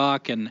altar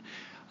rock. And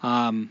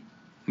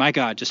my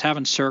God, just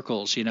having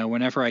circles,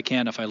 whenever I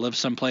can, if I live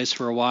someplace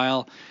for a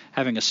while,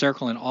 having a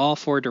circle in all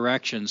 4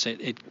 directions,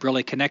 it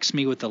really connects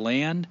me with the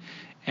land.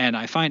 And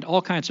I find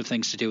all kinds of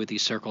things to do with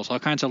these circles, all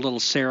kinds of little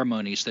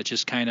ceremonies that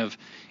just kind of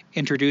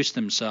introduce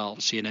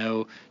themselves,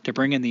 to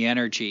bring in the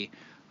energy.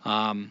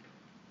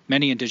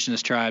 Many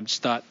indigenous tribes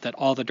thought that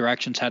all the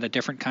directions had a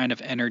different kind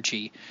of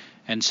energy.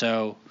 And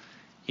so,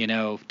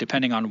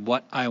 depending on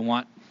what I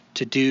want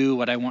to do,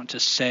 what I want to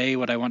say,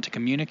 what I want to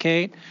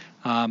communicate,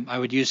 I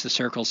would use the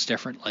circles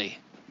differently.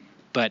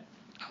 But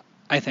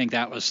I think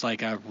that was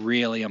a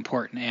really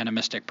important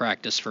animistic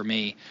practice for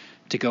me,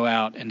 to go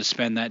out and to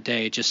spend that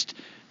day just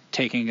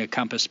taking a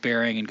compass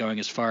bearing and going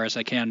as far as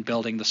I can,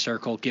 building the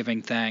circle,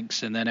 giving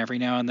thanks. And then every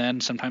now and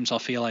then, sometimes I'll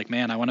feel like,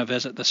 man, I want to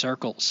visit the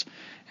circles.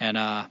 And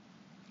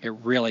it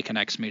really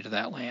connects me to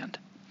that land.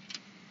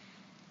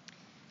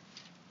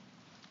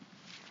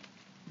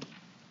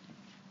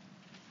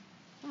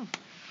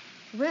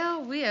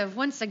 Well, we have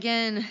once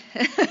again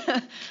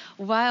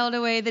whiled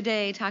away the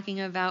day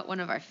talking about one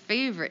of our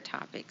favorite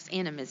topics,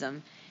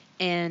 animism.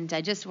 And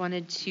I just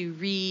wanted to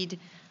read,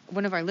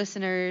 one of our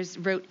listeners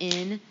wrote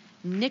in,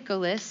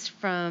 Nicholas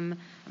from,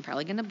 I'm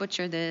probably going to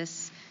butcher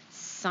this,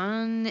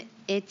 Saint-Étienne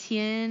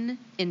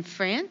in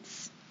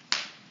France.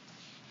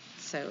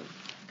 So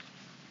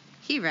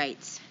he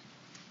writes,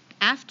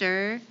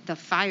 after the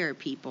Fire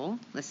People,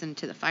 listen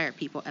to the Fire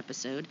People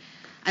episode,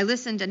 I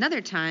listened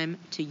another time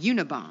to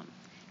Unabomb.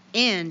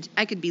 And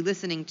I could be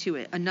listening to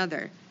it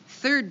another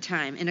 3rd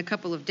time in a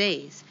couple of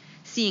days,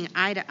 seeing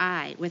eye to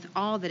eye with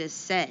all that is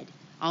said,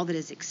 all that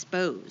is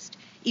exposed,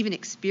 even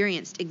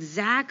experienced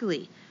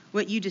exactly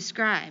what you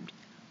described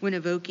when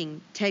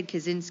evoking Ted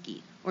Kaczynski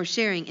or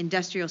sharing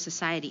industrial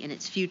society and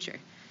its future,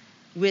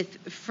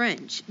 with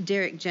French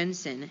Derek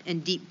Jensen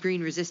and deep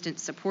green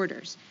resistance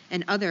supporters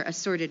and other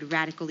assorted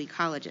radical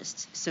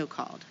ecologists,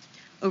 so-called,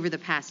 over the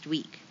past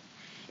week.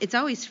 It's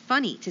always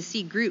funny to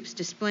see groups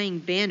displaying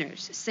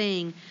banners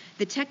saying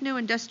the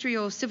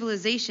techno-industrial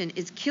civilization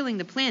is killing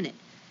the planet,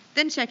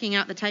 then checking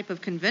out the type of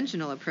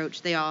conventional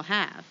approach they all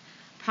have,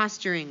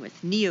 posturing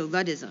with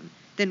neo-Luddism,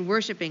 then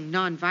worshiping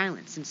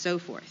nonviolence and so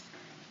forth.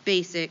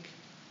 Basic,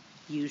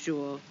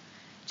 usual.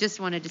 Just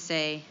wanted to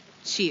say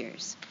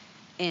cheers.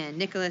 And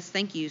Nicholas,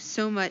 thank you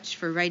so much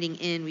for writing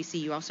in. We see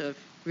you also have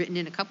written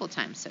in a couple of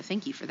times, so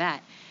thank you for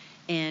that.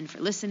 And for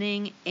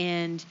listening.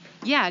 And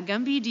yeah,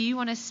 Gumby, do you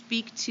want to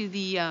speak to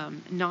the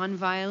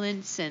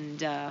nonviolence?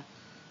 And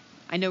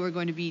I know we're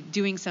going to be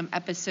doing some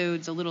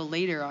episodes a little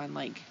later on,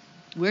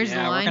 where's the line drawn?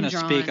 Yeah, we're going to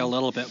speak a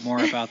little bit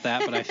more about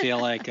that, but I feel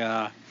like,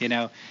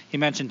 he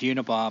mentioned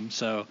Unabomb,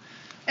 so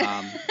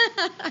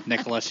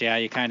Nicholas, yeah,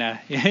 you kind of,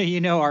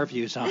 our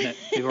views on it.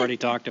 We've already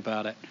talked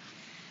about it.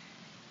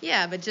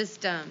 Yeah, but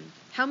just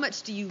how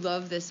much do you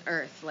love this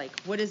earth?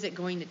 What is it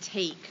going to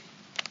take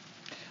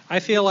I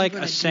feel like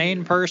gonna a sane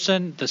do?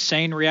 person, the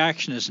sane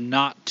reaction is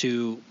not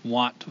to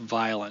want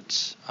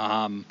violence.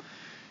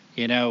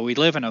 You know, we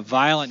live in a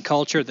violent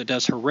culture that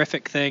does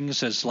horrific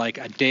things as like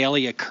a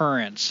daily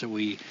occurrence.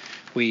 We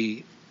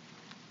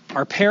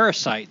are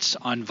parasites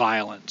on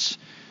violence.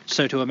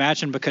 So to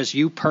imagine because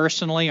you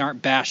personally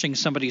aren't bashing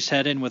somebody's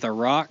head in with a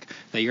rock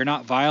that you're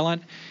not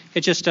violent,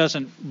 it just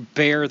doesn't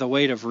bear the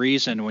weight of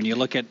reason when you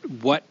look at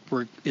what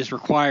is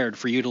required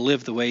for you to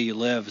live the way you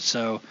live.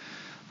 So,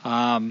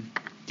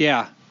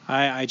 yeah,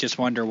 I just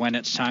wonder when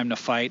it's time to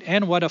fight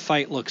and what a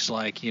fight looks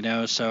like, you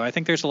know. So I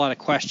think there's a lot of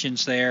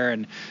questions there,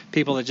 and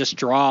people that just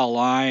draw a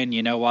line,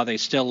 you know, while they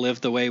still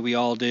live the way we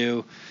all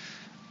do.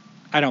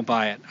 I don't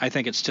buy it. I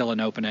think it's still an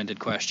open-ended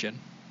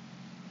question.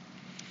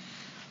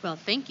 Well,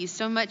 thank you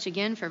so much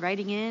again for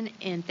writing in,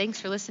 and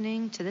thanks for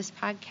listening to this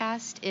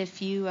podcast.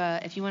 If you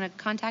want to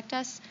contact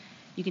us,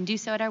 you can do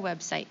so at our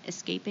website,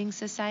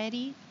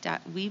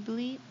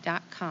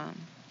 escapingsociety.weebly.com.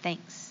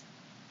 Thanks.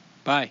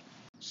 Bye.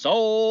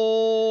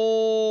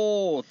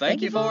 So,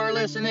 thank you for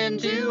listening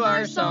to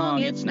our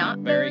song. It's not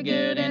very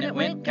good and it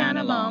went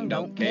kinda long.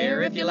 Don't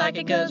care if you like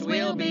it, 'cause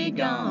we'll be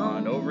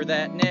gone over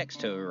that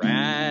next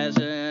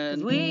horizon.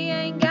 'Cause we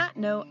ain't got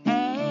no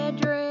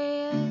address.